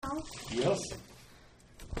Yes.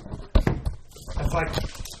 That's like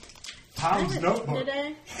Tom's notebook.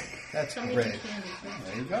 Today. That's great.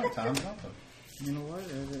 There you go, Tom's notebook. You know what?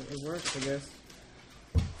 It works, I guess.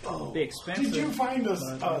 Oh, It'd be expensive. did you find a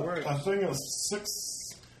thing of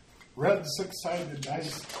red six-sided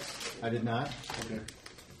dice? I did not. Okay.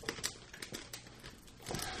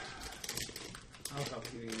 I'll help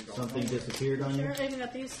you. Something disappeared on you? Sure, I even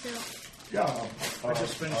got these still. Yeah. I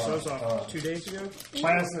just finished those off 2 days ago.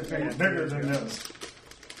 Plastic thing bigger than this,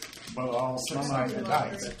 but all six-sided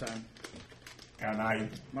dice. That time. And I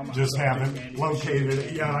Mama just has haven't candy. located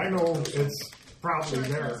it. Yeah, I know it's probably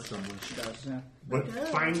there Somewhere she does, yeah. but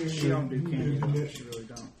finding She don't do candy, though. it, She really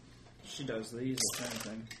don't. She does these, the same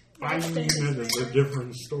thing. finding it is a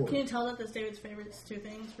different story. Can you tell that that's David's favorite two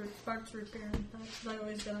things? Sparks, root beer, and that? I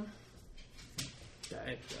always get them.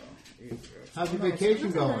 Diet Joe. How's your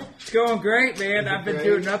vacation going? It's going great, man. I've been great?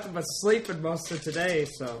 doing nothing but sleeping most of today,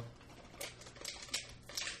 so.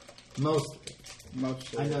 Mostly.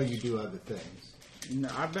 Mostly. I know you do other things. No,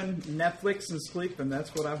 I've been Netflix and sleeping.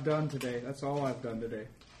 That's what I've done today. That's all I've done today.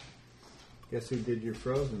 Guess who did your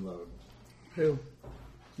frozen load? Who?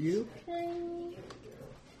 You?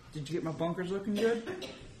 Did you get my bunkers looking good?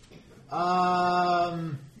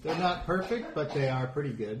 They're not perfect, but they are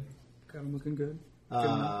pretty good. Got them looking good.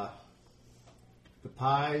 The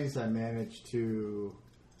pies, I managed to...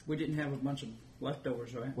 We didn't have a bunch of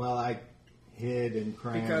leftovers, right? Well, I hid and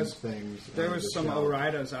crammed Because things. there under was the some shelf.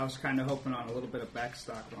 Oritas. I was kind of hoping on a little bit of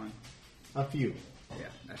backstock on. A few. Yeah,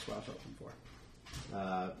 that's what I was hoping for.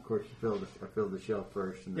 Of course, I filled the shelf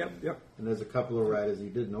first. And Yep, then, yep. And there's a couple of Oritas you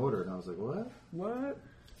didn't order, and I was like, what? What?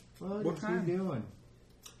 What is kind? he doing?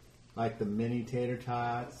 Like the mini tater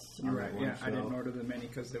tots. You're on right. that one Yeah, I didn't shelf. order the many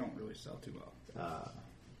because they don't really sell too well.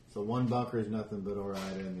 So one bunker is nothing but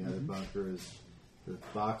Orida, and the other bunker is the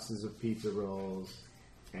boxes of pizza rolls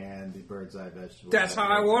and the bird's eye vegetables. That's how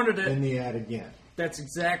I wanted it. In the ad again. That's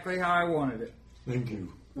exactly how I wanted it. Thank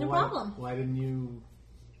you. No Why- problem. Why didn't you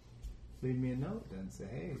leave me a note and say,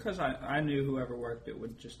 hey, Because I knew whoever worked it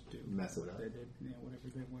would just do Mess it up. what they did. Yeah, whatever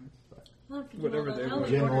they wanted. I don't have to do Whatever all that. they I only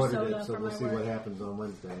Jim order ordered soda it, so for we'll my see work. what happens on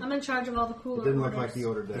Wednesday. I'm in charge of all the It cooler didn't look orders, like he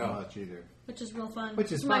ordered that Yeah. much either. which is real fun.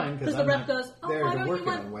 Which is My- fine, because the I'm rep not goes, oh, there why to don't you work it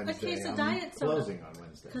on want a Wednesday. case of I'm diet soda? closing on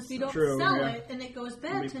Wednesday. Because you don't True, sell yeah. it, and it goes Be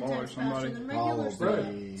bad 10 baller times somebody. faster than All regular of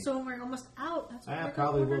soda. the- So when we're almost out, that's what I we're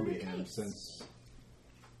probably going will to be order him case. since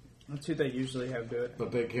That's who they usually have do it.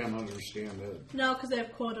 But they can't understand it. No, because they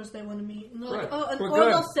have quotas they want to meet. And they're Right. like, oh, and Well, or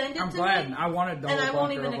good. they'll send it I'm to glad. me, I wanted the and whole I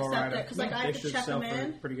won't bunker even of accept Orida. it, 'cause, like, I They have to should check sell them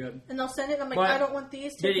in. pretty good. and they'll send it, and I'm like, But I don't want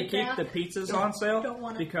these. Did Take he it keep back. the pizzas on sale? Don't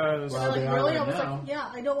want it. Because Well, They're they like, are really? right I was now. like, yeah,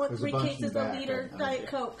 I don't want There's a 3 bunch in cases back. a liter I Diet did.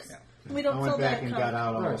 Cokes. Yeah. We I don't sell went back Diet and Coke. got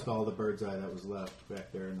out almost all the bird's eye that was left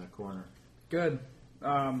back there in the corner. good.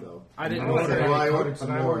 So, I didn't I order. Well, I any- ordered some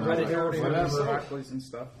But I more. ordered and I I was didn't like, order any whatever. broccolis and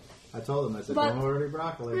stuff. I told him, I said, But- don't order any I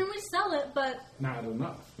broccoli. mean, we sell it, but Not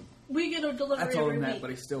enough. we get a I delivery told every him that, week. but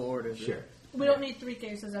he still orders it. Sure. We don't need 3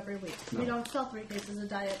 cases every week. No. We don't sell 3 cases of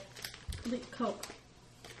Diet Coke.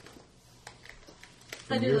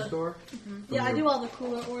 I From do your the- store? Yeah, I do all the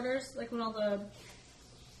cooler orders. Like when all the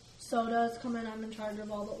sodas come in, I'm in charge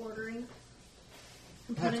of all the ordering.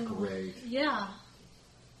 And That's putting them- great. Yeah.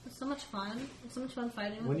 It's so much fun. It's so much fun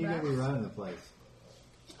fighting When with are you going to be rats. running the place?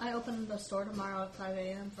 I open the store tomorrow at 5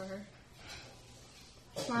 a.m. for her.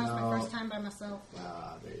 Tomorrow's No. my first time by myself.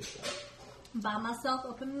 There you go. By myself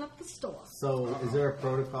opening up the store. So, is there a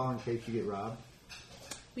protocol in case you get robbed?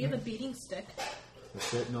 We have a beating stick.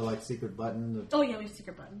 That's it? No, like secret button? Oh yeah, we have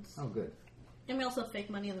secret buttons. Oh, good. And we also have fake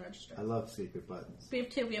money in the register. I love secret buttons. We have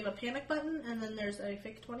 2. We have a panic button, and then there's a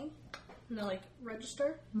fake 20. And they're like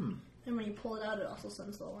register. And when you pull it out, it also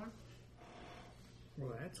sends the alarm.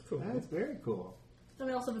 Well, that's cool. That's very cool. And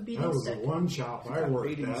we also have a beating That was stick. the one shop I worked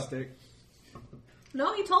Beating at. stick.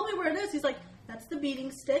 No, he told me where it is. He's like, that's the beating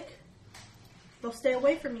stick. They'll stay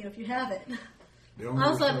away from you if you have it. The We owner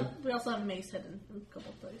also have a mace hidden in a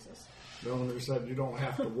couple places. the owner said you don't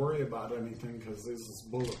have to worry about anything because this is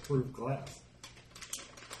bulletproof glass.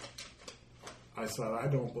 I said, I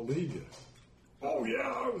don't believe you. Oh,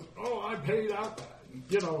 yeah, I paid out,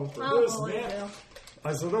 for I'll this and believe that. you.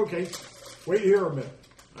 I said, okay, wait here a minute.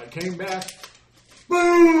 I came back,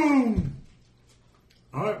 boom!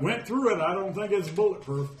 All right, went through it. I don't think it's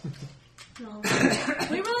bulletproof. No.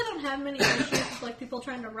 We really don't have many issues with like people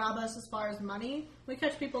trying to rob us as far as money. We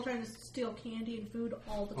catch people trying to steal candy and food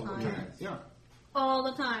all the time. Yeah. All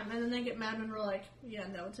the time. And then they get mad when we're like, yeah,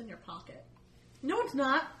 no, it's in your pocket. No, it's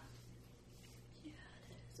not. Yeah,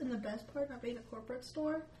 it is. And the best part about being a corporate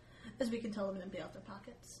store is we can tell them to empty out their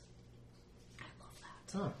pockets. I love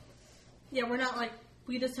that. Huh. Yeah, we're not like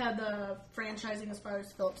We just had the franchising as far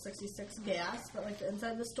as Phillips 66 gas, but like the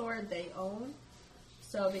inside of the store, they own.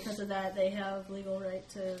 So because of that, they have legal right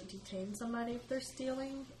to detain somebody if they're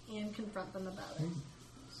stealing and confront them about it.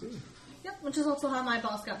 See. Yep, which is also how my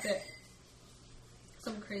boss got bit.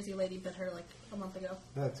 Some crazy lady bit her like a month ago.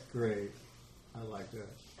 That's great. I like that.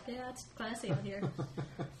 Yeah, it's classy out here.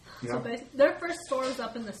 Yeah. So their first store was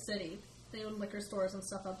up in the city. They own liquor stores and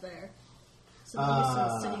stuff up there. So they'll be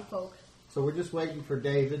some city folk. So we're just waiting for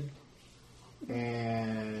David,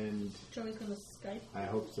 and Joey's going to Skype. I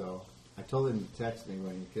hope so. I told him to text me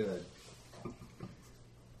when he could.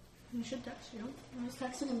 You should text you. I was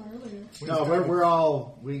texting him earlier.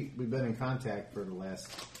 No, we've been in contact for the last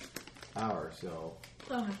hour, so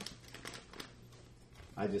Okay.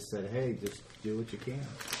 I just said, hey, just do what you can.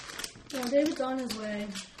 Yeah, David's on his way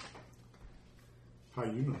How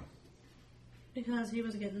you know? because he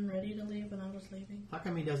was getting ready to leave when I was leaving. How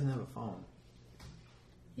come he doesn't have a phone?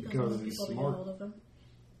 He doesn't Because want he's people to get smart. hold of him.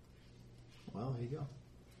 Well, there you go.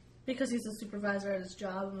 Because he's a supervisor at his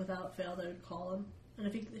job, and without fail, they would call him. And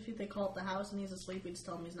if they call at the house and he's asleep, we'd just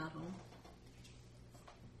tell him he's not home.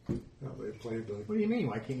 Yeah, they played the. What do you mean?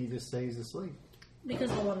 Why can't you just say he's asleep? Because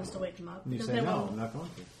they'll want us to wake him up. And you Because say, they no, won't. I'm not going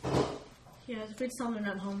to. Yeah, if we tell him they're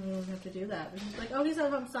not home, we won't have to do that. We're just like, oh, he's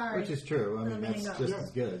at home, sorry. Which is true. I And mean, then we that's hang up. just Yeah.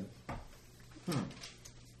 as good.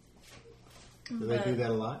 Do they do that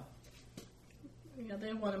a lot? Yeah, they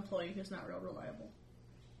have one employee who's not real reliable.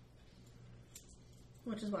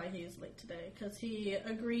 Which is why he is late today. Because he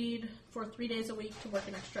agreed for 3 days a week to work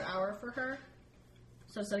an extra hour for her.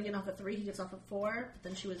 So instead of getting off at 3, he gets off at 4. But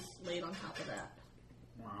then she was late on top of that.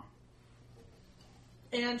 Wow.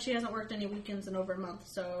 And she hasn't worked any weekends in over a month.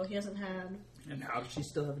 So he hasn't had... And how does she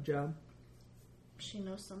still have a job? She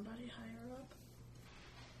knows somebody higher up.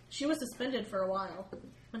 She was suspended for a while.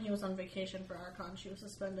 When he was on vacation for Archon, she was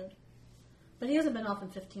suspended. But he hasn't been off in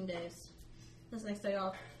 15 days. His next day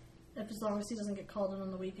off, as long as he doesn't get called in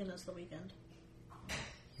on the weekend, is the weekend.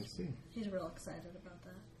 I see. He's real excited about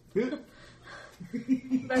that.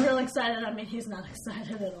 By real excited, I mean he's not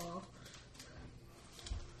excited at all.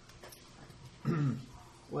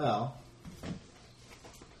 Well,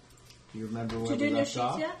 do you remember where Did you we do new left sheets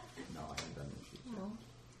off? yet? No, I haven't done new sheets. No.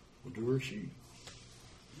 We'll do her sheet.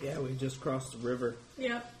 Yeah, we just crossed the river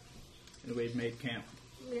Yep. and we've made camp.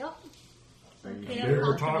 Yep. Are you- Yeah. They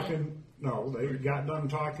were Talking. talking. No, they got done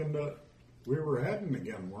talking to. We were heading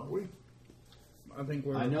again, weren't we? I think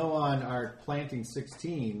we're. I know on our planting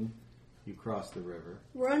 16, you crossed the river.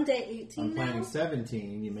 We're on day 18 On planting now.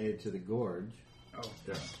 17, you made it to the gorge. Oh,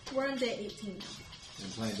 Yeah. We're on day 18 now.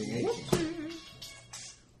 And planting 18.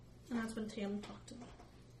 And that's when Tam talked to me.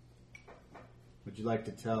 Would you like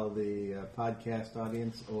to tell the podcast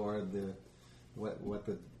audience or the what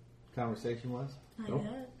the conversation was? Not Nope.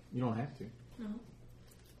 yet. You don't have to. No.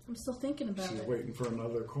 I'm still thinking about She's it. waiting for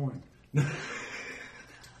another coin.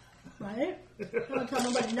 Right? I don't tell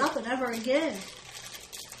nobody nothing ever again.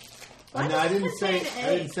 Why No, does I it didn't say. contain I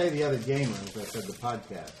didn't egg? say the other gamers. I said the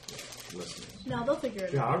podcast listeners. No, they'll figure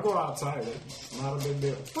it Yeah, out. I'll go outside. It's not a big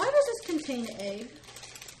deal. Why does this contain egg?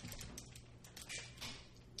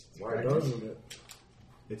 Why doesn't it?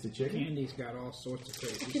 It's a chicken. Candy's got all sorts of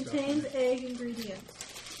crazy It stuff. in contains it. egg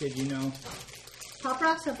ingredients. Did you know Pop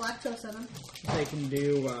Rocks have lactose in them. they can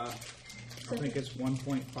do? I think it's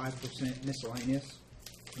 1.5% miscellaneous.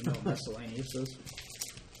 You know what miscellaneous is?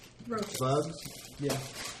 Roasted. Bugs. Yeah.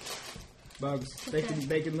 Bugs. Okay.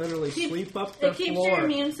 They can literally Keep- sweep up it their keeps floor your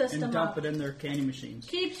immune system and dump up. it in their candy machines.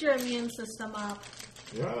 Keeps your immune system up.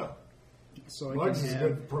 Yeah. So Bugs I is can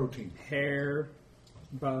good have for protein. hair,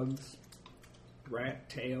 bugs, rat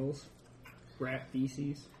tails, rat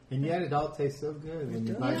feces. And yet it all tastes so good when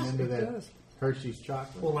you bite does. into It that does. Hershey's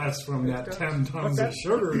chocolate. Well, that's from that does. 10 But tons of that's-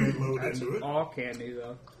 sugar they load That's into it. all candy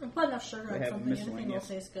though. Put enough sugar They on have something, anything will miscellaneous.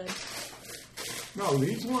 taste good. No,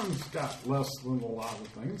 these ones got less than a lot of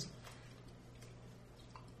things.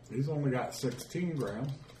 These only got 16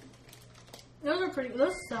 grams, Those are pretty.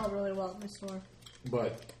 Those sell really well in the store.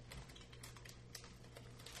 but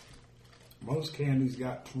most candies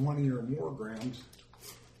got 20 or more grams.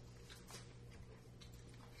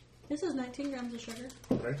 This is 19 grams of sugar.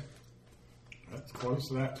 Okay, that's close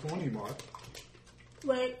to that 20 mark.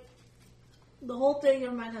 Wait, the whole thing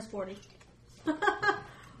of mine has 40.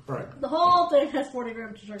 Right. The whole thing has 40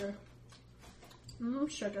 grams of sugar.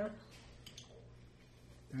 Sugar.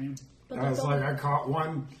 Damn. But I was that's like, all- I caught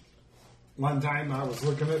one time I was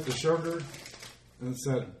looking at the sugar and it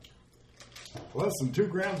said less than 2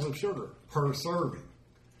 grams of sugar per serving.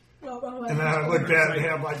 Oh, And then I looked at it, it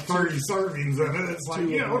had like 30 servings in it. It's like,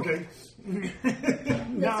 yeah, okay.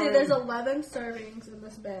 Let's see, there's 11 servings in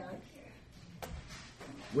this bag.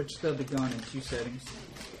 Which still be gone in 2 settings.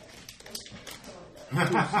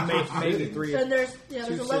 Maybe 3. And there's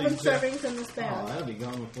 11 settings, yeah. servings in this Oh, bag. that'll be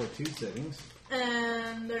gone before 2 sittings.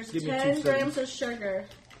 And there's Give me 10 2 grams of sugar.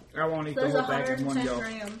 I won't eat There's the whole bag in one 110 go.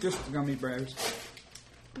 grams. Just the gummy bears.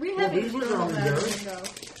 We have these each were little gummy bag bears. in go.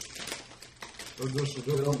 Or just a Good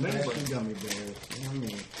little old neighbor. fashioned gummy bears.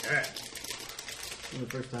 Yummy. Yeah. The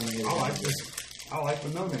first time I ate I like this. I like the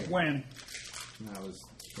no name. When? I was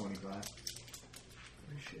 25. Are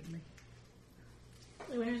you shitting me?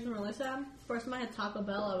 When I was really sad, first time I had Taco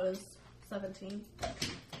Bell, I was 17.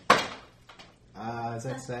 Is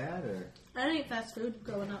that sad or? I didn't eat fast food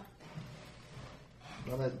growing up.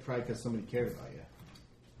 Well, that's probably because somebody cared about you.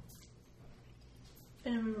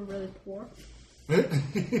 And we were really poor.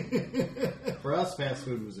 For us, fast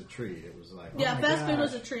food was a treat. It was like, Yeah, oh my fast food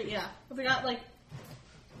gosh. was a treat, yeah. If we got,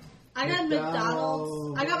 I got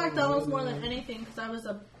McDonald's. I got McDonald's more than anything because I was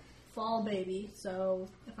a fall baby. So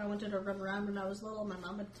if I wanted to run around when I was little, my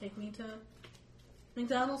mom would take me to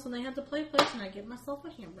McDonald's and they had the play place and I'd get myself a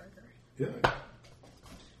hamburger. Yeah.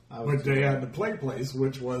 was But they had the play place,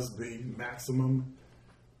 which was the maximum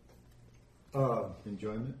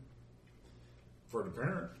enjoyment. for the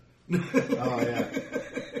parent. Oh yeah.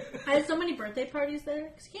 I had so many birthday parties there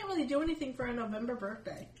because you can't really do anything for a November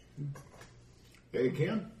birthday. Yeah, you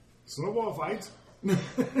can. Snowball fights. Okay,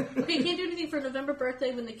 you can't do anything for a November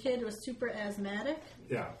birthday when the kid was super asthmatic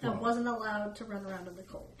Yeah. and wasn't allowed to run around in the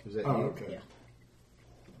cold. Was that Oh, you? okay. Yeah.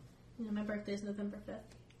 Yeah, my birthday's November 5th.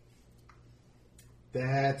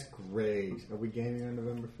 That's great. Are we gaming on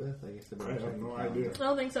November 5th? I guess I I better have check the no calendar. idea. I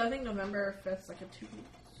don't think so. I think November 5th's like a 2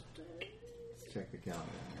 weeks day. Check the calendar.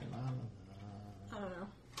 La, la, la. I don't know.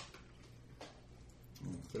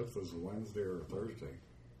 5th is a Wednesday or a Thursday.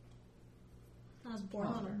 I was born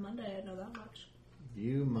on a Monday, I know that much.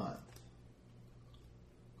 View month.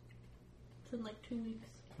 It's in like 2 weeks.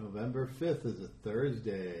 November 5th is a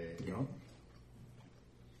Thursday. Yeah.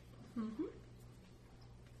 Mm-hmm.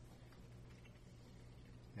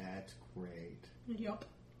 That's great. Yup.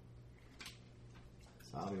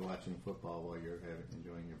 So I'll be watching football while you're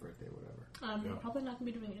enjoying your birthday, whatever. I'm Yeah. probably not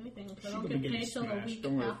going to be doing anything because I She's don't gonna get be getting paid till the smashed. week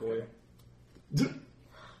Don't worry after. for you.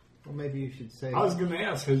 Well, maybe you should say. I was going to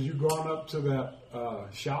ask, has you gone up to that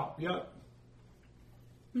shop yet?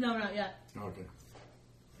 No, not yet. Okay.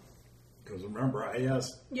 Because remember, I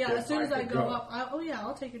asked. Yeah, if as soon as I could go up,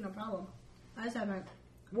 I'll take it, no problem. I just haven't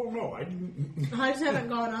Well, no, I didn't.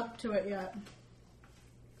 gone up to it yet.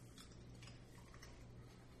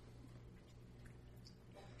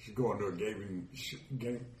 She's going to a gaming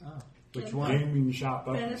Oh, which one? gaming shop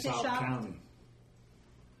up in Fantasy South shop? County.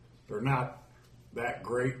 They're not that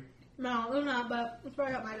great. No, they're not, but that's where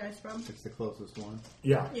I got my dice from. It's the closest one.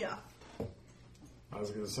 Yeah. Yeah. I was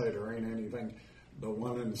going to say there ain't anything. The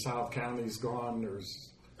one in South County's gone. There's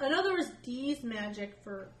I know there was D's Magic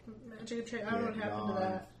for Magic of Trade. I don't know what Yeah, happened to gone.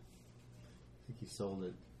 that. I think he sold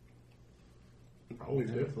it. probably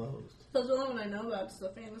It did. closed. So the only one I know about is the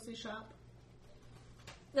fantasy shop.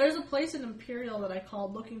 There's a place in Imperial that I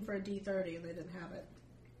called looking for a D30 and they didn't have it.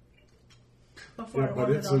 Before Yeah, I but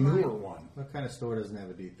ordered it's a online. newer one. What kind of store doesn't have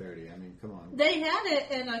a D30? I mean, come on. They had it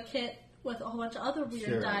in a kit with a whole bunch of other weird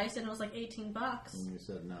Sure. dice and it was like $18. And you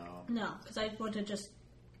said no. No, because I wanted just,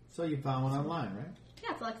 So you found one online, right?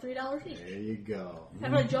 yeah, for like $3 each. There you go. I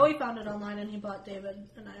heard Joey found it online and he bought David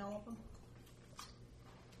and I all of them.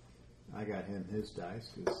 I got him his dice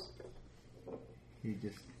because he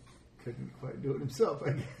just couldn't quite do it himself,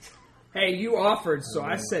 I guess. Hey, you offered, so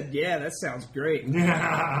I said, yeah, that sounds great.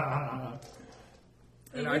 Yeah.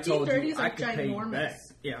 And The I told you D30s I are could pay you ginormous. back.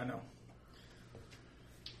 Yeah, I know.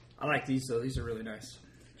 I like these, though. These are really nice.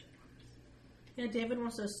 Yeah, David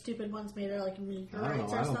wants those stupid ones made of like meteorites I don't know. or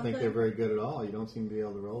I don't something. think they're very good at all. You don't seem to be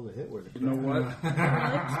able to roll the hit with it. You know what?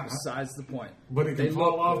 Besides the point. But it They can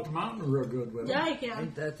fall look off good. the mountain real good with Yeah, it. you can.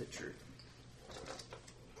 Ain't that the truth?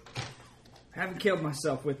 Haven't killed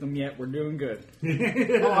myself with them yet. We're doing good.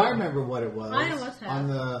 Oh, I remember what it was. I almost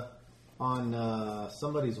have. On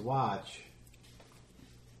somebody's watch.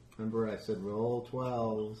 Remember, I said roll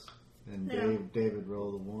 12s, and Yeah. David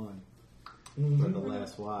rolled a 1 for Mhm. the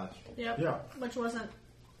last watch. Yep. Yeah. Which wasn't.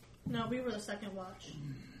 No, we were the second watch.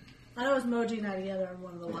 I know it was Moji and I together on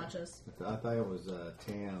one of the watches. I thought it was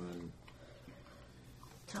Tam and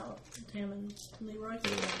Tam and Leroy.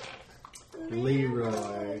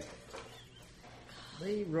 Leroy.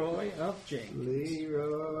 Leroy of Jenkins.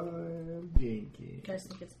 Leroy Jenkins. You guys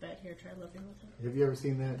think it's bad here? Try living with it. Have you ever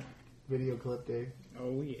seen that video clip, Dave?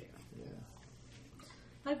 Oh, yeah. Yeah.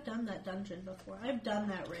 I've done that dungeon before. I've done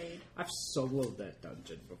that raid. I've soloed that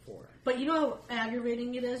dungeon before. But you know how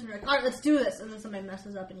aggravating it is? You're like, alright, let's do this. And then somebody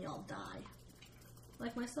messes up and you all die.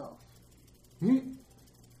 like myself.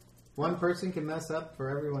 One person can mess up for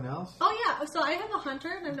everyone else? Oh yeah, so I have a hunter,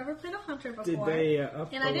 and I've never played a hunter before. Did they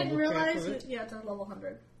up and the I didn't level cap realize, of it? yeah, it's a level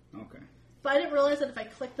 100. Okay. But I didn't realize that if I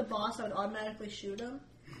clicked the boss, I would automatically shoot him.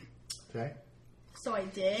 Okay. So I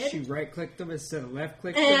did. She right-clicked them instead of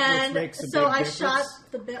left-clicked them, which And makes a so big I difference. shot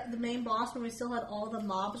the main boss when we still had all the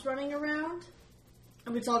mobs running around,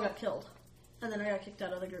 and we all got killed. And then I got kicked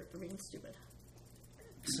out of the group for being stupid.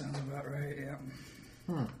 Sounds about right,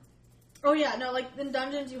 yeah. Oh yeah, no, like in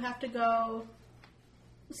dungeons you have to go.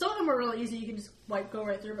 Some of them are really easy; you can just go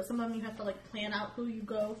right through. But some of them you have to like plan out who you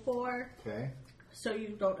go for, Okay. so you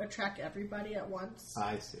don't attract everybody at once.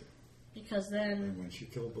 I see. Because then, And when she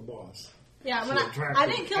killed the boss. yeah, when She I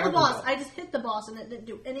attracted didn't kill the boss, everybody. I just hit the boss, and it didn't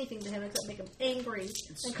do anything to him except make him angry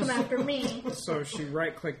and come after me. So she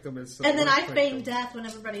right-clicked them instead And of then I left-clicked feigned them. death when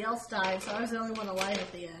everybody else died, so I was the only one alive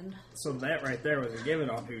at the end. So that right there was a given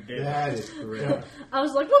on who did That it. is correct. I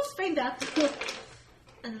was like, whoops, feigned death.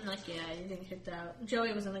 And then, like, yeah, you didn't kicked out.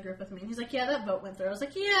 Joey was in the group with me, and he's like, yeah, that vote went through. I was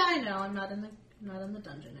like, yeah, I know, I'm not in the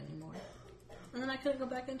dungeon anymore. And then I couldn't go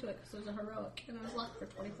back into it because it was a heroic, and I was locked for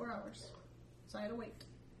 24 hours. So I had to wait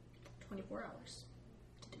 24 hours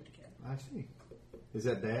to do it again. I see. Is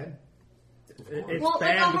that bad? It's Well, like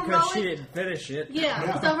bad a because she heroic- didn't finish it. Yeah,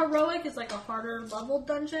 because the heroic is like a harder level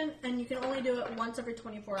dungeon, and you can only do it once every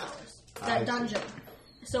 24 hours. I That see. dungeon.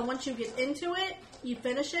 So once you get into it, you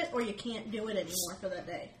finish it, or you can't do it anymore for that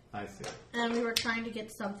day. I see. And we were trying to get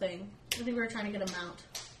something. I think we were trying to get a mount,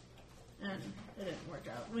 and it didn't work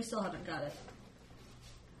out. We still haven't got it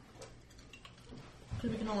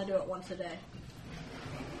because we can only do it once a day.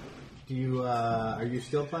 Do you, are you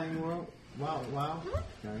still playing Wow?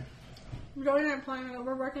 Okay. Joey and I are playing.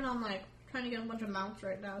 We're working on like trying to get a bunch of mounts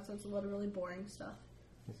right now, so it's a lot of really boring stuff.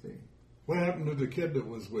 I see. What happened to the kid that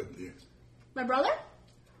was with you? My brother?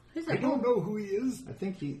 He's I like, don't know who he is. I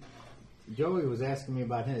think Joey was asking me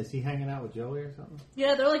about him. Is he hanging out with Joey or something?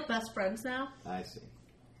 yeah, they're like best friends now. I see.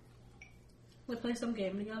 We play some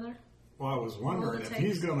game together. Well, I was wondering All it if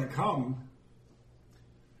he's takes. going to come,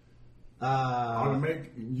 how to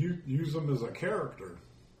use him as a character.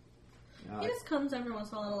 He just comes every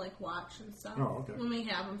once in a while to like watch and stuff. Oh, okay. When we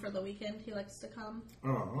have him for the weekend, he likes to come.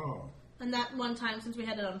 Oh. And that one time, since we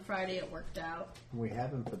had it on Friday, it worked out. We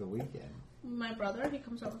have him for the weekend. My brother, he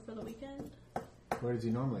comes over for the weekend Where does he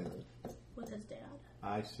normally live? with his dad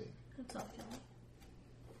I see. in South County.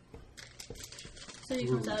 So he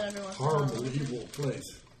comes out every once in a Horrible, while. evil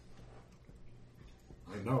place.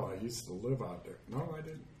 I know, I used to live out there. No, I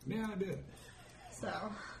didn't. Yeah, I did. So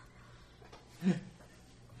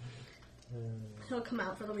he'll come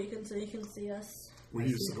out for the weekend so he can see us. We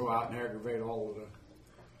used to go out and aggravate all of the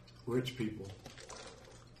rich people.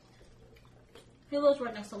 He lives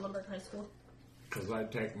right next to Limburg High School. Because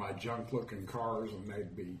I'd take my junk-looking cars and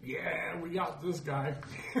they'd be, yeah, we got this guy.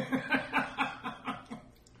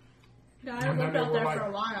 Yeah, I And then lived they out were there like, for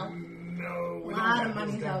a while. No, A we lot don't of have this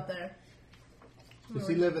money's guy. out there. Does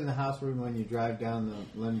he live in the house where when you drive down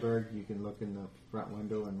the Lindbergh, you can look in the front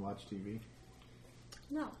window and watch TV?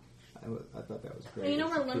 No. I thought that was great. And you know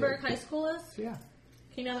as where a kid. Limburg High School is? Yeah.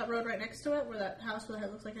 You know that road right next to it, where that house with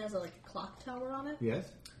it looks like it has like a clock tower on it? Yes?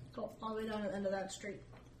 Go all the way down to the end of that street.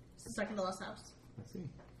 It's the second to last house. I see.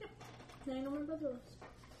 Yeah, you know where my brother lives.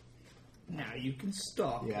 Now you can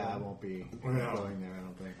stalk Yeah, I him. won't be Yeah. going there, I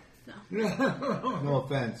don't think. No. No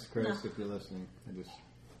offense, Chris, No. if you're listening.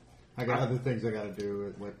 I got other things I got to do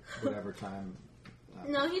at whatever time.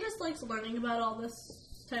 No, he just likes learning about all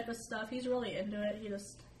this type of stuff. He's really into it. He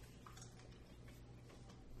just...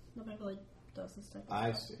 Nobody really does this type of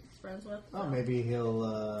I stuff see. he's friends with. Oh, so. maybe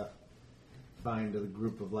he'll find a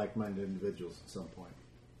group of like-minded individuals at some point.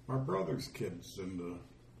 My brother's kid's into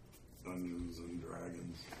Dungeons and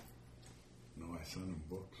Dragons. No, I sent him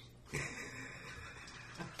books.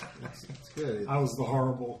 That's good. Oh. I was the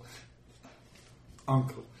horrible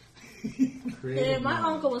uncle. Creative Yeah, my mind.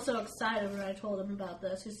 uncle was so excited when I told him about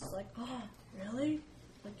this. He's just like, oh, really?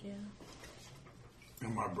 Like, yeah.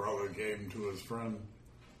 And my brother gave him to his friend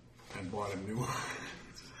and bought him new ones.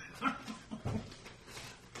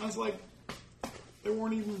 I was like, they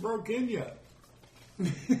weren't even broke in yet.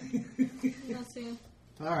 Let's see.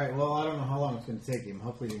 All right, well, I don't know how long it's going to take him.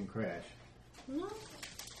 Hopefully he didn't crash. No.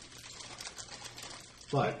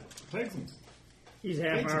 But Takes him. He's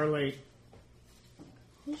half an hour late.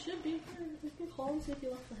 He should be here. We can call and see if he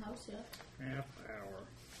left the house yet. Half hour.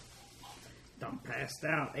 Done passed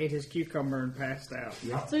out. Ate his cucumber and passed out.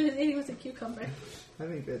 Yeah. So he was eating with a cucumber. I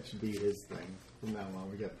think that should be his thing from now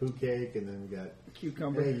on. We got poo cake, and then we got,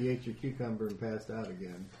 Cucumber. hey, you ate your cucumber and passed out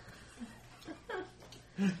again.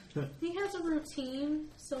 He has a routine,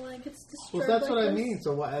 so like it's disturbed. Well, that's like what I this. mean.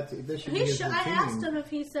 So what? This should be He his should. routine. I asked him if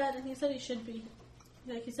he said, and he said he should be.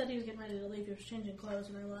 Like he said he was getting ready to leave. He was changing clothes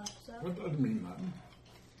when I left. So That doesn't mean nothing.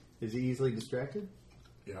 Is he easily distracted?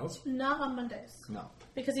 Yes. not on Mondays No.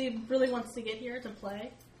 because he really wants to get here to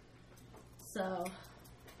play. So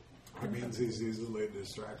That means he's easily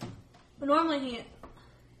distracted. but normally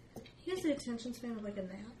he has the attention span of like a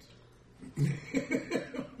gnat.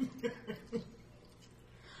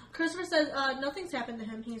 Christopher says nothing's happened to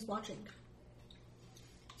him. He's watching.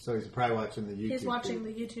 So he's probably watching the YouTube. He's watching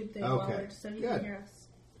feed. the YouTube thing Okay. while we're, so he Good. can hear us.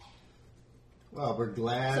 Well, we're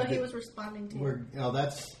glad. So he that was responding to you.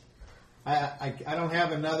 That's. I don't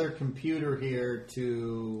have another computer here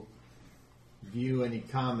to view any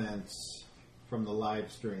comments from the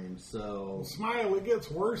live stream. So Smile, it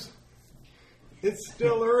gets worse. It's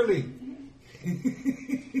still early.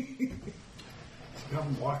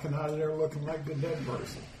 I'm walking out of there looking like the dead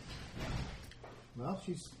person. well,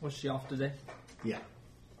 she's Was she off today? yeah.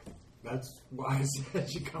 That's why I said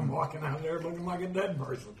you come walking out of there looking like a dead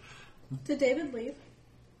person. Did David leave?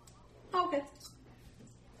 Oh, okay.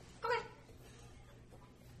 Okay.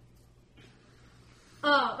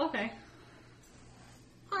 Oh, okay.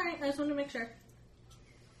 Alright, I just wanted to make sure.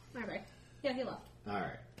 Alright. Yeah, he left. All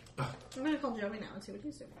right. I'm going to call Joey now and see what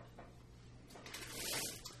he's doing.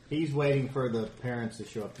 He's waiting for the parents to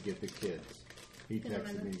show up to get the kids. He In a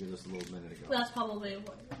texted me minute. just a little minute ago. That's probably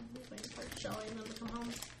what he's waiting for Shelly and them to come home.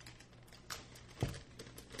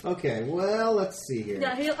 Okay, well, let's see here.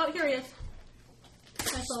 Yeah, here he is.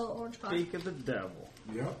 I saw the orange pot. Speak of the devil.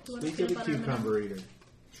 Yep. Do you want Speak peanut of the butter M&M? cucumber eater.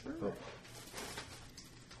 Sure. Oh,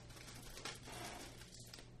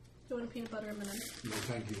 Do you want a peanut butter M&M? No,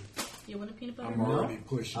 thank you. You want a peanut butter I'm M&M? already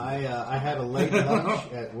pushing. I had a late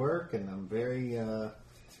lunch at work, and I'm very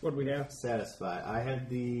What do we have? satisfied. I had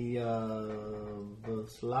the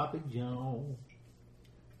sloppy Joe,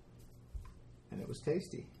 and it was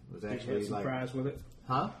tasty. It was Did you actually have some like, fries with it?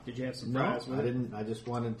 huh? Did you have some No, fries with I it? didn't. I just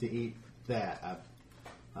wanted to eat that.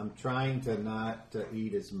 I'm trying to not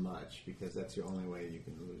eat as much because that's the only way you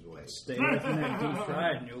can lose weight. Stay away from that deep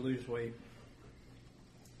fried and you'll lose weight.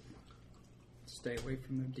 Stay away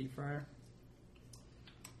from the deep fryer.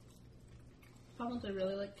 Probably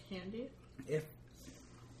really like candy.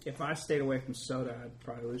 If I stayed away from soda, I'd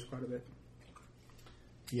probably lose quite a bit.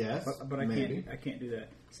 Yes, But I maybe. can't do that.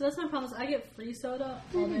 So that's my problem. Is I get free soda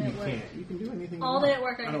all day at You work. can't. You can do anything. All you day want. at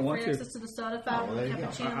work, I I get don't want free to. access to the soda Oh, fountain, there you go.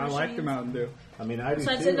 cappuccino I like the machines. Mountain Dew. I mean, I do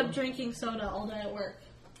So I too. just end up drinking soda all day at work.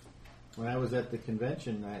 When I was at the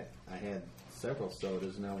convention, I had several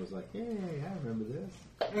sodas, and I was like, "Yay, I remember this."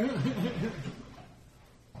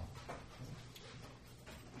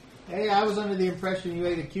 Hey, I was under the impression you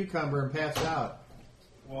ate a cucumber and passed out.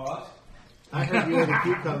 What? I heard you ate a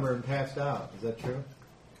cucumber and passed out. Is that true?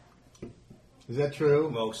 Is that true?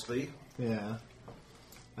 Mostly. Yeah.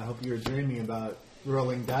 I hope you were dreaming about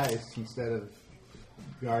rolling dice instead of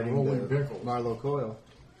guarding Rolling the pickles. Marlowe coil.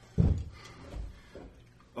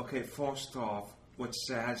 Okay, first off, what's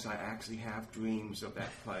sad is I actually have dreams of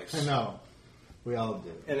that place. I know. We all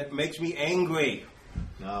do. And it makes me angry.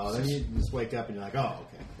 No, then you just wake up and you're like, oh,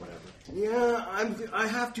 okay, whatever. Yeah, I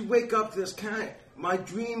have to wake up this kind. My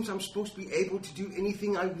dreams, I'm supposed to be able to do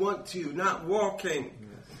anything I want to, not walking.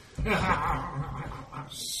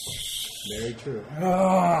 Very true.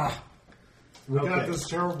 We got Okay. this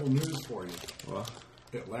terrible news for you. What?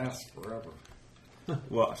 It lasts forever.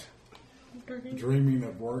 What? Dreaming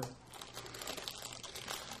of work.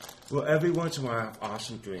 Well, every once in a while I have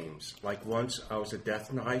awesome dreams. Like once I was a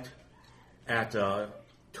Death Knight at the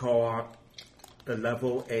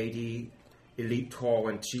level 80 Elite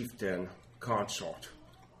Tauren Chieftain consort.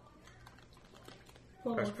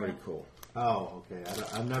 Well, That's pretty cool. Oh, okay.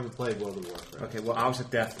 I've never played World of Warcraft. Okay, well, I was a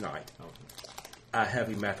Death Knight. Okay. A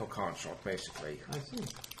heavy metal consort, basically. I see.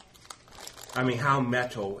 I mean, how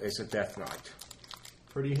metal is a Death Knight?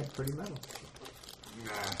 Pretty metal.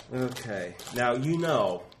 Nah. Okay. Now, you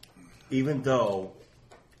know, even though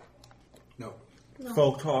No. No.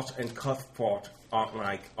 Photos and Cuthbert aren't,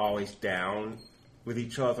 like, always down with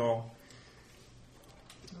each other,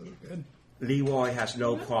 Good. Leroy has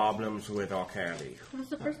no problems with our candy. That's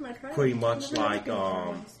the first time I tried. Pretty it. much I've never like, had peanut butter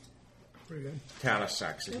once. Pretty good.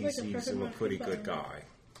 Talisax, They're he like a sees perfect him a match pretty with good butter. guy.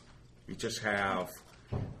 You just have...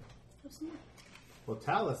 Have some more. Well,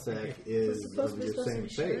 Talisac This is is supposed of to be your supposed to same be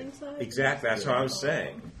sharing faith. side? Exactly, that's what I was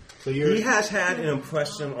saying. So you're He has had an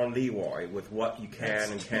impression on Leroy with what you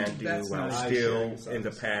can and can't do That's while not still sharing in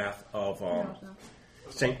the size. path of No, it's not.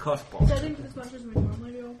 St. So Cuthbert. I think as much as we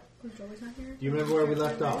normally do, because Joey's not here. Do you remember where we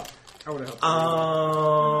left off? I would have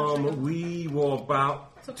helped. We were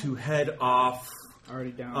about to head off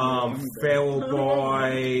Already down. Feral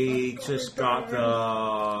Boy just got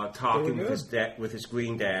the talking with his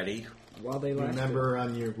green daddy. While they lasted. Remember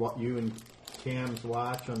on you and Cam's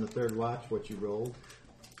watch on the third watch what you rolled?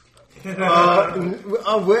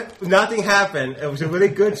 Nothing happened. It was a really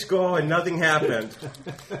good score, and nothing happened.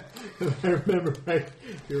 I remember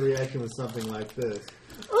your reaction was something like this.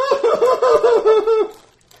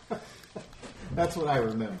 That's what I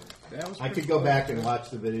remember. I could go back and watch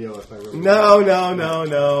the video if I really No.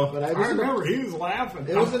 But I remember he was laughing.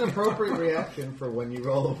 It was an appropriate reaction for when you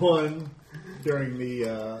roll a 1 during the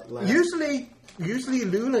last. Usually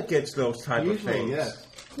Luna gets those type of things. Yes.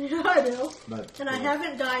 Yeah, I do. But, and I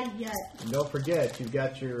haven't died yet. And don't forget, you've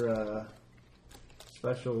got your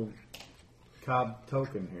special Cobb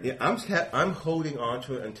token here. Yeah, I'm holding on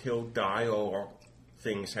to it until dire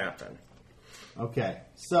things happen. Okay,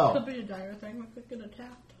 so Could be a dire thing. We could get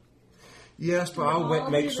attacked. Yes, but I'll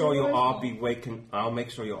make sure you'll all be waking. I'll make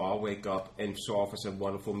sure you all wake up and serve as a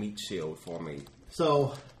wonderful meat shield for me.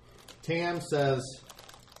 So Tam says,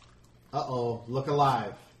 "Uh-oh, look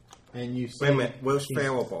alive." And you see... Wait a minute, where's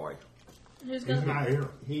Feral Boy? He's not here.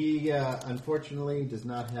 He unfortunately does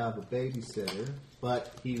not have a babysitter,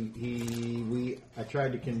 but I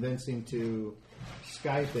tried to convince him to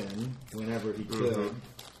Skype in whenever he could. Mm-hmm.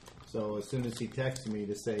 So as soon as he texts me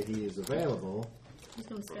to say he is available,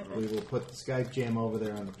 we will put the Skype jam over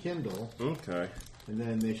there on the Kindle. Okay. And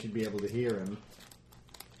then they should be able to hear him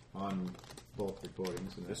on both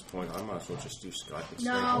recordings. At this point, I might as well just do Skype and stay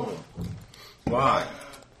No. home. Why?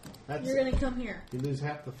 You're going to come here. You lose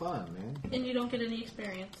half the fun, man. And you don't get any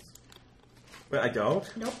experience. Wait, I don't?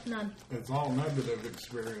 Nope, none. It's all negative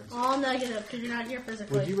experience. All negative, because you're not here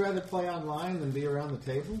physically. Would you rather play online than be around the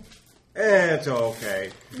table? It's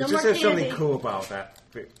okay. No It's more just there's something candy. cool about that.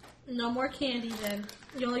 No more candy, then.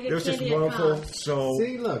 You only get There's this candy at wonderful. cons. So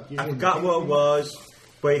See, look. I forgot what it was,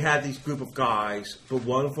 but he had these group of guys, but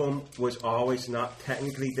one of them was always not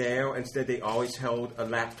technically there. Instead, they always held a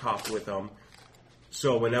laptop with them.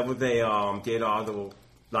 So whenever they did all the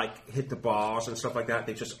hit the bars and stuff like that,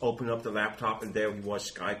 they just opened up the laptop and there he was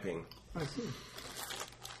Skyping. I see.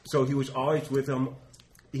 So he was always with them.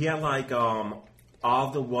 He had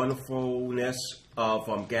all the wonderfulness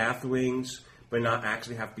of gatherings, but not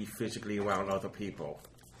actually have to be physically around other people.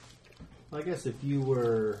 Well, I guess if you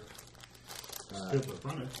were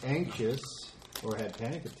anxious or had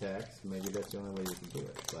panic attacks, maybe that's the only way you can do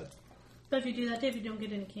it. But if you do that, Dave, you don't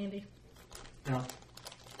get any candy. Yeah.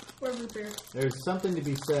 Or root beer. There's something to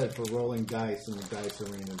be said for rolling dice in the dice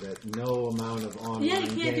arena that no amount of online you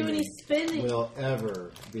can't do any gaming spinning. will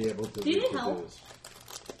ever be able to Do you need reproduce. help?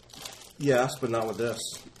 Yes, but not with this.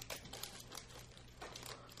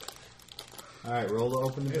 All right, roll to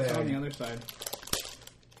open the It's on the bag. other side.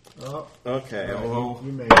 Oh, Okay, right, well,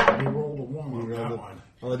 you made it. He rolled a 1 You on rolled that it. one.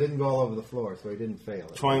 Well, it didn't go all over the floor, so he didn't fail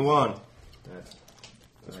it. 21. That's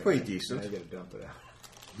all pretty now- decent. Now you got to dump it out.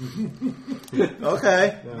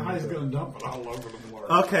 Okay. Now he's going to dump it all over the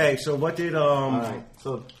floor. Okay, so what did All right,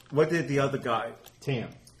 so what did the other guy? Tam,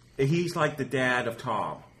 He's like the dad of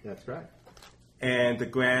Tom, that's right. and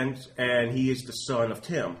and he is the son of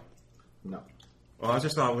Tim. No, Well, I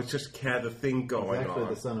just thought it was just kind of thing he's going actually on.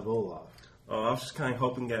 the son of Olaf. Oh, I was just kind of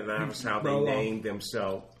hoping that was how they Roll off. named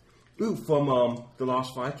themselves. Ooh, from the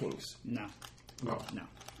Lost Vikings. No. No. No.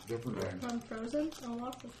 Different name. From Frozen?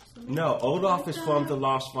 Olaf? No, Olaf is from the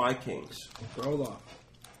Lost Vikings. Roll off.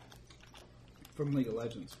 From League of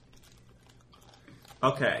Legends.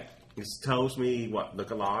 Okay, it tells me what, look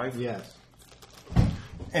alive? Yes.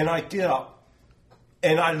 And I get up,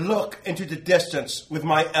 and I look into the distance with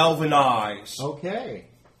my elven eyes. Okay.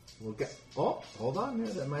 We'll get. Oh, hold on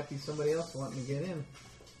there. That might be somebody else wanting to get in.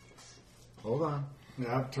 Hold on. You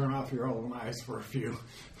have to turn off your own eyes for a few.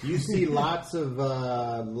 You see lots and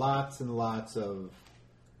lots of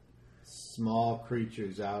small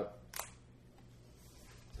creatures out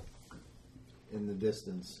in the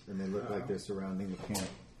distance, and they look like they're surrounding the camp.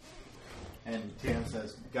 And Tam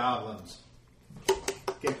says, "Goblins,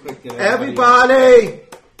 get quick, get Everybody,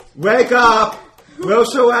 wake up! We're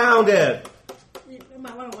surrounded." You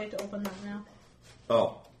might want to wait to open that now.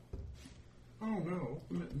 Oh, Oh, no.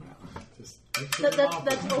 No. Just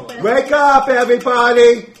That's open. wake up,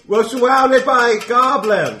 everybody! We're surrounded by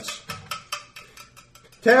goblins.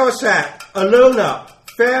 Terrasat, Aluna,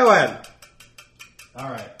 Farron,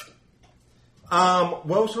 All right. what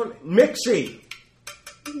was her name? Mixie,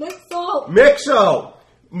 Mixo! Mixo,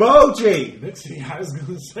 Moji, Mixie. I was going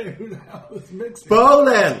to say, who the hell is Mixie?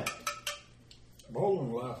 Bolin.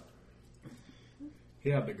 Bolin left.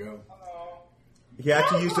 He had to go. He had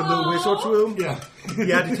to use the little wizard's room. Yeah.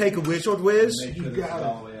 He had to take a wizard whiz. Make sure You this got is it.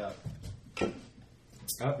 all the way up.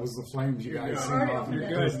 That was the flames you guys seen Alright, off you're your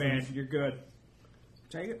You're good, piston. man. You're good.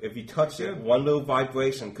 Take it. If you touch it, one little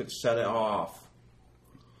vibration could set it off.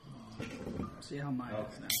 See how mine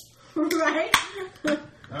is now. Right?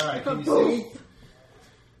 All right, can you see?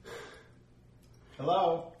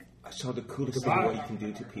 Hello? So the coolest thing what you can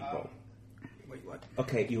do to people. Wait, what?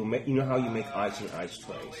 Okay, you know how you make ice in ice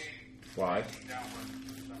trays, right?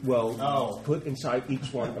 Well, put inside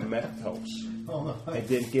each one a Mentos, and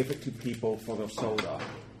then give it to people for the soda.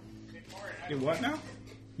 You what now?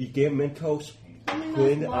 You give Mentos,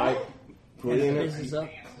 put in the ice, put in it.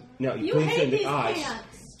 No, you You put it hate in the these ice,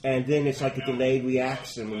 pants. and then it's like a delayed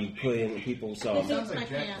reaction when you put it in people's. This is Sounds my like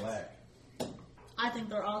Jack pants. Black. I think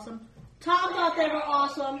they're awesome. Tom thought they were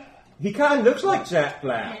awesome. He kind of looks like Jack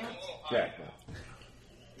Black. Pants. Jack Black.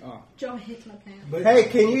 Joe hates my pants. But- Hey,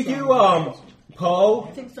 can you do Poe?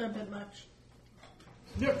 He thinks they're a bit much.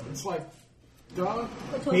 Yep, it's like, duh.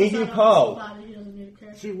 That's Can you he do said on Poe? his body. He doesn't need to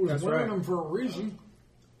care. She was That's wearing right. them for a reason.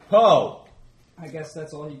 Poe. I guess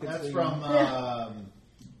that's all you can That's see. from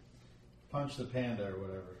Punch the Panda or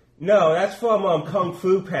whatever. No, that's from Kung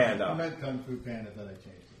Fu I Panda. meant Kung Fu Panda, then I changed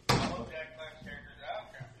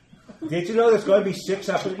it. Did you know there's going to be 6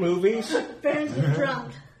 separate movies? Parents are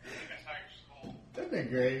drunk. That'd be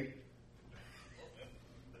great.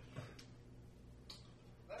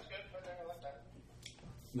 That's good. I like that.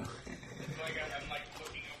 No. I'm like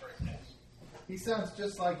looking over his desk. He sounds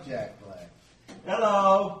just like Jack Black.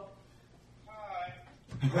 Hello. Hi.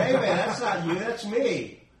 Wait a minute, that's not you, that's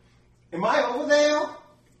me. Am I over there?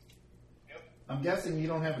 I'm guessing you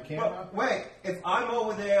don't have a camera? But wait, if I'm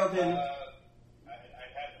over there, then. I had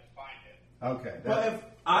to find it. Okay. But if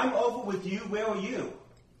I'm over with you, where are you?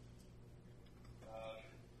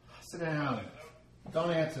 Sit down.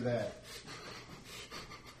 Don't answer that.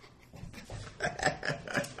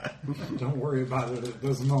 Don't worry about it at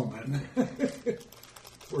this moment.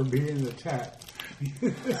 We're being attacked.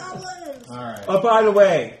 All right. Oh, by the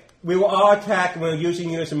way, we were all attacked and we were using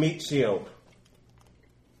you as a meat shield.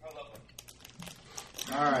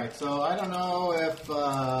 All right. So I don't know if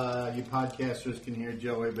you podcasters can hear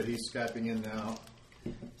Joey, but he's Skyping in now.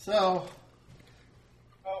 So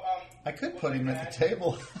I could put him at the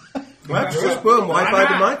table. Let's just put him right by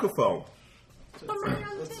the microphone. Put him right on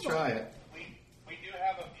the Let's table. try it. We do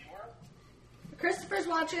have a viewer. Christopher's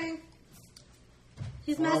watching.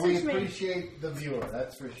 He's Well, we messaged me. appreciate the viewer,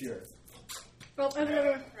 that's for sure. Oh,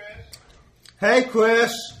 over. Chris. Hey,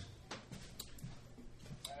 Chris.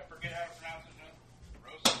 I forget how to pronounce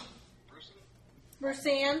his name.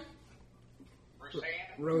 Roseanne.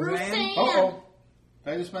 Roseanne? Roseanne? Uh-oh.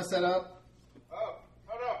 Did I just mess that up? Oh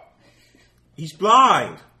no. He's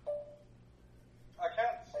blind. I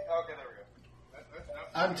can't see. Okay, there we go. No.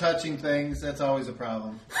 I'm touching things, that's always a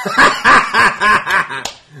problem.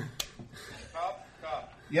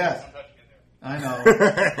 Stop. Yes, I'm touching it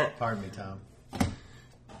there. I know. Pardon me, Tom.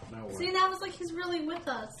 See, now it's like he's really with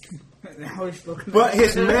us. Now he's looking. But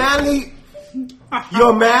his your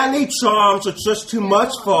manly charms are just too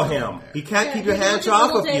much for him. He can't Yeah, keep he your can hands look at off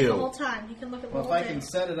Little of Dave the whole you. time. He can look at Well, if Little I can Dave.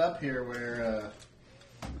 set it up here where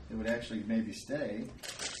it would actually maybe stay.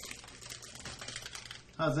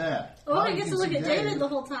 How's that? Oh, Well, I you get can to look see at David the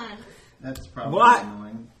whole time. That's probably What?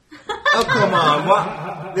 annoying. Oh, come on.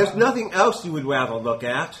 What? There's nothing else you would rather look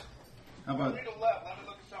at. How about To the left. Let me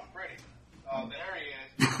look at something pretty. Oh, there he is.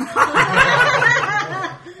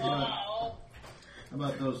 Oh. how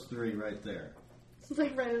about those three right there? It's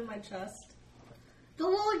like right in my chest. The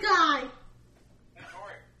little guy.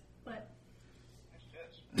 Sorry. But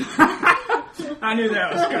It's I knew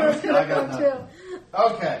that was coming. I got nothing.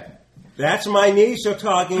 Okay. That's my niece you're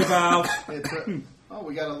talking about. It's oh,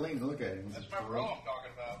 we got a link. Look at him. That's my bro I'm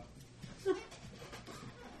talking about.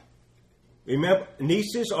 Remember,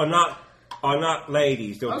 nieces are not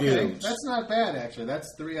ladies. They're Okay, dudes. that's not bad actually.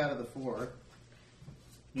 That's 3 out of the 4.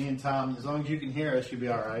 Me and Tom, as long as you can hear us, you'll be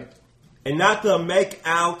all right. And not to make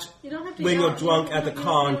out you don't have to when yell. you're drunk You at the don't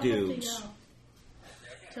con have to dudes. yell.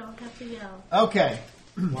 Don't have to yell. Okay.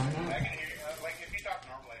 Why not? I can hear you. Like, if you talk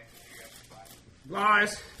normally, you guys are fine.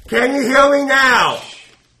 Lies. Can you hear me now?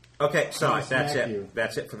 Okay, sorry. I'll That's smack it. you.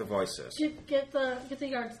 That's it for the voices. Get the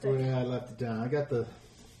yardstick. Oh yeah, I left it down. I got the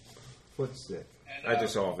foot stick. And, I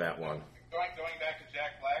dissolved that one. Going back to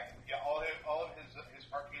Jack Black, yeah, all of his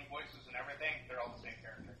cartoon voices and everything, they're all the same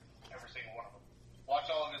character. Every single one of them. Watch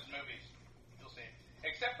all of his movies, you'll see.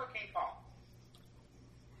 Except for King Kong.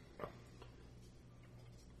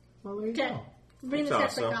 Well, there you Okay. go. Bring the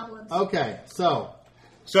That's test awesome. goblins. Okay, so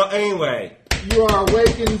So anyway, you are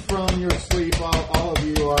awakened from your sleep. All of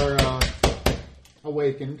you are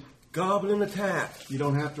awakened. goblin attack. You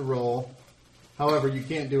don't have to roll. However, you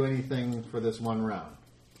can't do anything for this one round.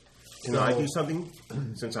 Can I do something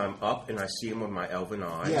since I'm up and I see him with my elven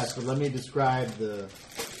eyes? Yes, but let me describe the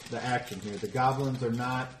action here. The goblins are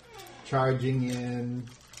not charging in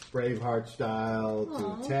Braveheart style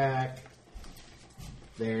to attack.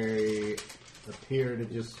 They appear to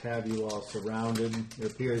just have you all surrounded. There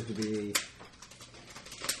appears to be,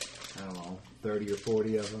 I don't know, 30 or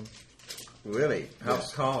 40 of them. Really? How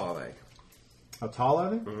tall are they? How tall are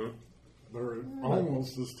they? Mm-hmm. They're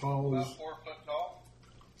almost as tall as... About 4 foot tall.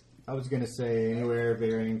 I was going to say anywhere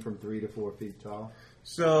varying from 3 to 4 feet tall.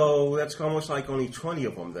 So that's almost like only 20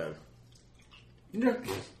 of them then. Yeah.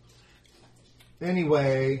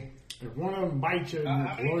 Anyway, If one of them bites you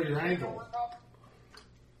and you blow your ankle,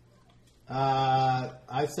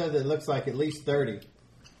 I said it looks like at least 30.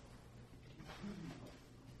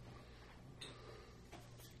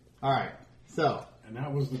 All right, so and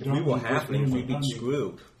that was the If we were dungeon halflings, between we'd be the dungeon.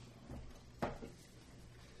 screwed.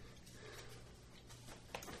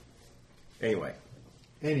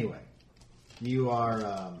 anyway, you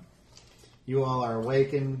all are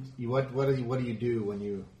awakened. What do you do when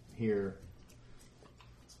you hear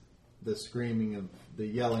the screaming of the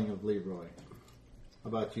yelling of Leroy? How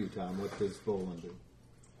about you, Tom? What does Bolin do?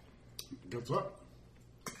 Gets up.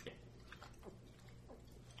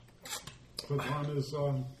 Puts on his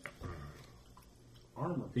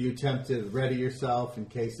armor. Do you attempt to ready yourself in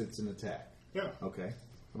case it's an attack? Yeah. Okay.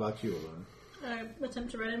 How about you, Alona? I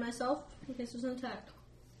attempt to ready myself in case there's an attack.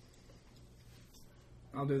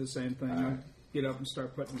 I'll do the same thing. I'll get up and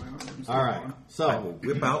start putting my arms All right. I will So,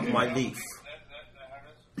 whip out my leaf.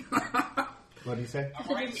 what do you say?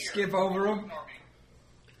 I'm right here. Skip over 'em. Ignore me.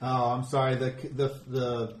 Oh, I'm sorry.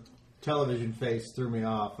 The television face threw me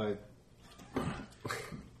off.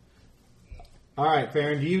 All right,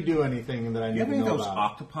 Farron. Do you do anything that I You need have to any of know those about?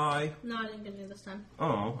 octopi? No, I didn't get any this time.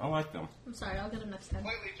 Oh, I like them. I'm sorry, I'll get them next time.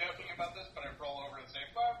 Completely joking about this, but I roll over and say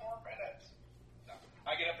 5 more minutes. No,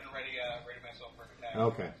 I get up and ready myself for an attack.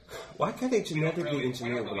 Okay. Why can't they We don't genetically really- we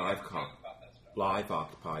engineer don't really live ever talk about that stuff. live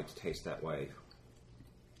octopi to taste that way?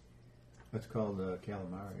 That's called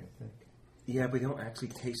calamari, I think. Yeah, but they don't actually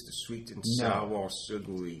taste the sweet and No. sour,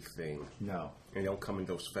 sugary thing. No. And they don't come in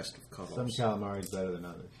those festive colors. Some calamari is better than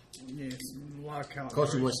others. Yeah, it's a lot of calamari. Of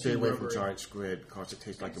course, you want to stay Too away from rubbery. giant squid because it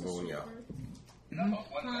tastes like ammonia. No,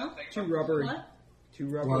 one bad thing Too about- rubbery. What? Too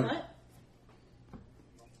rubbery. What? What?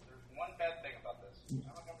 There's one bad thing about this. I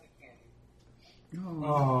don't have any candy.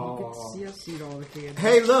 Oh, you could see us eat all the candy.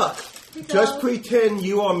 Hey, look! Hey, Just Dog. pretend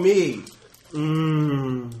you are me.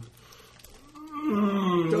 Mmm.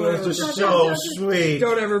 Mmm. This is so sweet.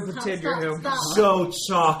 Don't ever pretend Stop, you're him. stop. So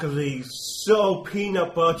chocolatey. So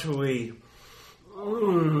peanut buttery.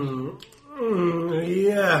 Mmm. Mmm.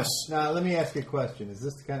 Yes. Now, let me ask you a question. Is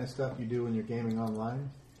this the kind of stuff you do when you're gaming online?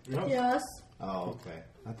 Yep. Yes. Oh, okay.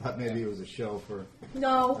 I thought maybe it was a show for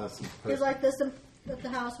No. us. in He's person. like this at the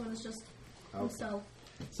house when it's just himself.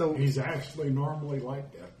 So, He's actually normally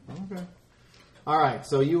like that. okay. All right.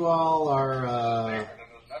 So you all are Standard in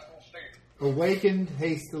this natural state. awakened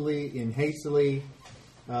hastily.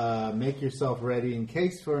 Make yourself ready in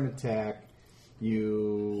case for an attack.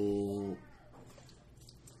 You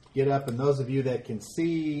get up, and those of you that can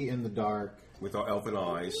see in the dark, With our elven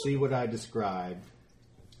eyes. see what I described.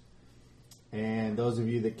 And those of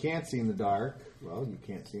you that can't see in the dark, well, you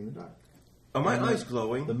can't see in the dark. Are my And eyes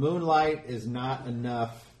glowing? The moonlight is not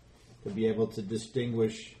enough to be able to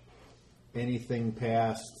distinguish anything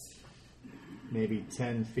past maybe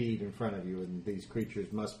 10 feet in front of you, and these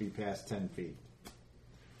creatures must be past 10 feet.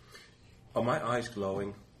 Are my eyes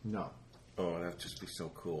glowing? No. Oh, that'd just be so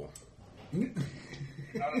cool. Not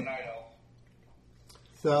a night elf.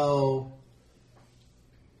 So,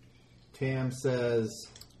 Tam says,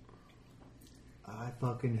 I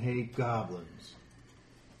fucking hate goblins.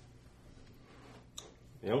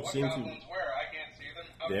 They don't What seem to. goblins where? I can't see them.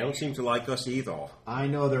 How They can don't you- seem to like us either. I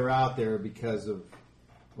know they're out there because of,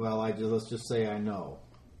 well, let's just say I know.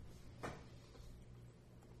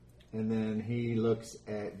 And then he looks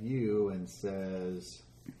at you and says,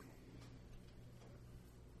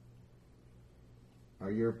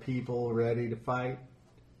 are your people ready to fight?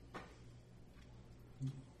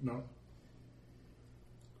 No.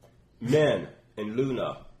 Men and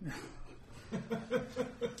Luna.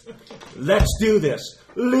 Let's do this.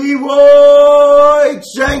 Leroy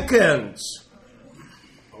Jenkins.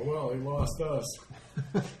 Oh, well, he lost us.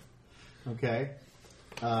 Okay.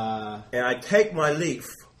 And I take my leaf.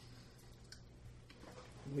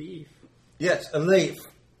 Leaf. Yes, a leaf.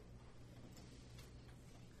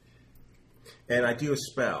 And I do a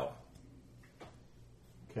spell.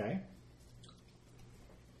 Okay.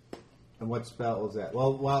 And what spell is that?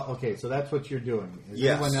 Well, okay, so that's what you're doing. Is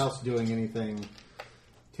Yes. anyone else doing anything?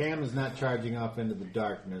 Cam is not charging off into the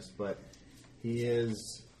darkness, but he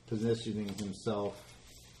is positioning himself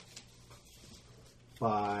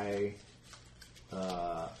by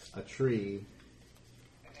a tree.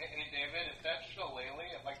 Hey, David, if that's shillelagh,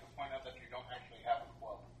 I'd like to point out that you don't actually have a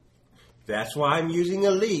club. That's why I'm using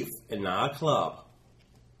a leaf and not a club.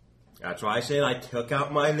 That's why I said I took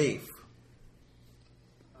out my leaf.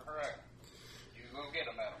 Correct. You go get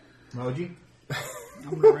him, Adam. Moji?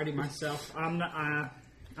 I'm gonna ready myself. I'm not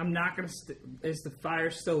gonna. Is the fire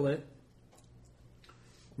still lit?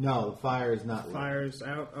 No, the fire is not lit. Fire's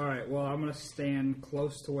out. All right. Well, I'm gonna stand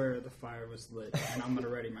close to where the fire was lit, and I'm gonna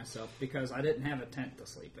ready myself because I didn't have a tent to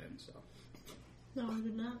sleep in. So. No, we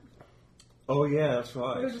did not. Oh, yeah, that's We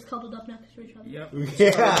were right. just cuddled up next to each other. Yep.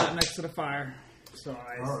 Yeah. Right next to the fire. So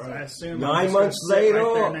I assume 9 I'm just months gonna sit later,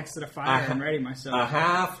 right there next to the fire and ready myself. A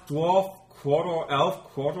half dwarf, quarter elf,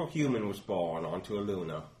 quarter human was born onto a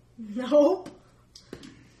Luna. Nope.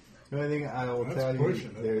 The only thing I will That's tell you,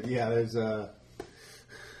 pushing it.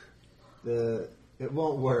 there's it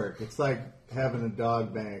won't work. It's like having a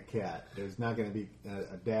dog bang a cat. There's not going to be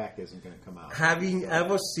a DAC isn't going to come out. Have you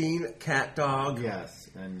ever seen Cat Dog? Yes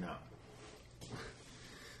and no.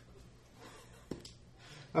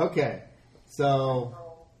 Okay, so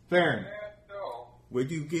Farron, No. Where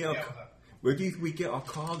do we get our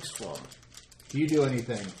cogs from? do you do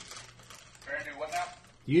anything? Fair do what now?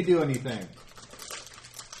 Do you do anything?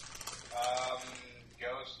 Go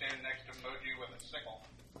stand next to Moji with a sickle.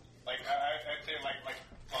 Like, I'd say, like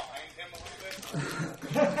behind him a little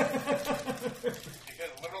bit.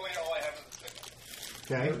 Because literally all I have is a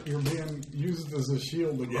sickle. Okay. You're being used as a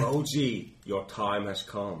shield again. Oh, gee, your time has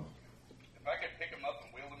come. If I could pick him up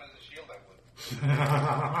and wield him as a shield,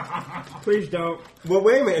 I would. Please don't. Well,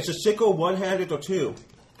 wait a minute. Is a sickle one-handed or two?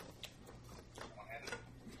 One-handed.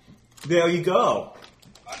 There you go.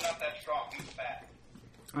 I'm not that strong. He's fat.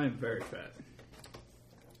 I am very fat.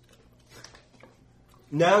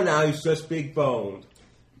 Now he's just big boned.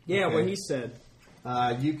 Yeah, Okay. what he said.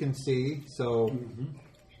 You can see. So,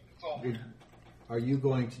 It's all weird. are you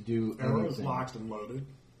going to do Arrows anything, locked and loaded.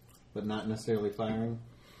 but not necessarily firing?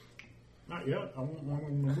 Not yet. I want one of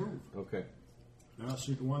them to move. Okay. Now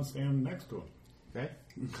shoot the one standing next to him. Okay.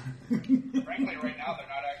 Frankly, right now they're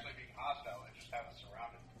not actually being hostile. They just have us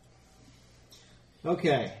surrounded.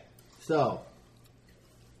 Okay. So,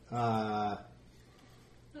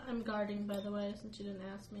 I'm guarding, by the way, since you didn't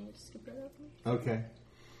ask me. Just skip right over me. okay.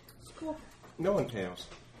 It's cool. No one cares.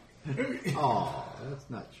 Oh, that's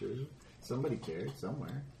not true. Somebody cared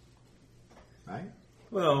somewhere, right?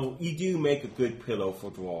 Well, you do make a good pillow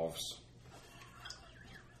for dwarves.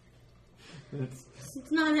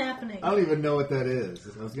 It's not happening. I don't even know what that is.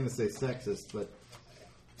 I was going to say sexist, but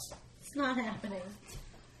It's not happening.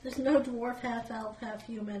 There's no dwarf, half elf, half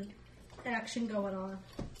human action going on.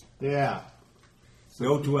 yeah.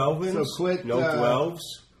 No dwelvins? So quit, No dwelves?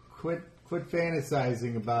 Quit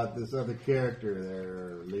fantasizing about this other character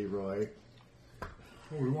there, Leroy.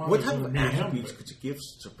 We want What it type to of be him, attributes but- could you give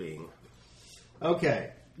such a being?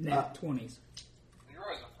 Okay. Nat 20s.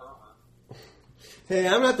 Leroy's a pervert. Hey,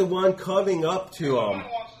 I'm not the one cuddling up to Nobody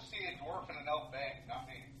wants to see a dwarf and an elf bang, not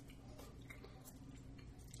me.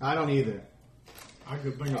 I don't either. I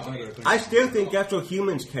could think of better things. I still think that's where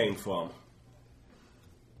humans came from.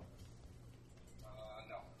 No.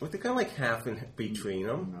 But they're kind of like half in between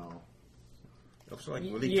them. No. Elves are like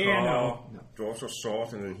really Yeah, tall. no. Dwarves are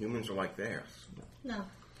soft, and then humans are like theirs. No.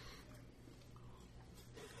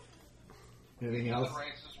 Anything Each else? of the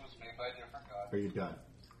races was made by a different god. Are you done?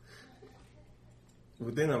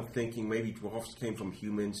 But then I'm thinking maybe dwarves came from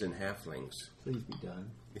humans and halflings. Please be done.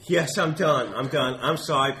 Yes, I'm done. I'm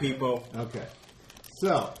sorry, people. Okay.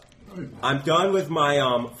 So, I'm done with my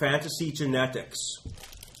fantasy genetics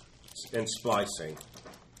and splicing.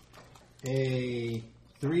 3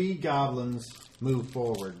 goblins move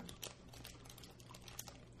forward,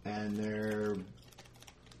 and they're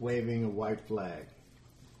waving a white flag.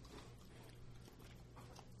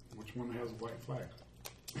 Which one has a white flag?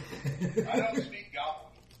 I don't speak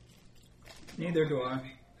goblin. Neither do I.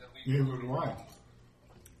 Neither do I.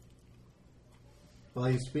 Well,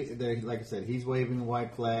 like I said, he's waving a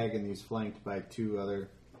white flag, and he's flanked by 2 other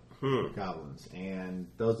goblins. And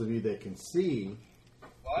those of you that can see,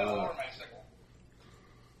 Well, I lower my sickle.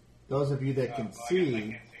 those of you that can Well, I guess I see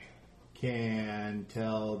can't see. can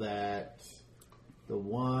tell that the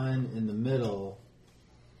one in the middle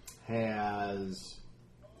has,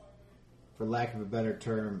 for lack of a better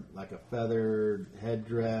term, like a feathered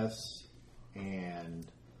headdress and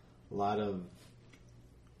a lot of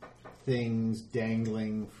things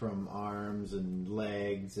dangling from arms and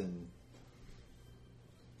legs and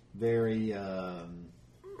very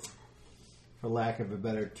for lack of a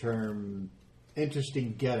better term,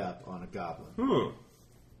 interesting getup on a goblin.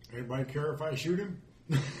 Anybody care if I shoot him?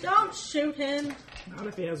 Don't shoot him. Not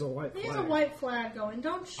if he has a white He flag. has a white flag going.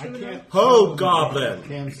 Don't shoot him. can't. Hobgoblin!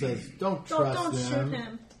 Cam says, don't Don't trust them. shoot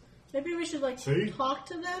him. Maybe we should See? talk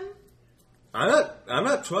to them. I'm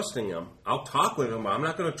not trusting them. I'll talk with them, but I'm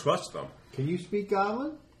not going to trust them. Can you speak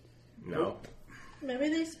goblin? No. Maybe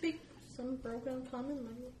they speak some broken common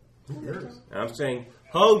language. Who cares? I'm saying,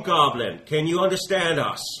 Hobgoblin, can you understand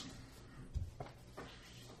us?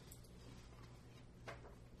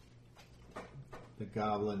 The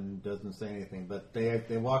goblin doesn't say anything, but they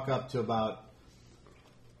walk up to about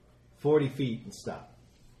 40 feet and stop.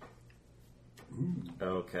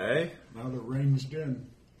 Okay. Now they're ranged in.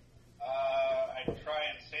 I try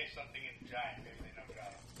and say something in giant. Maybe they know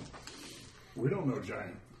giant. We don't know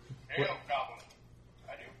giant. There you go, goblin.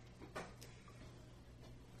 I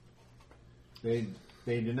do.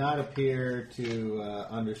 They do not appear to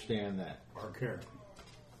understand that. Or care.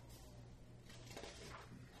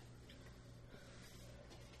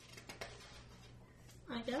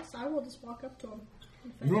 I guess I will just walk up to him.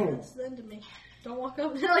 No. That's the end of me. Don't walk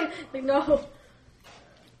up. like no.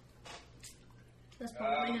 That's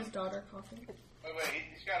probably his daughter coughing. Wait,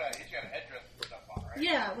 he's got a headdress and stuff on, right?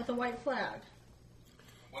 Yeah, with a white flag,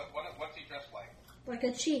 What's he dressed like? like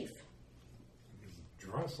a chief.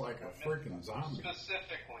 Dressed like a freaking zombie.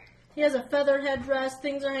 Specifically. He has a feather headdress.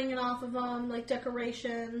 Things are hanging off of him, like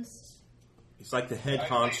decorations. He's like the head I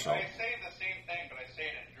honcho. say the same thing, but I say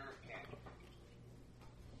it in Jerk Camp.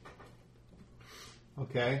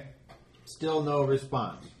 Okay. Still no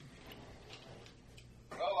response.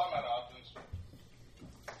 Well, I'm at options.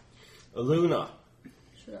 Luna,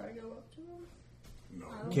 Should I go up to him?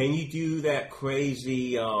 No. can you do that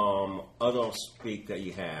crazy other speak that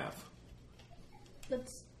you have?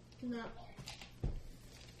 That's not.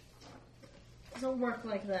 Doesn't work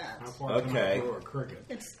like that. How far can I Okay. throw a cricket?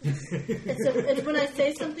 It's when I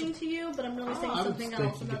say something to you, but I'm really saying I would something think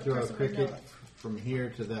else, you and could that throw a person would know cricket it. from here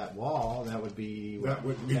to that wall. That would be, That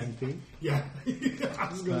would be 10 feet? Yeah. I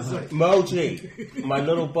was going to say. Moji, my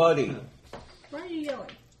little buddy. Why are you yelling?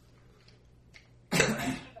 Have you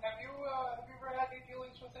ever had any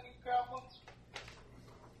dealings with any goblins?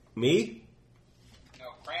 Me? No,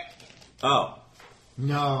 Cranston. Oh.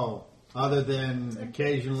 No, other than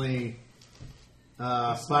occasionally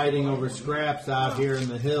fighting over scraps out here in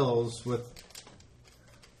the hills with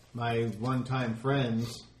my one-time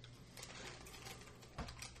friends.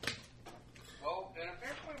 Well, it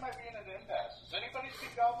appears we might be in an impasse. Does anybody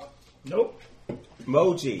speak goblin? Nope.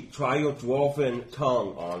 Moji, try your dwarven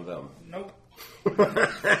tongue on them. Nope.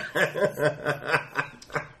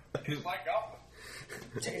 It's like goblin.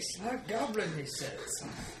 Tastes like goblin, he says.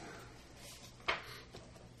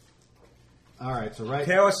 All right, so right,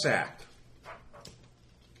 Karasak.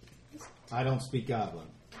 I don't speak goblin.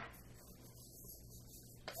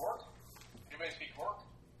 Orc? Anybody speak orc?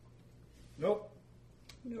 Nope.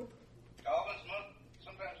 Nope. Goblins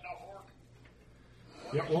sometimes no orc.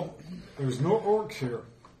 Yeah, well, there's no orcs here.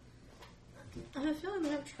 I have a feeling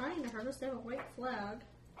they're not trying to hurt us. They have a white flag.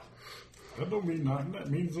 That don't mean nothing. That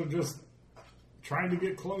means they're just trying to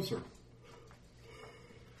get closer.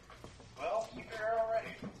 Well, keep your arrow ready.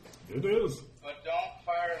 It is. But don't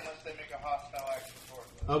fire unless they make a hostile action towards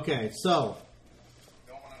us. Okay, so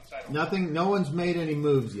Don't want to incite nothing. No one's made any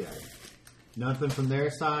moves yet. Nothing from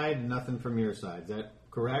their side, and nothing from your side. Is that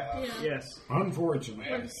correct? Yeah. Yes. Unfortunately.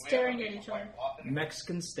 We're staring at each other.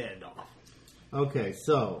 Mexican standoff. Okay,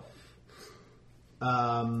 so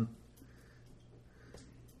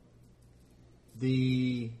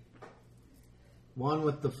the one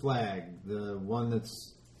with the flag, the one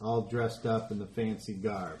that's all dressed up in the fancy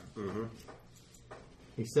garb. Mm-hmm.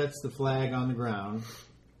 He sets the flag on the ground,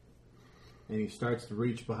 and he starts to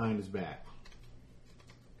reach behind his back.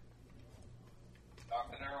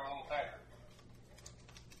 Knock the arrow a little tighter.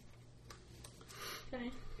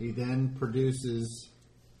 Okay. He then produces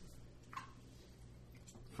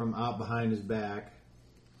from out behind his back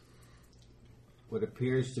what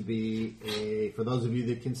appears to be a, for those of you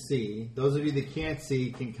that can see, those of you that can't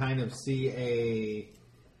see can kind of see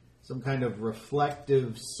some kind of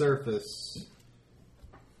reflective surface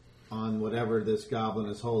on whatever this goblin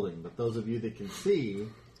is holding. But those of you that can see,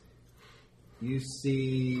 you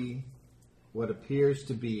see what appears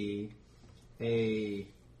to be a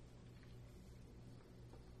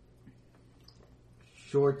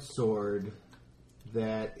short sword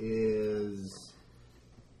that is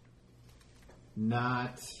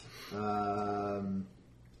not.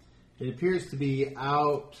 It appears to be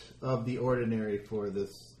out of the ordinary for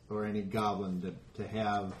this or any goblin to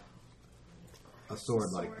have a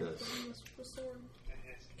sword like this. The sword.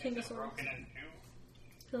 King King of of Swords. broken in two.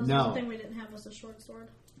 Because No. the one thing we didn't have was a short sword.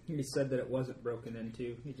 He said that it wasn't broken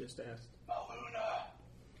into. He just asked. Maluna.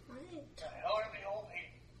 Right. The hell are they holding?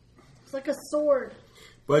 It's like a sword.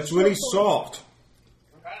 But it's really soft.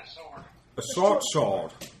 What kind of sword? A short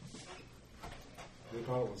sword. They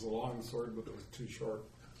thought it was a long sword, but it was too short.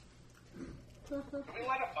 Can we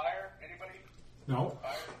light a fire? Anybody? No.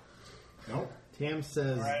 Fire? No. Tam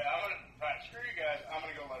says, Alright, fine, screw you guys. I'm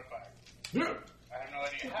gonna go light a fire. Yeah. I have no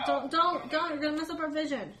idea how. Don't. You're gonna mess up our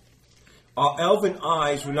vision. Our elven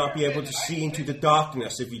eyes will not be able to see into the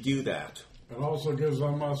darkness if you do that. It also gives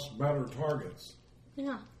them us better targets.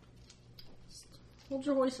 Yeah. Hold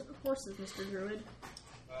your horses, Mr. Druid.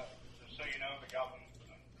 Just so you know, the goblins.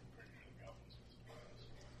 I'm pretty sure the goblins.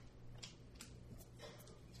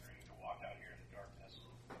 They're ready to walk out here in the darkness.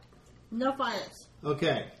 No fires.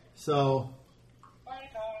 okay, so Fire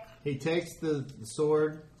time. he takes the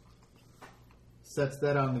sword, sets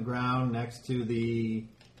that on the ground next to the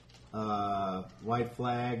white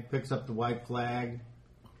flag, picks up the white flag,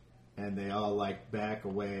 and they all back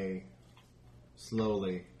away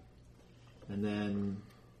slowly. And then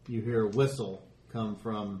you hear a whistle come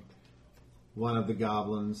from one of the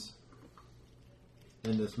goblins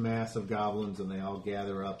and this mass of goblins, and they all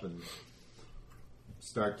gather up and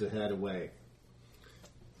start to head away.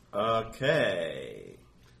 Okay.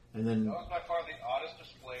 And then That was by far the oddest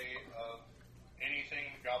display of anything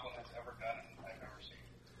the goblin has ever done and I've ever seen.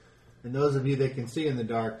 and those of you that can see in the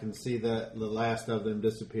dark can see the last of them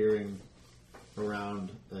disappearing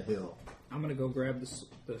around the hill. I'm going to go grab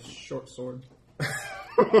the short sword.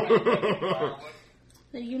 Firewood.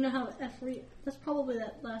 Now, you know how that's probably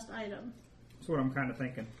that last item. That's what I'm kind of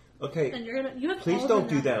thinking. Okay. And you have Please all don't of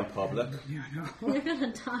do them. that in public. Yeah, I know. You're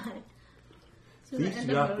gonna die. It's gonna Please end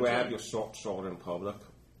do up not OJ. grab your short sword in public.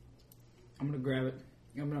 I'm going to grab it.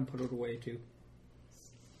 I'm going to put it away, too.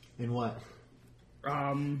 In what? Like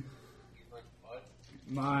what?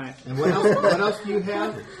 My... And what else? What else do you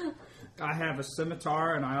have? I have a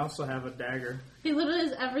scimitar, and I also have a dagger. He literally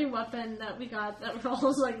has every weapon that we got that we're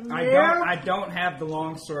all like, I don't have the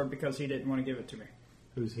long sword because he didn't want to give it to me.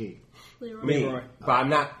 Who's he? Leroy. Me. Leroy. But I'm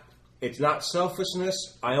not. It's not selfishness.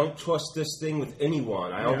 I don't trust this thing with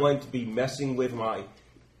anyone. I don't Yeah. want to be messing with my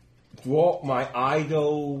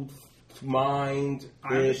idle mind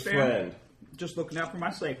I understand. friend. Just looking out for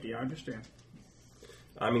my safety, I understand.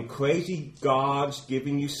 I mean, crazy gods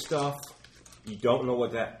giving you stuff. You don't know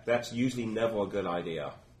what that's usually never a good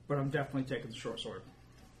idea. But I'm definitely taking the short sword.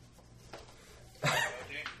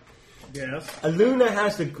 Yes. Aluna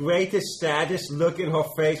has the greatest, saddest look in her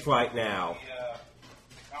face right now.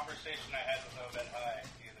 The conversation I had with Obed High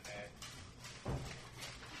the other day.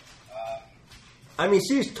 I mean,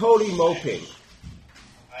 she's totally moping.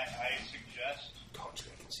 I suggest Don't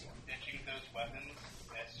you can see him. ditching those weapons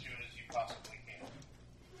as soon as you possibly can.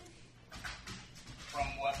 From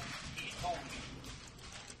what he told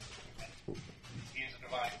me, he is a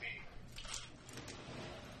divine being.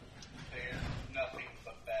 There's nothing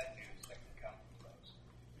but bad news that can come from those.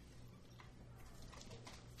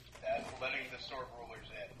 That's letting the sword rulers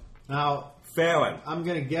in. Now, Farron. I'm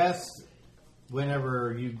going to guess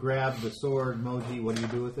whenever you grab the sword, Moji, what do you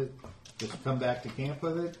do with it? Just come back to camp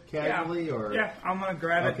with it casually? Yeah. Or Yeah, I'm going to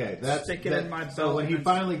grab it, Okay, that's stick it that- in my belt. So when he and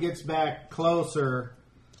finally gets back closer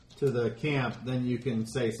to the camp, then you can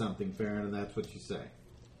say something, Farron, and that's what you say.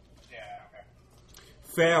 Yeah, okay.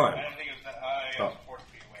 Farron. I didn't think it was that. I was 40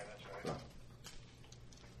 feet away, that's right.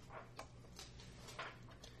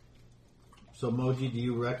 So Moji,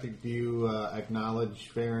 do you acknowledge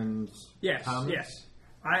Farron's Yes, comments? yes.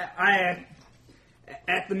 I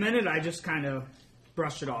at the minute, I just kind of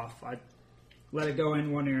brush it off. I let it go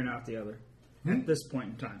in one ear and out the other at this point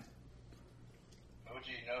in time. OG,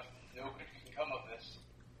 no good can come of this.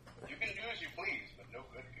 You can do as you please, but no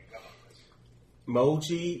good can come of this.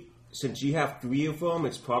 Moji, since you have 3 of them,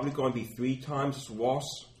 it's probably going to be 3 times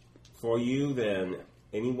worse for you than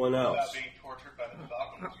anyone else. Without being tortured by the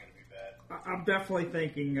Falcon is going to be bad. I'm definitely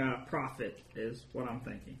thinking profit is what I'm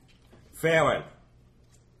thinking. Farron.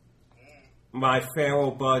 My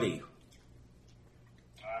feral buddy.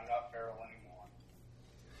 I'm not feral anymore.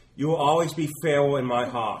 You will always be feral in my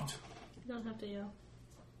heart. You don't have to yell.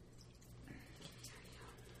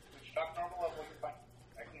 Just talk normal level, you're fine.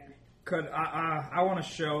 I can hear you. Could I want to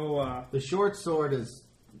show The short sword is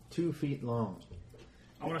 2 feet long.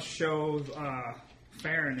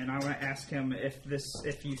 Farron, and I want to ask him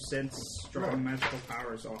if you sense strong magical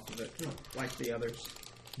powers off of it, like the others.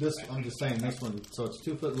 I'm just saying this one. So it's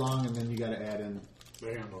 2 foot long, and then you got to add in.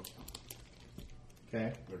 The handle,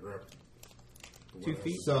 Okay. the grip. the 2 weapon.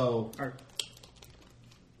 feet? So Or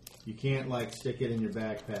You can't like stick it in your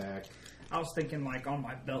backpack. I was thinking like on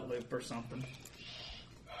my belt loop or something.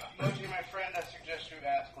 Moji, my friend, I suggest you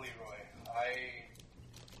ask Leroy. I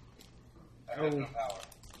have no power.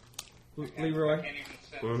 Leroy, I can't even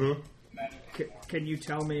sense Mm-hmm. magic anymore. can you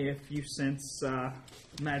tell me if you sense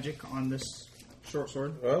magic on this short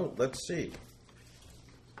sword? Well, let's see.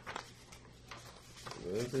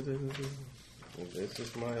 This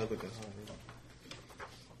is my other guy.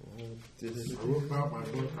 I whip out my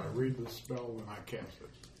book. I read the spell when I cast it.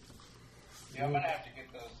 Yeah, I'm gonna have to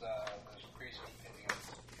get those priest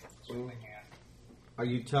opinions as soon as I can. Are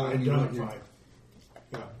you telling me what Identify.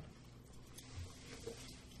 you're... Yeah.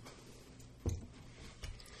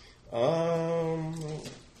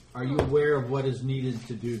 Are you aware of what is needed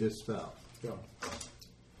to do this spell? Yeah.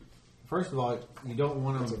 First of all, you don't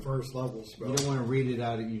want It's a to. first level spell. You don't want to read it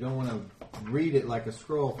out. You don't want to read it like a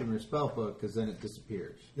scroll from your spell book because then it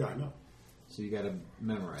disappears. Yeah, I know. So you got to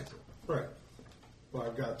memorize it. Right. Well,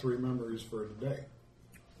 I've got 3 memories for today.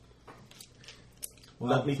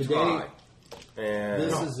 Well, Let me today, try. And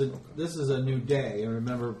This is a new day, and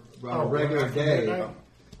remember on a Oh, regular after day, midnight?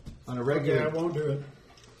 on a Okay, regular. I won't do it.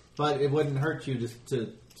 But it wouldn't hurt you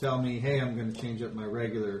to tell me, hey, I'm going to change up my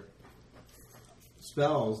regular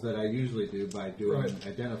spells that I usually do by doing Right.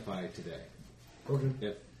 identify today. Okay.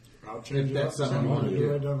 If I'll change If it that's up. something you wanna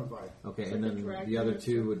do. Identify. okay, Like and a then dragon the other or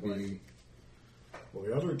two would something. be Well,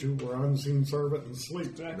 the other 2 were unseen servant and sleep.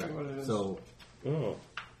 Exactly what it is. so oh,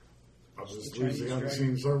 I'll just The use the Chinese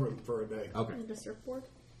unseen servant for a day. okay, And the surfboard.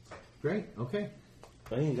 great, okay.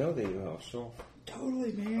 I didn't know they were so.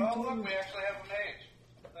 Totally, man. Oh, look, we actually have a mage.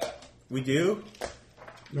 Look at that. We do?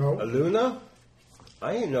 No. Aluna?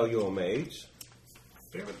 I didn't know you were a mage.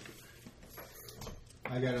 Damn it.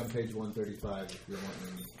 I got it on page 135 if you're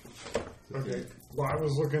wanting. to Okay. see. Well, I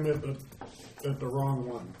was looking at the wrong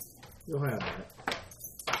one. You'll have that.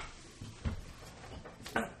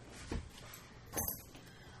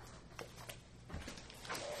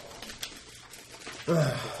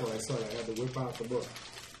 That's what I said. I had to whip out the book.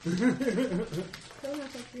 Don't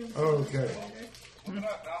have to be in Okay. Look it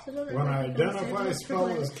up now. So don't When I have to identify say spell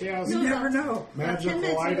it's as cast, You never know. 10 magical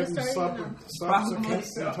minutes, you're items starting now. subsequently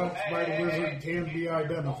touched by the wizard can be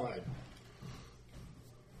identified.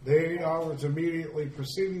 The 8 hours immediately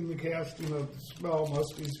preceding the casting of the spell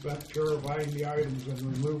must be spent purifying the items and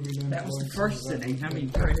removing That was the influences first that sitting. I mean,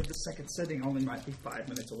 granted, the second sitting only might be 5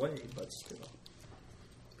 minutes away, but still.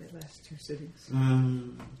 They last 2 sittings.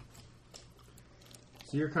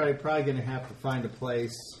 So you're probably going to have to find a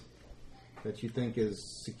place that you think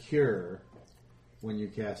is secure when you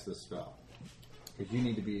cast the spell. Because you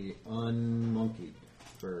need to be unmonkeyed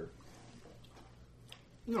for...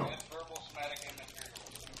 No, It's verbal, somatic, and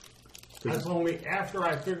material. that's only after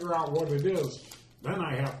I figure out what it is. Then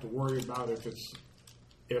I have to worry about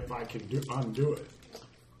if I can undo it.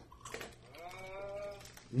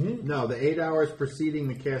 No, the 8 hours preceding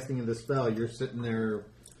the casting of the spell, you're sitting there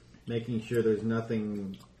making sure there's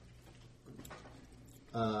nothing...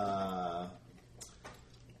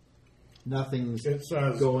 nothing's It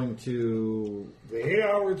says going to... the 8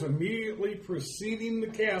 hours immediately preceding the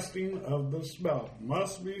casting of the spell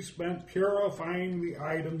must be spent purifying the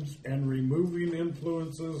items and removing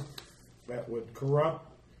influences that would corrupt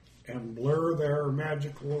and blur their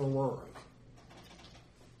magical auroras.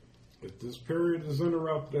 If this period is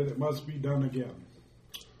interrupted, it must be done again.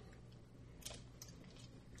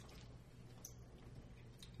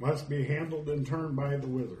 Must be handled in turn by the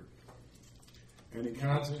wizard. Any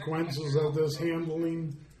consequences of this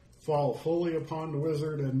handling fall fully upon the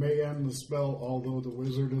wizard and may end the spell, although the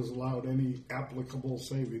wizard is allowed any applicable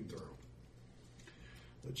saving throw.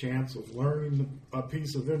 The chance of learning a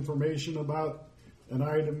piece of information about an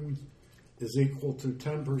item is equal to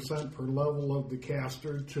 10% per level of the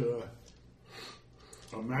caster to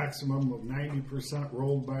a maximum of 90%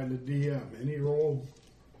 rolled by the DM. Any roll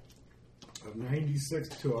of 96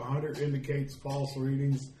 to 100 indicates false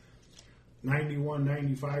readings. 91,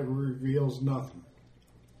 95 reveals nothing.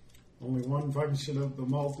 Only one function of the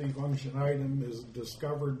multi-function item is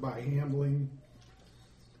discovered by handling,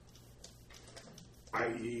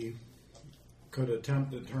 i.e., could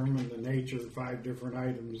attempt to determine the nature of 5 different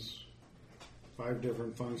items, 5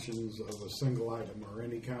 different functions of a single item, or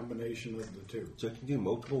any combination of the 2. So you can do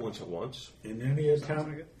multiple ones at once? In any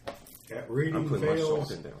attempt at I'm reading putting my fails,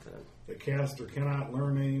 salt in there then. the caster cannot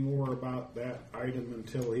learn any more about that item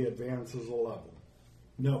until he advances a level.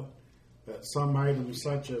 Note that some items,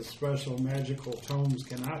 such as special magical tomes,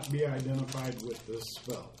 cannot be identified with this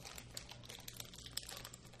spell.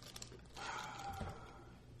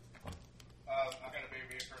 I'm going to be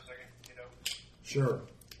here for a second, you know. Sure.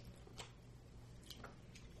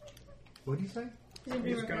 What do you say? He's gonna be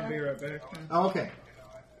He's right going to back. be right back. Oh, okay.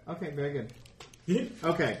 Okay, very good.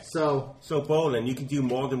 Okay, so So, Bolin, you can do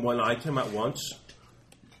more than one item at once.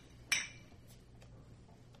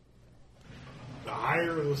 The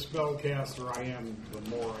higher the spellcaster I am, the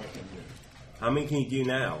more I can do. How many can you do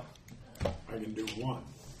now? I can do one.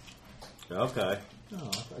 Okay. I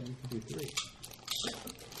thought you could do 3.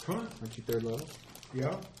 Huh? Aren't you 3rd level?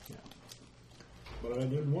 Yeah. Yeah. But I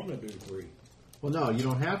didn't want to do 3. Well, no, you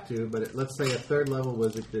don't have to. But let's say a 3rd level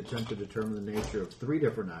was to attempt to determine the nature of 3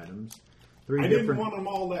 different items. I didn't want them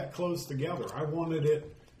all that close together. I wanted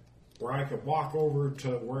it where I could walk over to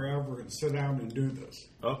wherever and sit down and do this.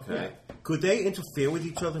 Okay. Could they interfere with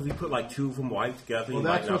each other if we put like 2 of them white together? Well, you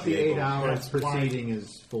might that's not what be the 8 able- hours That's why- proceeding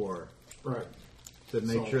is for. Right. To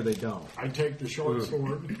make So- sure they don't. I take the short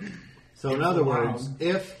sword. So in It's other allowed. words,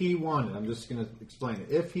 if he wanted, I'm just going to explain it.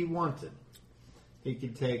 If he wanted, he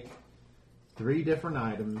could take 3 different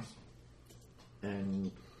items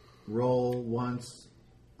and roll once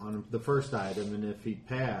on the first item, and if he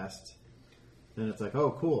passed, then it's like,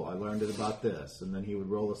 oh, cool, I learned it about this. And then he would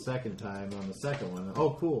roll a second time on the second one.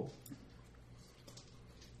 Oh, cool.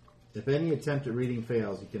 If any attempt at reading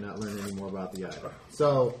fails, he cannot learn any more about the item.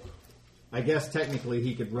 So, I guess technically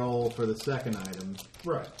he could roll for the second item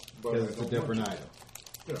Right. But because I it's a don't different want item.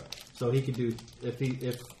 to. Yeah. So he could do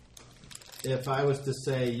if I was to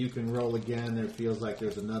say you can roll again, there feels like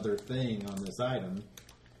there's another thing on this item,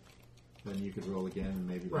 then you could roll again and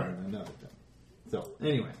maybe learn Right. another thing. So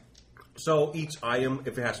anyway, So each item,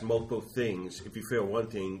 if it has multiple things, if you fail one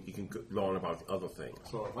thing, you can learn about the other thing.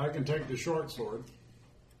 So if I can take the short sword,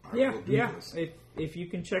 I Yeah, will do yeah. this. If you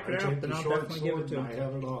can check I it take out, then the I'll short definitely give sword it to and I him.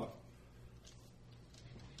 have it off.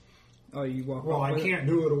 Oh, you walk Well, off I with it? can't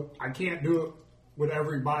do it. I can't do it with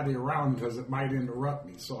everybody around because it might interrupt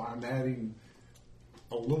me. So I'm heading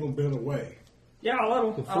a little bit away. Yeah, I'll let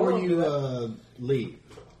him. before you leave,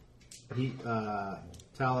 he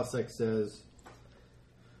Talasek says,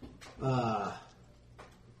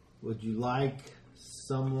 "Would you like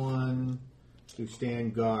someone to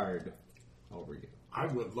stand guard over you?" I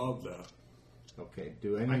would love that. Okay.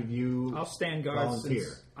 Do any of you I'll stand guard. volunteer?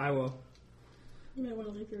 Since I will. You might want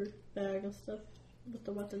to leave your bag and stuff with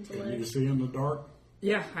the weapons Can away. you see in the dark?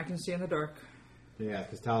 Yeah, I can see in the dark. Yeah,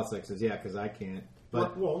 because Talasek says, "Yeah, because I can't."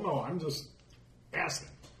 But Well, no, I'm just asking.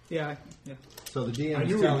 Yeah, yeah. so the I DM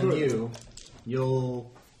knew is he telling could. you,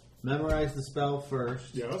 you'll memorize the spell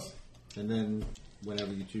first, Yes. and then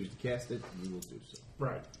whenever you choose to cast it, you will do so.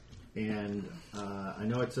 Right. And I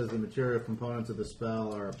know it says the material components of the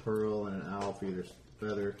spell are a pearl and an owl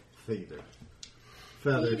feather steeped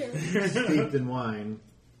in wine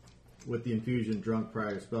with the infusion drunk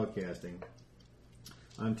prior to spell casting.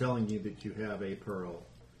 I'm telling you that you have a pearl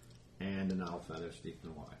and an owl feather steeped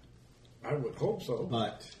in wine. I would hope so.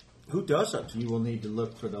 But Who doesn't? you will need to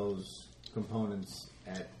look for those components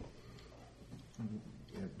at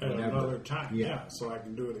At whatever. another time. Yeah. Yeah. So I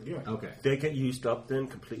can do it again. Okay. They get used up then,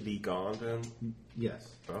 completely gone then?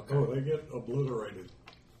 Yes. Okay. Oh, they get obliterated.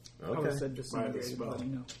 I would have Okay. said disintegrated. spell. Let me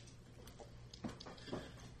know.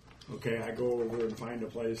 Okay, I go over and find a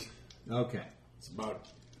place. Okay. It's about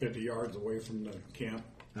 50 yards away from the camp.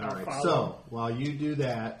 All I'll right. follow. So while you do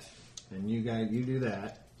that, and you do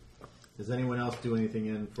that, does anyone else do anything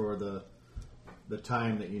in for the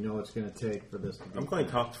time that you know it's going to take for this to be? I'm going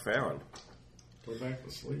to talk to Farron. Go back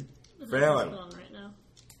to sleep. Fair What's one. on right now?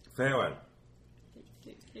 Farron.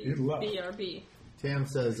 He left. BRB. Tam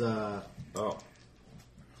says, Oh.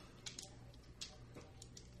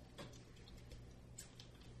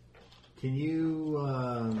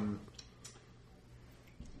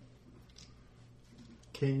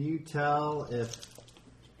 "Can you tell if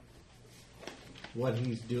what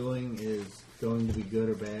he's doing is going to be good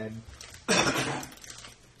or bad?"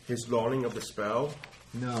 His learning of the spell?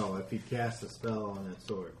 No, if he casts a spell on that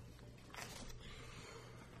sword.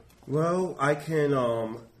 Well, I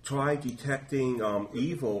can try detecting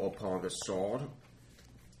evil upon the sword,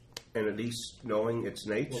 and at least knowing its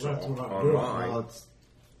nature Well, that's what I'm doing. online. Well, it's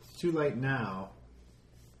too late now.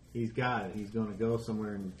 He's got it. He's going to go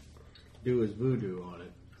somewhere and do his voodoo on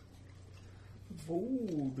it.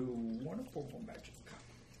 Voodoo, wonderful magic.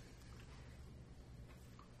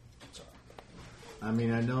 I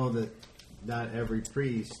mean, I know that not every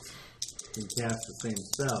priest can cast the same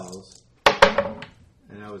spells,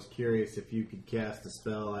 and I was curious if you could cast a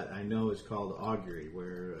spell that I know is called augury,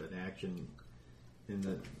 where an action in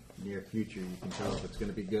the near future you can tell if it's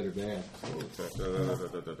going to be good or bad.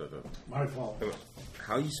 My fault.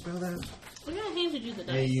 How you spell that? We gotta handed you the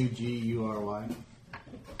dice. Augury.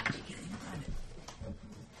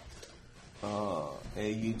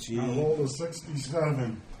 AUG. I rolled a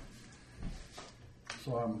 67.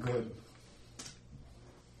 So I'm good.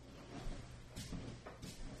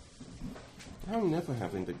 I'm never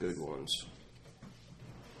having the good ones.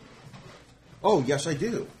 Oh, yes, I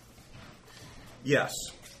do. Yes.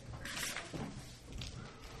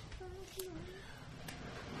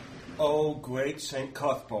 Oh, great St.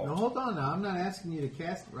 Cuthbert. No, hold on now. I'm not asking you to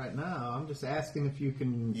cast it right now. I'm just asking if you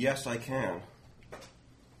can... Yes, I can.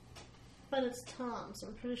 But it's Tom, so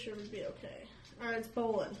I'm pretty sure we'd be okay. Or it's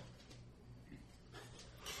Bolin.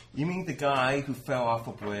 You mean the guy who fell off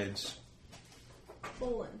a bridge?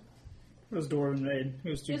 Bolin. It was Dwarven Maid. He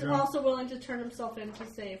was too He's drunk. also willing to turn himself in to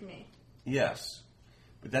save me. Yes.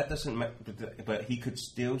 But that doesn't but he could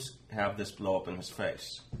still have this blow up in his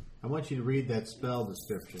face. I want you to read that spell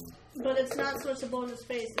description. But it's not so much to blow in his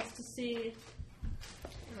face, it's to see...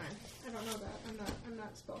 Come on. I don't know that. I'm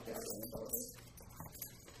not spellcasting abilities.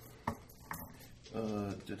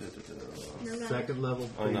 Never mind. Second level.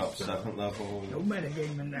 Oh no, spell. second level. No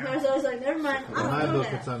metagaming now. I was like, never mind. In I my don't know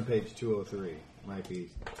book, that. it's on page 203. Might be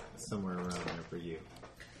somewhere around there for you.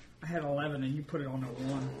 I had 11 and you put it on a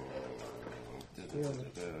 1. I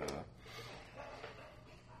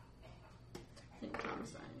think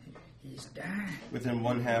Tom's dying. He's dying. Within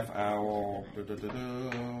 1/2 hour.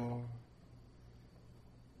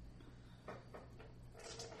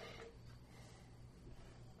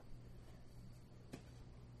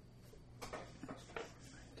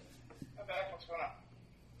 Hi, back. What's going on?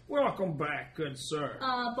 Welcome back, good sir.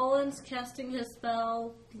 Bolin's casting his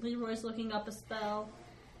spell. Leroy's looking up a spell.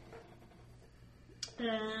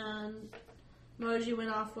 And Moji went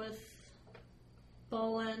off with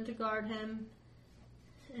Bolin to guard him.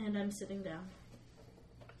 And I'm sitting down.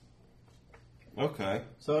 Okay.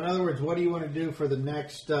 So, in other words, what do you want to do for the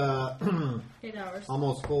next 8 hours.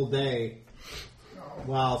 almost full day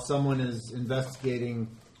while someone is investigating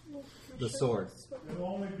the sword? It'll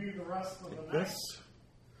only be the rest of the night.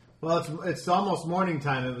 Well, it's almost morning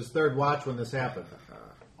time. It was third watch when this happened.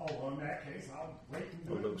 Oh, well, in that case, I'll wait and A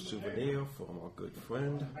do it. little in the souvenir from our good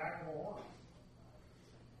friend. back of the horse.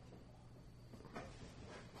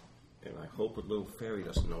 And I hope a little fairy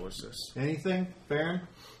doesn't notice this. Anything, Farron?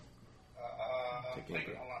 Taking Wait,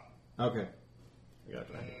 it. hold on. Okay. I got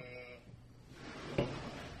it right here.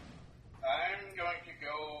 I'm going to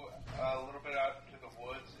go a little bit out to the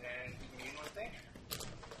woods and commune with nature.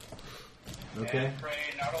 Okay. And pray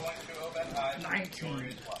not only to Obed High, but to 19. Glory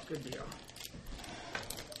as well. Good deal.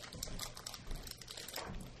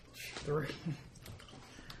 3.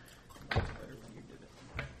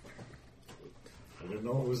 I didn't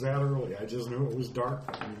know it was that early. I just knew it was dark.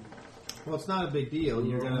 Well, it's not a big deal.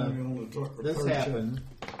 You're gonna. This happened,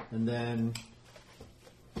 and then.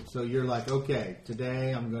 So you're like, okay,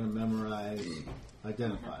 today I'm going to memorize,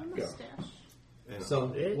 identify. Have a Yeah. mustache. And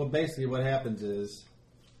So, well, basically, what happens is,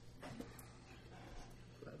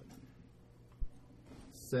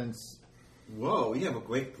 since whoa, you have a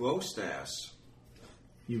great glow stash.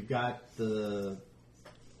 you've got the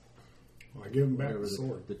I give him back whatever the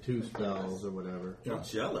sword. the two spells or whatever, Yeah. I'm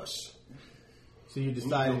jealous. so you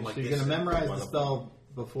decided like so you're this going to is memorize one the of spell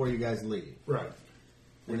before you guys leave, Right.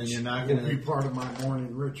 and then you're not Will going be to part of my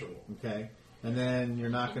morning ritual. okay, and then you're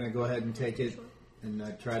not going to go ahead and take it and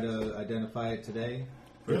try to identify it today.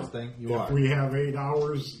 First Yeah. thing you If are we have 8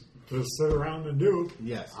 hours to sit around and do,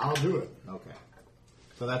 yes, I'll do it. okay.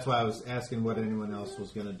 So that's why I was asking what anyone else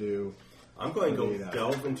was going to do. I'm going to Yeah. go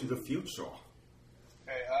delve into the future.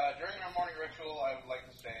 Okay, during our morning ritual, I would like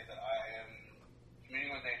to say that I am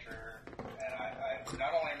communing with nature, and I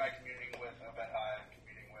not only am I communing with Obed High, I'm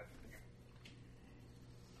communing with you.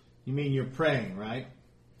 You mean you're praying, right?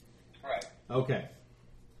 Right. Okay.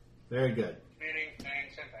 Very good. Communing,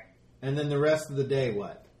 same thing. And then the rest of the day,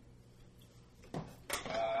 what?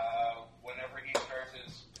 Whenever he starts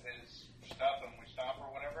his stuff and we stop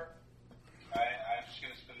or whatever, I'm just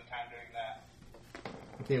going to spend the time doing that.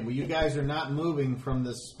 Okay, well, you guys are not moving from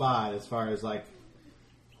this spot as far as like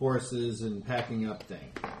horses and packing up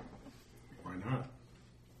thing. Why not?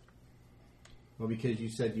 Well, because you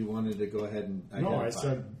said you wanted to go ahead and identify. No, I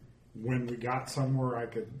said when we got somewhere I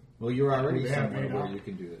could. Well, you're already We have somewhere made where out. you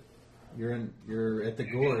can do it. You're at the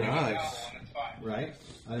You gorge, can do it now, and it's fine. right?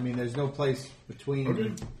 I mean, there's no place between.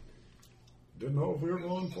 Okay. Didn't know if we were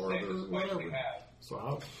going It's the farther or safest place we whatever. have. So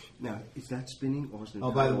I'll. Now, is that spinning or is it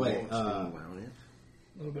Oh, by the way, spinning around it?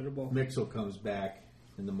 A little bit of both. Mixel comes back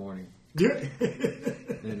in the morning Yeah.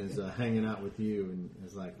 and is hanging out with you and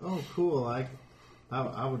is like, "Oh, cool! I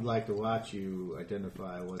would like to watch you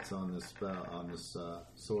identify what's on this spell on this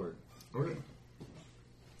sword." Okay.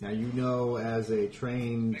 Now you know, as a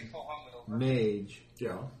trained Mixel hungover. mage,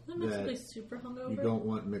 Yeah. I'm not That really super hungover. you don't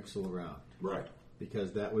want Mixel around. Right.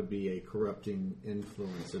 because that would be a corrupting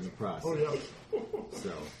influence in the process. Oh, yeah.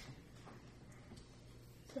 So,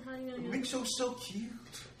 So how are you gonna go? Mixel's so cute.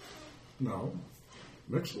 No.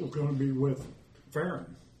 Mitchell's going to be with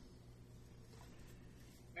Farron.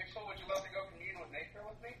 Mixel, would you love to go commune with nature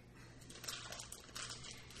with me?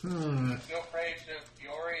 hmm. No praise to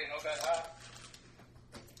Fiore and Obed Ha?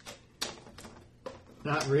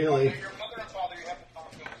 Not Oh, really. your mother and father, you have to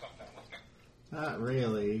talk to them sometime. Let's go. Not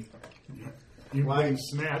really. You've Why- been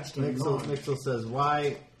snatched and gone. Mixel says,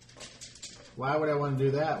 why would I want to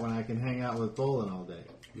do that when I can hang out with Bolin all day?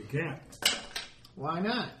 You can't. Why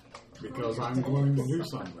not? Because I'm going to do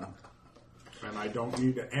something. And I don't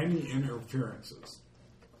need any interferences.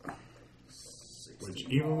 Which,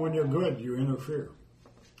 even when you're good, you interfere.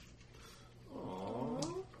 All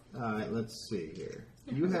right, let's see here.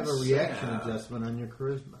 You have a reaction adjustment on your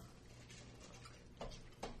charisma.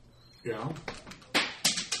 Yeah?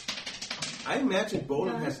 I imagine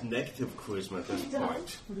Bolin has negative charisma at this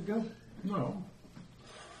point. Where'd it go? No.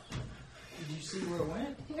 Did you see where it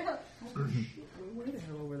went? Yeah. Way the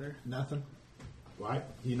hell over there. Nothing.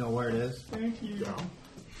 What? Do you know where it is? Thank you. Yeah.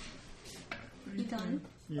 You done?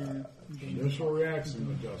 Yeah. Initial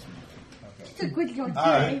reaction adjustment. Good going. All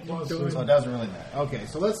right. Plus, So it doesn't really matter. Okay,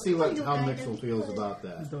 so let's see how Mixel feels about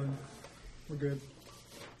that. Done. We're good.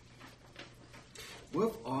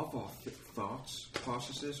 With all of our thoughts,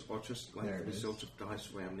 processes, or just like There the it is. results of dice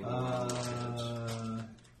rambling around nonsense?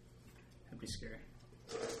 That'd be scary.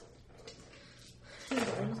 I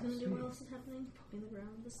was gonna do what else is happening? Poking the ground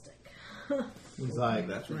with a stick. He's like,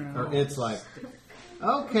 That's what or it's like,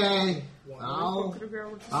 okay,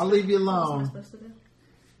 I'll leave you What was I alone, supposed to do?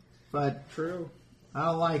 but True. I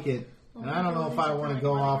don't like it, and I don't know if I want to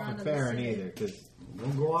go off with Farron either, because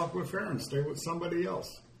don't go off with Farron. Stay with somebody else.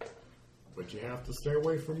 But you have to stay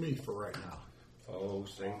away from me for right now. Oh,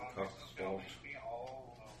 same cup Smell fault. me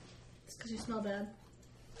all It's because you smell bad.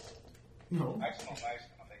 No. I smell nice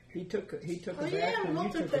now, thank you. He took Oh, it yeah, back and we you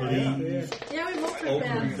both took took it it back. back. Yeah, we both took Open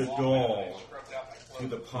bad. the door Scrubbed out my to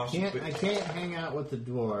the clothes. I possibility. can't hang out with the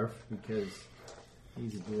dwarf because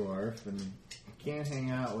he's a dwarf, and I can't hang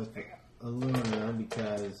out with Aluna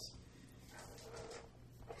because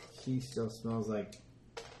she still smells like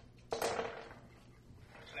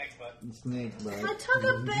Snake butt. snake I butt. took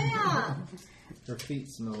a bath. Her feet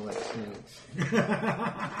smell like snakes.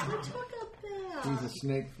 I took a bath. She's a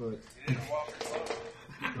snake foot. You didn't wash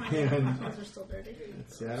your clothes. And Clothes are still dirty.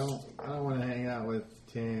 see, I don't want to hang out with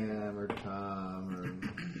Tim or Tom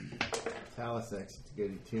or Talisex to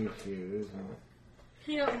goody two shoes and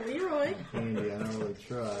Hang out with Leroy. Candy. I don't really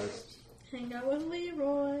trust. Hang out with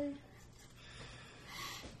Leroy.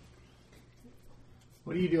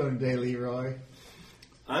 What are you doing today, Leroy?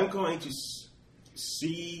 I'm going to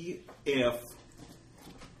see if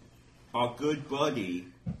our good buddy,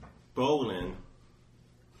 Bolin,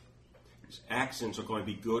 his actions are going to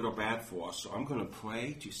be good or bad for us. So I'm going to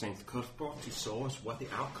pray to St. Cuthbert to show us what the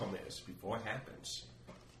outcome is before it happens.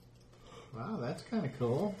 Wow, that's kind of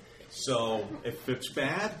cool. So if it's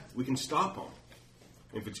bad, we can stop him.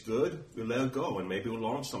 If it's good, we'll let it go, and maybe we'll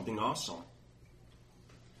learn something awesome.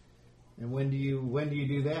 And when do you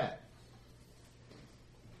do that?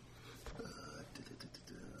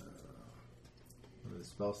 Well, the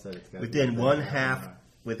spell said it's got Within one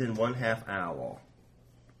half hour.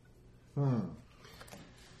 Well,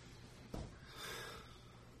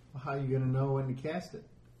 how are you going to know when to cast it?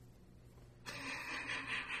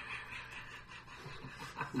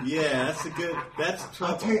 Yeah, that's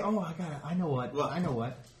trouble. I'll tell you. Oh, I know what. What? I know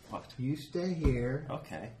what. What? You stay here,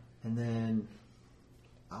 Okay. and then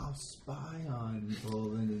I'll spy on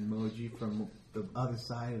Bolin and Moji from the other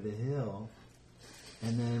side of the hill,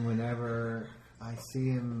 and then whenever I see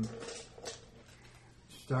him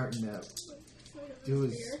starting to do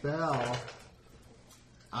his spell,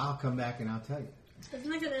 I'll come back and I'll tell you. Isn't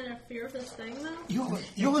that going to interfere with this thing, though?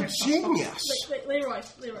 You're a genius. Wait, Leroy.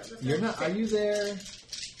 That's You're not. Are you there?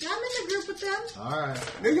 Yeah, I'm in the group with them. All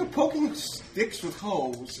right. Now you're poking sticks with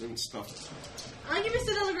holes and stuff. I'm going to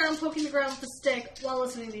sit on the ground poking the ground with a stick while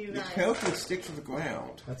listening to you You're guys. poking sticks to the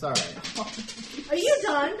ground. That's all right. Are you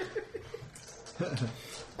done?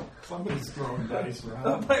 Somebody's throwing dice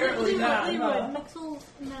around. Apparently not. Leroy, Mixel's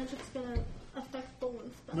magic's going to affect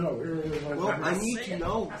Bolin's spell. No, here it is. Well, I need to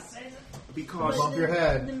know because Bump your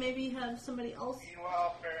head. Then maybe you have somebody else.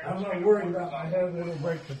 Meanwhile, Farron, I'm not worried about my head. It'll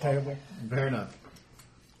break the table. Fair enough.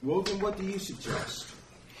 well, then what do you suggest?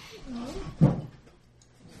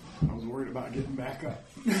 I was worried about getting back up.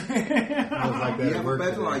 I was like that You at have a work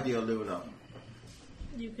better today. idea, Luna.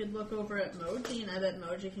 You could look over at Moji, and I bet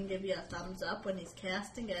Moji can give you a thumbs up when he's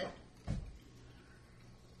casting it.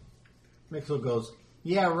 Mixel goes,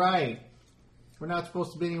 yeah, right. We're not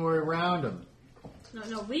supposed to be anywhere around him.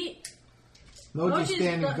 No, we... Moji's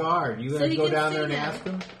standing guard. You so going to he go can down see there and him. ask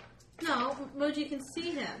him? No, Moji can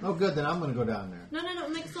see him. Oh, good. Then I'm going to go down there. No,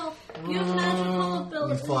 Mixel. You have magical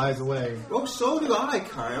ability. He flies away. Oh, so do I,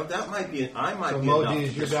 Kyle. That might be. I might So be enough Moji,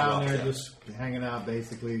 to you're down there disrupt just hanging out,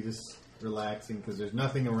 basically just relaxing because there's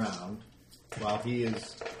nothing around, while he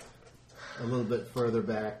is a little bit further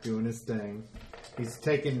back doing his thing. He's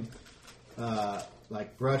taking,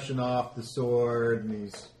 like, brushing off the sword, and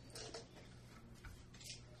he's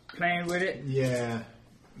Playing with it.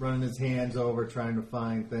 running his hands over, trying to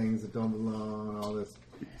find things that don't belong, and all this.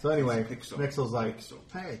 So anyway, Mixel's like,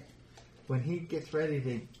 hey, when he gets ready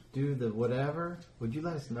to do the whatever, would you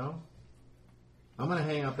let us know? I'm going to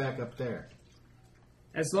hang out back up there.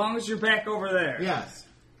 As long as you're back over there. Yes.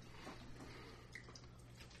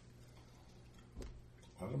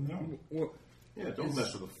 I don't know. Well, Yeah, don't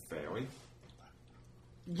mess with a fairy.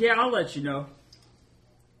 yeah, I'll let you know.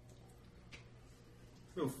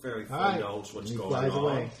 No fairy All right. knows what's And he going flies on.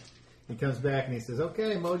 away. He comes back and he says,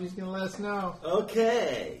 okay, Moji's going to let us know.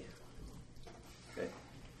 Okay.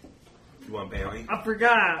 You want berry? I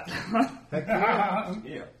forgot. Heck yeah.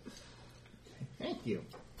 Yeah. Thank you.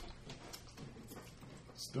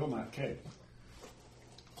 Still not cake.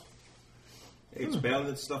 It's better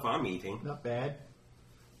than stuff I'm eating. Not bad.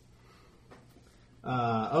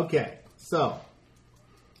 Okay, so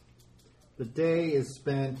the day is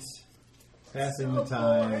spent passing the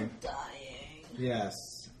time. Dying. Yes.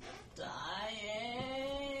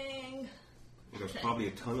 Dying. There's probably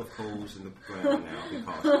a ton of holes in the ground now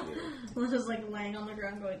because of you. Liz is like laying on the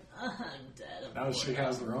ground going, I'm dead. I'm Now she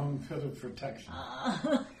has her own pit of protection.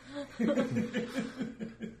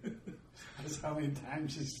 That's how many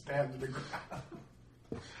times she stabbed the ground.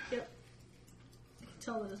 Yep.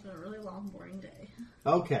 Tell that it's been a really long, boring day.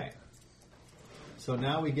 Okay. So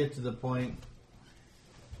now we get to the point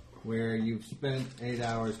where you've spent 8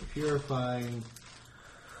 hours purifying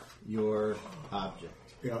your object.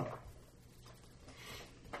 Yeah.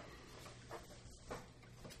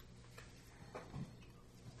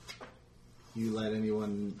 Do you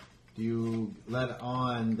let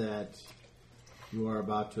on that you are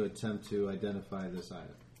about to attempt to identify this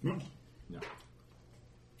item? No. No.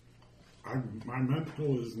 My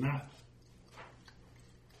mental is not.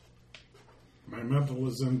 My mental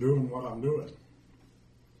is in doing what I'm doing.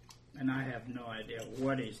 And I have no idea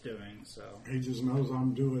what he's doing, so. He just knows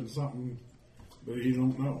I'm doing something that he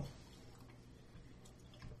don't know.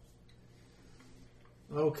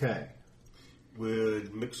 Okay.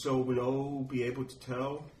 Would Mixo be able to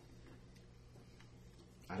tell?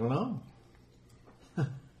 I don't know.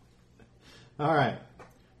 All right.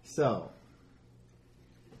 So,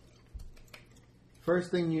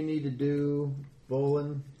 first thing you need to do,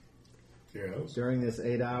 Bolin, Yes. during this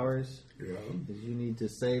 8 hours, Yes. is you need to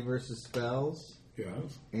save versus spells.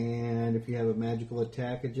 Yes. And if you have a magical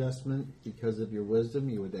attack adjustment because of your wisdom,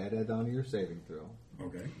 you would add it onto your saving throw.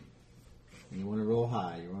 Okay. And you want to roll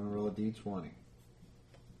high. You want to roll a d20.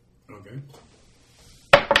 Okay.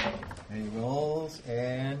 And he rolls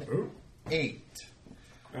an Ooh. 8.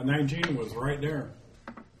 That 19 was right there.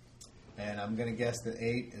 And I'm going to guess that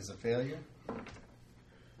 8 is a failure.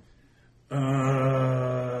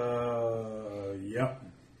 Yep.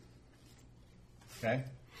 Okay.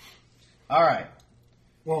 All right.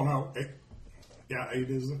 Well, no. 8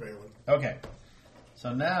 is the failure. Okay.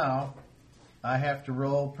 So now I have to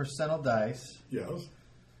roll percentile dice Yes.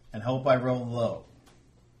 and hope I roll low.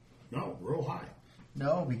 No, roll high.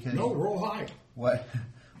 No, because No, roll high. what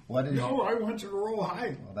is No, I want you to roll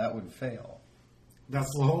high. well, that would fail. That's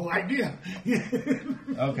the whole idea.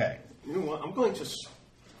 Okay. You know what? I'm going to.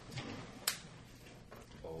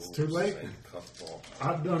 It's too late. Curveball.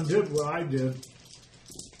 I've done did what I did.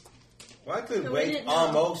 Well, I could No, we wait didn't know.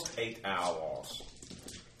 almost 8 hours.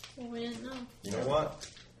 Well, we didn't know. You know what?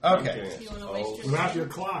 Okay. You wanna waste your Without your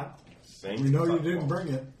clock, Same we know you curveball. didn't bring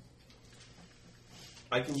it.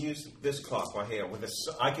 I can use this clock right here.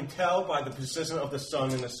 I can tell by the position of the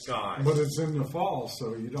sun in the sky. But it's in the fall,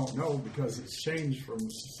 so you don't know because it's changed from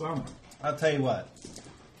summer. I'll tell you what.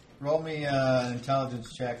 Roll me an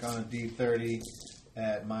intelligence check on a D30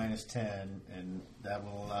 at -10, and that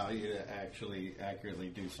will allow you to actually accurately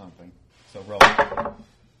do something. So roll.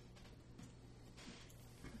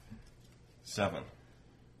 7.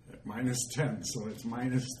 At -10, so it's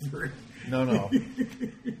 -3. No.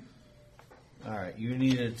 All right, you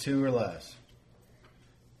need a 2 or less.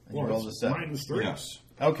 And you Well, rolled a it's 7. -3. Yes.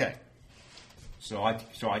 Okay. So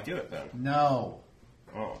I do it then. No.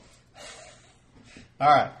 Oh. All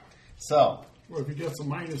right. So Well, if he gets a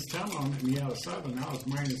minus 10 on it and he had a 7, now it's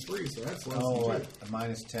minus 3, so that's less Oh, than 2. a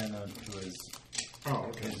minus 10 to his Oh,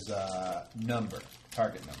 okay. his number,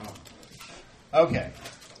 target number. Okay,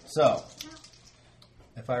 so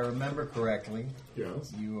if I remember correctly,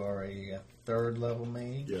 Yes. you are a 3rd level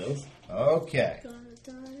mage. Yes. Okay.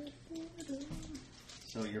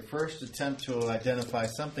 So your first attempt to identify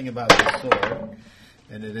something about the sword,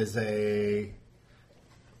 and it is a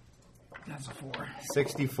That's a 4.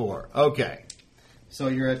 64. Okay. So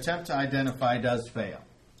your attempt to identify does fail.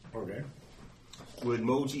 Okay. Would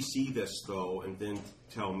Moji see this, though, and then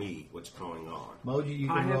tell me what's going on? Moji, you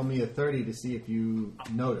I can have- roll me a 30 to see if you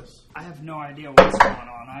notice. I have no idea what's going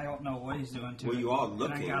on. I don't know what he's doing to Well, it. you are And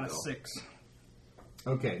looking, I got a though. 6.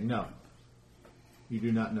 Okay, no. You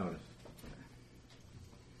do not notice.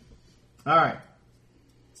 All right.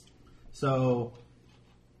 So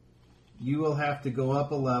you will have to go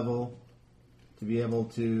up a level to be able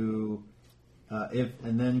to,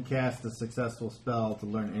 and then cast a successful spell to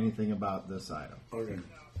learn anything about this item. Okay.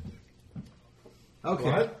 Okay.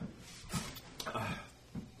 What?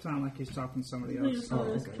 Sound like he's talking to somebody We else. just saw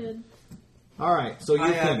this okay. kid. All right. So you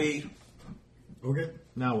Hi, can. Abby. Okay.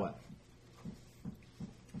 Now what?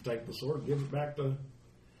 Take the sword, give it back to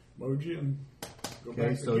Moji, and go Okay.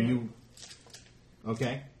 back to So camp. you.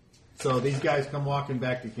 Okay. So these guys come walking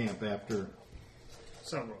back to camp after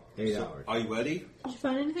Several. 8 hours. Are you ready? Did you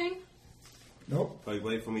find anything? Nope. Are you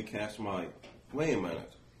ready for me to cast my... Wait a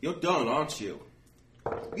minute. You're done, aren't you?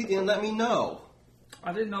 You didn't let me know.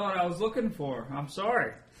 I didn't know what I was looking for. I'm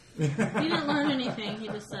sorry. He didn't learn anything, he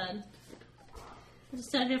just said. He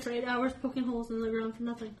just sat here for 8 hours poking holes in the ground for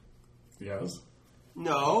nothing. Yes.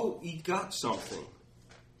 No, he got something.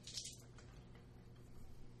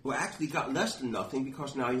 Well, actually, he got less than nothing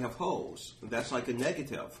because now you have holes. That's like a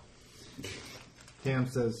negative. Cam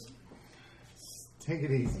says, "Take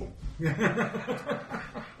it easy." All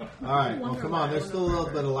right. Well, Wonder come why on. I There's wouldn't still a little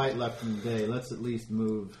remember. bit of light left in the day. Let's at least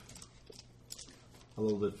move a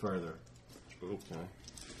little bit further. Okay.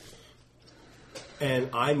 And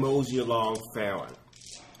I mosey along Farron.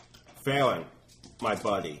 Farron, my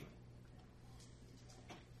buddy.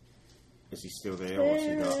 Is he still there or is he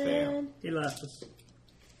not there? He left us.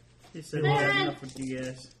 He said he had enough with you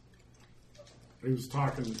guys. He was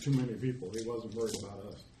talking to too many people. He wasn't worried about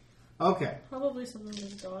us. Okay. Probably some of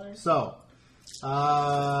his daughters. So,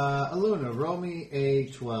 Aluna, roll me a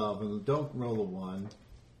 12, and don't roll a 1.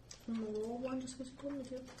 I'm gonna roll one just because you told me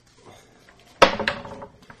to.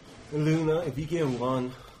 Luna, if you get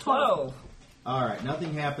one. 12. All right.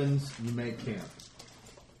 Nothing happens. You make camp.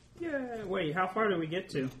 Yeah. Wait, how far did we get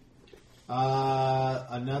to?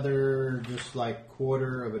 Another just like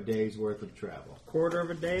quarter of a day's worth of travel. Quarter of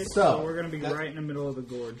a day? So, we're going to be that- right in the middle of the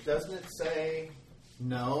gorge. Doesn't it say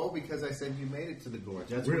no? Because I said you made it to the gorge.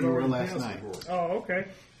 That's We'd where you were already last passed night. the board. Oh, okay.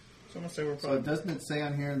 So I'm going to say we're So probably... doesn't it say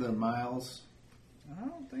on here the miles? I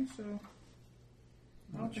don't think so.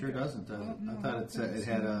 I don't It sure think doesn't, does it? don't know. I thought don't it said think it it's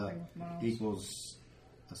had anything with miles. equals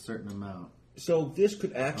a certain amount. So this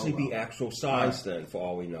could actually Oh, be well. actual size then, for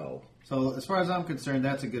all we know. So as far as I'm concerned,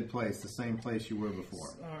 that's a good place. The same place you were before.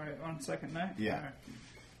 All right, on second night? Yeah. All right.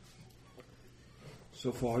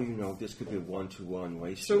 So for all you know, this could be a 1-to-1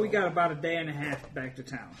 ratio. So we got about a day and a half back to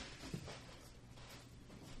town.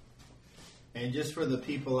 And just for the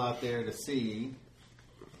people out there to see,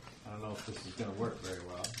 I don't know if this is going to work very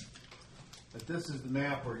well, but this is the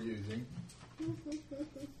map we're using.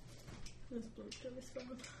 This blue chubby spell.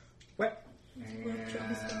 What?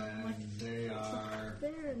 And they are...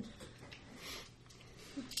 Baron.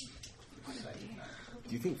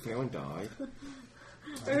 Do you think Farron died?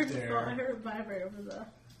 I heard, there. I heard it vibrate over the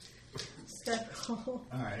Skype call.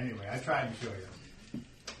 All right, anyway, I tried to show you.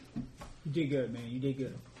 You did good, man. You did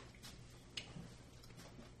good.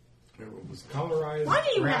 It was colorized. Why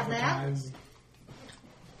do you have that? graphitised.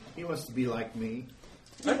 He wants to be like me.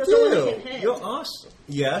 He doesn't want to get hit. You're awesome.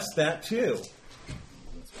 Yes, that too.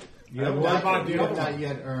 You have, what not, about the you have other not one?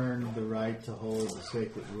 yet earned the right to hold the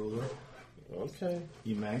sacred ruler. Okay.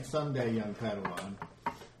 You may someday, young Padawan.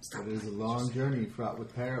 But it is a long journey fraught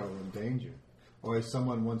with peril and danger. Or as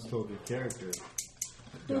someone once told your character,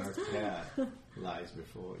 a dark path lies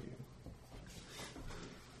before you.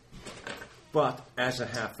 But as a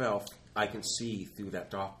half-elf, I can see through that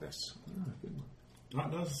darkness.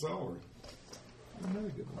 Not necessarily. Another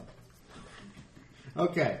good one.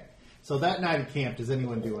 Okay, so that night at camp, does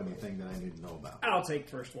anyone do anything that I need to know about? I'll take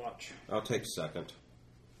first watch. I'll take second.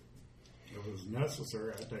 If it was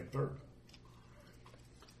necessary, I'd take third.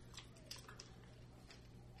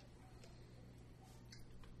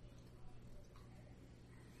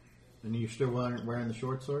 And you're still wearing the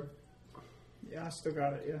short sword? Yeah, I still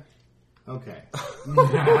got it, yeah. Okay.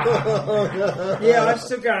 Yeah, I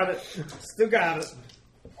still got it. Still got it.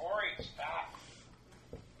 Ori, stop.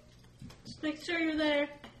 Just make sure you're there.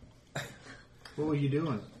 What were you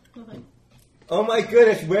doing? Okay. Oh my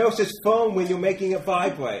goodness, where's his phone when you're making it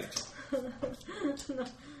vibrate? No,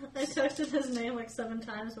 I texted his name like 7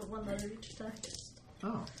 times, but 1 letter each text.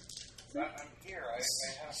 Oh. I'm here. I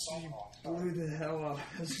had a phone call. Blew the hell out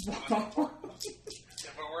of his phone. If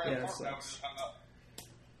it were Yeah, important, I would sucks. just hung up.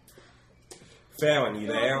 Farron, you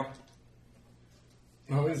there?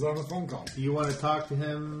 Oh, he's on a phone call. Do you want to talk to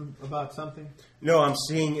him about something? No, I'm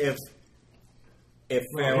seeing if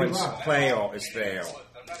Farron's he's not. player is there.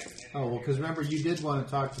 I'm not even in Oh, well, because remember, you did want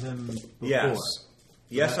to talk to him before. Yes.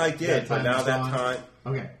 Yes, I did, but time now is that gone? time...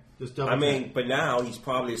 Okay, just double I check. mean, but now he's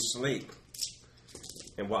probably asleep.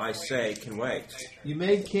 And what I say can wait. You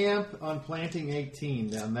made camp on Planting 18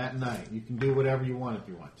 down that night. You can do whatever you want if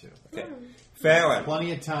you want to. Okay. Farron.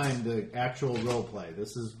 Plenty of time to actual role play.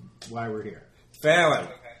 This is why we're here. Farron.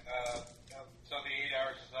 Okay. So the 8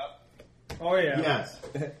 hours is up. Oh, yeah. Yes.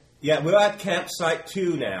 Yeah, we're at campsite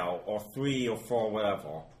 2 now, or 3 or 4,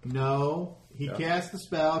 whatever. No. He cast the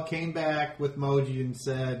spell, came back with Moji and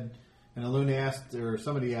said, and Aluna asked, or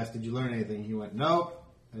somebody asked, did you learn anything? He went, nope.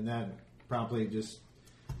 And then promptly just,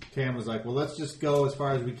 Tam was like, well, let's just go as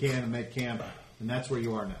far as we can and make camp. And that's where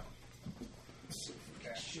you are now. That's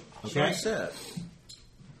what I Okay? said.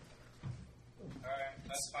 Alright,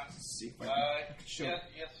 that's fine. See if I can show Yes, it.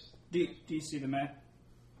 yes, Do you see the map?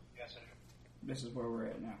 yes, I do. This is where we're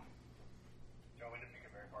at now. No, we didn't make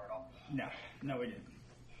it very far at all. No, we didn't.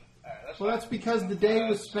 Alright, that's Well, fine. that's because the day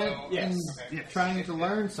was spent So- in Okay. trying to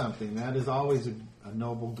learn something. That is always a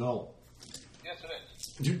noble goal. Yes,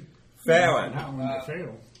 it is. Farron. Not when they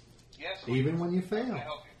fail. Yes, Even when you Can I fail.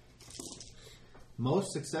 help you?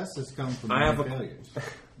 Most successes come from I have many a- failures.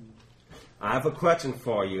 I have a question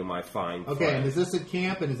for you, my fine Okay, and friend. is this at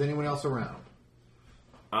camp and is anyone else around?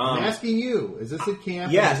 I'm asking you, is this at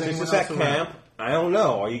camp Yes, and is this anyone is else at around? camp. I don't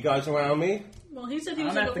know. Are you guys around me? Well, he said he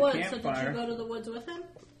was I'm in at the the woods, so did campfire. you go to the woods with him?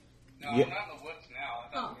 No, Yeah. I'm not in the woods now.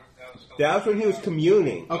 Oh. That was still That was when he was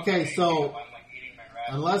communing. Okay, so I'm like eating my rat.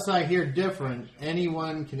 unless I hear different,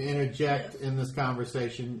 anyone can interject in this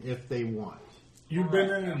conversation if they want. You've been I'm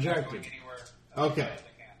not going interjected. anywhere. Okay. as I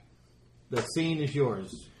can. The scene is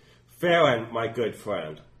yours. Farron, my good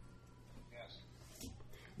friend. Yes.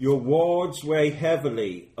 Your words weigh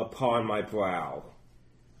heavily upon my brow.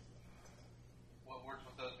 What words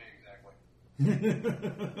would those be exactly?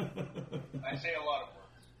 I say a lot of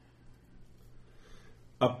words.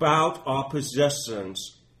 About our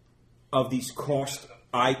possessions of these cursed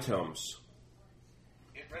items.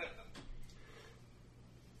 Get rid of them.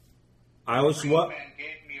 I was Green what? Man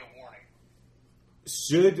gave me a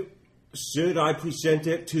warning. Should I present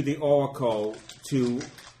it to the oracle to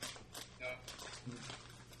No.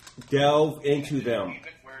 delve into them? Leave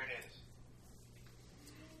it where it is.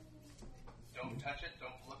 Don't touch it.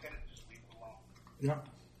 Don't look at it. Just leave it alone. Yeah.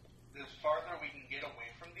 The farther we can get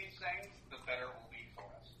away from these things, the better it will be for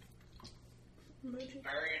us. Moji.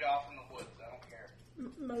 Bury it off in the woods. I don't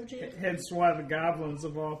care. Moji. Hence why the goblins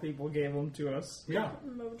of all people gave them to us. Yeah.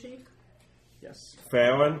 Moji. Yes.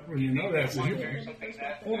 Farron, Well, you know that's Want to you. bury something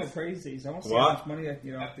that I want to praise these. I want to see What? how much money I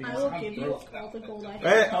can get off these. I will I'm give you broke. all the gold I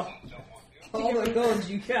Eh. have. goblins don't want to. All the gold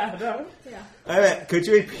you got, huh? Yeah. could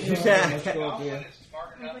you repeat Yeah. that? The Gold, goblin yeah. is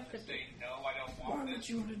smart enough to say, no, I don't Why want would this.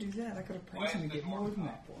 you want to do that? I could have praised him and get more than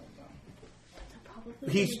that for him, though.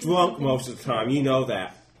 Probably He's drunk most of the time. You know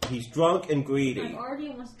that. He's drunk and greedy. I've already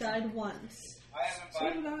almost died once. I haven't So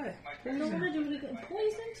bought did I. my I don't want to do it again.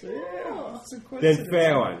 Poison too. Yeah, it's a Then coincidence.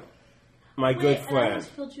 Farron, my Wait, good and I friend,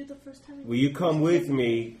 almost killed you the first time. will you come with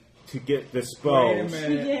me to get Wait a disposed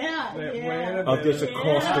minute. Yeah, Wait a yeah. of this minute.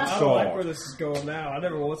 acoustic I don't like where sword? this is going now. I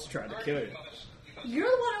never once tried to kill you. You're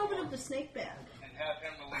the one who opened up the snake bag. And have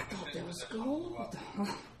him relieve the There was business. gold.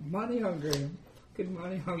 Money hungry. Good money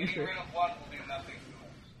Getting hungry. rid of one will do nothing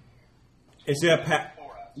to Is there a us. pa- For us.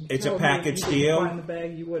 It's a Told me if package you didn't deal? Find the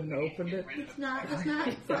bag, you wouldn't have opened it. It's not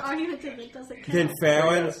for argumentative. It doesn't count. Then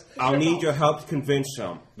Farron, Yes. I'll need your help to convince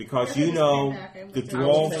him because you know the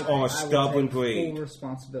dwarves are a I will stubborn take full breed.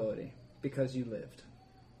 responsibility because you lived.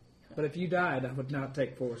 But if you died, I would not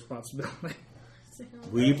take full responsibility.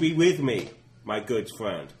 Will you be with me, my good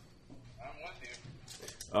friend? I'm with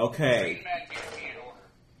you. Okay. Green Man gave me an order.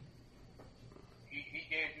 He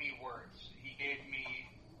gave me words. He gave me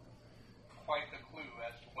quite the clue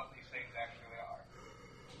as to what these things actually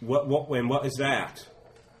are. What is that?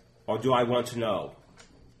 Or do I want to know?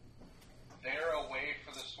 They're a way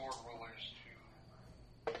for the sword rulers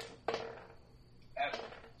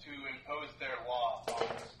to impose their law on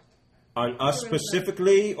us. On us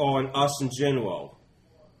specifically, or on us in general?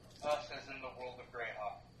 Us as in the world of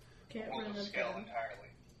Greyhawk. Get World rid of of scale them. entirely.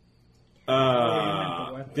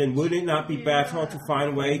 Then would it not be better to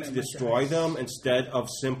find a way to destroy them instead of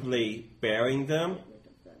simply burying them?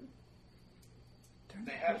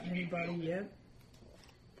 They have to be Anybody wielded. yet?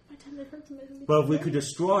 By the time they hurt somebody, they'll be But if we dead. could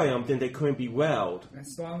destroy them, then they couldn't be weld.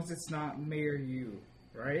 As long as it's not me or you,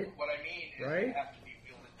 right? What I mean is Right? they have to be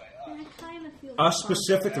wielded by us. I kind of feel Us responsible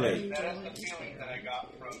specifically. for That doing is the these feeling that I things.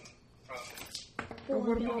 got from But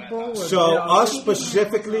what about Bola? So us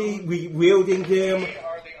specifically wielding them. we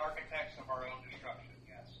are the architects of our own destruction,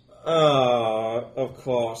 yes.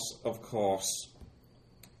 Of course.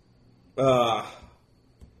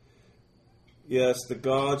 Yes, the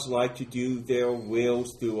gods like to do their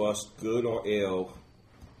wills through us, good or ill.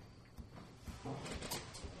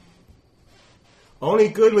 Only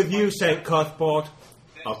good with you, Saint Cuthbert.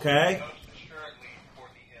 This Okay? is most assuredly for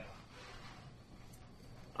the ill.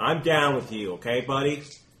 I'm down with you, okay, buddy?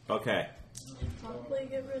 Okay. Probably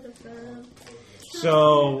get rid of them.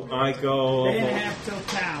 So I go. Day and a half till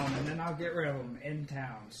town, and then I'll get rid of them in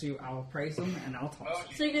town. So I'll praise them and I'll toss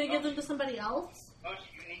them. So you're gonna give them to somebody else? Most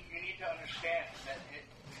you need to understand that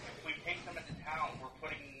if we take them into town, we're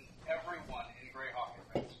putting everyone in Greyhawk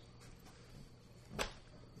events.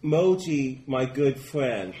 Moji, my good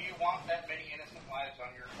friend. Do you want that many innocent lives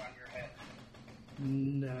on your head?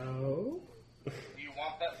 No. Do you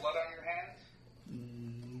want that blood on your hands?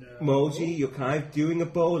 No. Moji, you're kind of doing a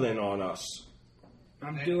bowling on us.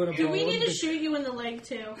 I'm doing a Do we bowling need to but shoot you in the leg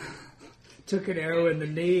too? Took an arrow in the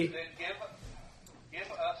knee. Then give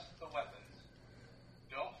us the weapons.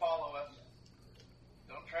 Don't follow us.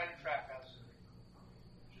 Don't try to track us.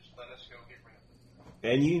 Just let us go get rid of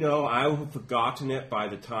them. And you know, I will have forgotten it by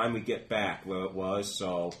the time we get back where it was,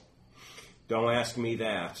 so don't ask me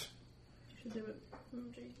that. You should do it.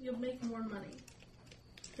 You'll make more money.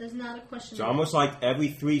 There's not a question. It's almost like every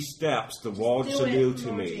 3 steps the world Do is it, new to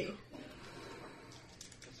Moji. me.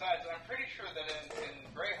 Besides, I'm pretty sure that in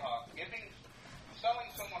Greyhawk, selling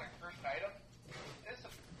someone a cursed item is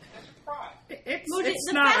a crime. Moji, It's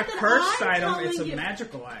the not a fact that cursed I'm item, telling it's a you-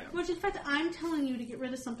 magical item. Which is the fact that I'm telling you to get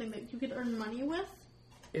rid of something that you could earn money with.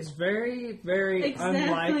 It's very, very Exactly.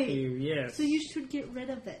 unlike you, yes. So you should get rid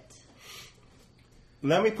of it.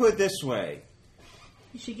 Let me put it this way.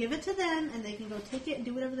 You should give it to them, and they can go take it and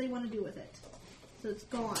do whatever they want to do with it. So it's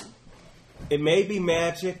gone. It may be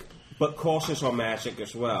magic, but courses are magic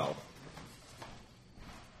as well.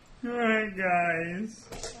 Alright, guys.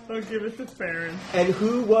 I'll give it to Farron. And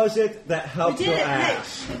who was it that We helped did your it.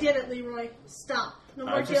 ass? Hey, we did it, Leroy. Stop. No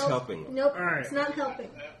more I'm just guilt. helping. Nope. All right. It's not helping.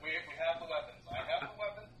 We have the weapons. I have the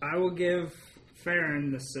weapons. I will give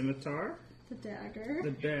Farron the scimitar, The dagger.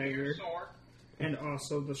 the dagger, Your sword. and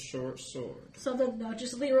also the short sword. So no,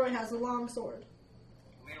 just Leroy has a long sword.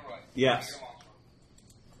 Leroy. Yes. Your longsword.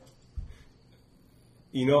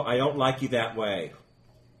 You know, I don't like you that way.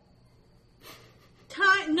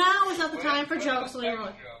 Now is not the time for With jokes, the second Leroy.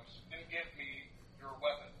 jokes, then give me your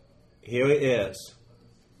weapon. Here it is.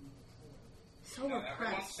 So Now,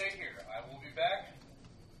 everyone repressed. stay here. I will be back.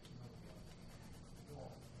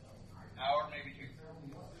 Hour, maybe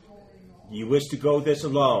 2. You wish to go this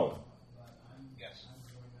alone. Yes.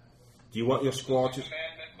 Do you want your squaw to?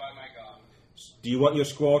 Commandment by my God. Do you want your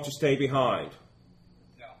squaw to stay behind?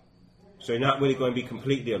 No. So you're not really going to be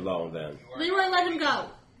completely alone then. You are Leroy, let him go.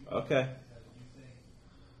 Okay.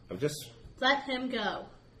 I'm just Let him go.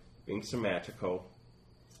 being symmetrical.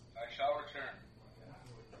 I shall return.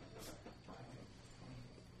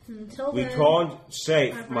 Until We then, can't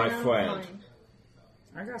save, I've my run out of friend. wine.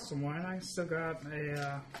 I got some wine. I still got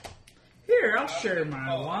a. Here, I'll share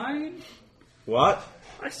my wine. What?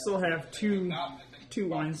 I still have two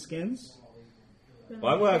wine skins.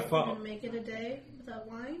 Why would I You're follow? gonna make it a day without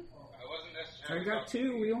wine? I wasn't I necessarily. got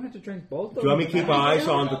 2. We don't have to drink both of Do you want me them. to keep eyes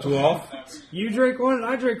on the dwarf? You drink one and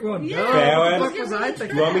I drink one. Yeah. No, Farron, what the fuck was I Do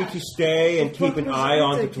thinking? you want me to stay and keep an eye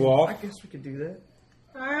on the I dwarf? guess we could do that.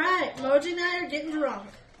 Alright, Moji and I are getting drunk.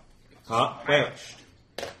 Huh? Wait.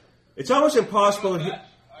 It's almost impossible. I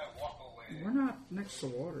walk away. We're not next to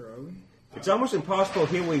water, are we? It's almost impossible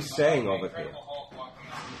to hear what he's saying over here. Incredible Hulk walking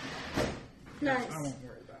out. Nice. I won't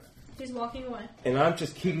worry about it. He's walking away. And I'm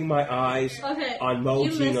just keeping my eyes Okay. on you Moji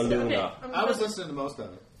missed and it. Luna. Okay, I was listening to most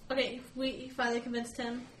of it. Okay, we finally convinced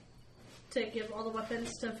him to give all the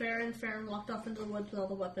weapons to Farron. Farron walked off into the woods with all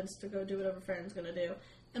the weapons to go do whatever Farron's going to do.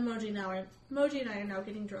 And Moji and I are now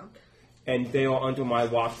getting drunk. And they are under my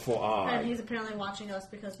watchful And eye. he's apparently watching us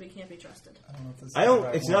because we can't be trusted. I don't know if this is I don't. the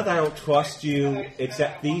right It's one. not that I don't trust you. It's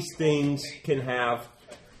that these things can have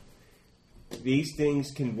These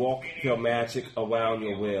things can walk your magic around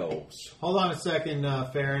your wills. Hold on a second,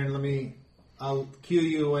 Farron. I'll cue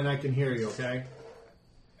you when I can hear you, okay?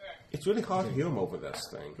 It's really hard to hear him over this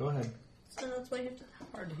thing. Go ahead. So that's why you have to.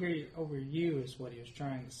 Hard to hear you over you is what he was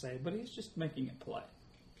trying to say, but he's just making it play.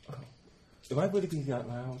 Am I really being that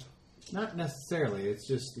loud? Not necessarily. It's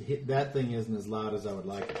just that thing isn't as loud as I would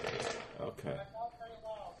like it to be. Okay.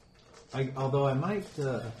 Although I might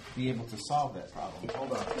be able to solve that problem.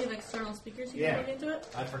 Hold on. You have external speakers you can plug into it?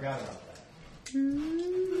 I forgot about that. I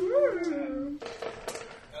was going to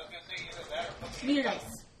say either that or Give me your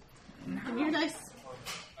dice. Give me your dice.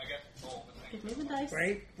 I guess both. Give me the dice.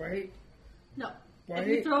 Right. No. Wait. If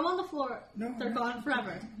you throw them on the floor, No, they're no. gone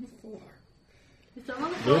forever. Four. You throw them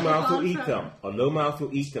on the floor, Low they're mouth will gone eat forever. them. A low mouth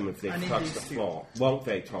will eat them if they I need touch these the two. floor. Won't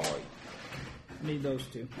they, Toy? I need those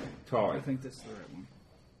two. Toy. I think this is the right one.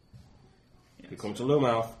 Here comes a low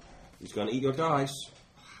mouth. He's going to eat your dice.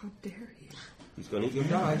 How dare you? He's going to eat your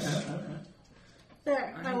dice.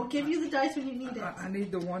 There. I will give you the dice when you need it. I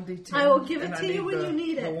need the 1d10. I will give it and to I you need when you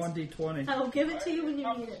need it. The 1d20. I will give it to you when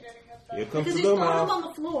you need it. Here comes Because the he's low throwing them mouth. on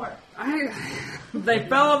the floor. They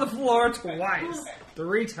fell on the floor twice.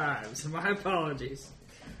 3 times. My apologies.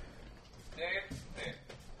 Dave,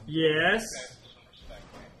 Yes. some respect,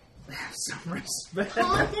 man. Some respect.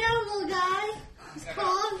 Calm down, little guy. Just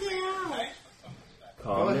calm down. Calmness,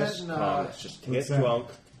 Go ahead and, calmness. Just get what's that? drunk.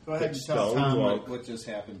 Go ahead and Get tell stone Tom drunk. what just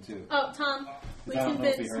happened, too. Oh, Tom, we I don't know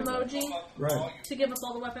if convinced he heard that. Moji Right. to give us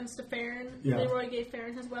all the weapons to Farron. Yeah. Leroy gave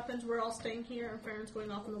Farron his weapons. We're all staying here, and Farron's going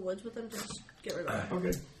off in the woods with them to just get rid of them.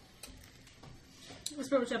 Okay. That's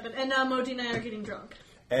pretty much happened. And now Moji and I are getting drunk.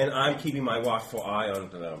 And I'm keeping my watchful eye on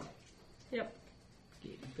them. Yep.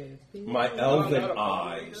 My elven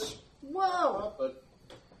eyes. Whoa! But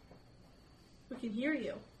We can hear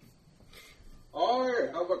you. I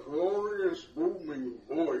have a glorious booming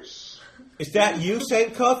voice. Is that you,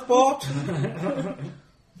 St. Cuthbert?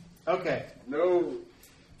 Okay. No,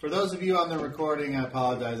 For those of you on the recording, I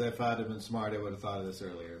apologize. If I'd have been smart, I would have thought of this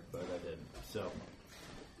earlier, but I didn't. So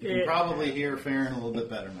you can probably hear Farron a little bit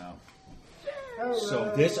better now.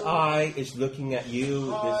 So this eye is looking at you.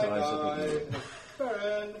 This eye is looking at you.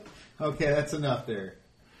 friend. Okay, that's enough there.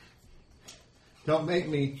 Don't make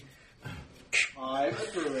me. I'm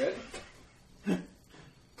a druid.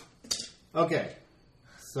 Okay.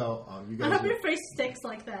 So, you I guys. hope your face sticks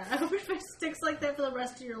like that. I hope your face sticks like that for the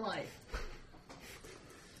rest of your life.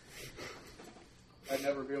 I'd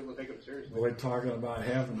never be able to take him seriously. Boy, talking about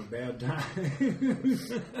having a bad time.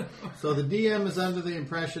 So the DM is under the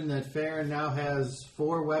impression that Farron now has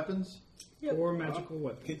 4 weapons, 4 magical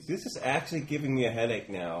weapons. This is actually giving me a headache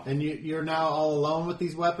now. and you're now all alone with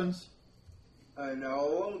these weapons. I know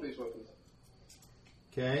all of these weapons.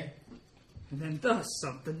 Okay. And then thus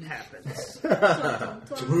something happens.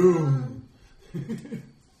 Boom.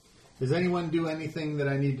 Does anyone do anything that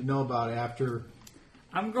I need to know about after?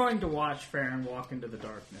 I'm going to watch Farron walk into the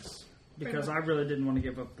darkness. Because I really didn't want to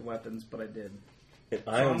give up the weapons, but I did. And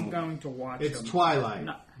So I I'm am. going to watch It's him. twilight.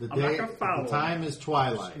 No, the I'm not day, gonna follow the time is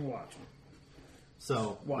twilight. Just watch him.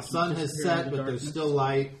 So Watch the sun him has disappear set, into but there's darkness. still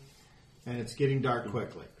light, and it's getting dark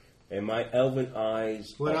quickly. And my elven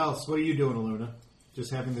eyes. What else? What are you doing, Aluna? Just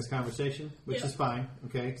having this conversation, which Yeah. is fine.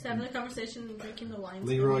 Okay. Just having a conversation and drinking the wine.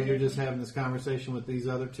 Leroy, you're just having this conversation with these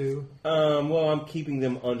other 2. Well, I'm keeping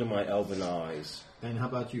them under my elven eyes. And how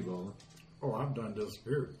about you, Bola? Oh, I'm done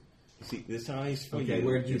disappeared. See, this eye is for Okay, you.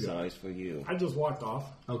 where'd you this go? eye is for you. I just walked off.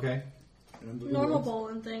 Okay. Into the Normal woods.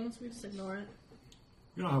 bowling things. We just ignore it.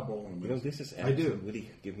 You know how bowling You know, is. this is I actually do. really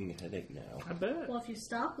giving me a headache now. I bet. Well, if you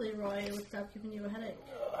stop, Leroy, it would stop giving you a headache.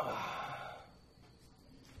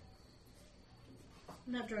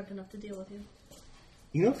 I'm not drunk enough to deal with you.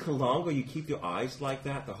 You know, the longer you keep your eyes like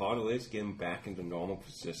that, the harder it is getting back into normal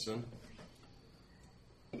position.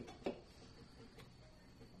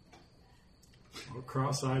 Well,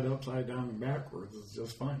 cross-eyed, upside down, and backwards is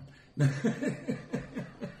just fine.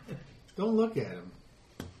 Don't look at him.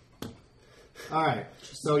 All right.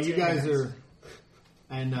 So you guys are,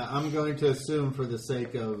 and I'm going to assume, for the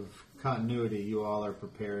sake of continuity, you all are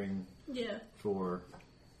preparing Yeah. for.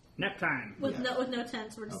 Nap time. With Yeah. no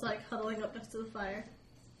tents. We're just like huddling up next to the fire.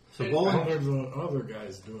 So What Bola, are the other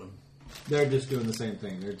guys doing? they're just doing the same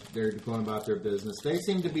thing. They're going about their business. They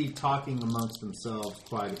seem to be talking amongst themselves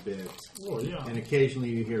quite a bit, Oh, yeah. and occasionally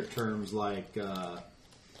you hear terms like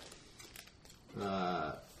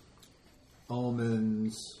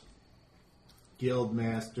omens,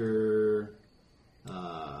 guildmaster,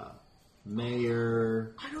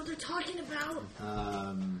 mayor. I know what they're talking about.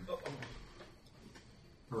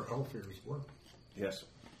 Or elf ears work. Yes,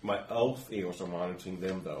 my elf ears are monitoring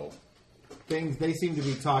them, though. things. They seem to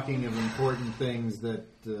be talking of important things that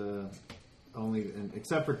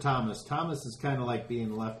except for Thomas. Thomas is kind of like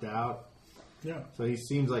being left out. Yeah. So he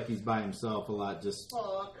seems like he's by himself a lot. Just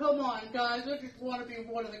Oh, come on, guys. I just want to be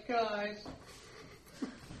one of the guys.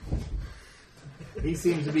 he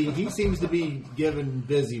seems to be given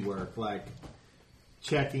busy work, like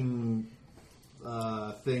checking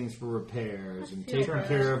things for repairs and I feel taking bad.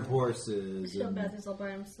 care of I horses feel and bad he's all by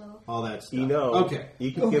himself. all that stuff. You know, Okay.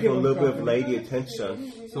 you can give him a little bit of lady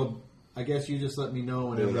attention. So I guess you just let me know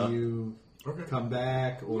whenever you Okay. come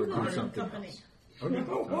back or You do know him something company. else. Okay.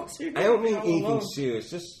 I don't mean anything serious.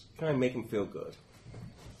 Just kind of make him feel good.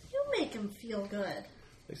 You make him feel good.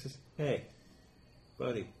 He says, "Hey,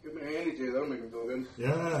 buddy, Give me a handy too. That'll make me feel good.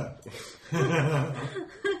 Yeah.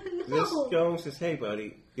 this No. Joan says, hey,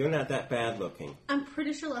 buddy, you're not that bad looking." I'm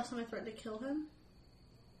pretty sure last time I threatened to kill him.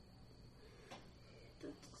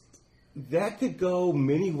 That could go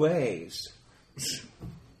many ways.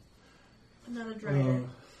 Another dreaded.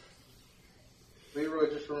 Leroy,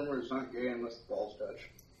 just remember it's not gay unless the balls touch.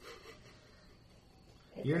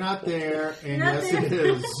 You're not there, and Not yes, there. it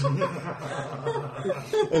is.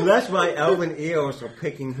 Unless my elven ears are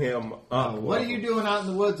picking him up. What are you doing out in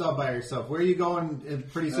the woods all by yourself? Where are you going?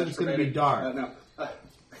 Pretty soon it's going to be dark. No.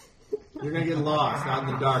 You're going to get lost out in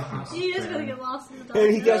the darkness. He is Farron. going to get lost in the dark.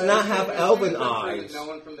 And he does not have As elven soon as I'm sure eyes. that no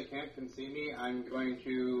one from the camp can see me. I'm going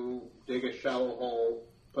to dig a shallow hole,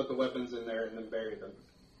 put the weapons in there, and then bury them.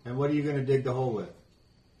 And what are you going to dig the hole with?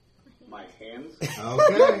 My hands.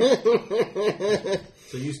 Okay.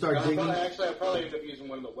 So you start digging. I'll probably end up using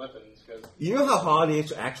one of the weapons because You know how hard it is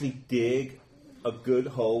to actually dig a good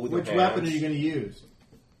hole with Which your weapon are hands? you going to use?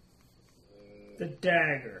 The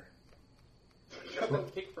dagger. that'll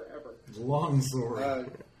take forever. Long sword. I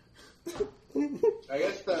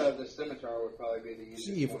guess the scimitar would probably be the easiest.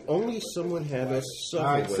 Gee, if one. only someone had a All shovel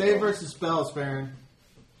right, with save them. versus spells, Farron.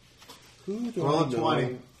 Who do Roll I a know 20.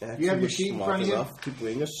 actually You have your was sheet in smart front of you? enough to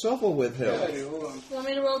bring a shovel with him? Yeah, I do. Hold on. You want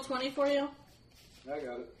me to roll 20 for you? I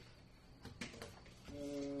got it.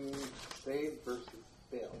 Save versus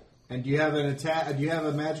fail. And do you have an attack? Do you have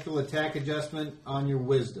a magical attack adjustment on your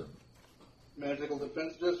wisdom? Magical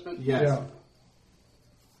defense adjustment? Yes. Yeah.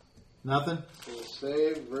 Nothing. So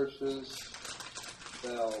save versus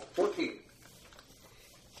fail. 14.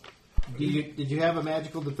 Did you have a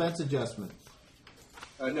magical defense adjustment?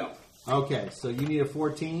 No. Okay, so you need a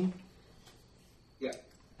 14. Yeah.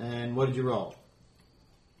 And what did you roll?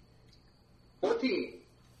 14.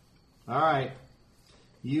 All right.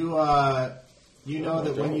 You know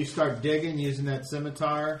that when you start digging using that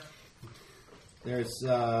scimitar, there's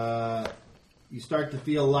you start to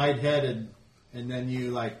feel lightheaded, and then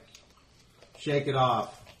you like shake it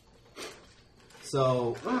off.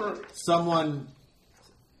 So someone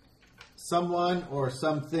or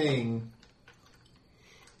something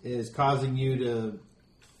is causing you to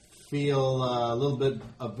feel a little bit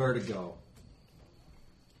of vertigo.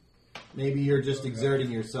 Maybe you're just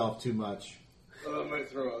exerting yourself too much. I might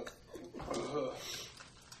throw up.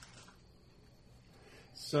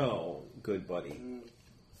 So, good buddy.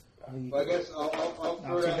 How you Well, I doing? guess I'll throw Not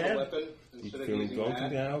too out the bad. weapon instead of feeling using drunk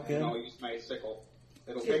that. now again? And I'll use my sickle.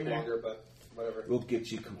 It'll Getting take there. longer, but whatever. We'll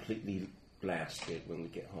get you completely blasted when we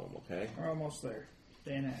get home, okay? We're almost there.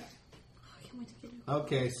 Day and a half. I can't wait to get you.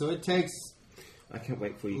 Okay, so it takes I can't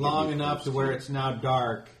wait for you to long get me enough close to where you. it's now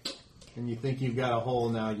dark, and you think you've got a hole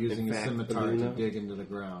now using In a fact, scimitar to Luna- dig into the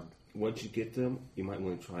ground. Once you get them, you might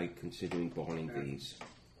want to try considering burning these.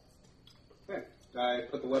 Okay. I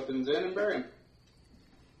put the weapons in and bury them.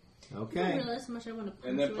 I didn't Okay. realize how much I want to punch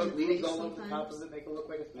And then you in put the leaves face all over the top sometimes. of it, make it look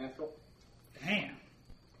like it's natural. Damn.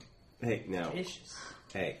 Hey, now, Vicious.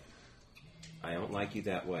 hey, I don't like you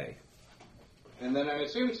that way. And then I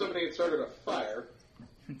assumed somebody had started a fire.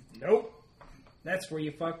 Nope. That's where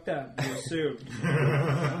you fucked up. You assumed.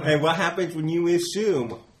 And what happens when you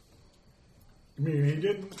assume? I mean, he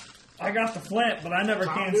didn't. I got the flint, but I never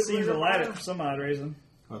Tom can did see leave the a lighter fire. for some odd reason.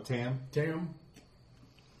 Oh, Tam? Tam.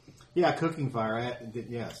 Yeah, cooking fire.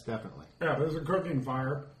 Yes, definitely. Yeah, there's a cooking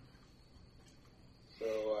fire.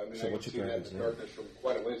 So, I mean, So I what's can your see that dragon's in the name? darkness from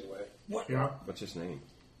quite a ways away. Yeah. What's his name?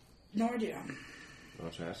 No idea. Why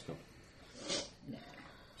don't you ask him?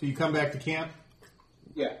 So you come back to camp?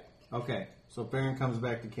 Yeah. Okay. So Farron comes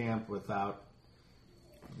back to camp without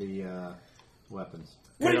the weapons.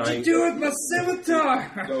 What Can did I- you do with my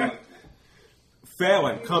scimitar? Go on.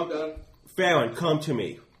 Farron, come. Done. Farron, come to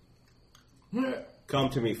me. Come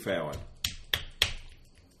to me, Farron.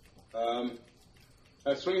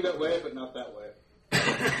 I swing that way, but not that way.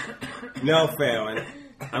 No, Farron.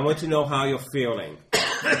 I want to know how you're feeling.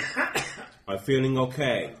 Are you feeling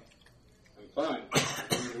okay? I'm fine.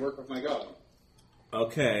 work with my god.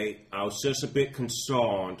 Okay, I was just a bit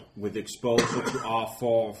concerned with exposure to all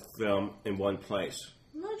four of them in one place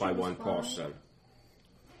Moji by was one fine. person.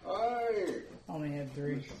 I Only had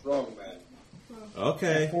 3. strong man.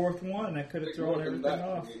 Okay. Fourth one, I could have Take thrown more than everything that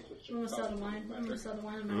off. to be such a I'm almost out of powerful wine. I'm magic. almost out of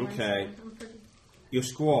wine. I'm Okay. pretty, Your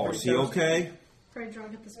squaw, is he okay? pretty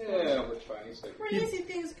drunk at this point. Yeah, we're fine. He's like, Crazy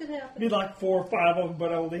things could happen. Be like 4 or 5 of them,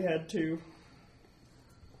 but I only had 2.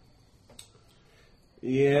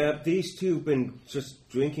 Yeah, these two have been just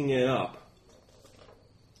drinking it up.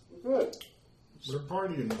 good. We're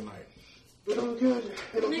partying tonight. It'll be good.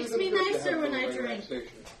 It'll Makes be me good to nicer have when some I drink. relaxation.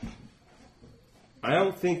 I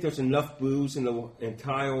don't think there's enough booze in the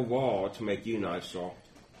entire world to make you nicer.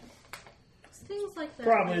 Things like that.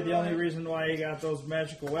 Probably the Leroy. only reason why he got those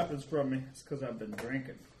magical weapons from me is because I've been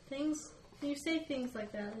drinking. Things. You say things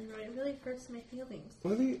like that, Leroy. It really hurts my feelings.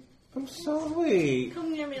 Really? I'm sorry.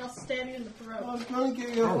 Come near me, I'll stab you in the throat. I'm gonna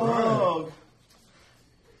give you a All right. hug.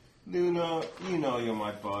 Luna, you know you're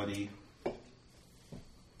my buddy.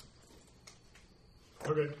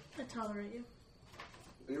 Okay. I tolerate you.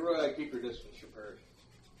 Leroy, keep your distance from her.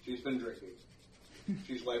 She's been drinking.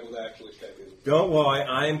 She's liable to actually stab you. Don't worry,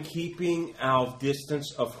 I am keeping our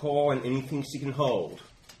distance of her and anything she can hold.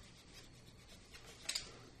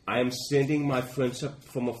 I am sending my friendship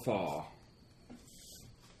from afar.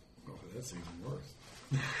 Oh, that's even worse.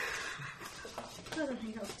 I'd rather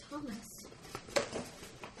hang out with Thomas.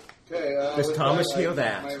 Okay, Does with Thomas I hear keep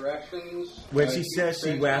that? My rations. When I she keep says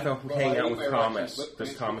she'd trans- rather well, hang I out keep with my Thomas, rations with does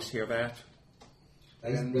me. Thomas hear that?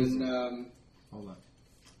 And then Hold on.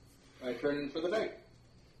 I turn in for the night.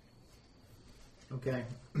 Okay.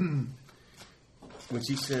 When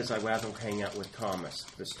she says I'd rather hang out with Thomas,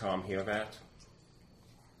 does Tom hear that?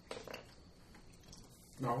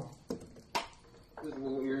 No. His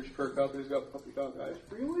little ears perk up. He's got puppy dog eyes.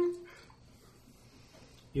 Really?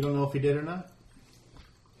 You don't know if he did or not?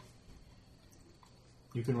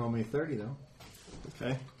 You can roll me a 30, though.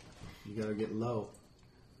 Okay. You gotta get low.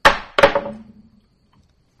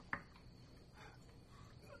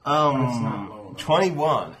 not low enough.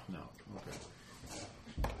 21. No. Okay.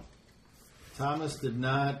 Thomas did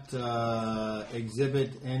not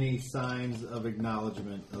exhibit any signs of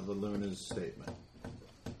acknowledgement of Luna's statement.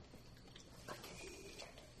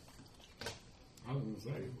 I was going to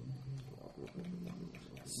say.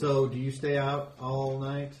 So, do you stay out all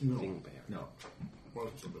night? No. Dingbat. No.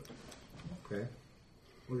 What's of it? Okay.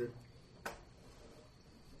 Okay.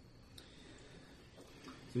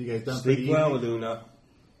 So you guys done for Sleep the well, evening? Luna.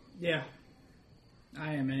 Yeah.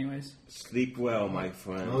 I am, anyways. Sleep well, my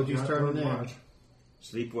friend. Moji's Not turning very in. much.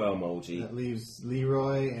 Sleep well, Moji. That leaves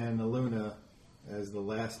Leroy and Luna as the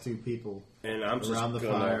last two people And I'm just around the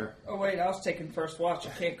gonna, fire. Oh, wait, I was taking first watch.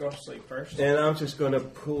 I can't go to sleep first. And I'm just gonna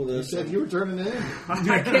pull You this. said you were turning in. I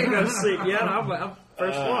can't go to sleep yet. I'm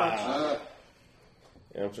first watch.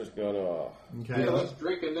 And I'm just gonna. Okay. Yeah, let's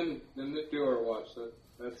drink and then do our watch.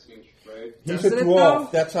 That seems right. He's Doesn't a it, dwarf. though?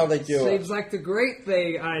 That's how they do Seems it. like the great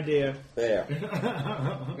thing idea. There.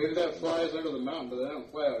 Maybe that flies under the mountain, but they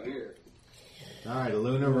don't fly out here. All right,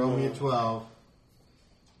 Luna, roll me a 12.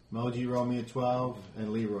 Moji, roll me a 12.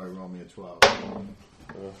 And Leroy, roll me a 12.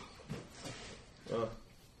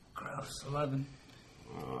 Gross. 11.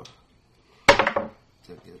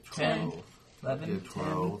 10. 11.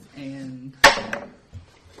 12. 10, and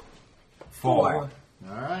 4. All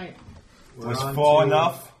right. We're Was on 4 to-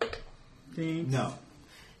 enough? No.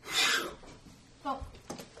 Oh,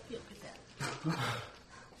 you look at that.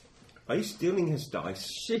 Are you stealing his dice?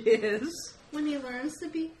 She is. When he learns to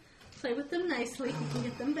play with them nicely, he can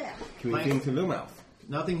get them back. Can we give him to Lumouth?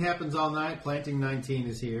 Nothing happens all night. Planting 19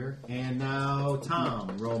 is here. And now,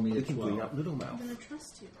 Tom, roll me a We can bring 12. up Little I'm Mouth. gonna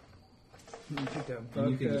trust you. And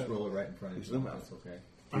you can just roll it right in front of Who's you. Lumouth? That's okay.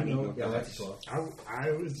 I know. Yeah, that's 12.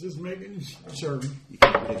 I was just making sure. You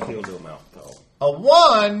can't kill Little Mouth, though. A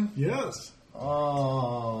 1! Yes.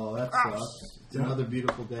 Oh, that sucks. It's another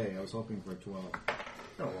beautiful day. I was hoping for a 12. Oh,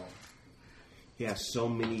 well. He has so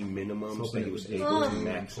many minimums Hoping that it he was would able Oh. to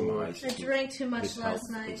maximize I drank too much his last health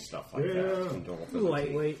and night. stuff like Yeah. that. And durability.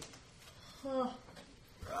 Lightweight. Oh,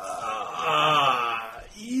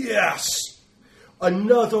 Yes!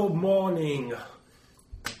 Another morning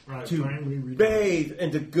Right, to finally we bathe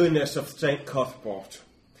in the goodness of St. Cuthbert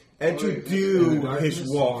and to Wait, do in the his darkness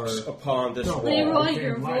works or- upon this No. wall. Leroy, Okay,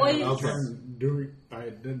 your mine. voice. Okay. I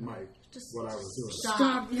did my Just what I was doing.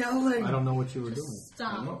 Stop. yelling. I don't know what you were doing. Just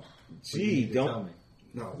stop. No, But you Gee, need to tell don't. me.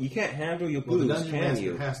 no. You can't handle your Well, the booze, dungeon can master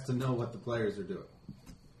you? has to know what the players are doing.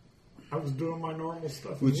 I was doing my normal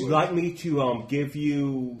stuff. Would you like me to give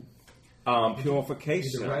you Either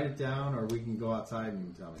purification? write it down, or we can go outside and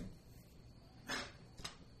you can tell me.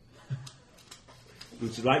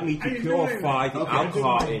 Would you like me I to can do purify anything. the Okay,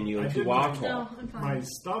 alcohol I did in you my- into I water? No, I'm fine. My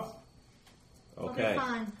stuff. Okay. I'll be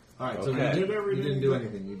fine. All right, so Okay. you, Did everything. you didn't do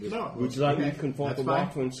anything. You just No. Would you like me Okay, to convert that's the fine.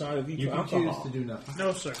 water inside of you You to can alcohol? choose to do nothing.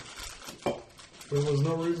 No, sir. There was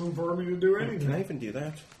no reason for me to do Can I anything. even do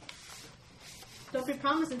that? Don't be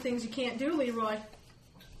promising things you can't do, Leroy.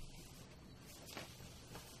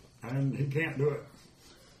 And he can't do it.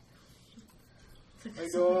 I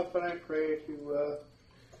go off and I pray to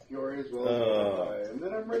Yori as well, and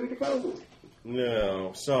then I'm ready to go.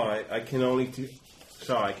 No, sorry. I can only do.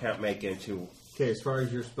 Sorry, I can't make it into. Okay, as far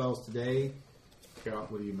as your spells today,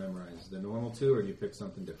 what do you memorize? The normal two, or do you pick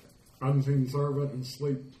something different? Unseen servant and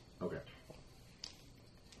sleep. Okay.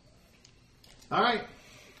 All right.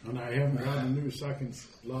 And I haven't got a new second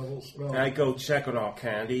level spell. I go check on our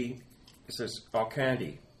candy. It says, "Our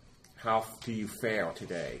candy, how do you fare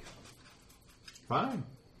today?" Fine.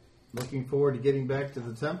 Looking forward to getting back to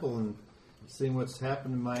the temple and seeing what's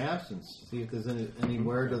happened in my absence. See if there's any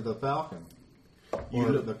word of the falcon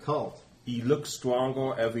or the cult. You look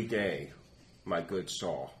stronger every day, my good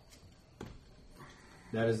Saul.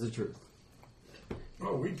 That is the truth.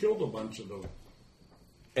 Oh, we killed a bunch of those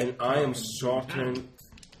And I am certain.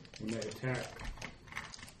 when they attacked.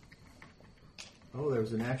 Oh, there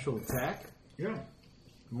was an actual attack? Yeah.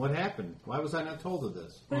 What happened? Why was I not told of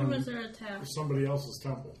this? When was their attack? Somebody else's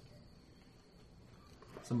temple.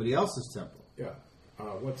 Somebody else's temple. Yeah.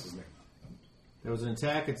 What's his name? There was an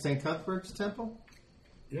attack at St. Cuthbert's temple?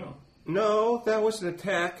 Yeah. No, that was an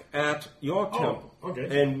attack at your temple.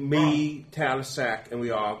 okay. And me, Talisac, and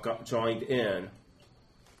we all got joined in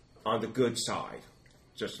on the good side.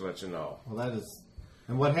 Just to let you know. Well, that is...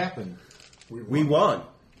 And what happened? We won.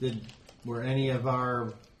 Were any of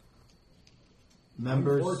our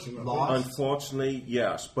members lost? Unfortunately,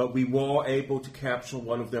 yes. But we were able to capture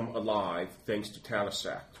one of them alive, thanks to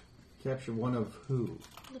Talisac. Capture one of who?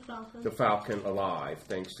 The Falcon. The Falcon alive,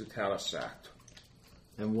 thanks to Talisac.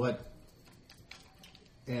 And what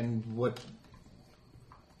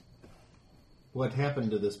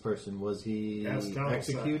happened to this person? Was he Ask Talisac.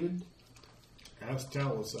 executed? Ask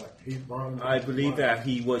Talisac. He brought him. I believe that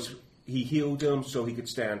he healed him so he could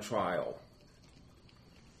stand trial.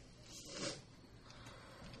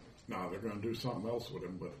 No, they're going to do something else with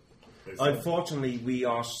him, but they said, Unfortunately, we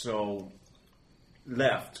also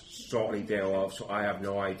left shortly thereof, so I have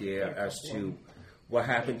no idea as to what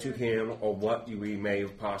happened to him or what we may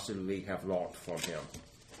possibly have learned from him.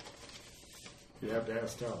 you have to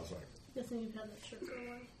ask Talisac. Guessing you've had that shirt for a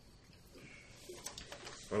while.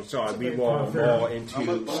 I'm sorry, we big were affair. more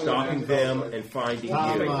into stopping them and finding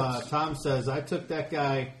you. Tom says, I took that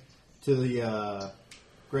guy to the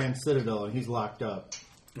Grand Citadel and he's locked up.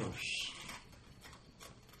 Oh,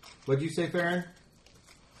 What'd you say, Farron?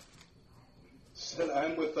 Said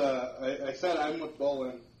I'm with. I said I'm with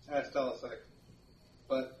Bolin. Ask Talisac,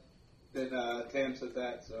 but then Tam said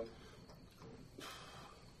that. So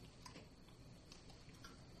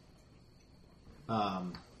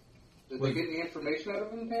did they get any information out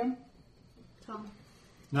of him, Tam? Tom.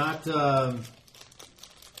 Not. Yeah.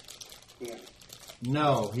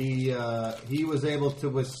 No, he was able to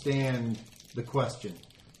withstand the question.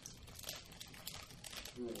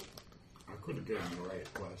 I could have given the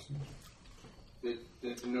right question.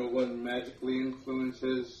 Did no one magically influence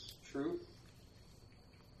his truth?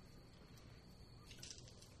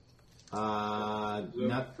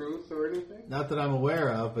 Not truth or anything? not that I'm aware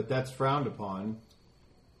of, but that's frowned upon.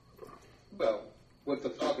 Well, with the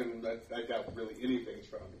Falcon, I doubt really anything's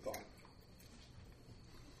frowned upon.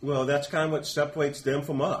 Well, that's kind of what separates them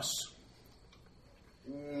from us.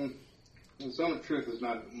 The Zone of Truth is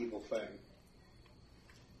not an evil thing.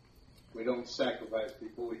 We don't sacrifice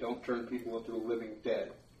people. We don't turn people into a living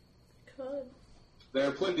dead. Could. There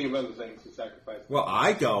are plenty of other things to sacrifice. Well,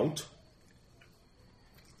 I don't.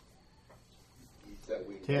 That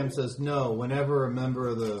we Tam says no. Whenever a member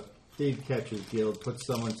of the Thief Catchers Guild puts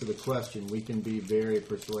someone to the question, we can be very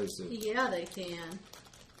persuasive. Yeah, they can.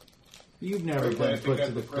 You've never been put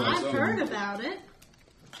to the question. I've heard about it.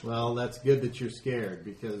 Well, that's good that you're scared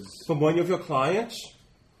because From one of your clients?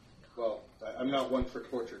 Well, I'm not one for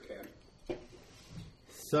torture, Tam.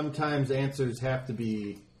 sometimes answers have to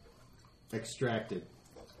be extracted.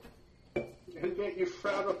 And yet you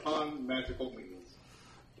frown upon magical means.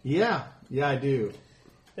 Yeah, I do.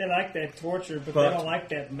 They like that torture, but But- they don't like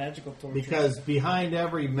that magical torture. Because behind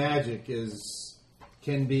every magic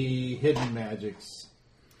can be hidden magics.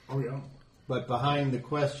 Oh, yeah. But behind the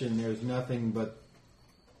question, there's nothing but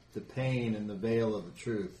the pain and the veil of the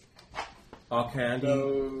truth. Our candy,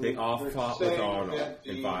 So they all they're fought with saying honor that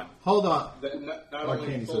and the- fought. Hold on. That not Or only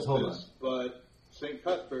Candy says, hold Fulfus, but St.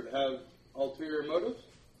 Cuthbert have ulterior motives?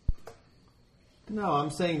 No, I'm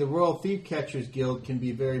saying the Royal Thief Catchers Guild can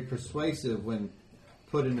be very persuasive when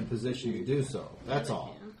put in a position to do so. That's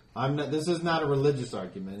all. I'm not. This is not a religious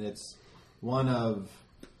argument. It's one of.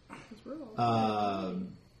 How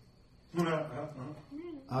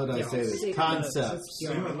do I say this? Concepts.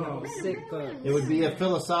 It would be a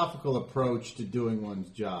philosophical approach to doing one's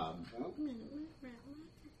job.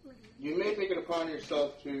 You may take it upon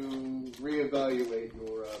yourself to reevaluate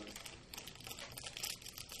your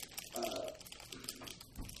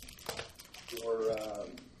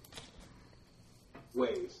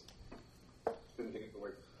ways. Couldn't think of the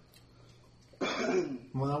word.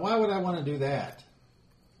 Well, now why would I want to do that?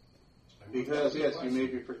 Because, yes, you may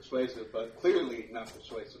be persuasive, but clearly not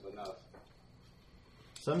persuasive enough.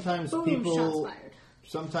 Sometimes Boom, people. shots fired.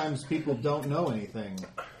 Sometimes people don't know anything.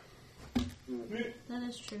 That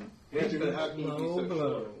is true. Yes, but how can you be so sure?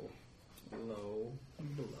 Low blow.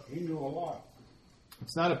 He knew a lot.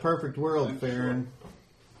 It's not a perfect world, I'm Farron.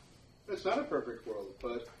 It's not a perfect world,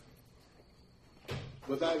 but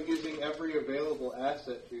without using every available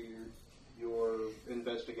asset to your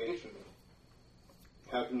investigation,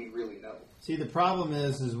 how can you really know? See, the problem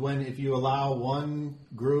is when if you allow one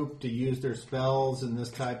group to use their spells in this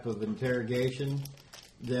type of interrogation,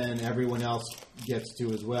 then everyone else gets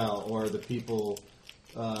to as well, or the people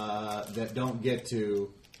that don't get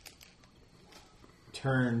to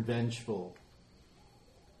turn vengeful.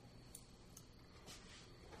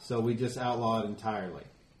 So we just outlaw it entirely.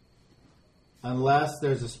 Unless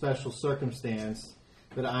there's a special circumstance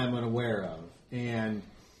that I'm unaware of. And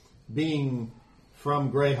being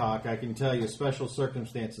from Greyhawk, I can tell you special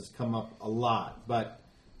circumstances come up a lot, but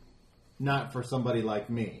not for somebody like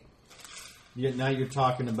me. Now you're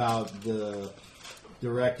talking about the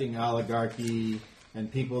directing oligarchy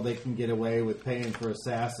and people that can get away with paying for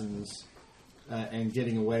assassins and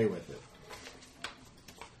getting away with it.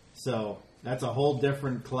 So that's a whole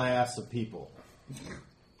different class of people.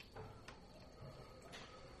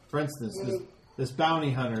 For instance, this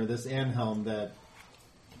bounty hunter, this Anhelm that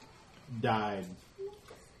died.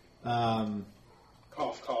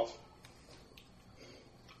 Cough, cough.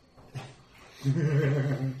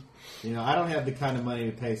 You know, I don't have the kind of money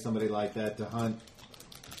to pay somebody like that to hunt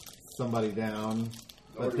somebody down.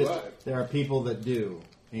 Nor But do I. there are people that do.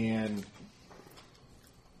 And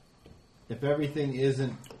if everything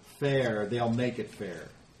isn't fair, they'll make it fair.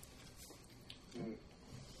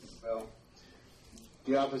 Well,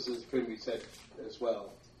 the opposite could be said as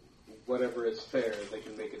well. Whatever is fair, they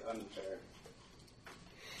can make it unfair.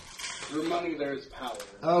 Through money, there's power.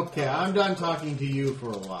 Okay, I'm done talking to you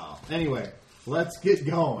for a while. Anyway, let's get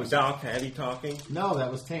going. Was Al Candy talking? No,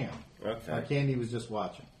 that was Tam. Okay. Candy was just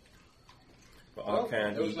watching. But Well, Al it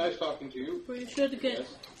Candy, was nice talking to you. We should get.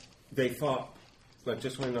 Yes. they fought. I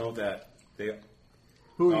just want to know that they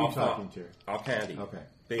Who are all you talking fought. to? Al Candy. Okay.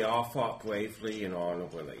 They all fought bravely and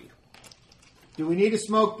honorably. Do we need a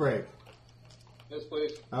smoke break? Yes,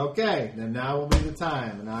 please. Okay, then now will be the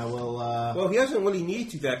time, and I will. Well, he doesn't really need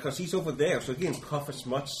to that because he's over there, so he can puff as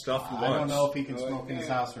much stuff he wants. I don't know if he can smoke in his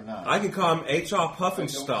house or not. I can call him HR Puffin I don't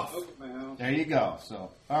Stuff. smoke at my house. There you go.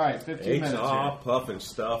 So, all right, 15 minutes HR here. Puffin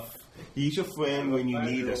Stuff. He's your friend when you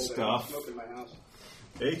need a stuff. Smoke in my house.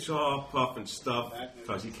 HR Puffin Stuff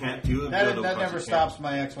because you can't do it. That never stops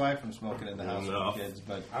my ex-wife from smoking in the house No. with the kids,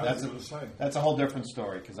 but I was gonna say. that's a whole different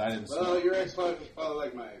story because I didn't Well, smoke. your ex-wife was probably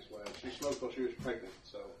like my ex-wife. She smoked while she was pregnant,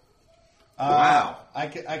 so. Wow. I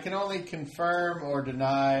can only confirm or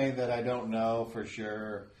deny that I don't know for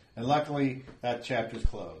sure, and luckily that chapter's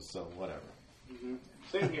closed, so whatever. Mm-hmm.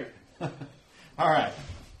 Same here. All right,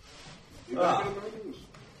 You back in Americans?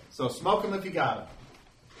 so smoke them if you got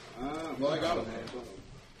them. Well, I got them, man.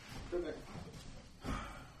 Good there.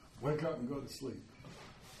 Wake up and go to sleep.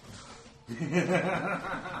 You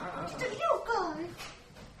guys.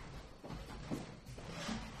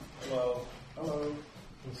 Hello. Hello.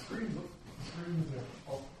 The screen's there.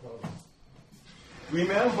 Oh, closed.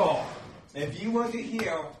 Remember, if you want to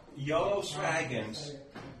hear YOLO Dragons,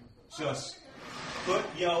 just put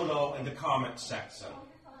YOLO in the comment section.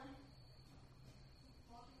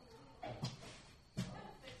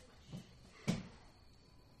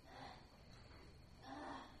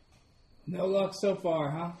 No luck so far,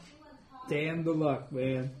 huh? Damn the luck,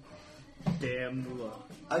 man. Damn the luck.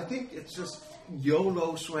 I think it's just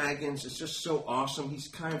YOLO Dragons is just so awesome. He's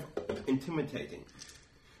kind of intimidating.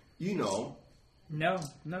 You know, No.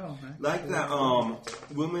 like that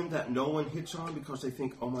woman that no one hits on because they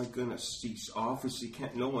think, oh my goodness, she's obviously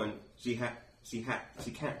can't. No one. She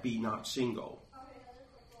can't be not single.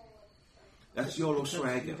 That's YOLO You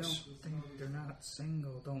Dragons. don't think they're not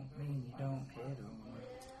single, don't mean you don't hit them.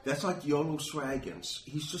 That's like Yolo Swaggins.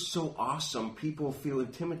 He's just so awesome, people feel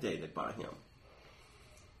intimidated by him.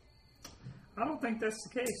 I don't think that's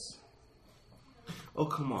the case. Oh,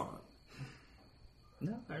 come on.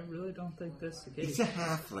 No, I really don't think that's the He's case. a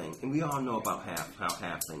halfling, and we all know about how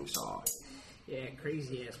halflings are. Yeah,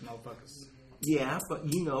 crazy ass motherfuckers. Yeah,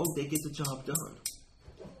 but you know, they get the job done.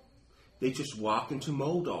 They just walk into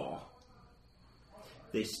Moldar.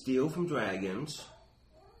 They steal from dragons.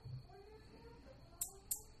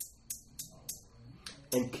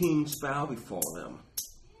 And kings bow before them.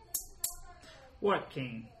 What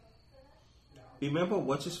king? Remember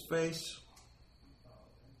what's his face?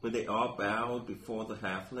 When they all bowed before the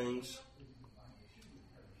halflings?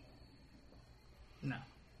 No.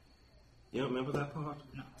 You don't remember that part?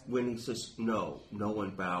 No. When he says, no one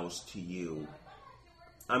bows to you.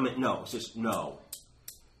 I mean, no, it says, no.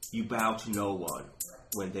 You bow to no one.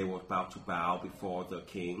 When they were about to bow before the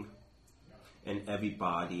king. And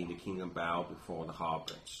everybody in the kingdom bowed before the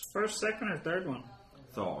hobbits. First, second, or third one?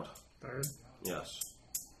 Third. Third? Yes.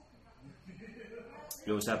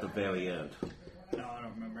 It was at the very end. No, I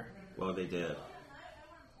don't remember. Well, they did.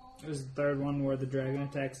 It was the third one where the dragon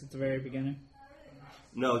attacks at the very beginning?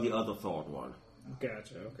 No, the other third one.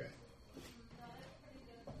 Gotcha, okay.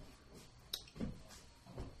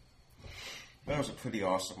 That was a pretty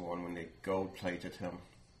awesome one when they gold-plated him.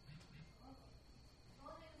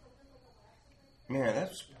 Man,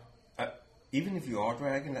 that's... even if you are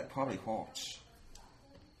dragon, that probably hurts.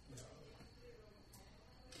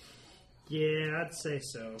 Yeah, I'd say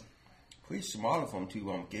so. Pretty smart of them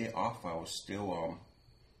to get off while it's still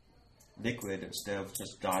liquid instead of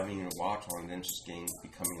just diving in the water and then just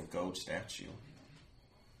becoming a gold statue.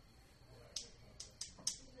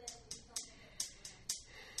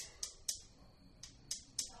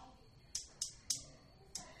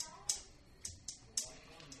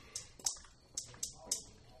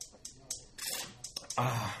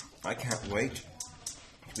 I can't wait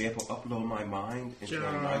to be able to upload my mind into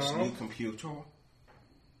a nice new computer.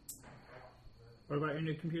 What about your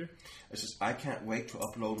new computer? It says, I can't wait to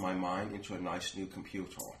upload my mind into a nice new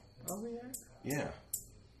computer. Oh, yeah? Yeah.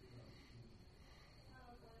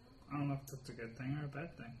 I don't know if that's a good thing or a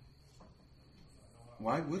bad thing.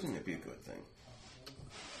 Why wouldn't it be a good thing?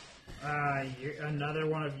 Another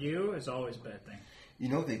one of you is always a bad thing. You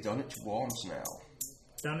know, they've done it to worms now.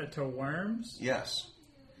 Done it to worms? Yes.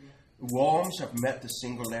 Worms have met the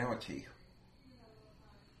singularity.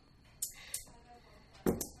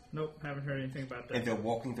 Nope, haven't heard anything about that. And they're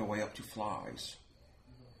walking their way up to flies.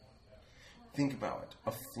 Think about it.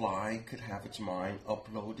 A fly could have its mind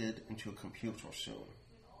uploaded into a computer soon.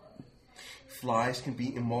 Flies can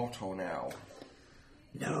be immortal now.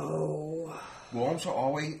 No. Worms are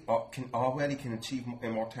already can achieve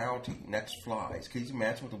immortality. Next, flies. Can you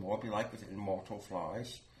imagine what the world would be like with immortal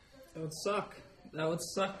flies? That would suck. That would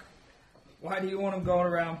suck. Why do you want them going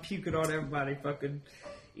around puking on everybody, fucking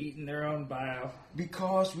eating their own bio?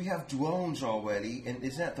 Because we have drones already, and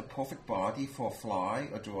isn't that the perfect body for a fly,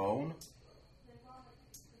 a drone?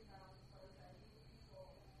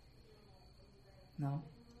 No.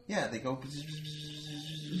 Yeah, they go...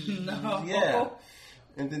 No. Yeah.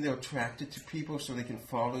 And then they're attracted to people so they can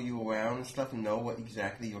follow you around and stuff and know what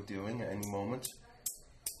exactly you're doing at any moment.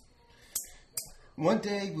 One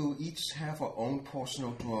day we'll each have our own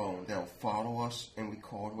personal drone that'll follow us and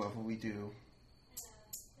record whatever we do.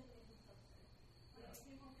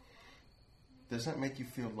 Does that make you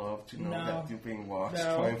feel loved to know that you're being watched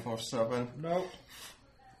 24/7? Nope.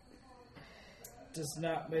 Does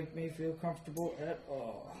not make me feel comfortable at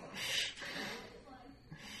all.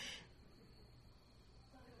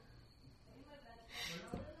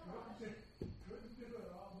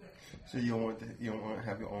 So you don't want to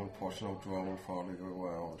have your own personal drone follow you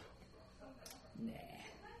around? Nah.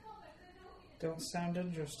 Don't sound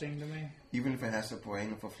interesting to me. Even if it has the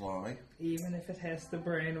brain of a fly? Even if it has the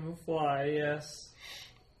brain of a fly, yes.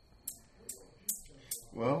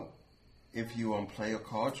 Well, if you play your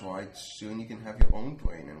cards right, soon you can have your own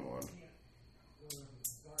brain in one.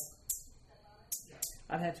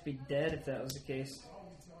 I'd have to be dead if that was the case.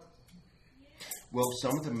 Well,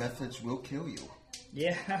 some of the methods will kill you.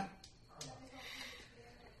 Yeah.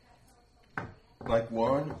 Like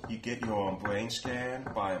one, you get your brain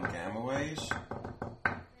scanned by gamma rays,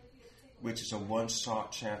 which is a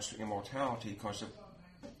one-shot chance to immortality because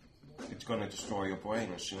it's going to destroy your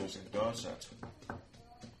brain as soon as it does it.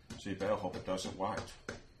 So you better hope it does it right.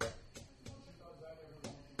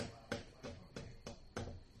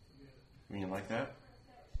 You like that?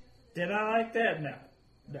 Did I like that? No.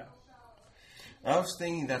 No. I was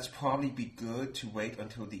thinking that's probably be good to wait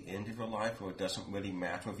until the end of your life where it doesn't really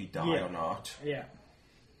matter if you die or not. Yeah.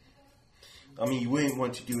 I mean, you wouldn't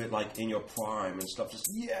want to do it like in your prime and stuff. Just,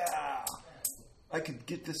 yeah, I could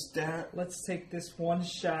get this down. Let's take this one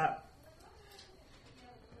shot.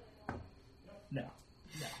 No.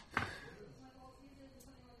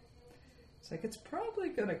 It's like, it's probably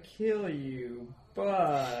going to kill you,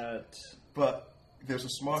 but... But there's a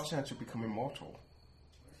small chance you'll become immortal.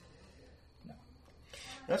 No.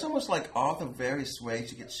 That's almost like all the various ways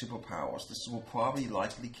to get superpowers. This will probably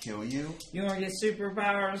likely kill you. You want to get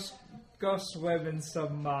superpowers? Go swim in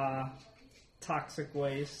some toxic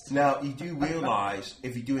waste. Now, you do realize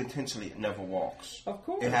if you do it intentionally, it never works. Of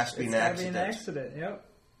course. It has to be an accident. It's got to be an accident, yep.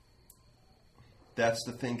 That's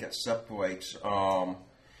the thing that separates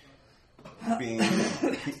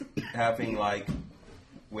having like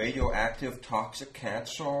radioactive toxic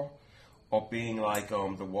cancer or being like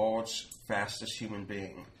the world's fastest human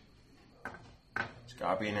being. It's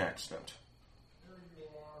got to be an accident.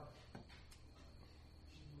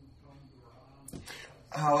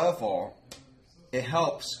 However, it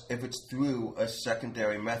helps if it's through a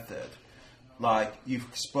secondary method. Like, you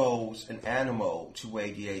expose an animal to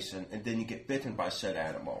radiation and then you get bitten by said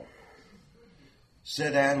animal.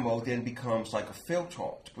 Said animal then becomes like a filter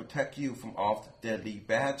to protect you from all the deadly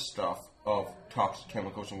bad stuff of toxic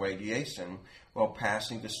chemicals and radiation while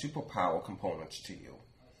passing the superpower components to you.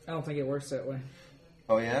 I don't think it works that way.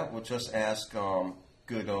 Oh yeah? Well, just ask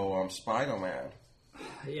good old Spider-Man.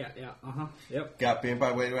 Yeah, yep. Got bitten by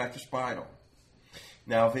a radioactive spider.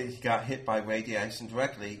 Now, if he got hit by radiation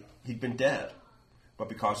directly, he'd been dead. But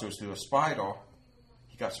because it was through a spider,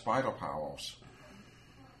 he got spider powers.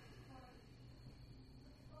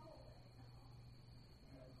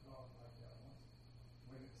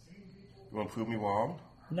 You want to prove me wrong?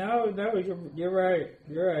 No, you're right.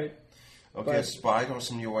 You're right. Okay, But-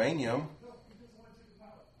 spiders and uranium.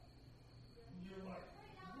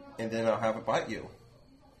 And then I'll have it bite you.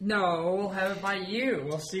 No, we'll have it bite you.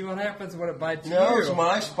 We'll see what happens when it bites No, you. it's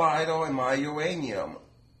my spider and my uranium.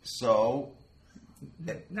 So,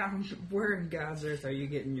 Now, where in God's earth are you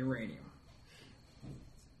getting uranium?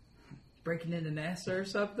 Breaking into NASA or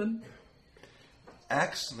something?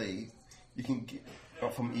 actually, you can get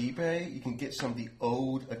from eBay. You can get some of the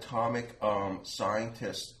old atomic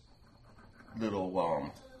scientist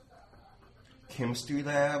little chemistry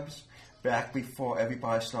labs back before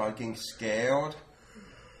everybody started getting scared.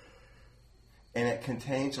 And it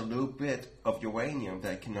contains a little bit of uranium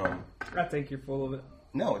that can I think you're full of it.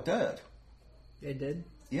 No, it did. It did?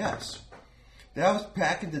 Yes. That was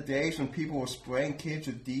back in the days when people were spraying kids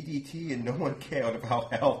with DDT and no one cared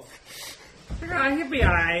about health. He'll be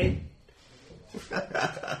alright.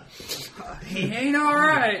 He ain't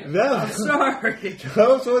alright. No. I'm sorry.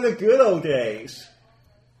 Those were the good old days.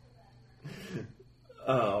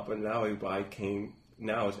 But now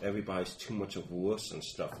everybody's too much of wuss and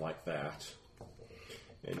stuff like that.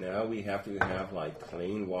 And now we have to have like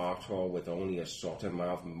clean water with only a certain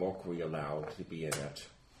amount of mercury allowed to be in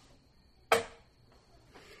it.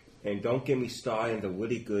 And don't get me started in the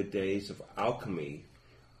really good days of alchemy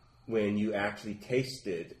when you actually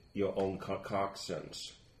tasted your own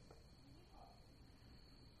concoctions.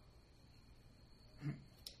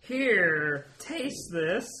 Here, taste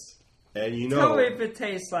this. And you Tell know, me if it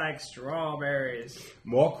tastes like strawberries.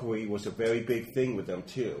 mercury was a very big thing with them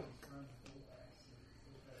too.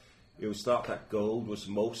 It was thought that gold was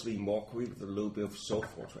mostly mercury with a little bit of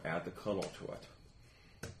sulfur to add the color to it.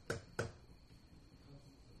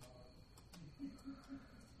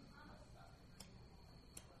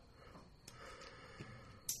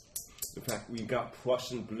 In fact, we got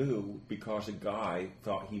Prussian blue because a guy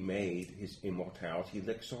thought he made his immortality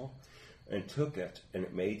elixir and took it, and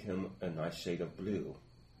it made him a nice shade of blue.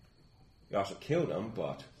 It also killed him,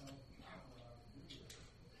 but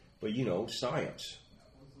you know, science.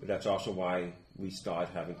 But that's also why we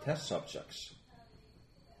started having test subjects.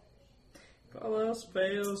 If all else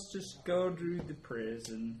fails, just go to the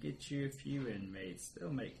prison, get you a few inmates.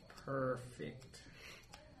 They'll make perfect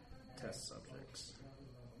test subjects.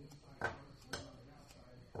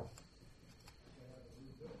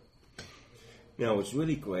 Now, what's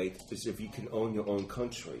really great is if you can own your own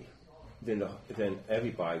country, then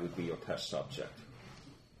everybody would be your test subject.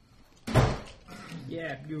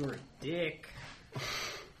 Yeah, if you were a dick.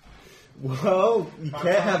 Well, you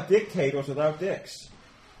can't have dictators without dicks.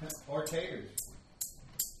 Or taters.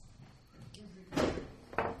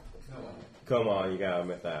 Come on, you gotta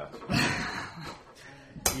admit that.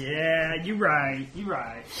 Yeah, you're right. You're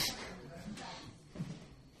right.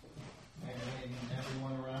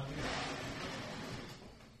 Everyone around here.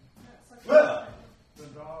 Well,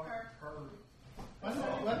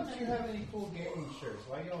 Why don't you you have any cool gaming shirts?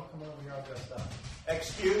 Why you don't come over here all dressed up?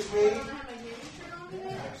 Excuse I me. don't have my gaming shirt on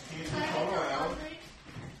today. Excuse me. Come around.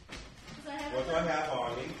 What do I have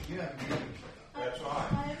on me? You have a gaming shirt on. That's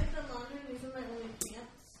right. I haven't done laundry. These are my only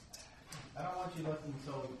pants. I don't want you looking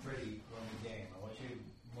so pretty when we game. I want you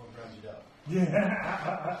more grounded up.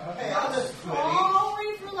 Hey, I'm just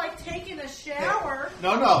Only for like taking a shower.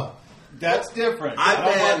 No. That's different. I'm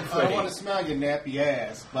I don't want to smell your nappy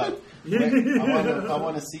ass, but I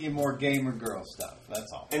want to see more gamer girl stuff.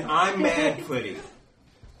 That's all. And I'm mad pretty.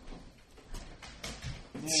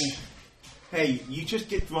 Hey, you just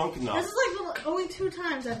get drunk enough. This is like the only 2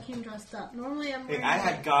 times I've came dressed up. Normally I'm Hey, wearing I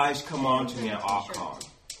had guys come on to me at t-shirts. Archon.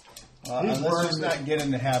 Let's just not get in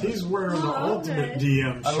the habit. He's wearing the Oh, ultimate okay.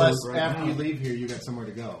 DM shirt Unless right after now. you leave here, you got somewhere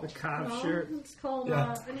to go. The cop No, shirt. it's called,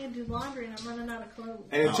 Yeah. I need to do laundry and I'm running out of clothes.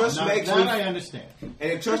 And it just makes that me I understand. and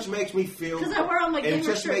it just makes me feel Because I wear all my and it gamer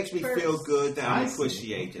just shirts makes me first. feel good that I'm I see.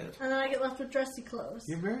 appreciated. And then I get left with dressy clothes.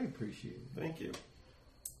 You're very appreciated. Thank you.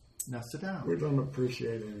 Now sit down. We don't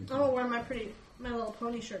appreciate anything. I'm gonna wear my little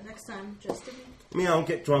pony shirt next time, just to be. I mean, I don't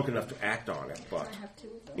get drunk enough to act on it, but I have 2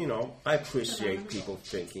 of them. you know, I appreciate people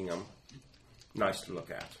thinking I'm nice to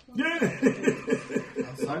look at.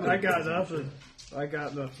 I got nothing. I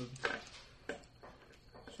got nothing.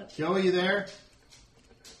 Joe, are you there?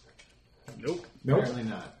 Nope. Apparently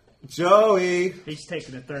not. Joey, He's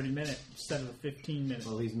taking a 30 minute instead of a 15 minute.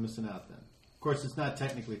 Well, he's missing out then. Of course, it's not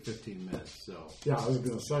technically 15 minutes, so. Yeah, I was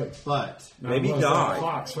going to say. But Maybe he Unless that died.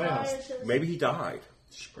 clock's fast. maybe he died.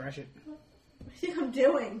 Scratch it. What do you think I'm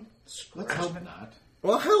doing? let's hope not.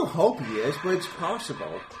 Well, I don't hope he is, but it's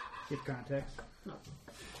possible. Get contact. I'm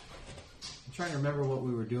trying to remember what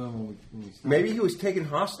we were doing when we started. Maybe he was taken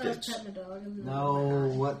I was hostage. petting a dog. And No,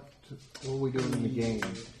 what were we doing in the game?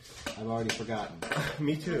 I've already forgotten.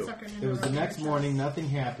 Me too. It was the next morning, nothing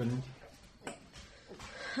happened.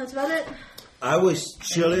 That's about it. I was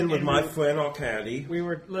chilling with my friend Arcady. We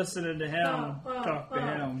were listening to him Oh, talk to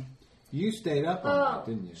him. You stayed up all night,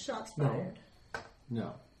 didn't you? Shots No. fired.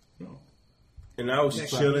 No. And I was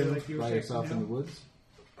Next chilling. Like you were By yourself texting in the him. woods?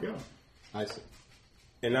 Yeah. I see.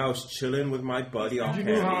 And I was chilling with my buddy You Arcady.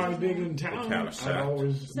 know how I did in town? kinda I'd sucked.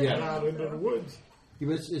 always Yeah. get out into the woods.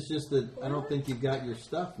 It's just that I don't think you've got your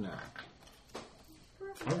stuff now.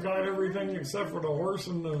 I've got everything except for the horse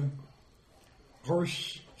and the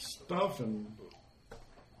horse stuff. And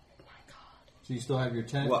So you still have your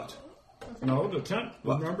tent? What? no, the tent.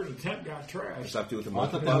 What? Remember, the tent got trashed. What's up to do with the Oh, I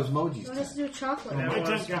monkey? thought that was Moji's What has tent. to do with chocolate? Yeah. My That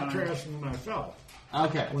tent was got fine. trashed when I fell.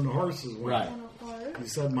 Okay. When the horses went. Right. Want a heart? He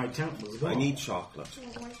said my tent was gone. I need chocolate.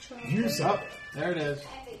 Want white chocolate? You said There it is.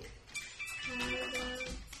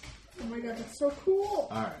 Oh my god, that's so cool!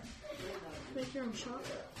 All right. Make your own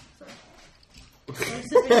chocolate. Sorry.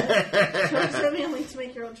 Send me a link to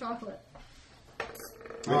make your own chocolate.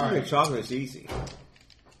 Making chocolate is easy.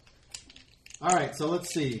 All right, so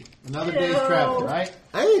let's see. Another day's Ew. travel, right?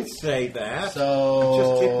 I didn't say that. So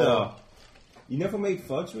Just get the. You never made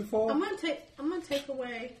fudge before? I'm gonna take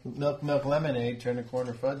away. milk lemonade. Turn the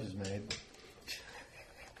corner, fudge is made.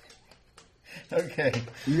 Okay,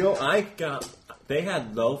 You know, they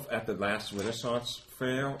had loaf at the last Renaissance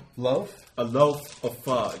fair. loaf. A loaf of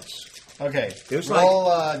fudge. Okay, It was roll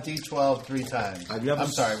D12 3 times. I've never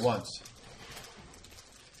I'm sorry, s- once.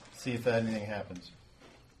 See if anything happens.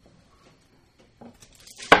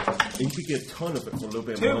 And you could get a ton of it for a little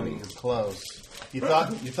bit of money. Close. You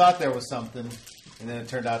thought there was something, and then it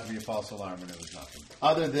turned out to be a false alarm, and it was nothing.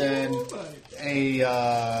 Other than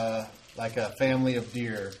a like a family of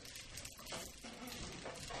deer.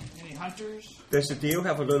 Any hunters? Does the deal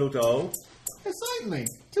have a little dough? Certainly.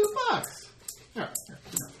 $2. Here.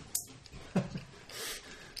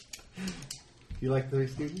 You like Three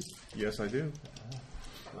Stooges? Yes, I do.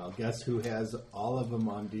 Well, guess who has all of them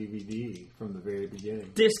on DVD from the very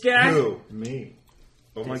beginning? This guy? Who? Me.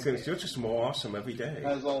 Oh my goodness, you're just more awesome every day.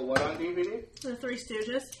 Has all what on DVD? The Three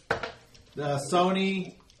Stooges.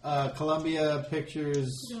 Sony, Columbia Pictures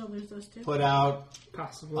I'm gonna lose those two. put out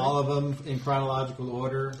Possibly. all of them in chronological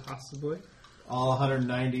order, Possibly. all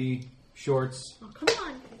 190 shorts. Oh, come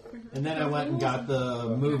on. And then I went and got the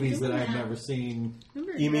movies that I've never seen.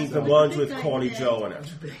 Remember, You mean guys the were ones big with back Corny then. Joe in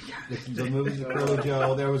it? The movies with Curly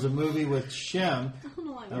Joe. There was a movie with Shem. I don't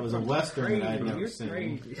know why That was a Western that I'd never You're seen.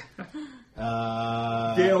 crazy.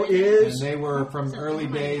 There is. And they were from early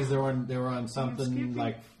days. They were on something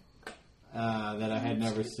like that I had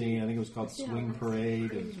never seen. I think it was called Swing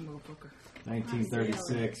Parade in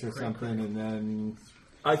 1936 or something. And then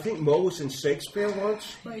I think Mo was in Shakespeare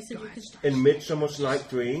once, Well, you said you could. in Midsummer's Night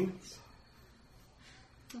Dream.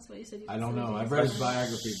 That's what you said. I don't know. I've read his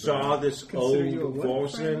biography. Saw this Consider you a old what?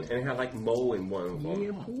 Vorsen, and it had like mole in one of them.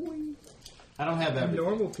 Yeah, boy. I don't have that.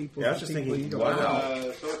 Normal people. Yeah, I was just people thinking, you don't wow.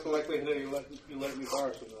 know. So what's the likelihood that you let me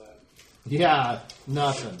borrow some of that? Yeah,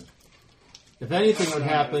 nothing. If anything would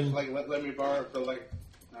happen, Like let me borrow it for like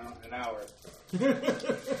an hour.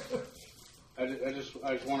 I just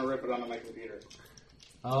want to rip it onto my computer.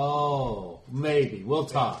 oh, maybe we'll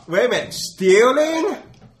talk. Wait a minute, stealing?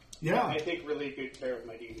 Yeah. I take really good care of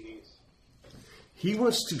my DVDs. He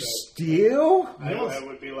wants to steal? I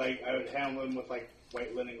would be like, I would handle them with like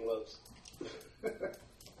white linen gloves.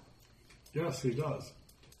 Yes, he does.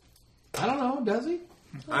 I don't know. Does he?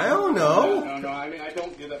 I don't know. No. I mean, I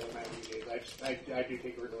don't do that with my DVDs. I do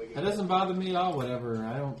take really good. That doesn't bother me at all. Whatever.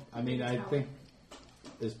 I don't. I mean, I think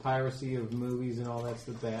is piracy of movies and all that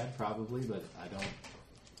stuff bad? Probably, but I don't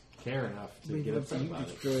care enough to Leave get it upset to you, about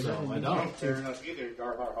destroy it. that So and I you don't. Fair enough either.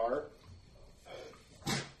 Gar har har.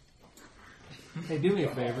 Hey, do me a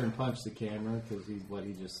favor and punch the camera because what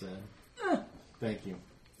he just said. Thank you.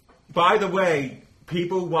 By the way,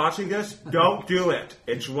 people watching this, don't do it.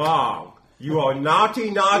 It's wrong. You are naughty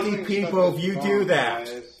people if you do that.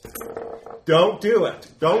 Don't do it.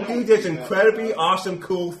 Don't do this incredibly awesome,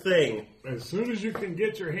 cool thing. As soon as you can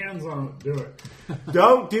get your hands on it, do it.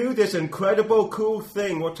 Don't do this incredible, cool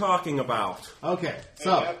thing we're talking about. Okay,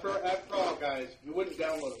 So so after all, guys, you wouldn't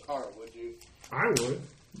download a car, would you? I would.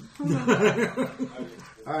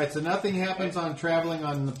 all right, so nothing happens on traveling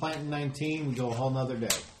on the Planet 19. We go a whole nother day.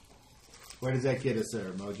 Where does that get us there,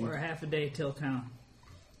 Emoji? We're a half a day till town.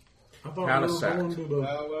 I thought Palisade. we were going to the...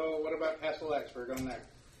 Well, what about Castle X? We're going there.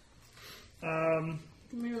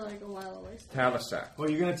 We were like a while away. Talisac. Well,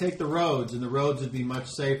 you're going to take the roads, and the roads would be much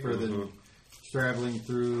safer than traveling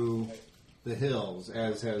through the hills,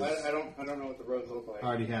 as has I don't know what the roads look like.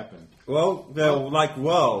 already happened. Well, they're like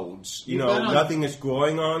roads. You You've know, been on- nothing is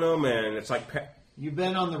growing on them, and it's like... You've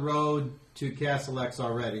been on the road to Castle X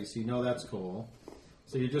already, so you know that's cool.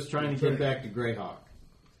 So you're just trying to get back to Greyhawk.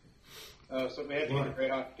 So we had to get to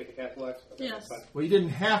Greyhawk to get to Castle X? Okay, Yes. that's fine. Well, you didn't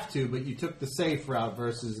have to, but you took the safe route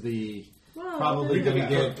versus the Well, probably We going to could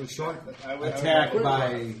get have the short... I would- attacked I would-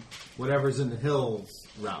 by whatever's in the hills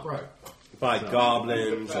route. Right. By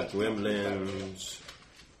goblins or gremlins.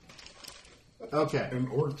 Okay. And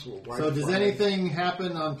orcs will wipe So does flags. anything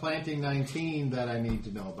happen on Planting 19 that I need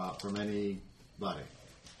to know about from anybody?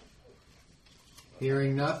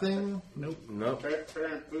 Hearing nothing? Nope. Nope.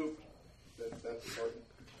 Parent poop. That's important.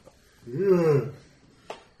 Yeah.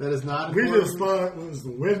 That is not We important. just thought it was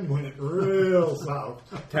the wind went real south.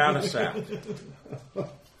 Talisac.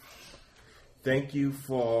 Thank you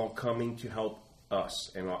for coming to help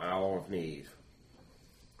us in our hour of need.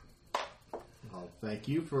 Well, thank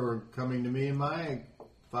you for coming to me in my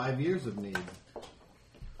 5 years of need.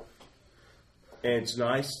 And it's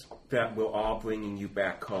nice that we're all bringing you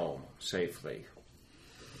back home safely.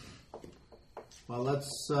 Well,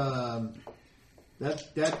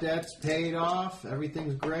 that's paid off.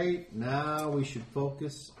 Everything's great. Now we should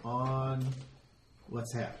focus on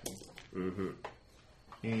what's happening. Mm-hmm.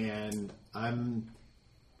 And I'm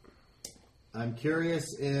curious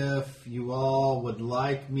if you all would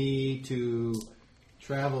like me to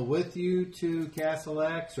travel with you to Castle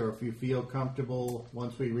X, or if you feel comfortable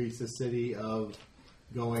once we reach the city of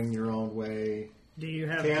going your own way. Do you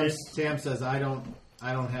have Tam says I don't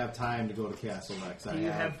have time to go to Castle X. Do you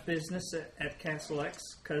have business at Castle X?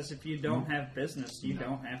 Because if you don't have business, you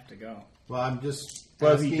don't have to go. Well, I'm just.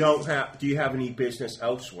 Well, if asking- you don't have, do you have any business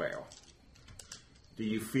elsewhere? Do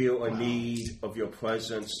you feel a need of your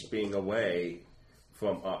presence being away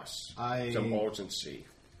from us? Some urgency.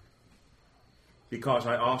 Because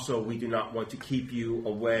we do not want to keep you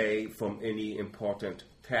away from any important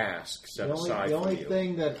tasks set aside The for only you.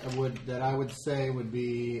 thing that I would say would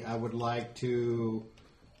be I would like to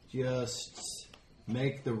just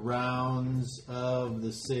make the rounds of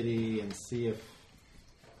the city and see if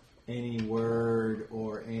any word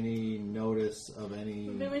or any notice of any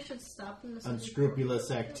Maybe we should stop in the city.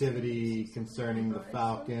 unscrupulous activity concerning the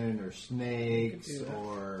Falcon or snakes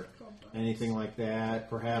or anything like that.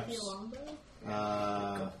 Perhaps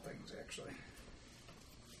Things actually.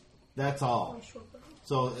 that's all.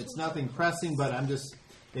 So it's nothing pressing, but I'm just,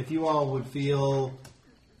 if you all would feel,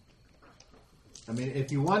 I mean,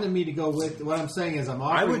 if you wanted me to go with, what I'm saying is I'm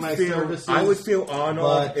offering my services. I would feel honored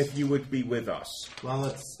but- if you would be with us.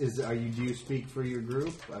 Well, do you speak for your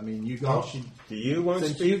group? I mean, you all should. Do you want to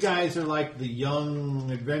Since speak? you guys are like the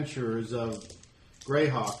young adventurers of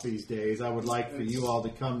Greyhawk these days, I would like for you all to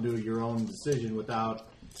come to your own decision without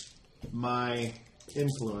my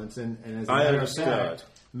influence. And as a I matter of understood. fact,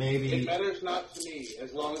 maybe It matters not to me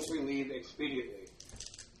as long as we leave expediently.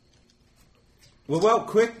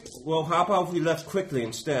 quick. Well, how about if we left quickly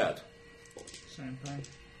instead? Same thing.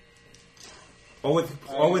 Or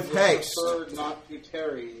with haste. Prefer not to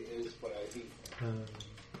tarry is what I think.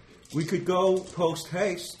 We could go post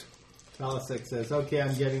haste. Talasek says, okay,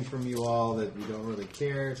 I'm getting from you all that you don't really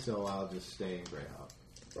care, so I'll just stay in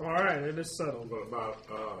Greyhawk. All right, it is settled. What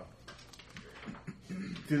about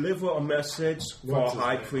Deliver a message for What's his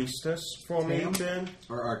High name? Priestess for me, Tam? then.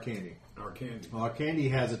 Or Arcandy. our candy? Well, Arcandy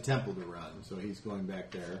has a temple to run, so he's going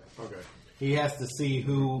back there. Okay. He has to see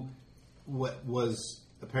who was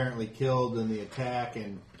apparently killed in the attack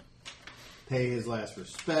and pay his last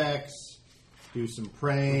respects, do some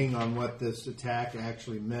praying on what this attack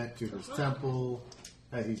actually meant to this temple.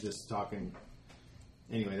 He's just talking.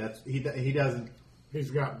 Anyway, that's he doesn't.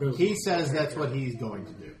 He's got business. He says that's what he's going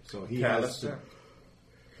to do. So he has to.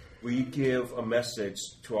 Will you give a message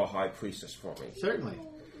to our High Priestess for me? Certainly.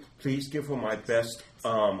 Please give her my best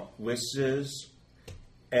wishes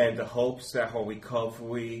and the hopes that her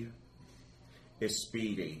recovery is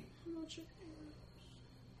speedy.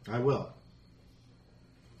 I will.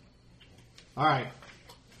 All right.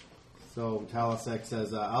 So Talasek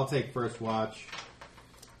says, I'll take first watch.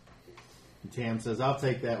 And Tam says, I'll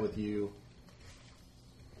take that with you.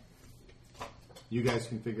 You guys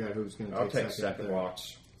can figure out who's going to I'll take take second third.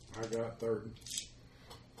 watch. I got third.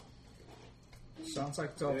 Sounds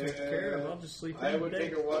like it's all taken care of. I'll just sleep in I would today.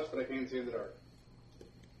 take a watch, but I can't see in the dark.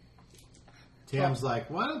 Tam's like,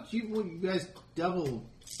 why don't you guys double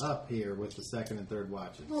up here with the second and third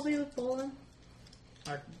watches? I'll be with Bolin.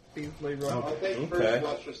 I can be with Leroy. Okay. I'll take Okay. first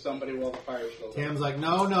watch for somebody while the fire's still there. Tam's like,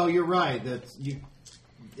 no, you're right. That's you.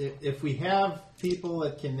 If we have people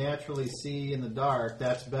that can naturally see in the dark,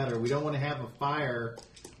 that's better. We don't want to have a fire,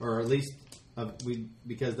 or at least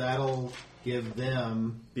because that'll give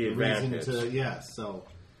them The a reason advantage. to. Yes, so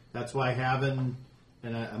that's why having,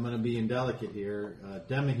 and I'm going to be indelicate here,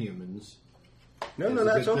 demihumans. No, is a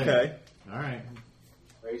that's good thing. okay. All right.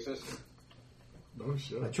 Racist. No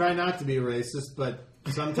shit. I try not to be racist, but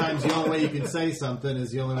sometimes the only way you can say something is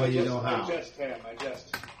the only way you know how. I just am. I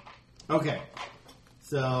just. Okay.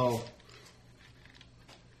 So,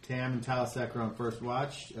 Tam and Talasek are on first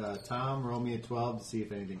watch. Tom, roll me a 12 to see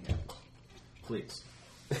if anything happens. Please.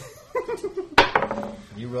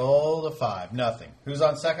 You rolled a 5. Nothing. Who's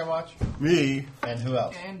on second watch? Me. And who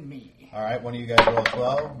else? And me. All right, one of you guys roll a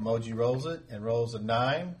 12. Moji rolls it and rolls a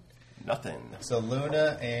 9. Nothing. So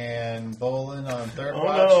Luna and Bolin on third Oh,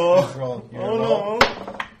 watch. no. Who's rolling? You're Oh, gonna roll?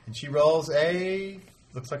 no. And she rolls a,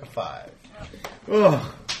 looks like a 5.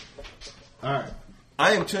 Ugh. All right.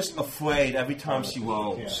 I am just afraid every time she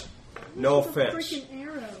rolls. No offense. Freaking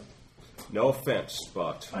arrow. No offense,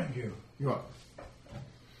 but Thank you. You're up.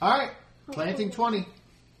 All right. Planting 20.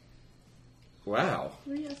 wow.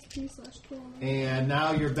 3 SP/12. And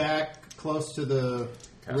now you're back close to the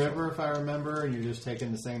Castle. river, if I remember, and you're just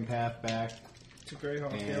taking the same path back. To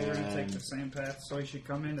Greyhawk, yeah, we're going to take And- the same path, so you should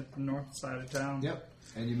come in at the north side of town. Yep.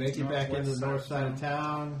 And you make it back Northwest into the north side side of of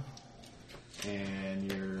town.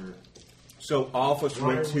 And you're... So all of us Why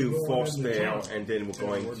went are we to going Forcedale, into town? and then we're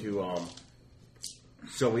going to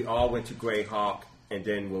So we all went to Greyhawk, and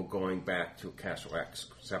then we're going back to Castle X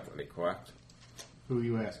separately, correct? Who are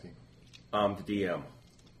you asking? The DM.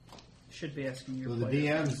 Should be asking your So the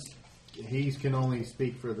player. DMs, he can only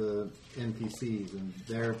speak for the NPCs, and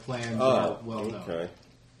their plans Oh, are well known. okay.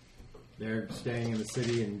 They're staying in the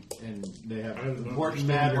city, and they have I don't important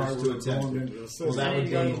understand why matters to we're attend going to. into the city. Well, that You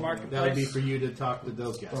would go to the be marketplace. for you to talk to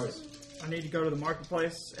those guys. Right. I need to go to the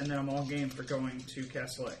marketplace, and then I'm all game for going to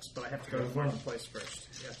Castle X, but I have to go to the marketplace first.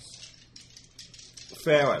 Yes.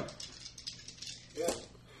 Farron, Yeah.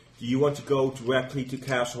 do you want to go directly to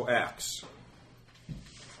Castle X?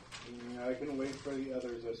 I can wait for the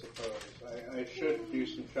others, I suppose. I should do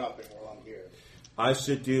some shopping while I'm here. I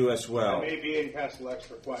should do as well. I may be in Castle X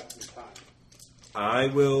for quite some time. I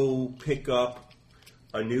will pick up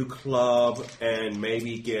a new club and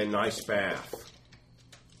maybe get a nice bath.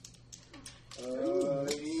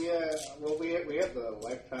 Yeah. Well, we have the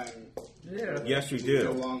lifetime. Yeah. Yes, we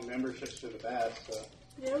do. Long memberships to the bath. So.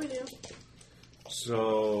 Yeah, we do.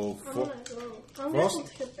 So I'm for, gonna go. I'm Frost- going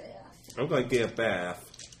to take a bath. I'm going to get a bath.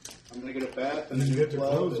 I'm gonna get a bath and You a new get the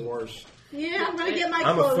club. clothes and- washed. Yeah, I'm gonna get my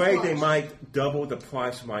I'm clothes afraid washed. they might double the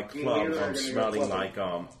price of my clubs. here are I'm gonna go smelling clubbing. like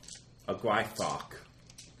a Greyhawk.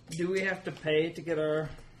 Do we have to pay to get our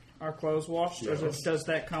clothes washed, or Yes. does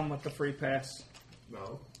that come with the free pass?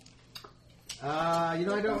 No. I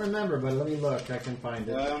don't remember, but let me look. I can find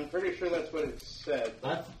it. I'm pretty sure that's what it said.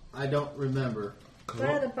 I don't remember. I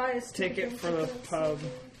had to buy a Ticket for the pub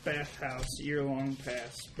bathhouse year-long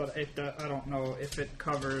pass, but I don't know if it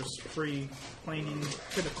covers free cleaning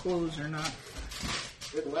to the clothes or not.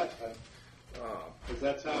 Did last time. Because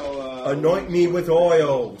that's how... Anoint me with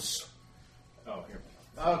oils. Oh, here.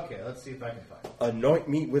 Okay, let's see if I can find it. Anoint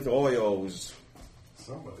me with oils.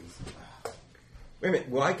 Somebody's. Wait a minute,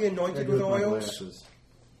 will I get anointed with oils?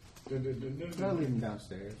 I'll leave them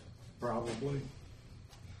downstairs. Probably.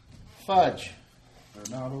 Fudge.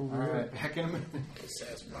 They're not over All here. right, back in a minute.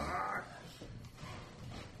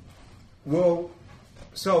 Well,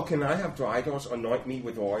 so can I have Drydos anoint me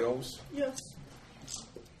with oils? Yes.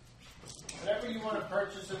 Whatever you want to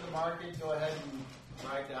purchase in the market, go ahead and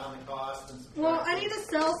write down the cost. And Well, I need to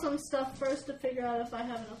sell some stuff first to figure out if I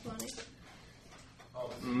have enough money.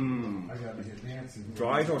 I gotta get Nancy.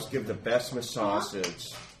 Drydos give the best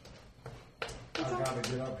massages. I gotta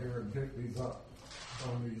get up here and pick these up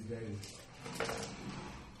one of these days.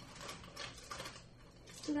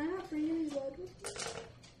 Did I not bring any lead with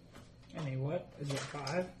me? Any what? Is it 5?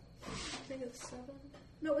 I think it's 7.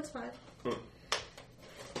 No, it's 5.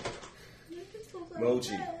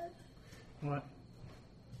 Moji. What?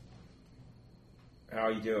 How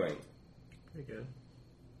are you doing? Pretty good.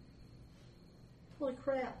 Holy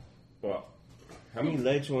crap. Well, how many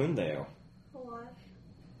legs are in there? A lot.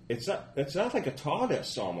 It's not like a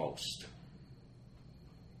TARDIS almost.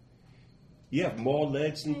 You have more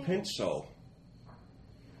legs than Pencil.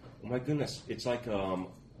 Oh my goodness, it's like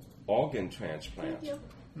organ transplant. Thank you.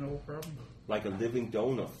 No problem. Like a living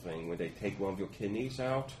donor thing where they take one of your kidneys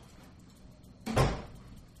out.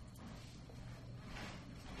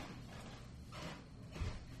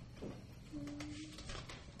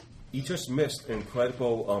 You just missed an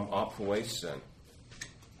incredible operation.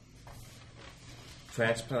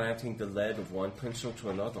 Transplanting the lead of one pencil to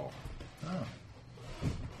another. Oh.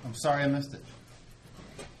 I'm sorry I missed it.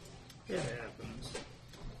 It happens.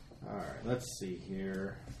 All right, let's see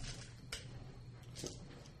here.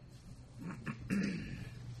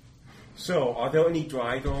 So, are there any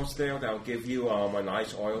Drydos there that'll give you a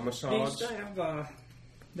nice oil Do you massage? still have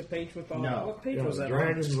the page with all? No. What page Yeah, was the that?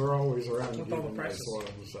 dragons are always around With all the giving nice prices. oil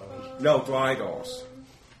massage. No, Drydos.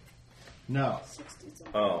 No,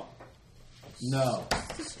 67. Oh. no.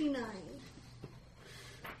 69.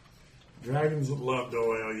 Dragons would love to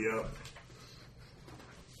oil you up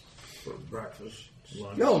for breakfast,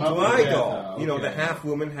 lunch. No, Okay, Drydos. You know, the okay. half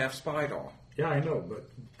woman, half spider. Yeah, I know, but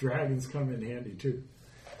dragons come in handy too.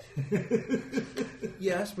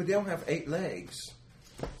 Yes, but they don't have 8 legs.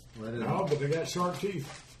 Let it No, but they got sharp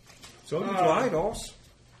teeth. So do Drydos.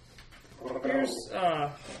 Here's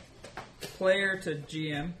player to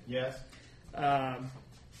GM, Yes.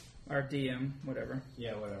 or DM, whatever.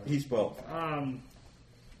 Yeah, whatever. He's both.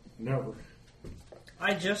 Never.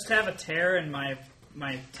 I just have a tear in my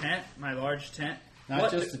tent, my large tent. Not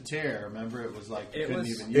What just the- a tear. Remember, it was like you It couldn't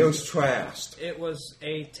was- even It use was trashed. It was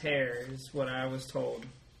a tear, is what I was told.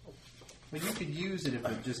 But you could use it if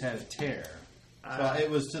it just had a tear. Uh, But it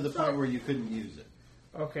was to the point where you couldn't use it.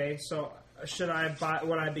 Okay, so should I buy?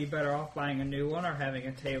 Would I be better off buying a new one or having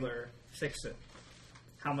a tailor fix it?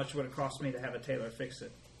 How much would it cost me to have a tailor fix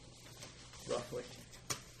it? Roughly.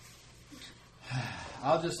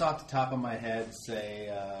 I'll just off the top of my head say,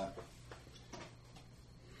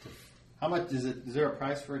 how much is it? Is there a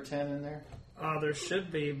price for a 10 in there? There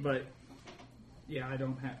should be, but yeah, I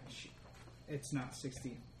don't have. It's not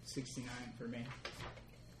 69 for me.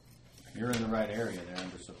 You're in the right area there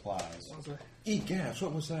under supplies. Was it? Gas,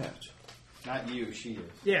 what was that? Not you, she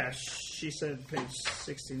is. Yeah, she said page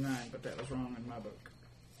 69, but that was wrong in my book.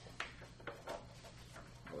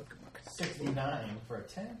 I'll look at my 69 for a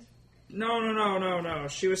tent? No.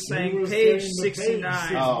 She was He saying was page saying the page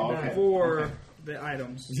 69 Oh, okay. for the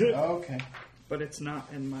items, Okay. but it's not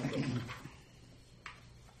in my book.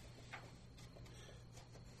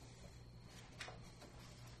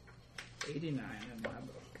 $89 in my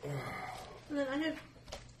book. And then I have.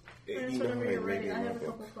 I just want to read it right. I have a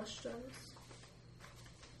couple questions.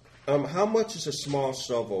 How much is a small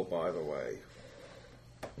shovel, by the way?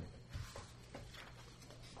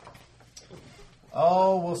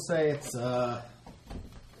 Oh, we'll say it's 10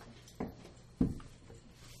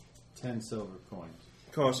 silver coins.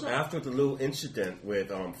 Because after the little incident with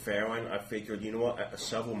Farron, I figured, you know what, a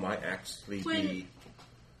shovel might actually be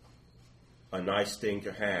a nice thing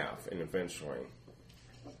to have in adventuring.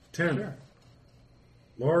 10. Sure.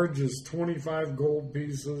 Large is 25 gold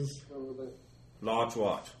pieces. Over there. Large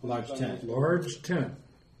what? Large tent. Large 10.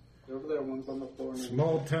 Over there, one's on the floor. And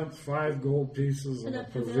Small tent, 5 gold pieces, and And a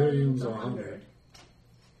a pavilion's pavilion's 100.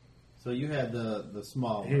 So you had the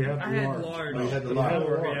small He one. had I the had large. large. Oh, you had the He large. had the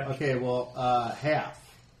Lower, large. yeah. Okay, well,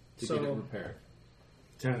 half to So- get it repaired.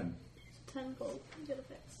 10. 10 gold. Get it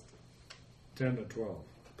fixed. 10 to 12.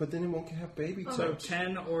 But then it won't have baby So tips.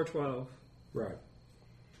 10 or 12. Right.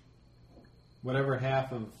 Whatever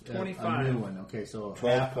half of a 25. new one. Okay, so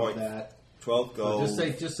 12 half points. of that. 12 gold. So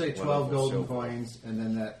just say 12 whatever, golden silver. coins, and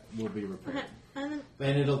then that will be repaired. Okay. And then,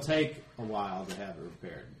 And it'll take a while to have it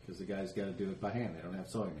repaired because the guy's got to do it by hand. They don't have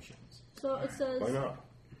sewing machines so it says. Why not?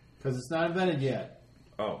 because it's not invented yet.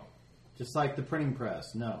 Oh. Just like the printing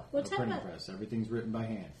press. No, What no type printing of- press. Everything's written by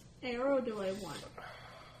hand. Arrow do I want?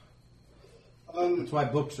 That's why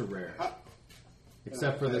books are rare.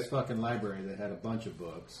 Except for okay. this fucking library that had a bunch of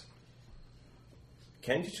books.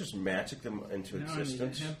 Can't you just magic them into No, I need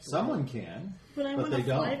existence? a hemp. Someone can. But I But want they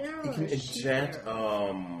a flight don't. arrow. You or can a sheath enchant, arrow?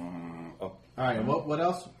 a All right, and what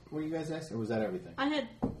else were you guys asking? Or was that everything? I had.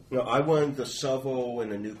 no, I wanted the shovel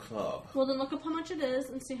and a new club. Well, then look up how much it is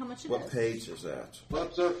and see how much it is. What page is that?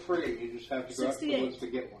 Clubs are free. You just have to go out to the 68. woods to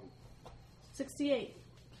get one. 68.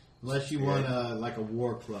 Unless you want like a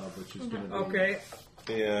war club, which is going to be... Okay,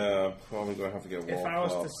 Yeah, probably going to have to get a wall if I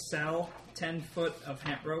was club. to sell 10 foot of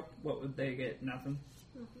hemp rope, what would they get? Nothing.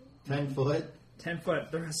 10 foot? 10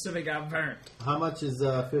 foot. The rest of it got burnt. How much is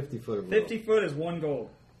 50 foot of rope? 50 foot is 1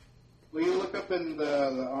 gold. Will you look up in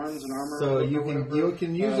the arms and armor? So book you or can whatever? you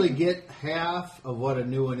can usually get half of what a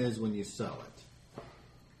new one is when you sell it.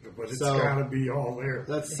 But it's So- got to be all there.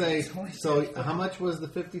 Let's say, so how much was the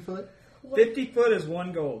 50 foot? 50 foot is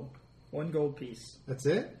 1 gold. 1 gold piece. That's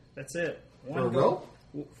it? That's it. For 1 a gold.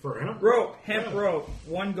 rope? For him? Rope, hemp rope,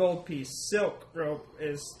 1 gold piece. Silk rope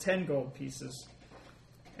is 10 gold pieces.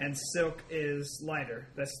 And silk is lighter.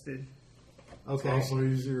 That's the. It's Okay. also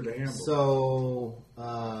easier to handle. So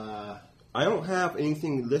I don't have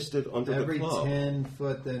anything listed under every the club. 10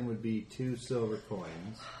 foot then would be 2 silver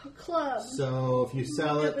coins. Club. So if you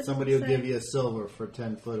sell Yeah, it, but somebody will don't give say- you a silver for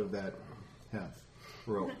 10 foot of that hemp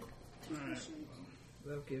rope.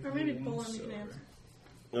 They'll give Or maybe you 1 Bolin can silver. answer.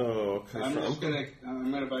 Oh, okay. I'm so just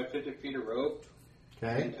gonna buy 50 feet of rope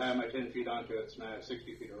Okay? and tie my 10 feet onto it, so now I have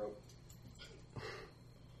 60 feet of rope.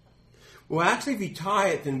 Well, actually, if you tie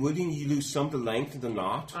it, then wouldn't you lose some of the length of the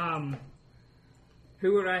knot?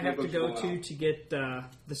 Who would I have to Maybe go it's to allowed. to get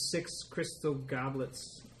the 6 crystal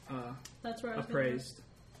goblets That's where I was appraised?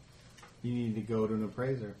 You need to go to an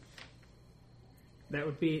appraiser. That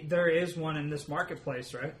would be. There is one in this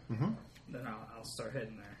marketplace, right? Mhm. Then I'll start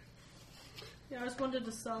heading there. Yeah, I just wanted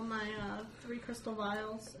to sell my 3 crystal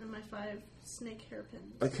vials and my 5 snake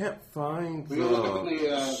hairpins. I can't find Will you look up in the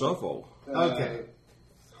the shovel. Okay.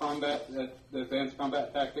 Combat, the advanced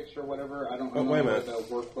combat tactics or whatever. I don't Oh, know wait a what minute.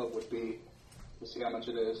 the work club would be to see how much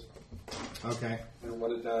it is Okay. and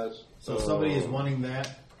what it does. So somebody is wanting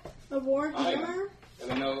that. A war I- hammer?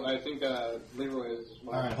 And I know. I think Leroy is.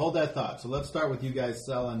 All right, hold that thought. So let's start with you guys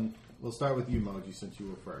selling. We'll start with you, Moji, since you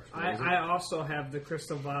were first. What was it? I also have the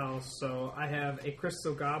crystal vials, so I have a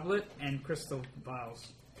crystal goblet and crystal vials.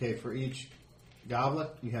 Okay, for each goblet,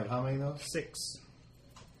 you have how many of those? 6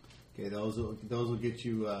 Okay, those will get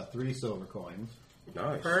you 3 silver coins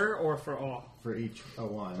Nice. per or for all. for each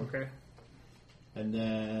one. Okay. And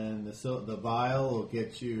then the vial will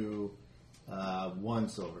get you 1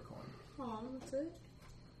 silver coin. Oh, that's it?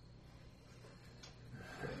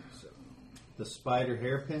 The spider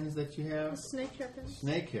hairpins that you A have? snake hairpin.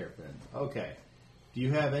 Snake hairpin. Okay. Do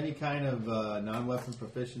you have any kind of non-weapon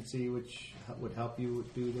proficiency which would help you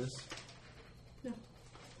do this? No.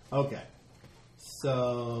 Okay.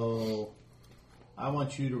 So I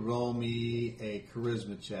want you to roll me a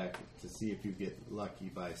charisma check to see if you get lucky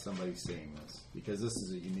by somebody seeing this, because this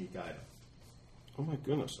is a unique item. Oh my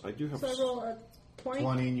goodness, I do have. So I roll a 20?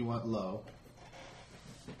 20 and you want low.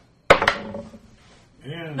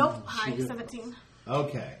 And Nope, she high, did- 17.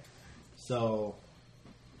 Okay. So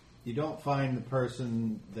you don't find the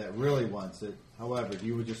person that really wants it. However,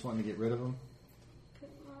 you were just wanting to get rid of them?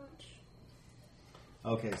 Pretty much.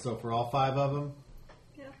 Okay, so for all 5 of them,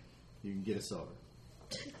 Yeah. you can get a silver.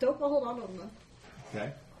 Don't hold on to them, though.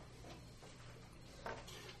 Okay?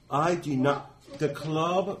 I do not. The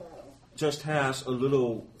club just has a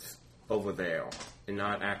little over there and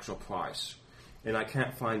not actual price. And I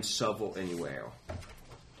can't find shovel anywhere.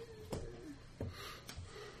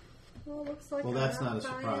 Well, looks like Well, that's I'm not a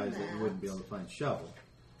buying surprise that you wouldn't be able to find shovel.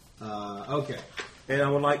 Okay. And I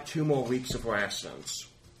would like 2 more weeks of rations.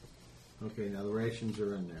 Okay, now the rations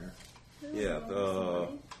are in there. Yeah, the.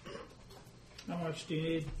 How much do you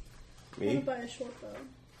need? I'm going Me? to buy a short bow.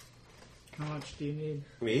 How much do you need?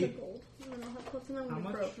 The Me? gold. I don't know what's the number How of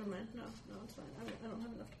much? broke from my. No, it's fine. I don't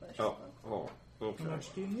have enough to buy a Oh, short bow. okay. How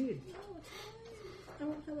much do you need? No, it's fine. I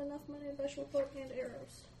won't have enough money to buy short bow and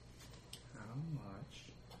arrows. How much?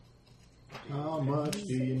 How much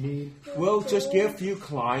do you need? Well, just get a few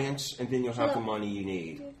clients and then you'll have Shut the up. money you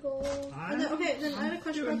need. Gold. And then, okay, then I had a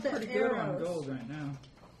question doing about pretty the good on arrows. gold right now.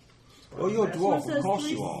 Oh, you're a This dwarf. one Of says course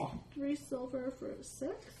you are. 3 silver for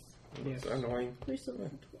 6. Yes. That's annoying. 3 silver for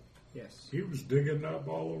 12. Yes. He was digging up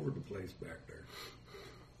all over the place back there.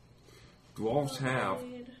 Dwarves have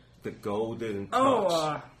the golden touch.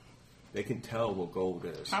 Oh, They can tell what gold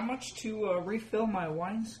is. how much to refill my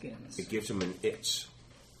wineskins? It gives them an itch,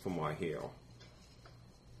 from what I hear.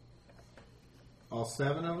 All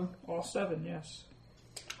 7 of them? All 7, yes.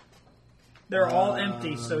 They're all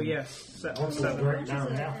empty, so yes, all Also 7. right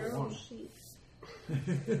down half of Arrow one. sheet.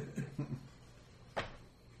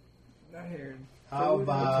 I hear. How time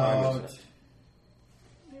about... is it?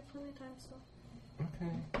 We have plenty of time still.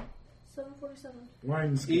 Okay. 7:47.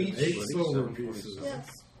 Wineskin, Each- 8 silver 747. pieces.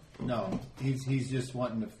 Yes. No, he's just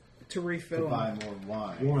wanting To to refill. buy more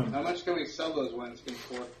wine. 1. How much can we sell those wineskins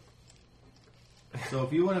for? So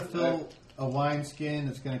if you want to fill a wineskin,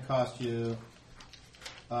 it's going to cost you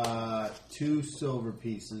 2 silver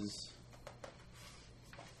pieces.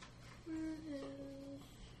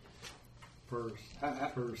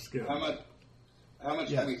 Per skin. How much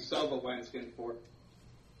Yes. can we sell the wineskin for?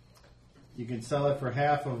 You can sell it for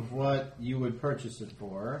half of what you would purchase it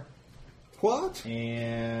for. What?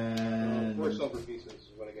 And 4 silver pieces is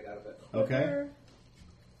what I get out of it. okay.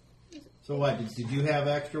 So what? Did you have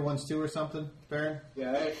extra ones too, or something, Baron?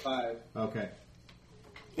 Yeah, I had 5. Okay.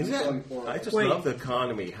 Is I'm that? selling 4. I just Wait. love the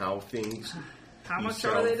economy. How things. How you much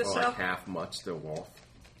sell are they to for sell? Like half much they're worth.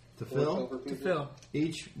 To 4 fill, silver To pieces. fill.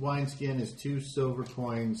 each wineskin is 2 silver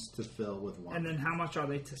coins to fill with wine. And then how much are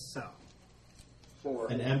they to sell?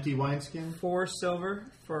 4. An empty wineskin? 4 silver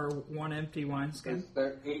for 1 empty wineskin?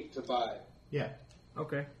 They're 8 to buy. Yeah.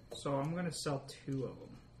 Okay, so I'm going to sell 2 of them.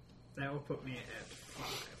 That will put me at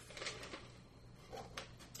 5.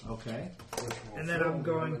 Okay. And then I'm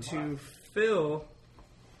going to fill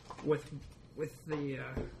with the.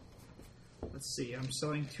 Let's see, I'm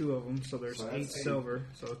selling 2 of them, so there's So 8 that's 8. silver.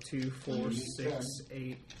 So 2, 4, You need 6,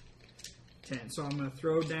 8, 10. So I'm going to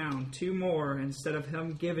throw down 2 more. Instead of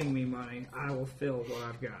him giving me money, I will fill what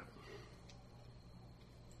I've got.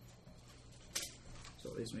 So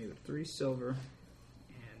it leaves me with 3 silver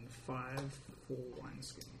and 5 full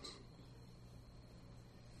wineskins.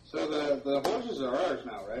 So the horses are ours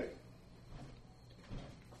now, right?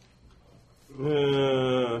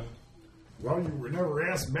 Well, you were never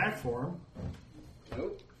asked back for them.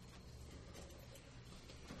 Nope.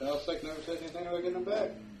 Dallas never said anything about getting them back.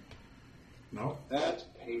 No. That's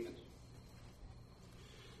payment.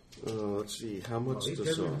 Let's see. How much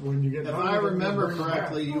does When you get If done, I you're gonna remember bring them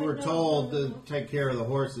correctly, back. you were told to take care of the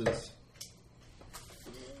horses.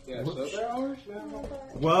 Yeah, so they're ours now.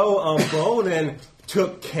 Well, Bonin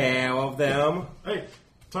took care of them. Hey,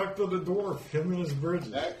 talk to the dwarf. Him and his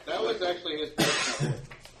bridges. That was actually his personal.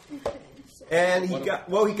 And he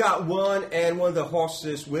got one and one of the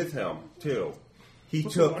horses with him too. He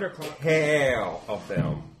What's took the water clock? care of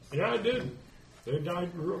them. Yeah, I did. They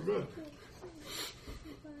died real good.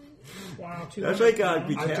 Wow, That's why you gotta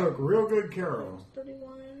be I careful. took real good care of them.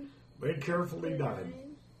 31. They carefully died. 39.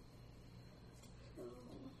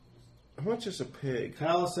 How much is a pig?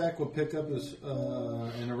 Palisek will pick up his,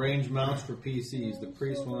 and arrange mounts for PCs. The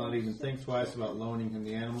priest will not even think twice about loaning him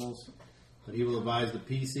the animals, but he will advise the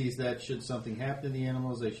PCs that should something happen to the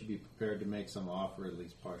animals, they should be prepared to make some offer, at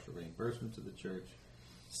least partial reimbursement to the church.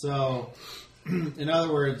 So, in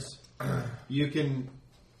other words, you can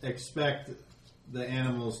expect the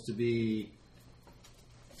animals to be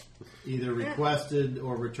either requested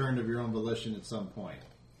or returned of your own volition at some point.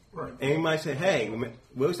 Right. And you might say, "Hey,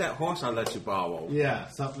 where's that horse I let you borrow?" Yeah,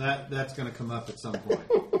 something that's going to come up at some point.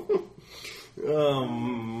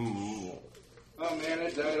 Oh man,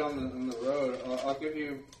 it died on the road. I'll give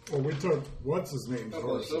you. Well, we took what's his name's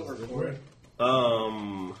Couple of horses. silver didn't for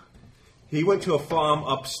we? it. He went to a farm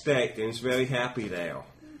upstate and is very happy there.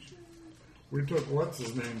 We took what's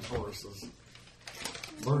his name's horses.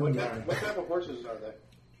 What Burned type, what type of horses are they?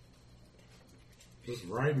 Just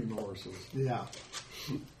riding horses. Yeah.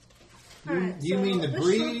 Alright, You so mean the this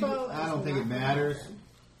breed? short bow I is don't think it not- matters.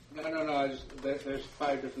 No. There's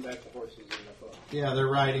 5 different types of horses in the book. Yeah, they're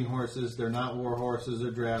riding horses. They're not war horses.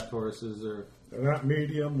 They're draft horses. Or They're not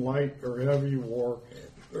medium, light, or heavy war.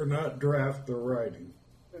 They're not draft, they're riding.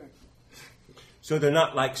 So they're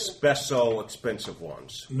not like special expensive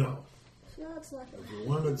ones. No. Yeah, it's not If you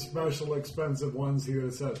wanted special expensive ones, he would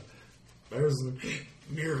have said, there's the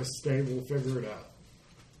nearest stable, figure it out.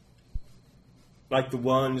 Like the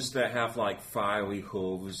ones that have like fiery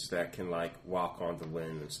hooves that can like walk on the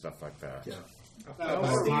wind and stuff like that. Yeah. Now,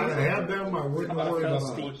 If I'd have had them, I wouldn't have worried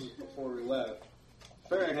about it. horses before we left.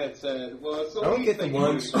 Farron had said, "Well, it's the I don't least get the thing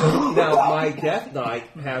ones. you do." Now, my Death Knight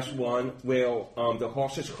has one where the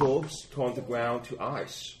horse's hooves turn the ground to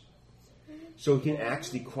ice. so he can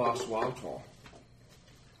actually cross water.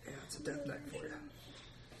 Yeah, it's a death neck for you.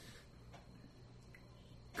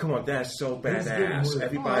 Come on, that's so getting badass. weird.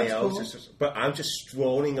 Everybody that's else cool. is just... But I'm just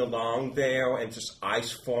strolling along there and just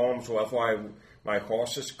ice forms wherever my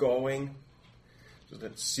horse is going. So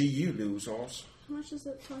let's see you, losers. How much does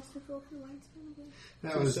it cost to fill for wine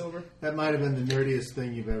span? That might have been the nerdiest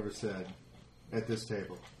thing you've ever said at this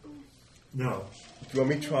table. No. Do you want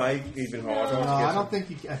me to try even harder? No, I don't think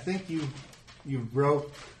you. I think you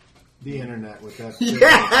broke the internet with that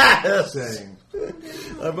Yes! saying.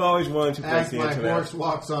 I've always wanted to break As the my internet. horse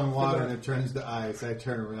walks on water and it turns to ice, I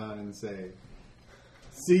turn around and say,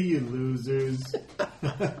 "See you, losers."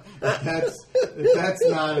 if that's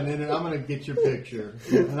not an internet, I'm going to get your picture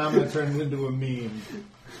and I'm going to turn it into a meme.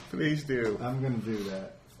 Please do. I'm going to do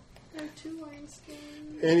that. There are 2 wine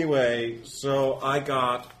skins. Anyway, so I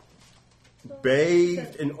got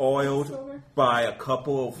bathed and oiled by a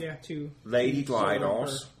couple of Yeah, 2 lady silver.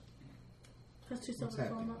 gliders. That's 2 silver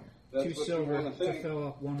happening? film up. That's 2 what you silver want to to think. fill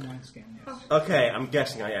up 1 wineskin. Yes. Okay, I'm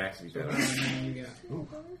guessing I actually did it. And you got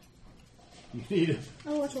You need it.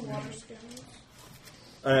 I watch a water skin.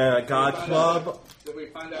 I got a club. Did we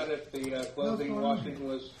find out if the clothing washing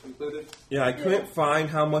was included? Yeah, I couldn't find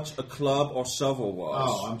how much a club or shovel was.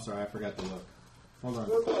 Oh, I'm sorry. I forgot to look. Hold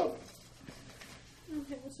on.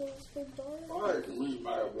 Okay, so it's for dark. I can use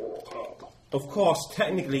my war club. Of course,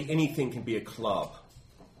 technically anything can be a club.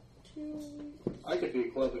 2 I could be a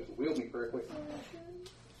club if you wheel me correctly.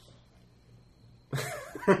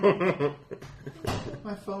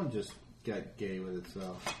 My phone just got gay with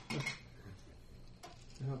itself.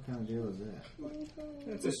 What kind of deal is that?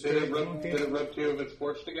 that's a Did it straight rub 2 of its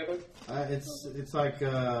forks together? It's like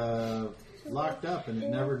locked up, and it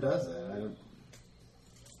never does that. I don't.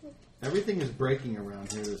 Everything is breaking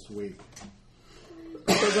around here this week.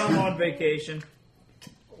 Because I'm on vacation.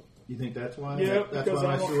 You think that's why? Yep, That's because why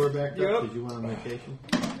my I'm on- sewer backed Yep. up? Because you went on vacation?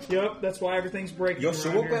 Yep, that's why everything's breaking Your around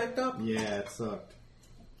sewer here. backed up? Yeah, it sucked.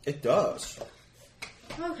 It does.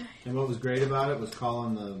 Okay. And what was great about it was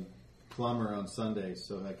calling the plumber on Sundays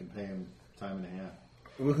so I could pay him time and a half.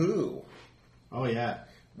 Woohoo! Oh yeah,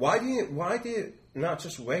 Why did it not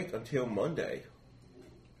just wait until Monday?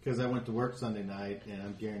 because I went to work Sunday night, and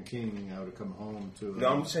I'm guaranteeing I would come home to. No,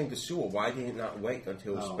 I'm saying the sewer. Why did it not wait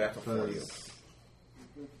until it's better for you?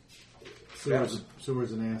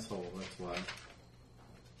 Sewer's an asshole. That's why.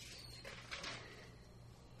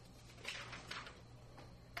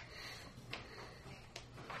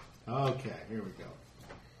 Okay, here we go.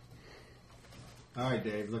 All right,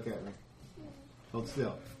 Dave, look at me. Hold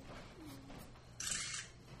still.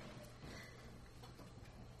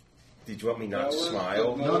 Did you want me not to That was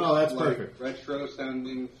smile? the No, most, that's like, perfect.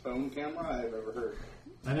 retro-sounding phone camera I've ever heard.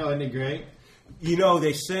 I know, isn't it great? You know,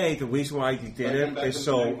 they say the reason why they did Like, it is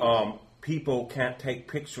so people can't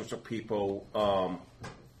take pictures of people Well,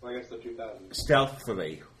 I guess the 2000s.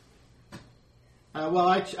 stealthily. Well,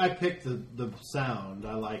 I picked the sound.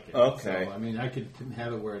 I like it. Okay. So, I mean, I could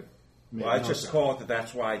have it where it made Well, I no just sound. thought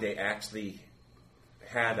that's why they actually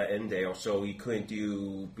had it in there, so you couldn't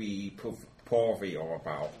be porvy or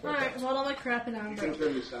about. Alright, well, all my crap and I'm You can broke.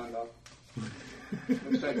 turn the sound off.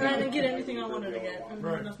 I didn't get anything I wanted to get. And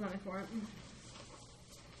Right. enough money for it.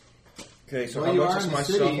 Okay, so Well, how you much are is in my the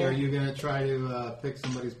city. shovel? Are you going to try to pick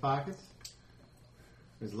somebody's pockets?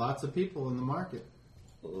 There's lots of people in the market.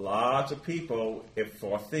 Lots of people, if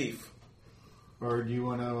for a thief. Or do you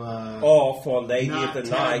want to Or for a lady not of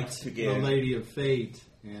the night tempt to the get. Lady of Fate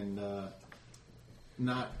and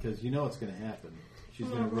not because you know what's going to happen. She's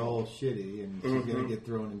going to roll shitty and she's going to get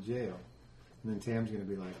thrown in jail. And then Tam's going to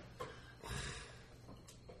be like,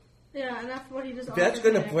 Yeah, and after what he just That's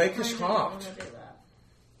offered gonna me, break I his kinda heart. don't wanna do that.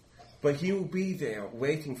 But he will be there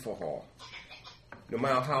waiting for her. No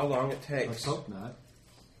matter how long it let's takes. hope not.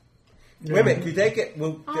 Wait a minute,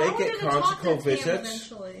 will Oh, I they wanted get to talk to conjugal Tam visits?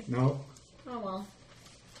 eventually. No. Oh well.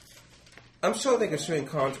 I'm sure they can swing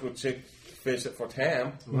conjugal visit for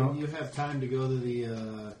Tam. Well, you have time to go to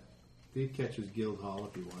the Thief Catchers Guild Hall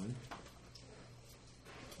if you wanted.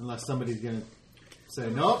 Unless somebody's going to say,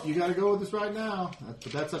 nope, you got to go with us right now. But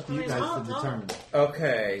that's up to you guys to determine.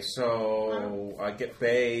 Okay, so I get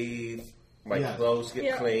bathed, my Yeah. clothes get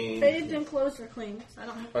Yeah, clean. bathed and clothes are clean. I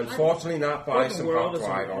don't have. Unfortunately, not by What in the some world hot is a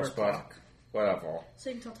riders, water but clock? whatever. So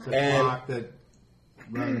you can tell It's time. a And- clock that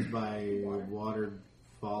runs by water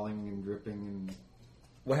falling and dripping, and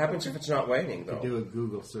What happens if it's not raining, you though? do a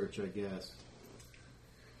Google search, I guess.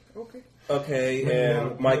 Okay,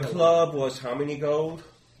 and my club was how many gold?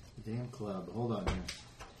 Damn club. Hold on here.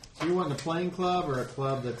 So you want a plain club or a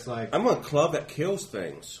club that's like... I'm a club that kills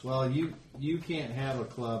things. Well, you can't have a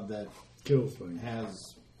club that Kills things.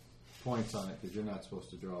 has points on it because you're not supposed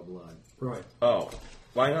to draw blood. Right. Oh,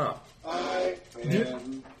 why not? I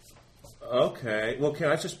am. Okay. Well, can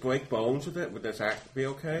I just break bones with it? Would this act be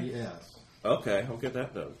okay? Yes. Okay, I'll get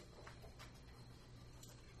that done.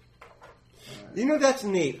 You know, that's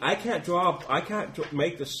neat. I can't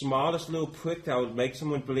make the smallest little prick that would make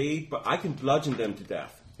someone bleed, but I can bludgeon them to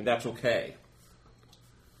death, and that's okay.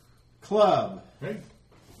 Club. Hey.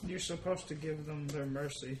 You're supposed to give them their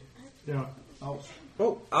mercy. Yeah. Oh,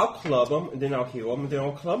 I'll club them, and then I'll heal them, and then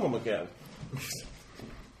I'll club them again.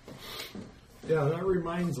 Yeah, that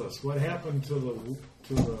reminds us. What happened to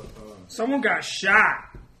the Someone got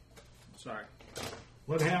shot. Sorry.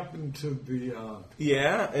 what happened to the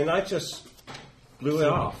Yeah, and I just blew it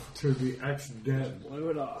off. to the ex-dead? Blew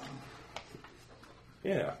it off.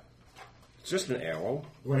 Yeah. It's just an arrow.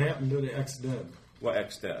 What happened to the ex-dead? What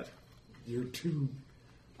ex-dead? Your two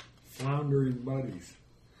floundering buddies.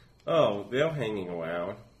 Oh, they're hanging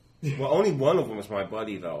around. Well, only one of them is my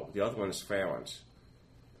buddy, though. The other one is Farron's.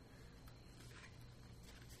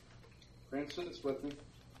 Cranston's with me.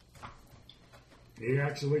 He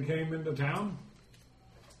actually came into town.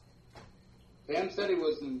 Sam said he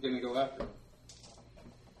wasn't going to go after him.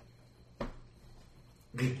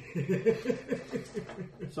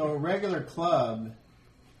 So a regular club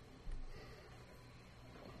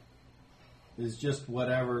is just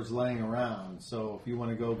whatever's laying around. So if you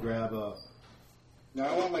want to go grab a No,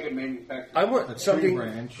 I want like a manufacturer. I want A tree something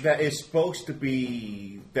branch. that is supposed to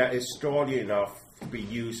be, that is sturdy enough to be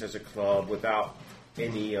used as a club without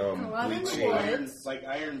any Go out in the bleaching. woods, like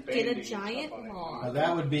iron get a banding and giant stuff on it. log,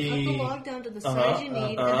 that would cut be the log down to the size you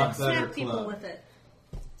need, and then better snap people club. with it.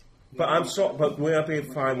 But would I be able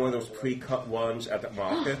to find one of those pre-cut ones at the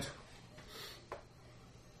market?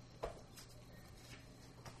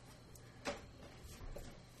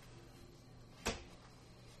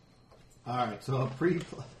 all right. So a pre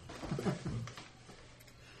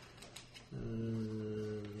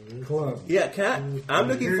Club. Yeah, I'm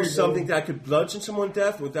looking Here for you something go. that could bludgeon someone to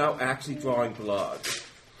death without actually drawing blood.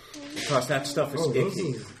 Because that stuff is Oh,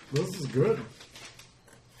 icky. this is good.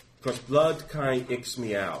 Because blood kind of icks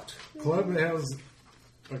me out. A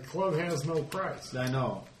club has no price. I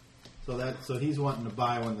know. So he's wanting to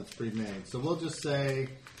buy one that's pre-made. So we'll just say,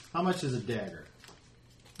 how much is a dagger?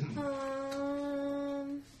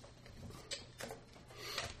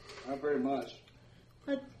 Not very much.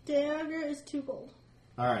 A dagger is 2 gold.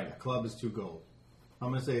 All right, a club is 2 gold. I'm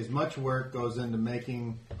going to say as much work goes into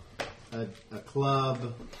making a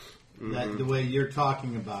club that the way you're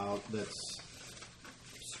talking about, that's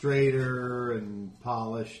straighter and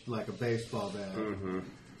polished like a baseball bat,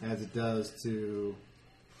 as it does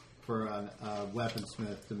for a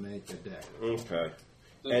weaponsmith to make a dagger. Okay.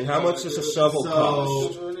 And how much does a shovel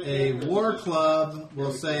cost? So a war club,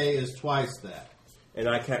 we'll say, is twice that. And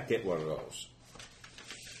I can't get one of those.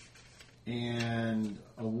 And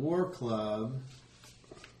a war club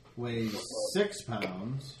weighs 6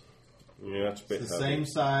 pounds. Yeah, that's a bit It's the heavy. same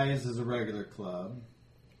size as a regular club.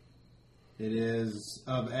 It is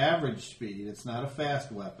of average speed. It's not a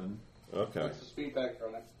fast weapon. Okay. What's the speed factor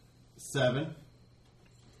on it? 7.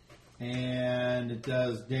 And it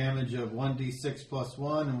does damage of 1d6 plus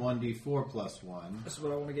 1 and 1d4 plus 1 That's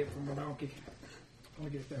what I want to get from a donkey. I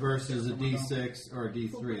want to get that versus a d6 or a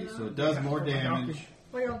d3. So it does more damage.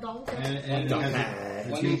 Real donkey. And it has a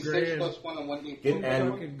 1d6 plus 1 and 1d4. Get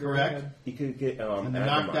animal. Fucking Correct. grad. You could get and the animal.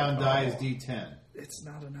 knockdown die is d10. It's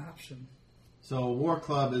not an option. So a war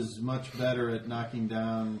club is much better at knocking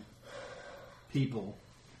down people.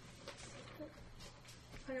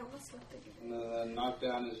 I almost left it. And the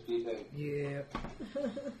knockdown is d10. Yeah.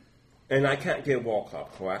 And I can't get a wall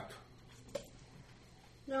club, correct?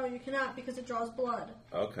 No, you cannot because it draws blood.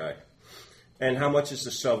 Okay. And how much is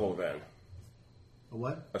the shovel then? A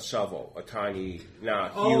what? A shovel, a tiny,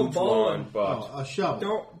 not Oh, huge bowling. one, but Oh, a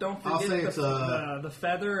shovel. Don't I'll say forget it's a- the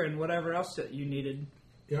feather and whatever else that you needed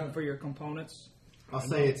Yeah. for your components. I'll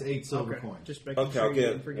say it's 8 silver Okay, coins. just making okay, sure I'll you get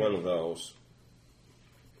didn't forget. one of those.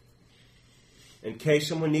 In case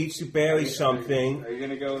someone needs to bury something, Are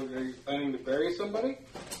you planning to bury somebody?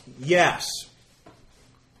 yes.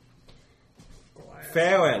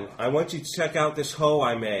 Farron, I want you to check out this hole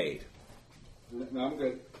I made. No, I'm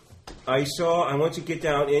good. I want you to get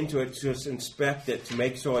down into it, just inspect it to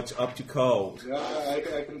make sure it's up to code. Yeah,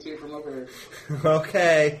 I can see it from over here.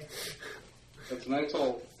 Okay. It's a nice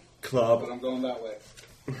hole, Club. but I'm going that way.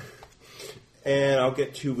 And I'll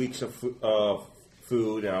get 2 weeks of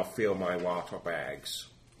food, and I'll fill my water bags.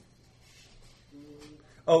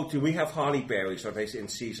 Oh, do we have holly berries? Are they in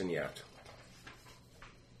season yet?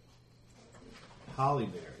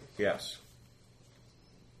 Hollyberry. Yes.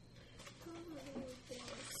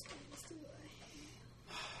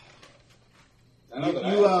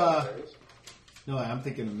 No, I'm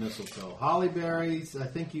thinking of mistletoe. Hollyberries, I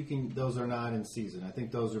think you can. Those are not in season. I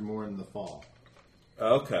think those are more in the fall.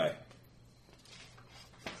 Okay.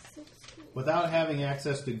 Without having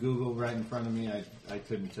access to Google right in front of me, I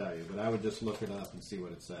couldn't tell you. But I would just look it up and see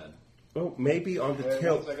what it said. Well, maybe on the Wait,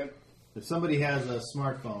 tilt. 1 second. If somebody has a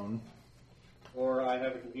smartphone, Or I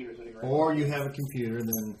have a computer sitting right or you have a computer,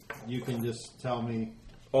 then you can just tell me.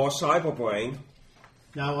 Or Cyberbrain.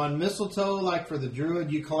 Now, on mistletoe, like for the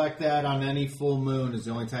druid, you collect that on any full moon is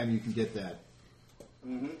the only time you can get that.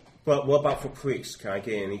 Mm-hmm. But what about for priests? Can I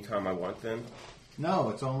get it any time I want then? No,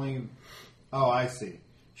 it's only. Oh, I see.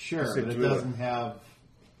 Sure, It's a but it druid. doesn't have.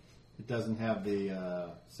 It doesn't have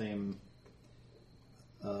the same.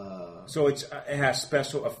 So it has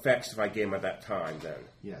special effects if I get them at that time then?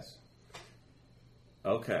 Yes.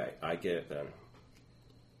 Okay, I get it then.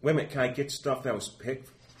 Wait a minute, can I get stuff that was picked?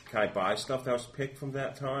 Can I buy stuff that was picked from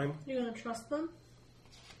that time? You're gonna trust them?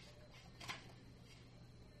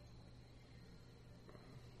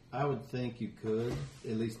 I would think you could.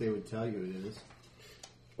 At least they would tell you it is.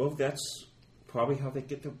 Well, that's probably how they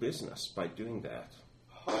get their business, by doing that.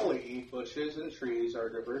 Holly bushes and trees are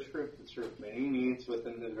a diverse group that serve many needs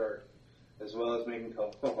within the garden, as well as making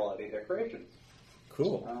colorful holiday decorations.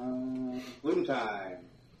 Cool. Bloom time.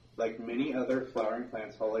 Like many other flowering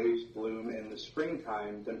plants, hollies bloom in the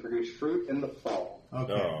springtime, then produce fruit in the fall.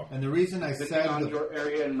 Okay. Oh. And the reason I Depending said on your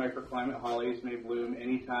area and microclimate, hollies may bloom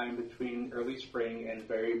anytime between early spring and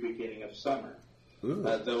very beginning of summer. Ooh.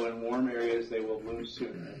 Though in warm areas they will bloom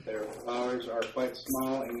sooner. Their flowers are quite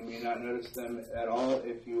small and you may not notice them at all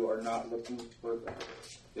if you are not looking for them.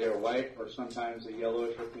 They are white or sometimes a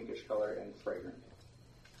yellowish or pinkish color and fragrant.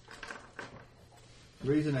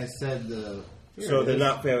 the reason I said the. So they're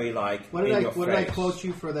not very, like, What in did your I face. quote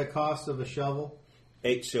you for the cost of a shovel?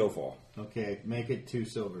 8 silver. Okay, make it 2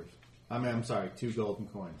 silvers. I'm sorry, 2 golden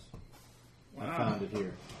coins. I found it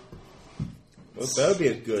here. Well, it better be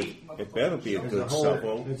a good. It better be a good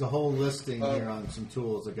shovel. There's a whole listing here on some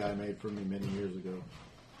tools a guy made for me many years ago.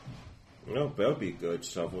 No, it better be a good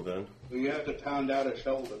shovel then. So you have to pound out a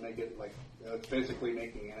shovel to make it like it's basically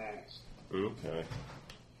making an axe. Okay.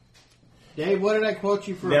 Dave, what did I quote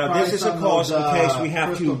you for? Now, price this is a on cost those, in case we have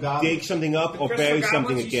crystal to goblins? dig something up or Crystal bury goblins,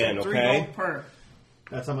 something you again, said 3 okay? gold per.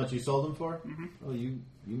 That's how much you sold them for? Mm-hmm. Oh, you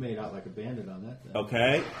made out like a bandit on that then.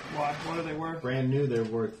 Okay. What are they worth? Brand new, they're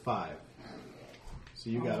worth 5. So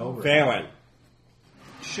you got over it. Farron.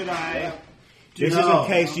 Should I? This is in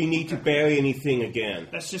case you need to bury anything again.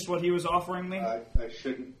 That's just what he was offering me. I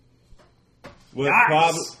shouldn't. Well,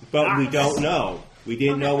 Nice. but we Nice. don't know. We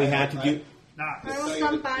didn't know we had to do... Nah. I Tell almost you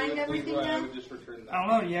done the buying truth, everything I now. would just return that. I don't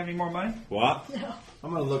know. Do you have any more money? What? No.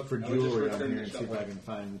 I'm going to look for I would just jewelry on return here the and see if shovel. I can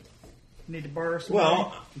find... Need to borrow some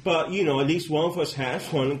Well, but, you know, at least one of us has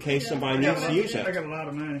one in case somebody money? needs to use I it. got a lot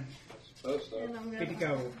of money. Suppose so. And I'm Good to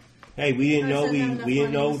gonna. go. Hey, we didn't I know said not enough we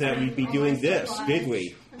didn't money know to that spend we'd be all doing my this, supplies. did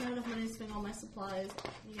we? I don't have enough money to spend all my supplies.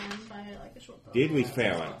 Again, buy like a short bow. Did we, That's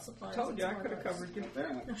Farron? supplies, Told you I it's could have $4. covered you.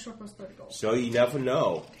 Apparently. No, short bow's 30 gold. So you never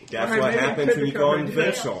know. That's Alright, what maybe I happens could when you have go covered you.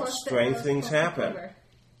 invincible. Plus the Strange arrows, things plus the happen. quiver.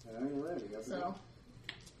 You're ready. So,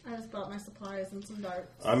 I just bought my supplies and some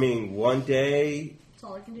darts. I mean, one day That's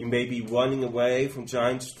all I can do. you may be running away from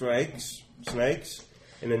giant snakes,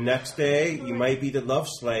 and the next day you might be the love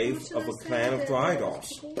slave of a clan of Drydals.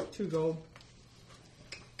 2 gold.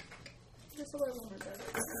 Just a little more darts.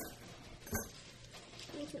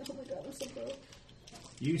 Oh my god, I'm so broke.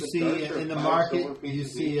 You The see darts are in the 5 market, silver you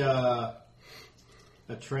pieces see each. a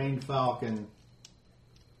trained falcon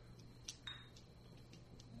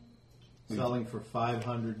selling for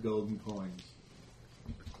 500 golden coins.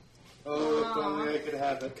 Oh, if only I could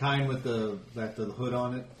have it. Kind with the hood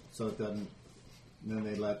on it, so it doesn't. Then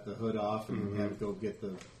they let the hood off and you have to go get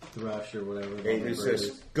the thrush or whatever. And it whatever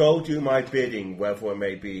says, "Go do my bidding, wherever it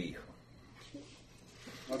may be."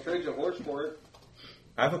 I'll trade you a horse for it.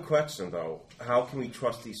 I have a question though. How can we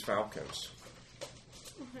trust these falcons?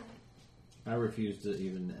 I refuse to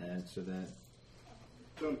even answer that.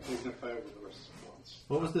 Don't dignify with a response.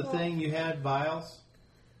 What was the thing you had? Vials?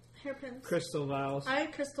 Hairpins. Crystal vials. I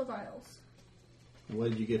had crystal vials.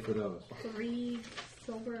 What did you get for those? 3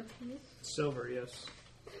 silver apiece. Silver, yes.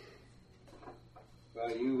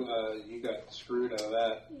 You got screwed out of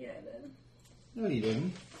that. Yeah, I did. No, you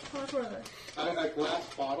didn't. How much were they? A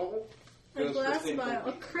glass bottle. A goes for glass 10 vial. A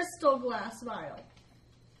gold. crystal glass vial.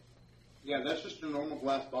 Yeah, that's just a normal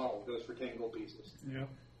glass bottle. It goes for 10 gold pieces. Yeah.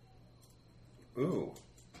 Ooh.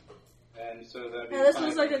 And so that. Yeah, this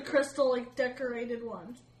was like a crystal, like, decorated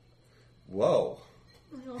one. Whoa.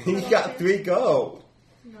 You You got 3 gold.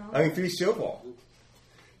 No. I mean, 3 silver.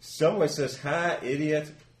 Someone says, "Hi,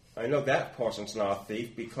 idiot." I know that person's not a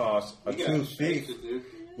thief because a You true got thief space to do.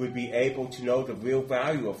 would be able to know the real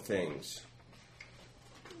value of things.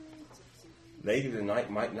 Lady of the Night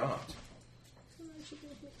might not.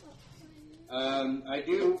 I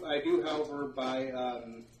do, however, buy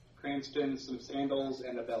Cranston some sandals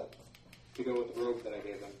and a belt to go with the robe that I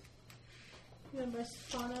gave them. You gonna buy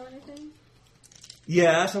Stefano or anything?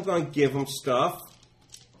 Yes, I'm going to give him stuff.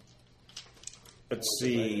 Let's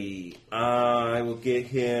see. I will get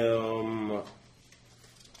him.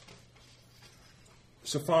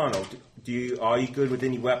 Stefano, are you good with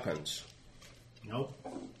any weapons? Nope.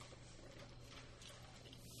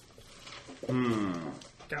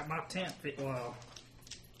 Got my tent. Well,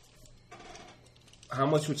 How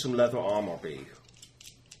much would some leather armor be?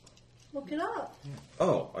 Look it up.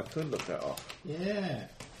 Oh, I could look that up. Yeah,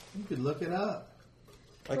 you could look it up.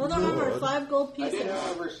 I Leather armor, 5 gold I pieces. did,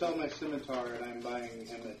 however, sell my scimitar, and I'm buying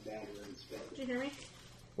him a dagger instead. Did you hear me?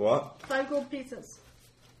 What? 5 gold pieces.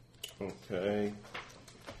 Okay.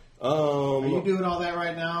 Are you doing all that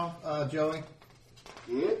right now, Joey?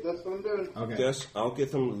 Yep, that's what I'm doing. Okay. Guess I'll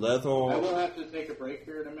get them leather, I will have to take a break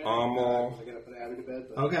here in a minute. Armor. I gotta put Abby to bed.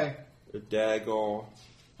 But Okay. a dagger,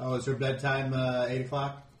 Oh, is her bedtime 8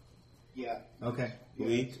 o'clock? Yeah. Okay. Yeah,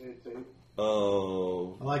 Wheat. it's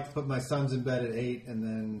I like to put my sons in bed at 8 and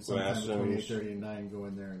then sometime between Rations. 8:30 and 9 go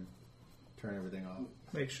in there and turn everything off.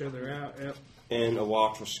 make sure they're out. Yep. and a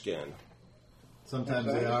water skin. Sometimes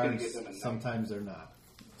So I'm they just are, gonna and get them at night. sometimes they're not.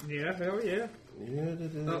 Yeah, hell yeah.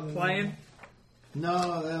 Not playing.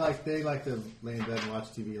 No, they like to lay in bed and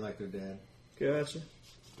watch TV like their dad. Gotcha.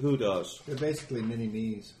 Who does? They're basically mini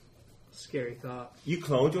me's. Scary thought. You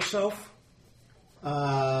cloned yourself?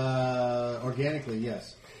 Organically,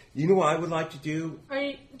 yes. You know what I would like to do?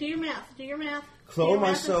 Do your math. Do your math. Do Clone your math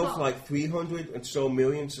and myself solve. like 300 and so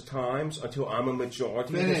millions of times until I'm a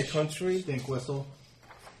majority in this country. Stink whistle.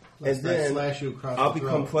 And Let's then slash you across I'll the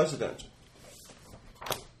become throat. president.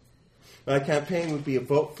 My campaign would be a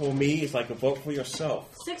vote for me. It's like a vote for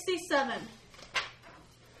yourself. 67.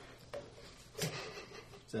 Is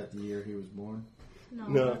that the year he was born?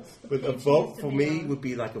 No, that's the but a page he vote needs to for be me on. would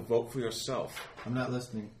be like a vote for yourself. I'm not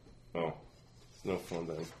listening. Oh, no fun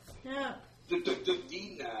then. Yeah. Denied.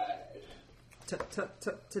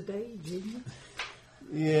 Today, Junior.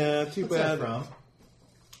 Yeah, too What's that bad. from?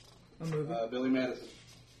 A movie. Billy Madison.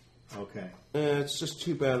 Okay. It's just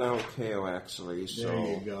too bad I don't care, actually. So, There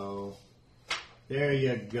you go. There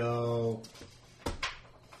you go.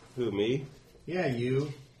 who, me? Yeah,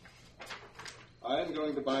 you. I'm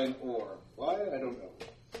going to buy an ore. Why? I don't know.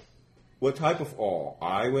 What type of ore?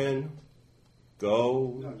 Iron?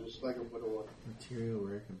 Gold? No, just like a wood ore. Material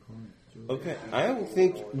rare components. Okay, I don't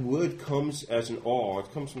think wood comes as an ore.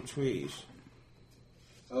 It comes from trees.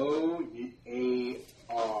 O-A-R.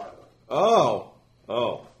 Oh,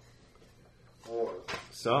 Ore.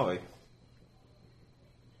 sorry.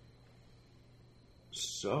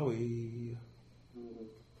 Sorry.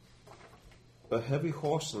 A heavy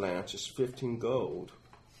horse lance is 15 gold.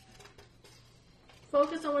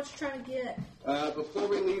 Focus on what you're trying to get. Before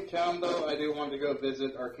we leave town, though, I do want to go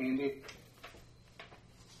visit our Candy.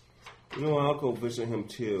 You know, I'll go visit him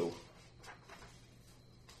too.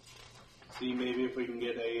 See maybe if we can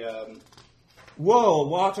get a Whoa, a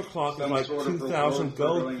water clock is some like sort of 2,000 reward for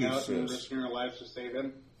gold going out and pieces. risking our lives to save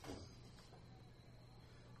him.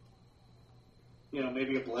 You know,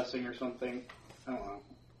 maybe a blessing or something. I don't know.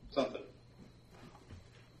 Something.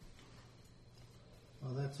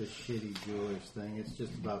 Well, that's a shitty jeweler's thing. It's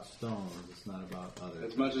just about stones. It's not about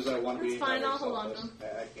others. As much as I want to be That's fine, I'll hold on selfless,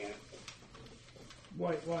 I can't.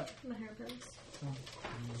 What? My hairpins.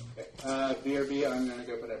 Okay. BRB, I'm going to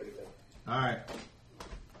go put everything. All right.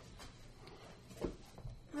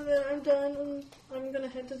 And then I'm done, and I'm gonna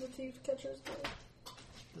head to the Thief Catcher's Guild.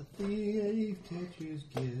 The thief catches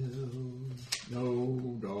guild.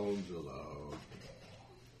 No dogs allowed.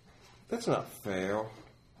 That's not fair.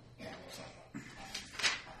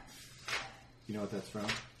 You know what that's from?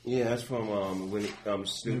 Yeah, that's from when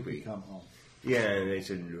Snoopy. Come home. Yeah, and they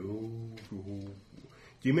said no. Do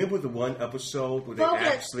you remember the one episode where they Focus,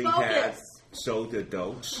 actually focus. had sold the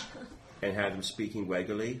adults and had them speaking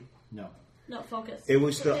regularly? No. No, focus. It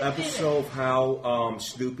was the Pivot. episode of how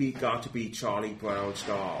Snoopy got to be Charlie Brown's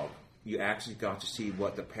dog. You actually got to see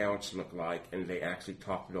what the parents look like, and they actually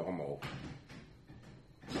talk normal.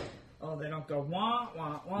 Oh, they don't go wah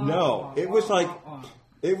wah wah. No, wah, it was wah, like wah, wah.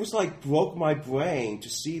 it was like broke my brain to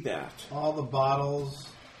see that. All the bottles,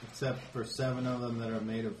 except for 7 of them that are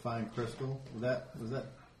made of fine crystal. Was that?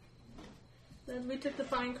 Then we took the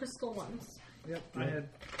fine crystal ones. Yep, I had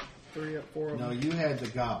 3 or 4 of No, them. you had the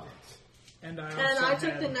goblets. And I And I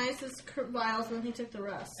took had, the nicest vials, and then he took the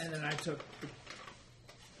rest. And then I took.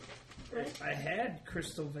 I had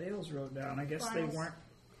crystal veils wrote down. I guess Vials. they weren't.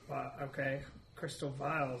 Okay, crystal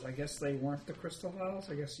vials. I guess they weren't the crystal vials.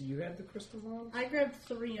 I guess you had the crystal vials. I grabbed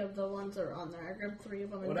 3 of the ones that are on there. I grabbed 3 of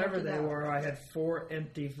them. And Whatever dumped it they out. were, I had 4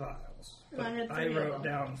 empty vials. And I had I 3 of wrote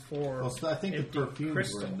them. down 4. Well, so I think the empty perfumes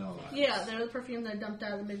crystal were in those. vials. Yeah, they're the perfume that I dumped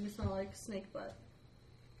out that made me smell like snake butt.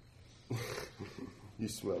 You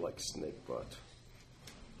smell like snake butt.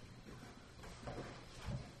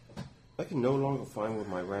 I can no longer find where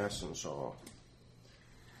my rations are.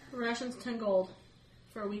 Rations 10 gold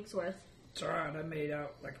for a week's worth. It's alright. I made it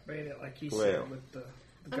like he Where? said with the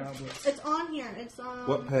goblets. It's on here. It's on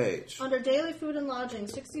What page? under daily food and lodging,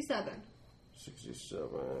 67. 67.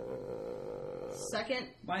 Second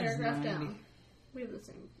Mine's paragraph 90. down. We have the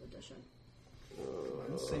same edition.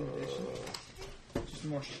 Same edition. Just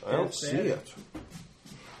more. I don't see it.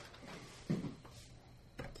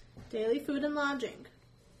 Daily food and lodging.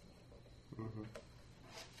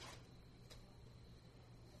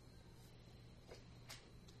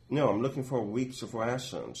 No, I'm looking for weeks of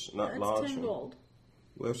rations, not That's lodging. 10 gold.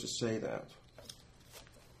 Where does it say that?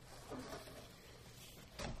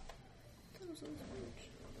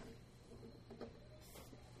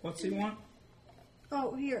 What's he want?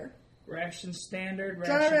 Oh, here. Ration standard.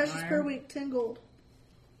 Dry Ration rations iron. per week, 10 gold.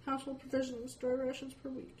 Household provisions, dry rations per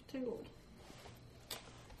week, 10 gold.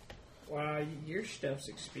 Wow, your stuff's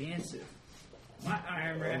expensive. My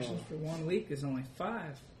iron rations for 1 week is only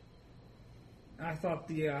 5. I thought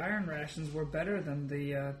the iron rations were better than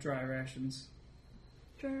the dry rations.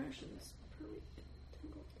 Dry rations per week,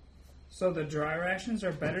 10 gold. So the dry rations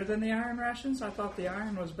are better than the iron rations? I thought the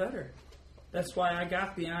iron was better. That's why I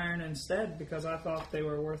got the iron instead, because I thought they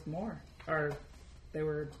were worth more. Or they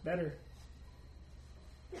were better.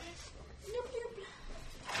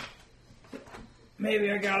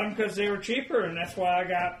 Maybe I got them because they were cheaper, and that's why I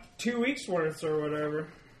got 2 weeks' worth or whatever.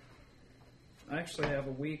 I actually have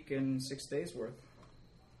a week and 6 days worth.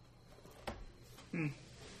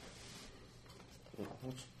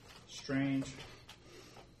 Strange.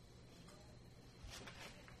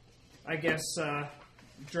 I guess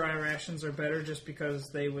dry rations are better just because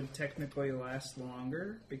they would technically last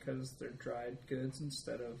longer because they're dried goods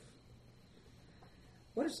instead of...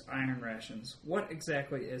 What is iron rations? What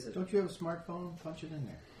exactly is it? Don't you have a smartphone? Punch it in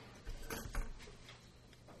there.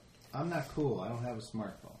 I'm not cool. I don't have a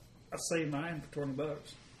smartphone. I saved mine for $20.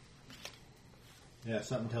 Yeah,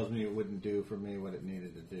 something tells me it wouldn't do for me what it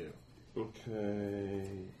needed to do. Okay.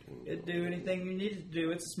 It'd do anything you need to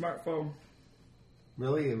do. It's a smartphone.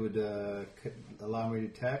 Really? It would allow me to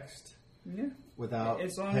text Yeah. without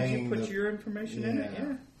As long as you paying put the... your information in it, Yeah.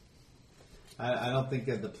 yeah. I don't think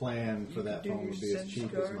that the plan for You that can do phone would your be as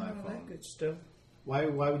cheap Sense as Guard my and all phone. that good stuff. Why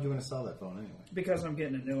would you want to sell that phone anyway? Because I'm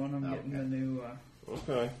getting a new one. I'm Oh, getting okay. the new...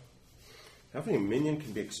 Okay. Having a minion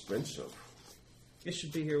can be expensive. it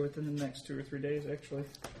should be here within the next 2 or 3 days, actually.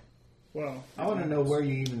 Well... I want to know where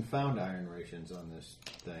you even found iron rations on this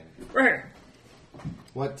thing. Right here.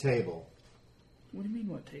 What table? What do you mean,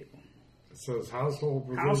 what table? It says household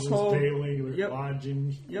provisions, Household- daily Yep.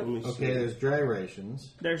 lodging. Yep. Let me see. Okay, there's dry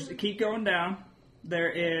rations. There's keep going down. There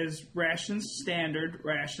is rations standard,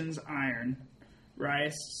 rations iron,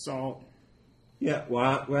 rice, salt. Yeah,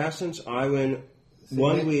 rations, iron, See,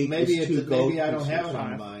 1 week maybe is 2 gold. maybe I don't have it $5.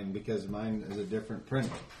 on mine because mine is a different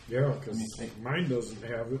printing. Yeah, because mine doesn't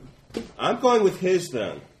have it. I'm going with his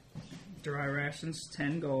then. Dry rations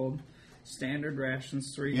 10 gold. Standard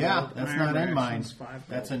rations 3 Yeah, gold. that's iron not in mine. rations 5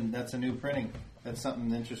 gold. That's a new printing. That's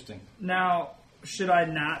something interesting. Now, should I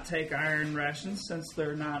not take iron rations since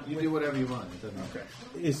they're not? You do whatever you want. It doesn't matter.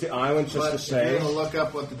 Okay. Is the iron just But the if you're going to same? look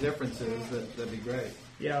up what the difference is, that'd be great.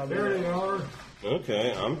 Yeah, I'll do There that. they are.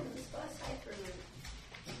 Okay,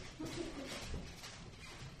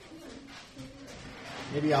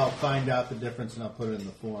 Maybe I'll find out the difference and I'll put it in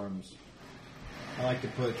the forums. I like to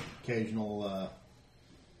put occasional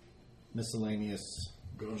miscellaneous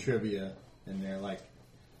trivia in there. Like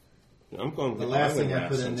I'm going with the last iron thing I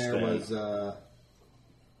put in rations there then. was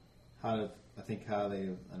how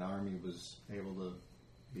an army was able to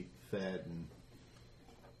be fed and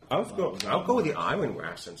I'll go with the iron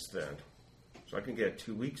rations then. So I can get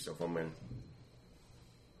 2 weeks of them in.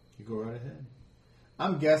 you go right ahead.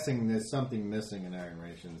 I'm guessing there's something missing in iron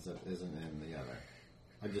rations that isn't in the other.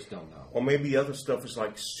 I just don't know. Or maybe the other stuff is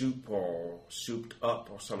like soup or souped up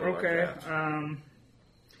or something Okay. like that.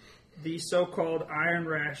 The so-called iron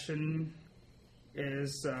ration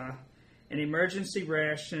is an emergency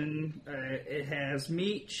ration. It has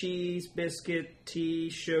meat, cheese, biscuit, tea,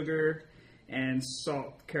 sugar, and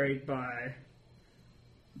salt carried by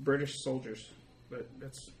British soldiers, but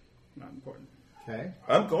that's not important. Okay.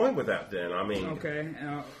 I'm going with that then. I mean, Okay,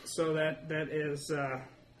 so that is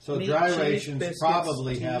So meat, dry cheese, rations biscuits,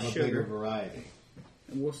 probably tea, have a sugar. bigger variety.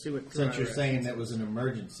 And we'll see what dry Since you're saying rations that was an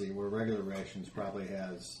emergency, where regular rations probably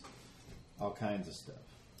has all kinds of stuff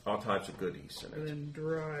all types of goodies in and it. then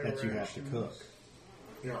dry that you have to rations. cook.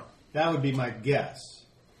 Yeah. That would be my guess.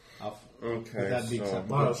 Okay, But that'd be so- A something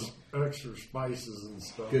lot of extra spices and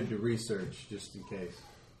stuff. good to research, just in case.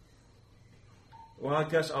 Well, I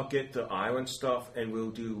guess I'll get the island stuff, and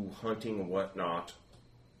we'll do hunting and whatnot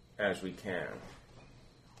as we can.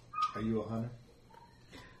 Are you a hunter?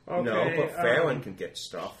 Okay, No, but Farron can get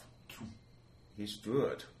stuff. He's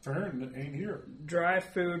good. Farron ain't here. Dry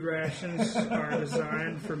food rations are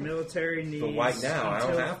designed for military needs. But right now, I don't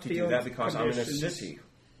until have to do field that because I'm in a conditions. city.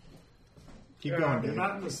 Keep Uh, going, You're Dave.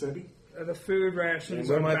 not in the city. The food rations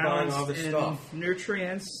Where are am I buying all balanced this in stuff?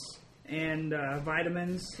 nutrients and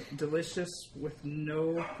vitamins, delicious with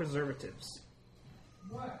no preservatives.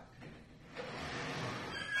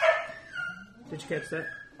 Did you catch that?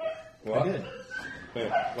 What? I did. Wait,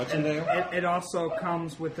 what's in there? It also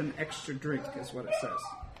comes with an extra drink, is what it says.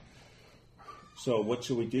 So what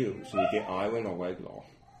should we do? Should we get island or regular?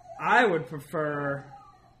 I would prefer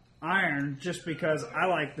iron just because I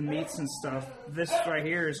like the meats and stuff. This right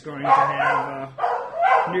here is going to have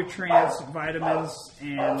nutrients, vitamins,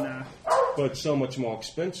 and But so much more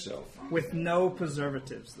expensive. with no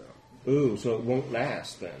preservatives, though. Ooh, so it won't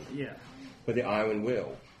last then. Yeah. But the island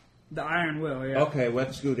will. The iron will, yeah. Okay,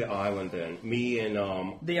 let's do the island then. Me and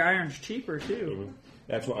The iron's cheaper, too.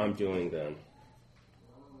 that's what I'm doing then.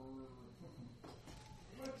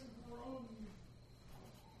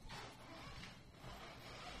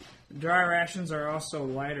 Dry rations are also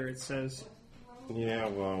lighter, it says. Yeah,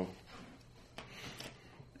 well,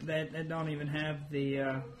 They don't even have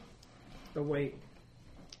the weight.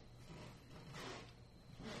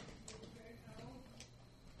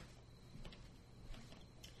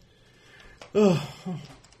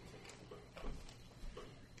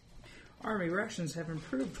 Army rations have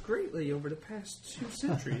improved greatly over the past 2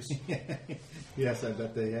 centuries. Yes, I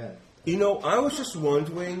bet they had. you know, I was just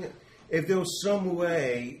wondering if there was some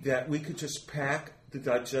way that we could just pack the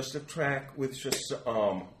digestive tract with just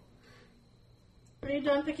Are you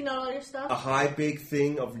done picking out all your a stuff? high big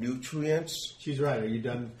thing of nutrients. She's right. Are you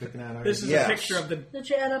done picking out our? This is Yes. a picture of Did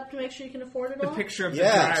you add up to make sure you can afford it the all? picture of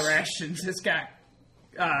Yes. the dry rations. It's got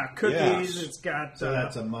cookies. Yes. It's got So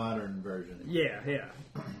that's a modern version. yeah.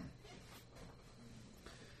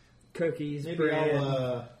 Cookies, Maybe bread.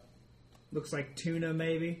 I'll. Looks like tuna,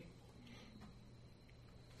 maybe.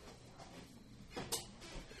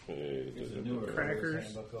 There's a newer Crackers.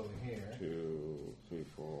 handbook over here. 2, 3,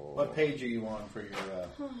 4. What page are you on for your?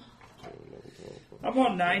 I'm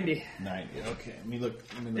on 90. 90. Okay. Let me look.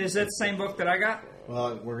 Is that the same book that I got?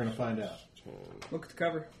 Well, we're gonna find out. Look at the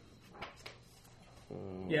cover.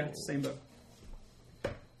 Yeah, it's the same book.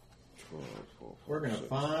 12, 4, We're gonna 6,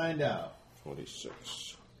 find out.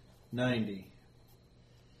 46. 90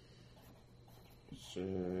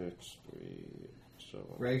 6, 3, 7.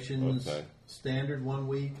 rations. Okay. Standard 1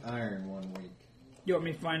 week. Iron 1 week. You want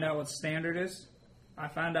me to find out what standard is? I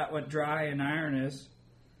found out what dry and iron is.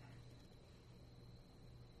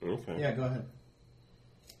 Okay. Yeah, go ahead.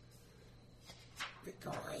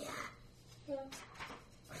 Victoria, Yeah.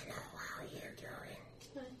 hello, how are you doing?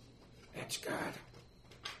 Fine. That's good.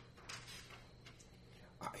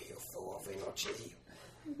 Are you full of energy?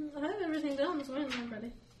 I have everything down, so I'm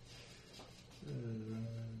ready.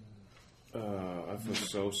 I feel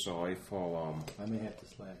so sorry for I may have to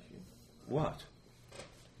slash you. what?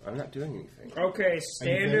 I'm not doing anything. Okay,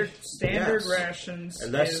 standard Yes. rations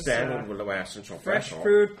Unless is standard with the rations are fresh special.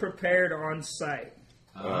 food prepared on site.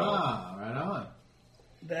 Ah, right on.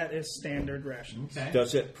 That is standard rations. Okay.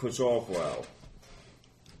 Does it preserve well?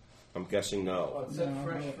 I'm guessing no. It said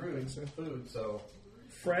fresh food, so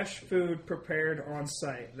Fresh food prepared on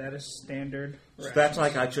site. That is standard So rations. that's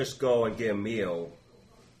like I just go and get a meal.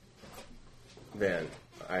 Then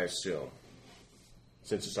I assume,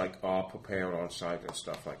 since it's like all prepared on site and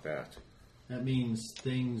stuff like that. that means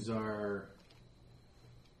things are.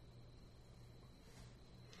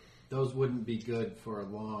 Those wouldn't be good for a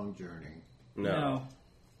long journey. No.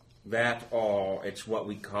 That or it's what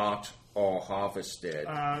we caught or harvested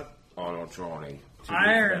on our journey. to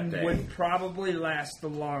Iron that day. would probably last the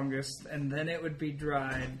longest, and then it would be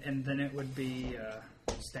dried, and then it would be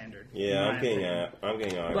standard. Yeah, in my opinion. I'm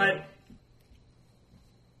getting iron. But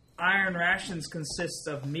iron rations consist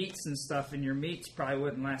of meats and stuff, and your meats probably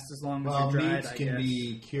wouldn't last as long as Well, your dried. meats I can guess.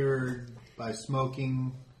 be cured by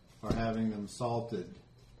smoking or having them salted.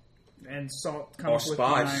 And salt Or comes with the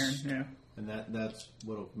iron. spice. Yeah. And that's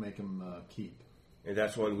what'll make them keep. And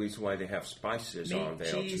that's one reason why they have spices on Meat,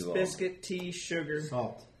 there. cheese, too. biscuit, tea, sugar,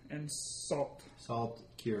 Salt. and salt. Salt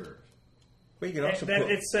cure. But you can also That,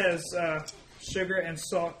 put, it says sugar and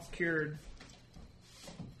salt cured.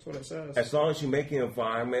 That's what it says. as long as you make an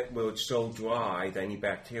environment where it's so dry that any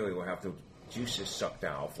bacteria will have the juices sucked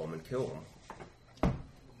out of them and kill them.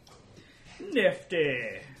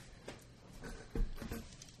 Nifty.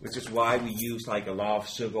 Which is why we use like a lot of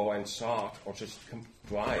sugar and salt, or just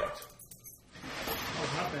dry it.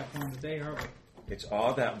 Oh, not that fun today, are we? It's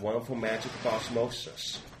all that wonderful magic of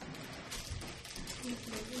osmosis.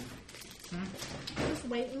 Just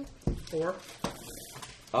waiting. Or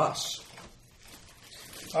Us.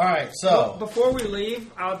 All right, so before we leave,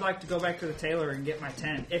 I would like to go back to the tailor and get my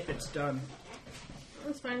tent if it's done.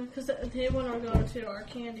 That's fine, because they want to go to our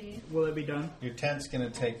candy. Will it be done? your tent's going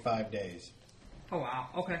to take 5 days. Oh wow.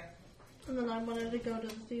 Okay. And then I wanted to go to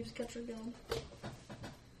the Thieves Catcher Guild.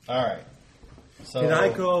 All right. So Can I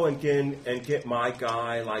go and get my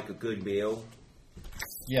guy like a good meal?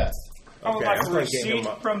 Yes. Oh, Okay, like I'm a gonna get him receipt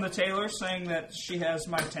up. from the tailor saying that she has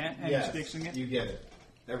my tent and Yes. is fixing it. You get it.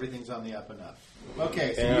 Everything's on the up and up.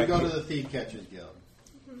 Okay, so And you I go keep- to the Thief Catchers Guild.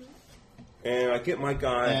 And I get my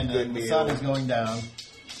guy And a good the meal. sun is going down.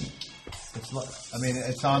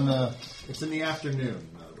 It's in the afternoon,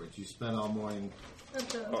 in other words. You spend all morning. At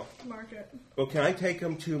the market. Well, can I take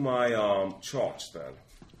him to my church then?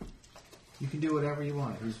 You can do whatever you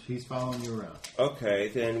want. He's following you around. Okay,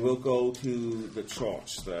 then we'll go to the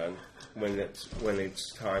church then when it's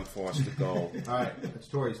time for us to go. All right, it's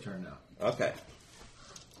Tori's turn now. Okay.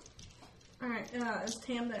 Alright, is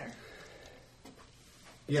Tam there?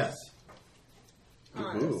 Yes.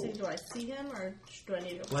 Let's see, do I see him or do I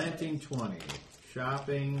need to Planting 20.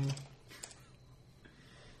 Shopping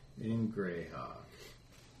in Greyhawk.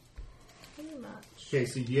 Pretty much. Okay,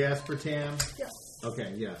 so you asked for Tam? Yes.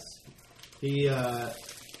 Okay, yes. He,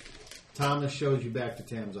 Thomas shows you back to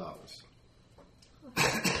Tam's office. I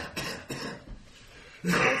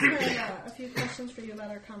just had a few questions for you about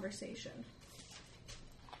our conversation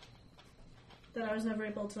that I was never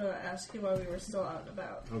able to ask you while we were still out and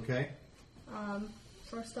about. Okay?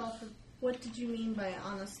 First off, what did you mean by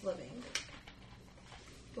honest living?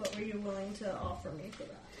 What were you willing to offer me for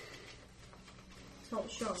that? Help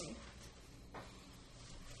show me.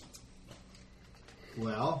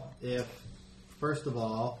 Well, first of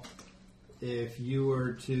all, if you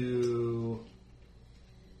were to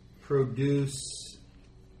produce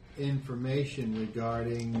information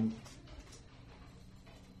regarding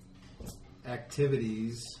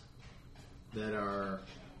activities that are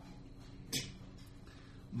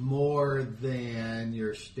more than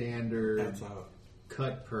your standard That's out.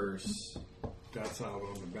 cut purse, That's out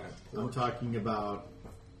on the back I'm porch. talking about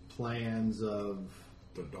plans of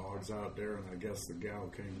The dog's out there, and I guess the gal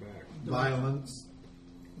came back. violence.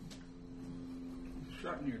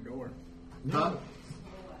 Shutting your door. Huh?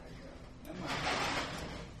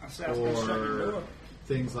 I said I was going to shut your Or door.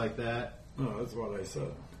 things like that. No, that's what I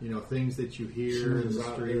said. You know, things that you She hear in was the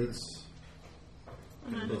out streets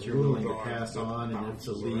there, that the you're little willing to dog pass that on, and if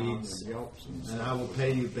the bounces around leads, and yelps and and stuff. I will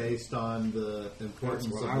pay you based on the That's importance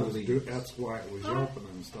what I of the was leads. That's why it was yelping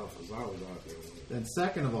and stuff as I was out there with it. And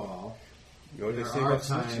second of all, You know, they there say are about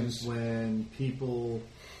times snitches. when people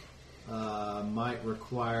might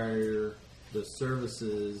require the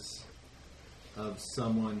services of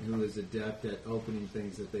someone who is adept at opening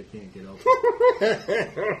things that they can't get open.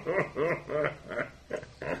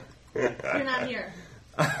 You're not here.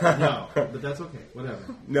 No, but that's okay. Whatever.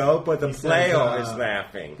 No, but the He says, player is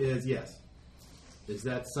laughing. Yes. Is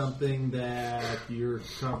that something that you're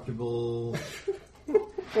comfortable?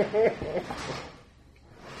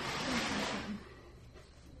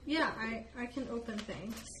 Yeah, I can open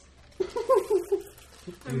things.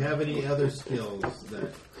 Do you have any other skills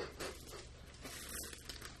that?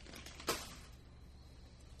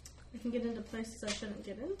 I can get into places I shouldn't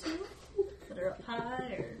get into that are up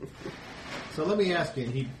high or So let me ask you.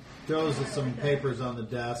 And he throws some papers on the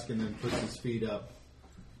desk and then puts his feet up,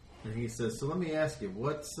 and he says, "So let me ask you,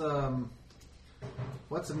 what's a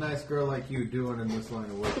nice girl like you doing in this line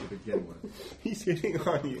of work to begin with?" He's hitting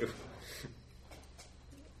on you.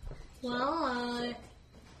 well,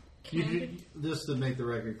 Just to make the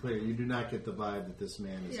record clear, you do not get the vibe that this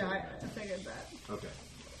man is. yeah, hitting I figured that. on. Okay.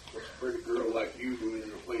 What's a pretty girl like you doing in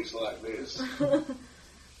a place like this?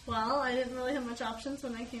 Well, I didn't really have much options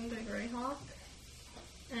when I came to Greyhawk,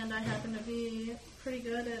 and I happen to be pretty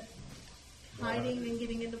good at hiding and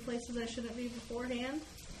getting into places I shouldn't be beforehand.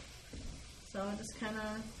 So I just kind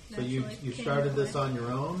of So you started this on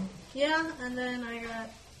your own? Yeah, and then I got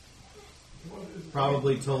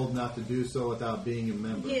probably told not to do so without being a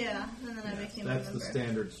member. Yeah, and then I became a member. That's the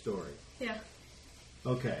standard story. Yeah.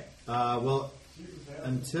 Okay. Well,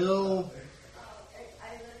 until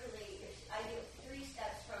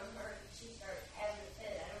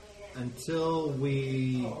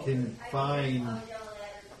we can find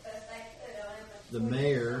the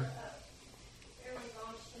mayor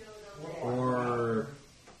or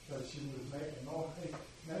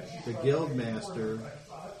the guild master,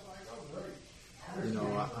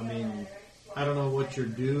 I mean, I don't know what your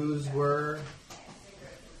dues were,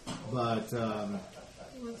 but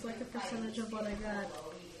it was like a percentage of what I got.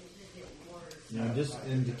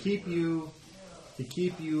 To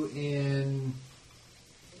keep you in,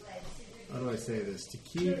 how do I say this? To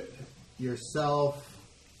keep yourself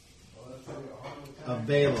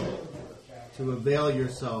available, to avail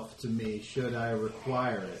yourself to me should I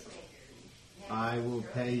require it, I will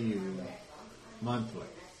pay you monthly.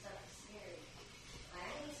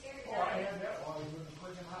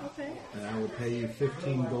 Okay. And I will pay you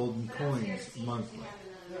 15 golden coins monthly.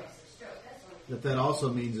 What that also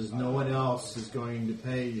means is no one else is going to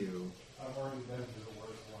pay you.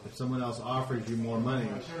 If someone else offers you more money,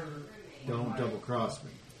 don't double cross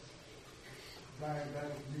me.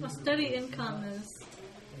 A steady income is...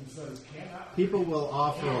 People will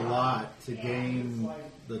offer a lot to gain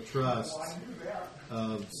the trust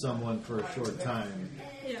of someone for a short time.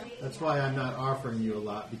 Yeah. That's why I'm not offering you a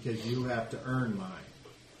lot, because you have to earn mine.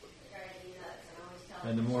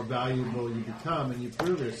 And the more valuable you become and you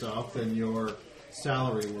prove yourself, then your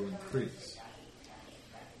salary will increase.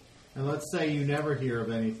 And let's say you never hear of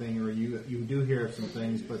anything, or you do hear of some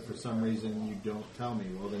things, but for some reason you don't tell me,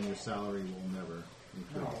 well, then your salary will never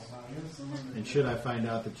increase. And should I find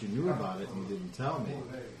out that you knew about it and you didn't tell me,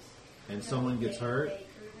 and someone gets hurt,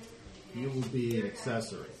 you will be an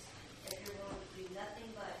accessory.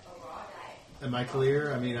 Am I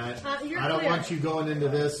clear? I mean, I don't want you going into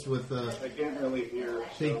this with I can't really hear.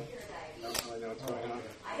 So I don't really know what's going on.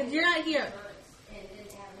 If you're not here,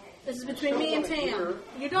 this is between me and Tam.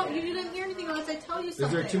 You didn't hear anything unless I tell you something.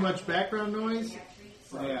 Is there too much background noise?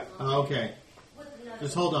 Yeah. Okay.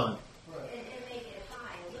 Just hold on.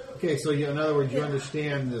 Okay, so in other words, you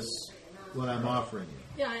understand this, what I'm offering you.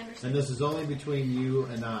 Yeah, I understand. And this is only between you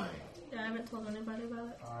and I. Yeah, I haven't told anybody about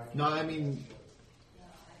it. No, I mean,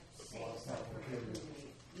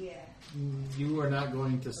 you are not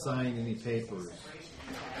going to sign any papers.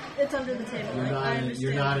 It's under the table. I understand.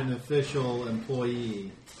 You're not an official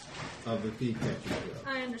employee of the Thief Catcher Guild.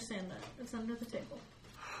 I understand that. It's under the table.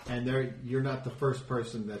 And you're not the first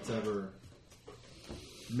person that's ever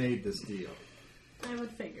made this deal. I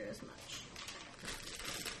would figure as much.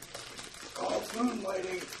 Oh,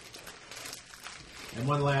 moonlighting. And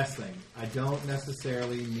one last thing. I don't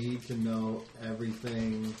necessarily need to know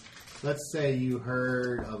everything. Let's say you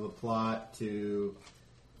heard of a plot to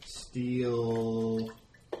steal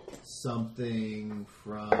something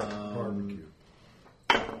from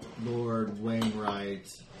Lord Wainwright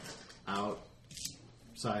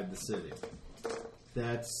outside the city.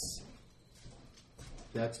 That's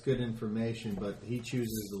good information, but he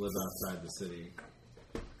chooses to live outside the city.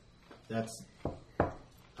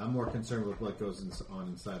 I'm more concerned with what goes on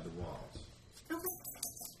inside the walls. Okay.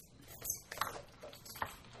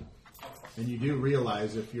 And you do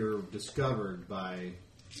realize if you're discovered by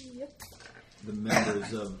the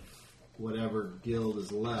members of whatever guild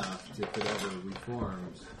is left, if it ever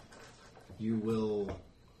reforms, you will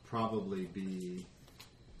probably be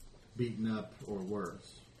beaten up or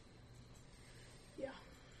worse. Yeah.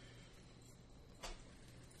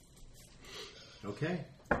 Okay.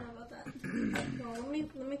 I don't know about that. Well,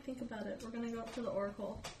 let me think about it. We're gonna go up to the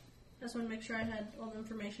Oracle. I just want to make sure I had all the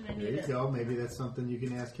information I needed. There you go. Maybe that's something you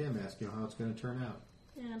can ask him. Ask him how it's going to turn out.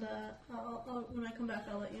 And I'll, when I come back,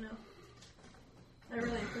 I'll let you know. I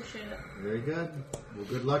really appreciate it. Very good. Well,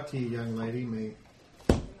 good luck to you, young lady. May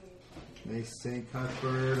St.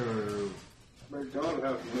 Cuthbert or May God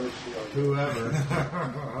have mercy on you. whoever.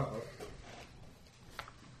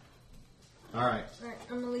 All right. All right,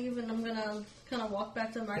 I'm gonna leave, and I'm gonna kind of walk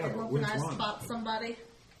back to the market, hoping I spot somebody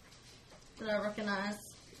that I recognize.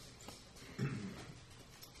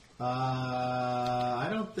 I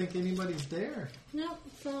don't think anybody's there. Nope.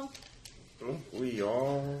 So We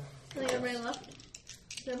are. I think everybody left.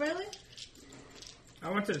 Did everybody leave?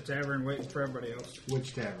 I went to the tavern waiting for everybody else.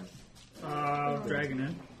 Which tavern? Dragon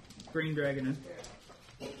Inn. Green Dragon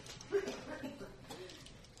Inn.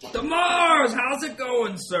 The Mars! How's it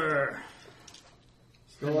going, sir?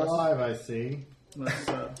 Still alive, I see. Let's,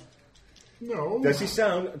 No. Does he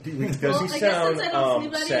sound? I guess since I don't see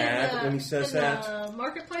anybody sad when he says in that? the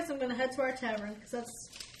marketplace, I'm going to head to our tavern because that's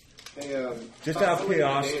Hey, Just out of possibly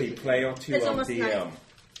curiosity, days- player 2 It's on almost DM.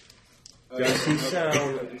 Oh, Does he okay.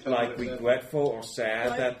 sound Did you tell like me that? regretful or sad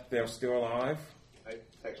What? that they're still alive? I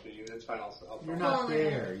texted you. It's fine. I'll You're Hold not on,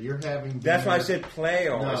 there. You're having dinner. That's why I said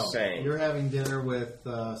player No, was saying. you're having dinner with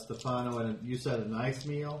Stefano, and you said a nice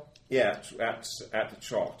meal. Yeah, at the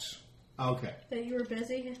church. Okay. That you were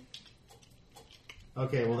busy.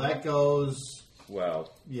 Okay. Well, that goes.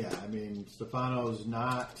 Well, Yeah, I mean, Stefano's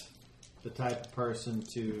not the type of person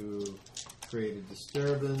to create a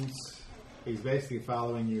disturbance. He's basically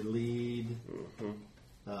following your lead.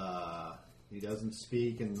 He doesn't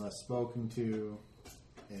speak unless spoken to.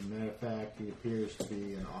 And matter of fact, he appears to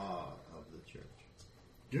be in awe of the church.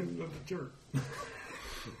 Get into the church.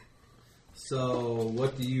 So,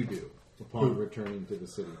 what do you do upon returning to the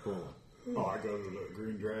city of Poland? Oh, I go to the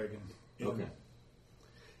Green Dragon. Inn. Okay.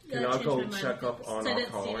 Can Gotta I change go my mind. check up on Since I our didn't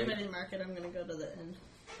see colleague? anybody in market, I'm going to go to the inn.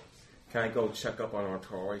 can I go check up on our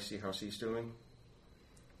Tori, see how she's doing?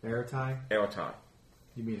 Eratai? Eratai.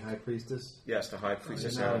 You mean High Priestess? Yes, the High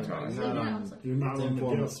Priestess You're not, Eratai. you're not Yeah. on You're not on the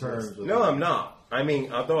informal guest terms list. with No, her. I'm not. I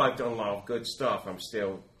mean, although I've done a lot of good stuff, I'm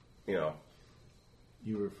still,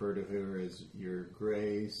 You refer to her as Your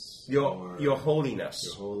Grace. Your or Holiness.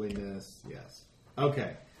 Your Holiness, yes.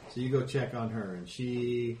 Okay, so you go check on her, and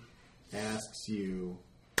she asks you,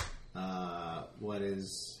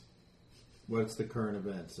 what's the current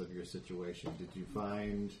events of your situation? Did you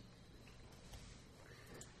find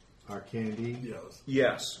our candy? Yes.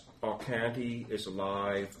 Yes, our Candy is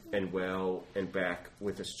alive and well and back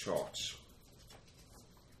with his church.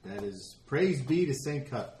 That is, praise be to St.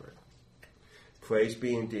 Cuthbert. Praise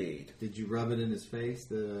be indeed. Did you rub it in his face?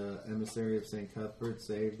 The emissary of St. Cuthbert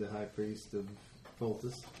saved the high priest of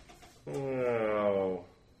Foltus? Oh,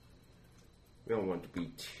 we don't want to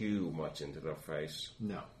be too much into their face.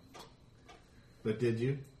 No. But did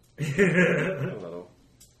you? A little.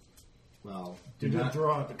 Well, You do did not,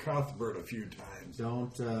 throw out the Cuthbert a few times.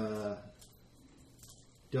 don't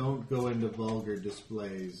go into vulgar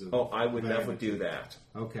displays of Oh, I would never vanity. do that.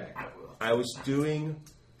 Okay. I was doing.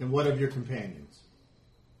 And what of your companions?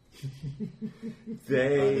 Are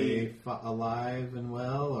They they alive and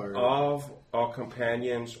well, or of our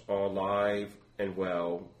companions are alive and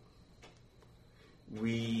well.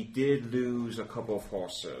 We did lose a couple of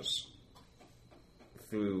horses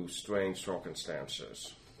through strange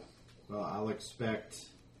circumstances. well, I'll expect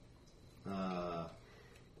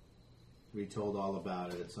we told all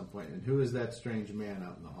about it at some point. And who is that strange man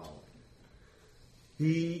out in the hall?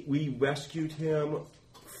 We rescued him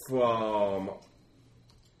from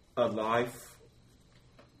a life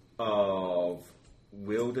of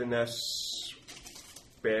wilderness,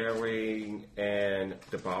 bearing, and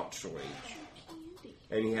debauchery.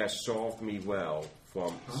 And he has served me well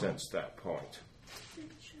since that point.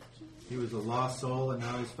 He was a lost soul, and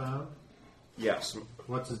now he's found. Yes,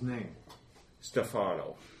 What's his name?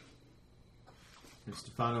 Stefano. And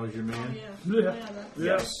Stefano is your man. Oh, yeah. That's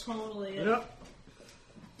Yes. totally it. Yep.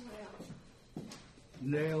 Yeah.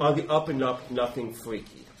 Nailed On the up and up, nothing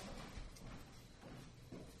freaky.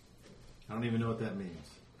 I don't even know what that means.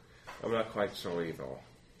 I'm not quite sure either.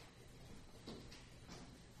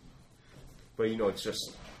 But, it's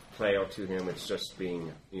just player to him. It's just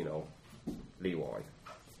being, Leroy.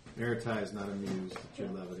 Eratai is not amused at your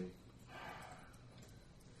levity.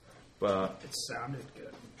 But It sounded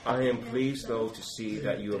good. I am pleased, though, to see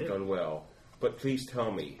that you have done well. But please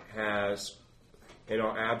tell me, in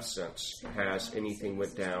our absence, has anything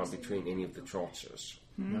went down between any of the churches?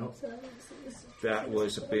 Nope. That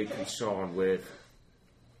was a big concern with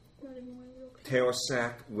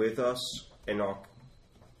Tarasak with us and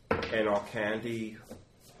our Candy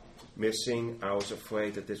missing. I was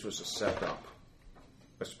afraid that this was a setup,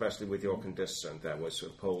 especially with your condition that was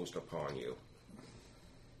imposed upon you.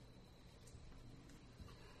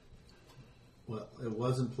 Well, it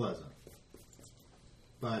wasn't pleasant.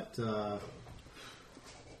 But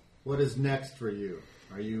what is next for you?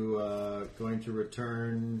 Are you going to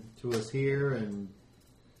return to us here? And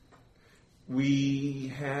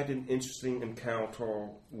We had an interesting encounter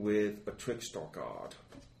with a trickster god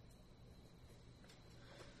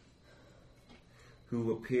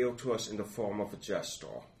who appealed to us in the form of a jester.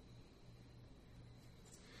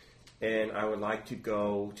 And I would like to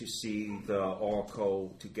go to see the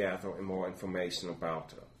oracle to gather more information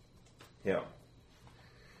about him.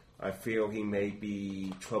 I feel he may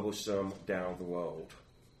be troublesome down the road.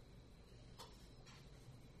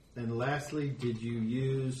 And lastly, did you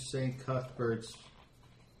use St. Cuthbert's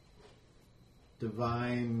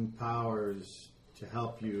divine powers to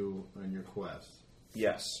help you on your quest?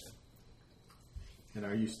 Yes. And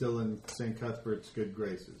are you still in St. Cuthbert's good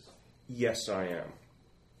graces? Yes, I am.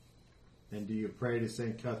 And do you pray to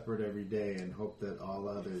St. Cuthbert every day and hope that all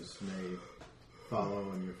others may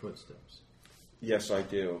follow in your footsteps? Yes, I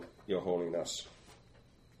do, Your Holiness.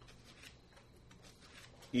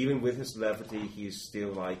 Even with his levity, he's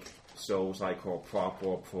still shows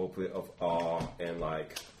proper, appropriate of awe and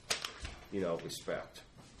respect.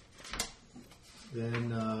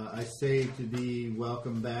 Then I say to thee,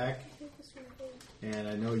 welcome back. And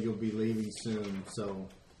I know you'll be leaving soon, so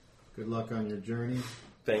good luck on your journey.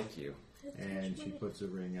 Thank you. And she puts a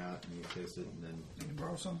ring out and you kiss it, and then Can you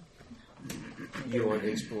borrow some? You're an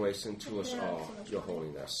inspiration to us all, Your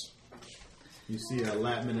Holiness. you see a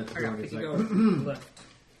lap minute I got going. It's 50 like, gold left.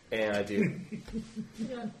 And I do. You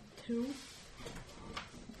got 2?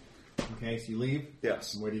 okay, so you leave.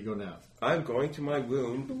 Yes. And where do you go now? I'm going to my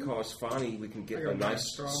room because finally we can get a nice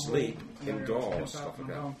sleep indoors. Stuff like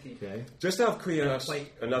that. Okay. Just out of curiosity,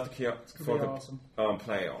 another It's gonna for be the awesome.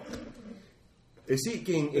 player. Is he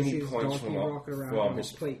getting This any is points donkey walking around from on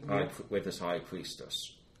his a plate, with his high priestess?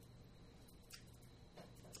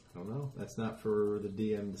 I don't know. That's not for the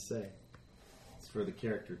DM to say. It's for the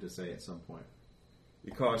character to say at some point.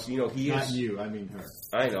 Because he Not is. you. I mean her.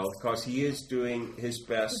 I know, because he is doing his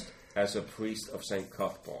best as a priest of St.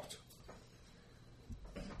 Cuthbert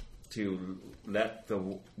to let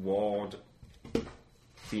the world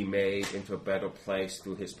be made into a better place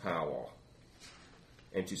through his power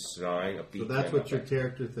and to shine a So beacon. that's what of your it.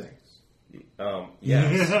 character thinks.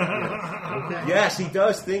 Yes. Okay. Yes, he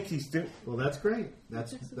does think he's doing. Well, that's great.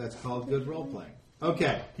 That's called good role playing.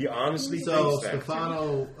 Okay. He honestly So thinks that.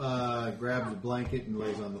 Stefano grabs a blanket and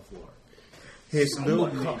lays on the floor. His little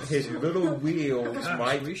wheels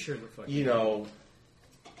might,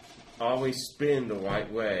 always spin the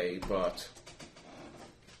right way, but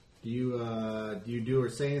Do you do or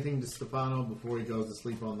say anything to Stefano before he goes to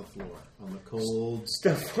sleep on the floor, on the cold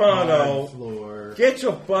Stefano, hard floor? get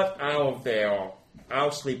your butt out of there.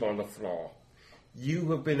 I'll sleep on the floor.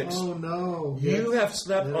 You have been. Oh no! You have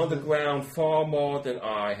slept That's on the a- ground far more than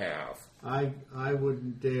I have. I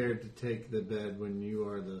wouldn't dare to take the bed when you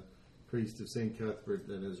are the priest of St. Cuthbert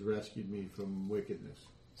that has rescued me from wickedness.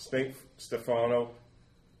 Stefano.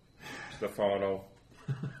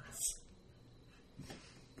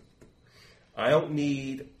 I don't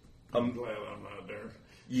need I'm glad I'm not there.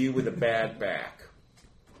 you with a bad back.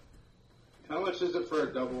 How much is it for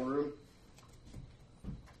a double room?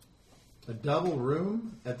 A double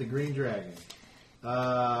room at the Green Dragon.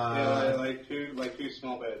 Yeah, like two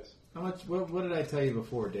small beds. How much? What did I tell you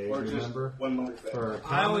before, Dave? Or just Remember? one large bed. For a I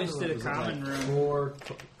common, always did a was it common room. 4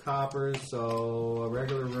 coppers, so a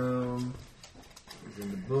regular room is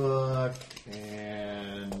in the book,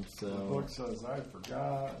 and The so. book says I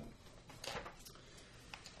forgot.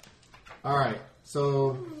 All right,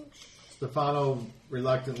 so Stefano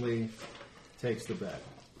reluctantly takes the bed,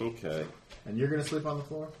 Okay. and you're going to sleep on the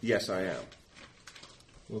floor. Yes, I am.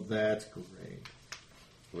 Well, that's great.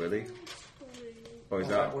 Really? Or is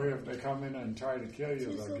That that? way, if they come in and try to kill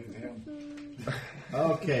you, they'll get him.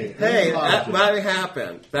 Okay. Hey, logic. that might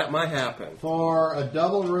happen. That might happen. For a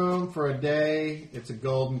double room for a day, it's a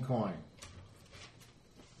golden coin.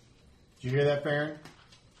 Did you hear that, Farron?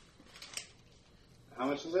 How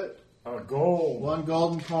much is it? Gold. 1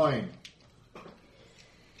 golden coin.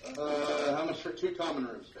 How much for 2 common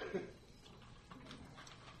rooms?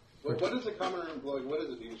 What is a common room like? What is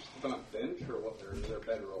it? Do you sleep on a bench or what? Or is there a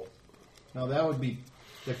bedroll? No, that would be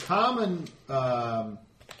the common. The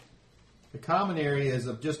common area is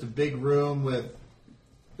of just a big room with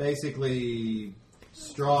basically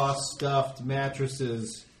straw stuffed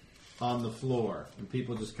mattresses on the floor, and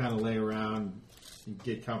people just kind of lay around and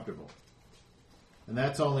get comfortable. And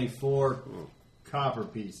that's only 4 copper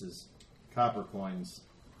pieces, copper coins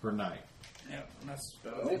per night. Yeah, that's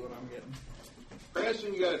what I'm getting.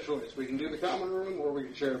 Cranston, you got a choice. We can do the common room or we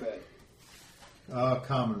can share a bed.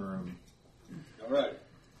 Common room, All right.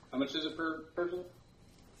 How much is it per person?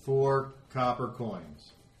 4 copper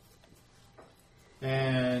coins.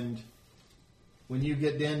 And when you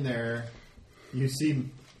get in there, you see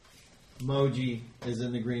Moji is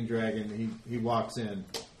in the Green Dragon. He walks in.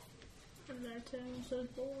 And there too, so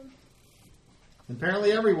born.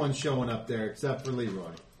 Apparently everyone's showing up there except for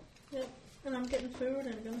Leroy. Yep. And I'm getting food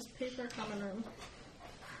and I'm going to pay for a common room.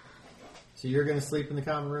 So you're going to sleep in the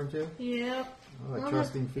common room too? Yep. Oh, a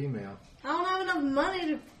trusting female. I don't have enough money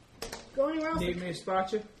to go anywhere else. Need me to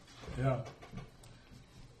spot you? Yeah.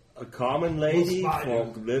 A common lady We'll spot for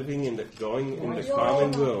living in the Y'all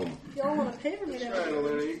common wanna- room. Y'all want to pay for me Just to try have it,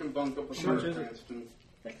 Elena. You can bunk up with How much her, is it? Cranston.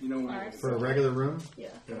 like You know when 5 For a regular room? Yeah.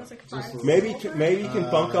 Yeah. It was like Just 5 Maybe silver. maybe you can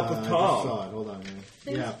bunk up with I just saw Tom. it. Hold on, man.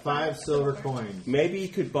 Thanks. Yeah, 5 silver coins. Maybe you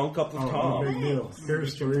could bunk up with Oh, no Tom. big deal.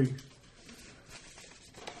 Here's 3.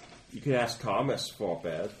 You could ask Thomas for a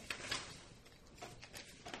bed.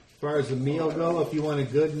 As far as the meal go, if you want a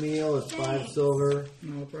good meal, it's 5 silver.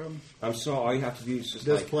 No problem. I'm sorry, all you have to do is just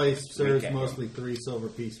This place serves recap. mostly 3 silver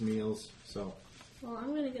piece meals. So Well,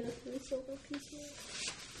 I'm gonna get a 3 silver piece meal.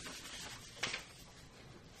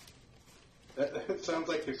 That sounds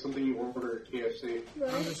like it's something you order at KFC.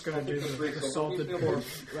 Right? I'm just gonna do the Three silver salted piece pork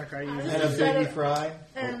meals. like I I usually and a just do. said biggie it. fry.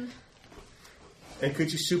 And And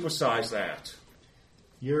could you supersize that?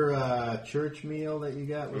 Your church meal that you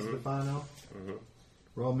got with Stefano. Mhm.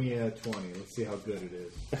 Roll me a 20. Let's see how good it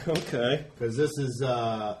is. Okay. Because this is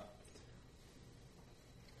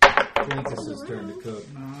Francis's turn to cook.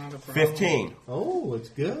 Not a problem. 15. Oh, it's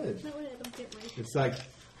good. that way I don't get my. It's like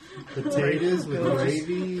potatoes with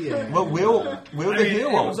gravy. And, Well, we're the I mean, it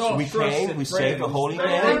heroes. was all We crusted came, we bread. saved the Holy I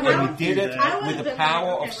Man, would- and we did it I would with have the been power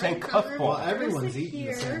like, of okay, St. right, Cuthbert. well, Cuthbert. everyone's Sit eating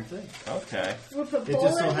the same here. thing. Okay. With a It bowl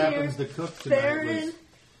just so in happens here, the cook tonight Baron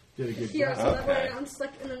did a good here, job. so that way Okay. I'm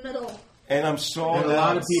stuck in the middle. And I'm so And a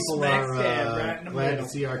lot of people Smack are dab right in the glad middle.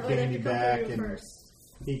 to see our Oh, they candy have to come back, for you and first.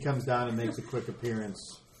 he comes down and makes a quick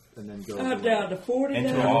appearance, and then goes. I'm away. down to 49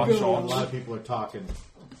 Into our A shorts. lot of people are talking.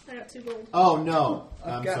 I got 2 gold. Oh no,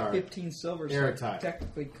 I've I'm got sorry. 15 silver, so Airtight. I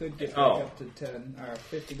technically could get back Oh. up to 10 or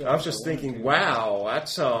 50 I was just thinking, wow,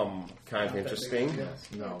 that's kind of interesting. No,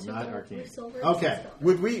 Two not gold, arcane. 3 silver, Okay. 6 gold.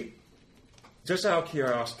 Would we, just out of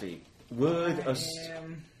curiosity, would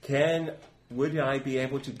I be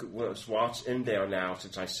able to what's in there now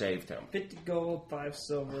since I saved him? 50 gold, 5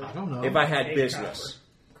 silver. I don't know. If I had 8 business.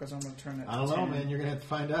 Because I'm going to turn it I don't to know, 10. man. You're gonna have to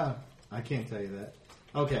find out. I can't tell you that.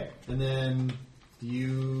 Okay, and then do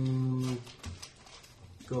you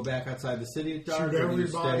go back outside the city, Dark, Shoot or do you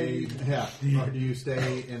everybody. stay? Yeah, or do you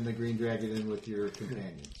stay in the Green Dragon Inn with your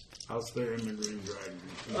companions? I'll stay in the Green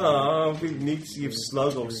Dragon. We need to see if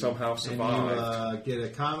Sluggo somehow And survived. you get a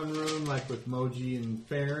common room like with Moji and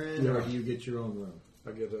Farron, or Yeah. do you get your own room?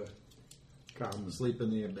 I get a common. Sleep in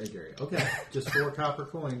the big area. Okay, just 4 copper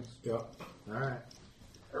coins. Yep. All right.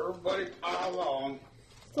 Everybody pile on.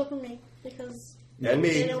 Still for me, because And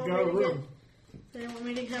they me. don't, Got a want me to room. get, they don't want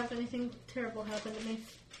me to have anything terrible happen to me.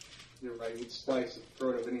 You're right, you'd slice the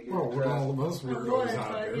throat of any Well, with all of us I weirdos would,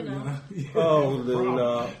 out but, there, you know. Yeah. Oh,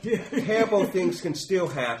 then Yeah. terrible things can still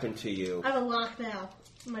happen to you. I have a lock now.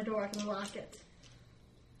 On my door, I can lock it.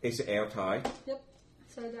 Is it airtight? Yep.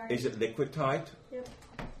 So dark. Is it liquid tight? Yep.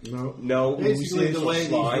 No. No Basically, oozes the or way these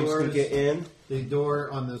slides to doors- get in? The door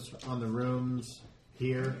on the rooms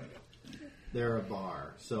here, they're a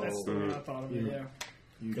bar. So That's the one I thought of it, yeah.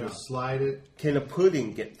 you Yeah. just slide it. Can a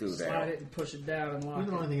pudding get through Slide there? it and push it down and You lock don't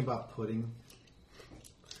know it. anything about pudding?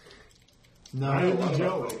 I No. don't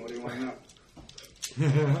know. What do you want to know?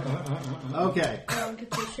 Okay. I don't get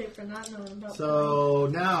too shape for not knowing about So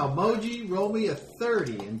now, Moji, roll me a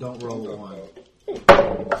 30 and don't roll a 1.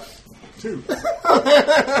 2.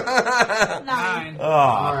 9. All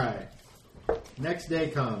Ah, right. Next day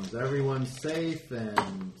comes. Everyone's safe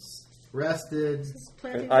and rested.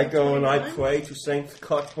 and I go and I pray to Saint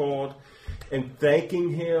Cuthbert and thanking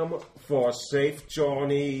him for a safe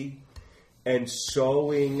journey and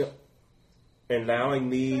sowing, allowing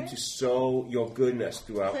me to sow your goodness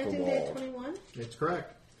throughout the Planting day world. 21. It's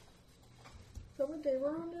correct. Is that what day we're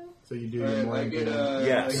on now? So you do your I morning. get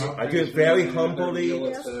Yes, I I get do it very another humbly, meal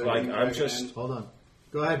at the like Green I'm Dragon just- Inn. Hold on.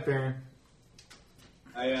 Go ahead, Farron.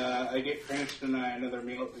 I get Cranston and I another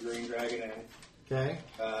meal at the Green Dragon Inn. Okay.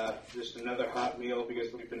 Just another hot meal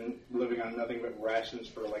because we've been living on nothing but rations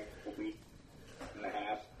for like a week and a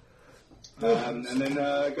half. And then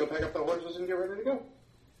go pack up the horses and get ready to go.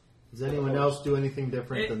 Does anyone else do anything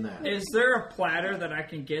different than that? Is there a platter that I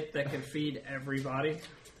can get that can feed everybody?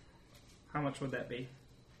 How much would that be?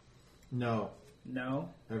 No. No,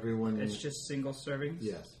 Everyone. it's just single servings.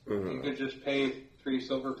 Yes. Mm-hmm. You could just pay 3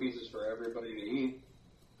 silver pieces for everybody to eat.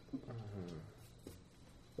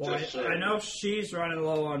 Well, Just I know she's running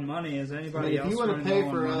low on money. Is anybody If else you want running to pay low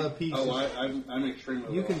for on money? other pieces, I'm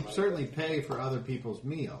extremely you low can on money. certainly pay for other people's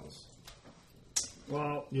meals.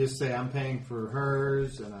 Well, You just say, I'm paying for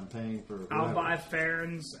hers, and I'm paying for I'll whoever. buy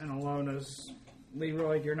Farron's and Alona's.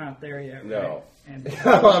 Leroy, you're not there yet, No. right? And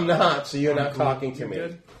No, I'm not, so you're not talking to you me.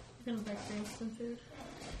 good? I'm gonna buy Cranston food.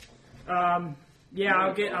 Yeah,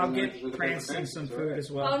 I'll get Well, Cranston Cranston, some it's food alright.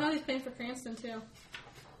 as Oh well, no, he's paying for Cranston too.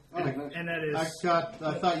 Oh, nice. and that I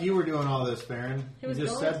is. thought you were doing all this, Farron. He You was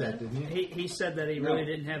just going said that, to. didn't you? He said that he really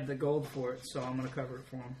didn't have the gold for it, so I'm going to cover it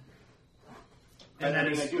for him. And I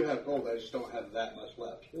that mean, I is do have gold, I just don't have that much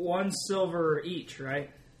left. 1 silver each, right?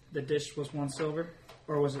 The dish was 1 silver,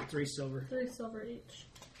 or was it 3 silver? 3 silver each.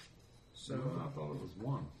 So I thought it was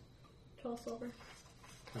 1. 12 silver.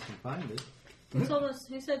 I can find it. He told us.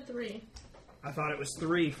 He said 3. I thought it was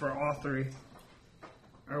 3 for all 3.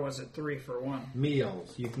 Or was it 3 for 1?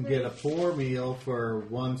 Meals. You can get a 4 meal for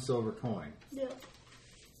 1 silver coin. Yeah.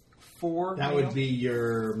 4 That meal? would be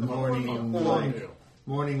your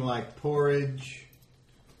morning, like porridge,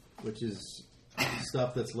 which is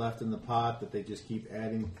stuff that's left in the pot that they just keep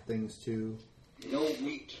adding things to. No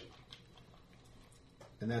meat.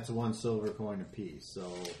 And that's 1 silver coin apiece. So,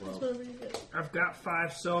 That's whatever you get. I've got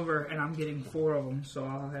 5 silver, and I'm getting 4 of them, so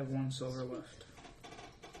I'll have 1 silver left.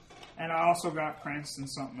 And I also got Cranston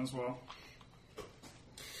something as well.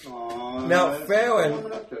 Now, that's Farron-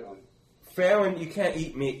 warming up to him. Farron, you can't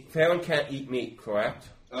eat meat. Farron can't eat meat, correct?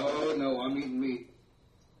 Oh, no, I'm eating meat.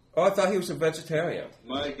 Oh, I thought he was a vegetarian.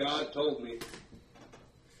 My God told me.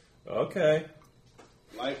 Okay.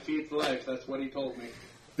 Life feeds life. That's what he told me.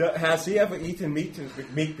 Has he ever eaten meat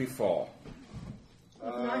before?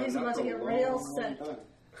 Now he's not about to for a get long, real long sick. time.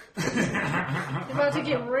 He's about to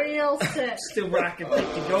get real sick. Still rocking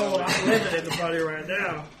 50 gold. I'm living in the buddy right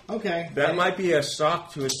now. okay. That might be a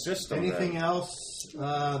shock to his system. Anything then. else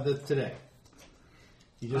today?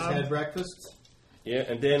 You just had breakfast? Yeah,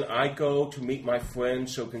 and then I go to meet my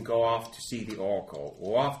friends so we can go off to see the Oracle.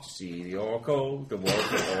 We're off to see the Oracle, the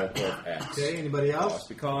wonderful Oracle of X. Okay, anybody else?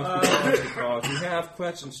 Because we have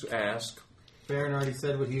questions to ask. Farron already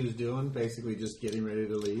said what he was doing, basically just getting ready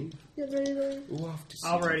to leave. Get ready to We're off to see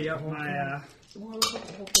I'll ready up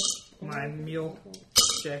my meal,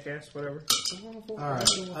 jackass, whatever. Alright.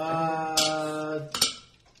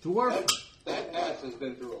 Dwarf. That ass has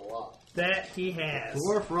been through a lot. That he has.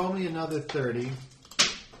 Dwarf, roll me another 30.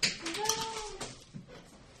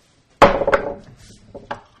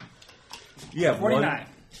 You have 49.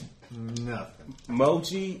 Nothing.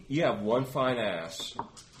 Moji, you have 1 fine ass.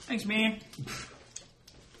 Thanks, man.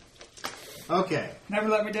 Okay, Never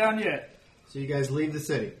let me down yet. so you guys leave the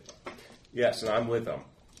city. Yes, and I'm with them.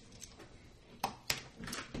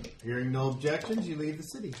 Hearing no objections, you leave the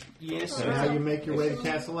city. Yes, So now you make your way to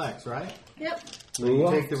Castle X, right? Yep. So you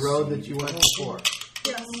take the road that you went before.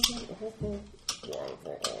 Yes.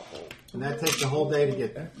 And that takes a whole day to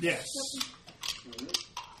get there. Yes.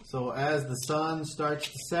 So as the sun starts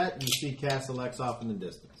to set, you see Castle X off in the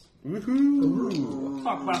distance. Woohoo!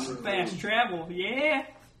 Talk about some fast travel. Yeah.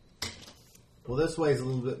 Well, this way is a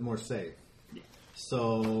little bit more safe.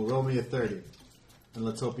 So roll me a 30. And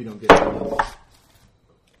let's hope you don't get killed.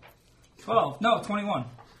 12. No, 21.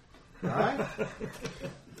 Alright?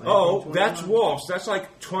 Oh, that's wolves. That's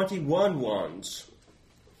like 21 ones.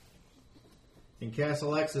 And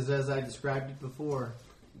Castle X is as I described it before.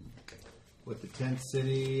 With the tent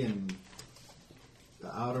city and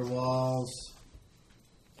the outer walls.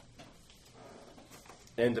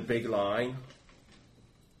 And the big line.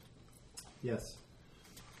 Yes.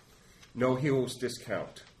 No heroes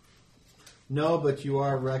discount. No, but you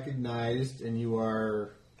are recognized and you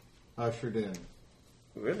are ushered in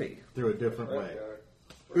Really? through a different way.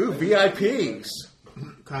 Ooh, VIPs.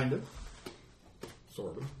 Kind of.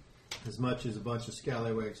 Sort of. As much as a bunch of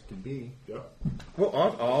scallywags can be. Yep. Well,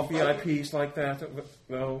 aren't all VIPs like that?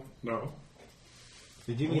 No. No.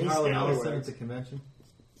 Did you meet Only Harlan scallywags. Ellison at the convention?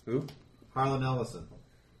 Who? Harlan Ellison.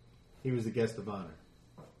 He was the guest of honor.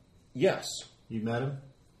 Yes. You met him?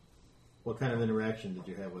 What kind of interaction did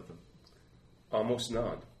you have with him? Almost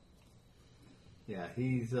none. Yeah,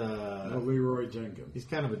 he's No Leroy Jenkins. he's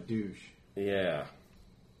kind of a douche. Yeah.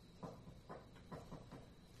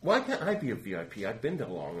 Why can't I be a VIP? I've been there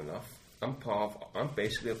long enough. I'm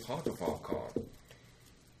basically a part of Alcon.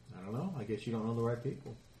 I don't know. I guess you don't know the right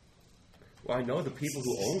people. Well, I know the people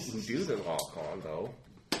who do the Alcon, though.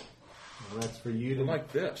 Well, that's for you They're to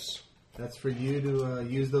like this. That's for you to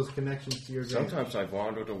use those connections to your advantage. Sometimes I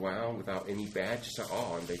wandered around without any badges at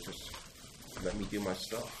all, and they just let me do my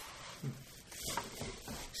stuff.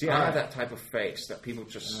 See, I have that type of face that people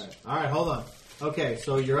just... All right, hold on. Okay,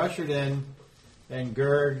 so you're ushered in, and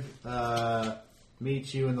Gerg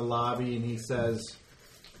meets you in the lobby, and he says,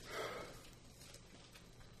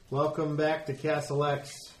 "Welcome back to Castle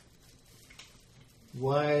X.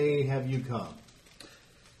 Why have you come?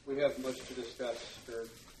 We have much to discuss, sir.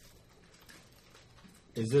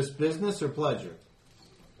 Is this business or pleasure?"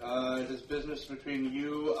 It is business between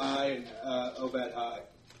you, I, and Obed High.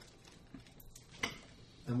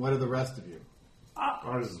 And what are the rest of you?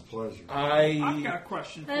 Ours is a pleasure. I've got a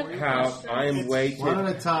question for you. I am waiting. One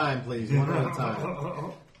at a time, please. One at a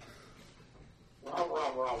time.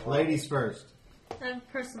 Ladies first. I have a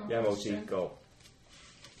personal Yeah, question Mochi, go.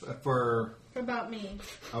 For about me.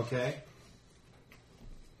 okay.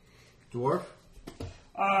 Dwarf.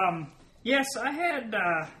 Yes, I had.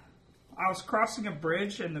 I was crossing a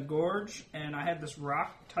bridge in the gorge, and I had this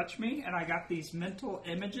rock touch me, and I got these mental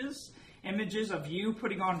images, images of you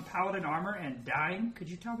putting on paladin armor and dying. Could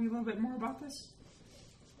you tell me a little bit more about this?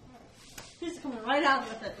 He's coming right out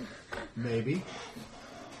with it. Maybe.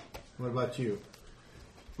 What about you?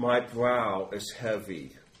 My brow is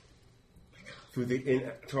heavy through the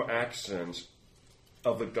interactions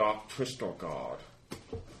of a dark trickster god.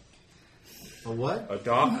 A what? A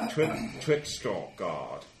dark trickster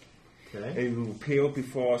god. Okay. And he will appear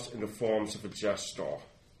before us in the forms of a jester.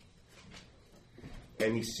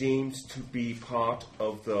 And he seems to be part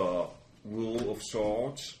of the rule of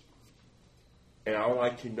swords. And I would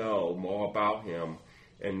like to know more about him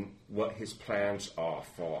and what his plans are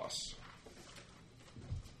for us.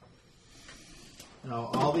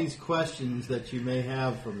 Now, all these questions that you may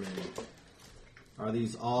have for me, are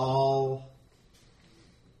these all...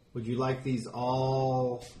 Would you like these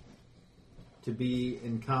all to be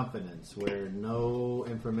in confidence, where no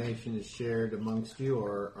information is shared amongst you,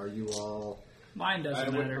 or are you all... Mine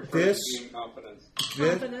doesn't matter. This,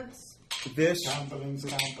 Confidence.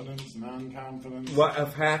 Confidence, non-confidence. what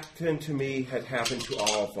have happened to me had happened to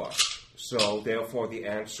all of us. So, therefore, the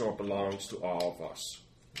answer belongs to all of us.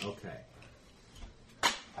 Okay.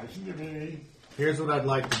 Here's what I'd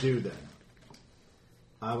like to do then.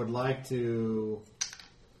 I would like to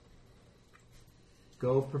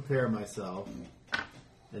go prepare myself,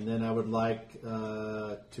 and then I would like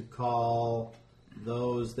to call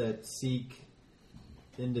those that seek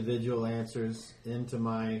individual answers into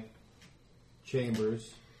my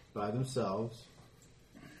chambers by themselves,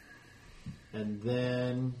 and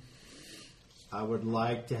then I would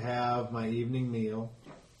like to have my evening meal,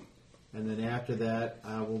 and then after that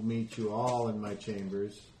I will meet you all in my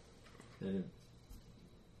chambers, and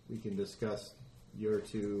we can discuss your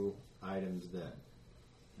two items then.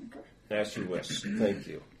 Okay. As you wish. Thank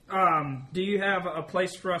you. Do you have a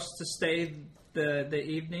place for us to stay the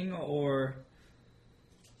evening, or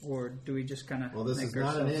do we just kind of Well, this make is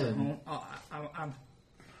not an ourselves at inn. home? I'm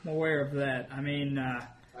aware of that. I mean,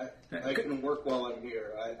 I can work while I'm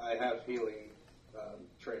here. I have healing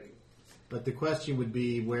training. But the question would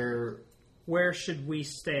be where should we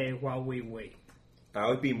stay while we wait? I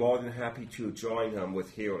would be more than happy to join him with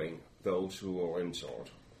healing those who are injured.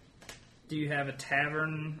 Do you have a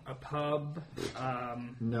tavern, a pub,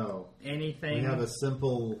 No. anything? We have a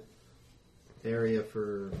simple area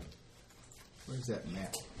for... Where's that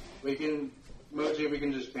map? We can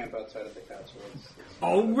just camp outside of the castle.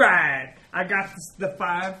 All right, I got the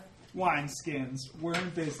 5 wineskins. We're in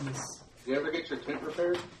business. Do you ever get your tent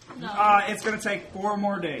repaired? No. It's going to take 4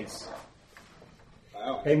 more days.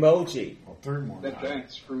 Wow. Hey, Moji, Well, 3 more. That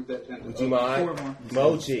giant screwed that tent would up. you mind? 4 more.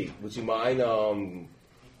 Moji, would you mind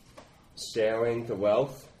sharing the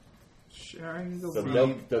wealth? Sharing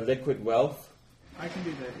the The liquid wealth? I can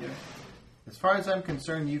do that, yeah. As far as I'm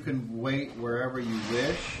concerned, you can wait wherever you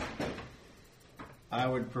wish. I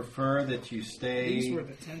would prefer that you These stay were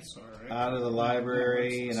the tents, all right? out of the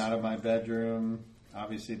library and out of my bedroom.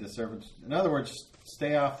 Obviously, the servants... In other words,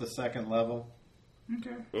 stay off the second level.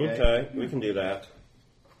 Okay. Okay, we can do that.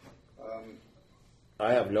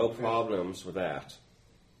 I have no problems with that.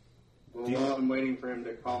 Well, while I'm waiting for him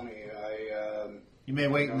to call me, You may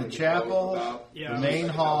wait in the chapel, Yeah. the main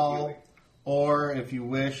hall, or if you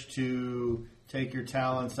wish to take your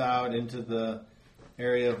talents out into the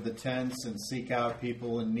area of the tents and seek out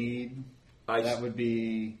people in need, that would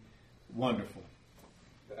be wonderful.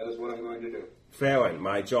 That is what I'm going to do. Farron, may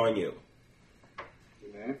I join you?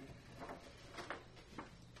 You may.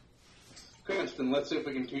 Cranston, let's see if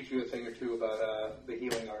we can teach you a thing or two about the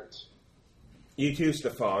healing arts. You too,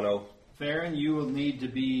 Stefano. Farron, you will need to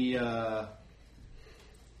be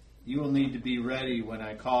ready when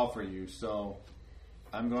I call for you. So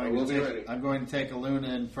I'm going will to be take, ready. I'm going to take Aluna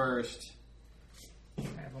in first.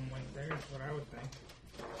 Have them wait there is what I would think.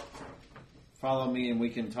 Follow me, and we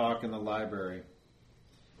can talk in the library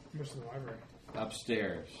Where's the library?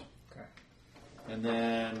 upstairs. Okay. And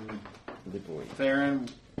then, The boy. Farron,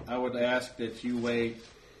 I would ask that you wait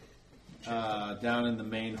down in the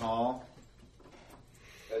main hall,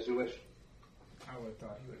 As you wish. I would have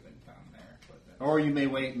thought he would have been found there. But that's, or you may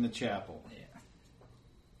wait in the chapel. yeah.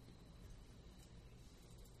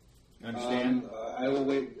 Understand? I will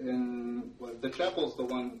wait in... Well, the chapel's the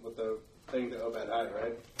one with the thing to Obed High,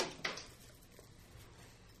 right?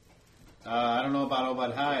 I don't know about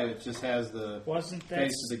Obad High. It just has the Wasn't that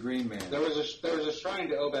face of the Green Man. There was a shrine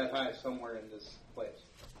to Obed High somewhere in this place.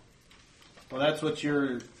 Well, that's what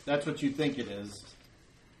you think it is.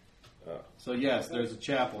 So yes, there's a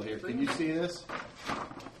chapel here. Can you see this?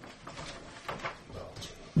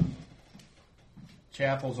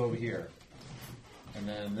 Chapel's over here, and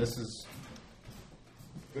then this is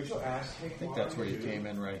Could you ask? I think that's where you came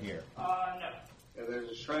in right here. No. Yeah, there's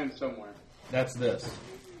a shrine somewhere. That's this.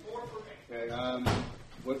 Okay,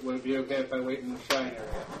 would it be okay if I wait in the shrine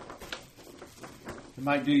area? It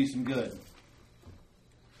might do you some good.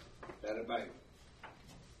 That it might.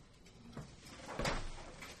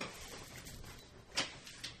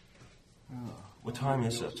 What time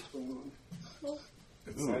is it?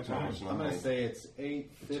 It's that time. I'm going to say it's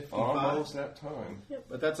 8:55. Almost that time.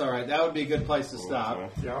 But that's all right. That would be a good place to stop. Okay.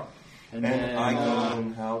 Yeah. And And then, I go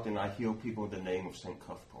and help and I heal people in the name of St.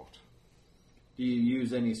 Cuthbert. do you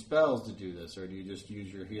use any spells to do this, or do you just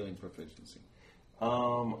use your healing proficiency?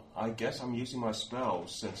 I guess I'm using my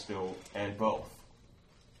spells since they'll and both.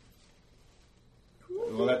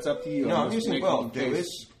 Well, that's up to you. No, I'm just using making both. There case-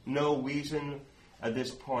 is no reason at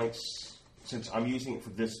this point, since I'm using it for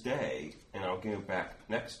this day, and I'll give it back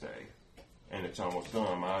next day, and it's almost done.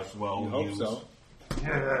 I might as well You hope use. so.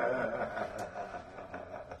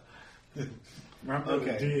 Remember,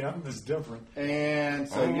 Okay. the DM is different. And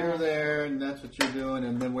so you're there, and that's what you're doing.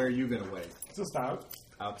 And then where are you going to wait? Just out.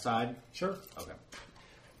 Outside? Sure. Okay.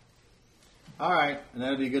 All right, and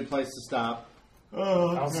that'll be a good place to stop.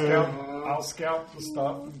 I'll scout the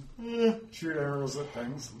stuff and shoot arrows at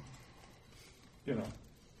things. You know,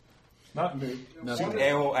 not new. Shoot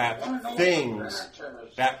arrow at things,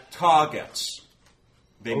 at targets.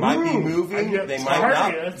 They might be Ooh, I moving. get They might not.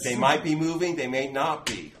 targets. They might be moving. They may not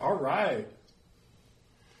be. All right.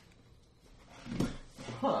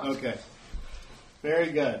 Okay.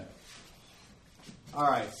 Very good. All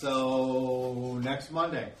right, so next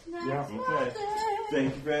Monday. Yeah. Okay.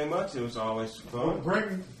 Thank you very much. It was always We'll fun.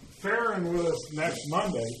 bring Farron with us next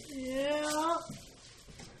Monday. Yeah.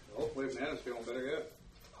 Hopefully, man, it's feeling better good.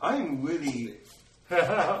 I'm really.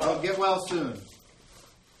 Well, get well soon.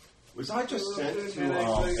 Was I just sent to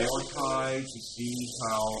advertise to see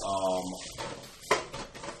how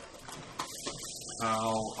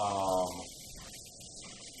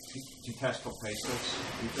to test for patients?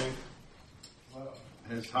 You think?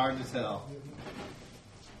 It's hard to tell.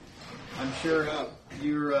 I'm sure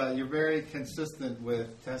you're very consistent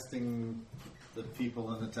with testing the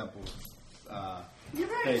people in the temple. You're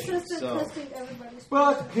very Patience, consistent so- testing everybody's.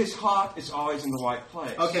 But his heart is always in the right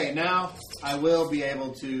place. Okay, now I will be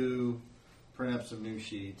able to print up some new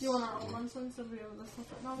sheets. Do you want our own ones so we'll be able to slip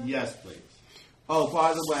it on? Yes, please. Oh,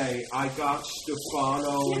 by the way, I got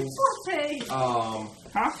Stefano You're so paid.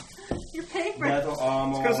 Huh? You're paid for leather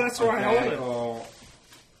armor, It's 'cause that's where I hold it.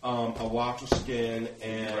 dagger, a watcher skin, Write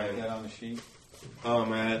and that on the sheet.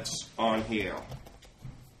 it's on here.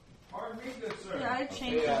 Pardon me, good sir. Yeah, I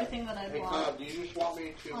changed everything that I Hey, bought Cobb, do you just want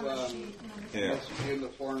me to on the sheet. And everything. Yeah. message you in the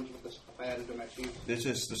forums with the stuff I added to my sheet? This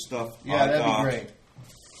is the stuff Yeah, I that'd got. be great.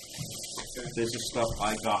 This is stuff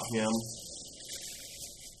I got him.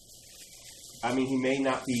 I mean, he may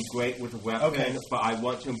not be great with a weapon, Okay. but I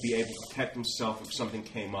want him to be able to protect himself if something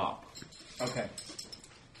came up. Okay.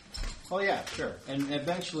 Well, yeah, sure. And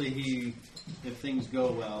eventually, if things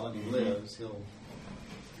go well and he lives, he'll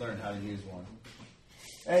learn how to use one.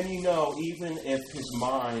 And you know, even if his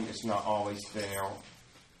mind is not always there,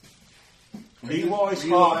 Leroy's Were you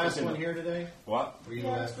the heart is last in one the, here today? What? Were you the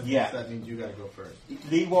last one? Yeah. So that means you got to go first.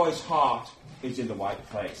 Leroy's heart is in the right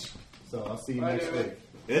place. So I'll see you Bye, next David. week.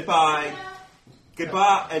 Goodbye.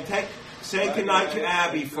 Goodbye, and say goodnight to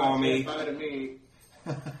Abby for me. Bye to me.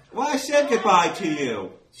 Well, I said goodbye to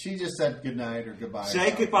you. She just said good night or goodbye.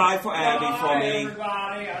 Say goodbye for Abby for Bye, me.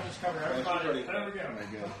 everybody. I'll just cover everybody. Everybody. There we go. Very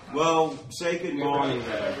good. Well, say good morning Bye,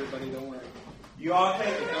 then. everybody, don't worry. You all take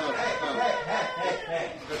it.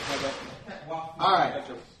 All right.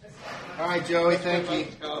 All right, Joey. Thank you.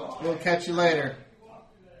 We'll catch you later.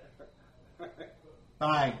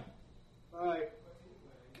 Bye. Bye.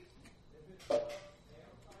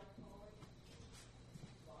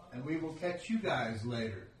 And we will catch you guys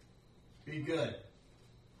later. Be good.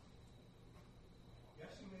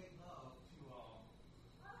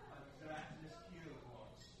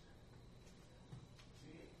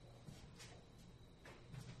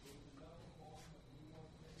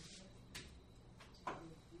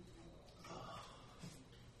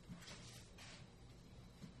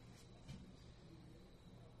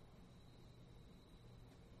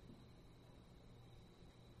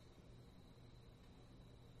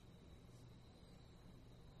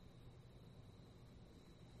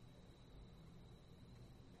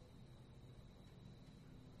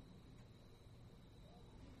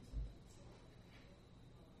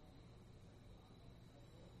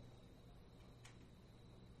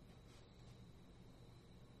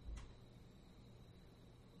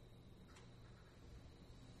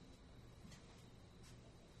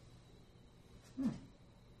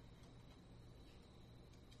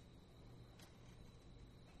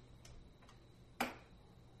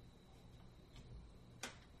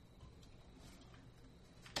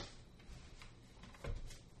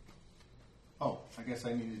 I guess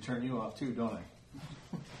I need to turn you off too, don't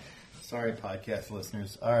I? Sorry, podcast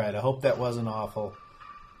listeners. All right, I hope that wasn't awful.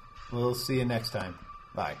 We'll see you next time.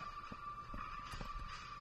 Bye.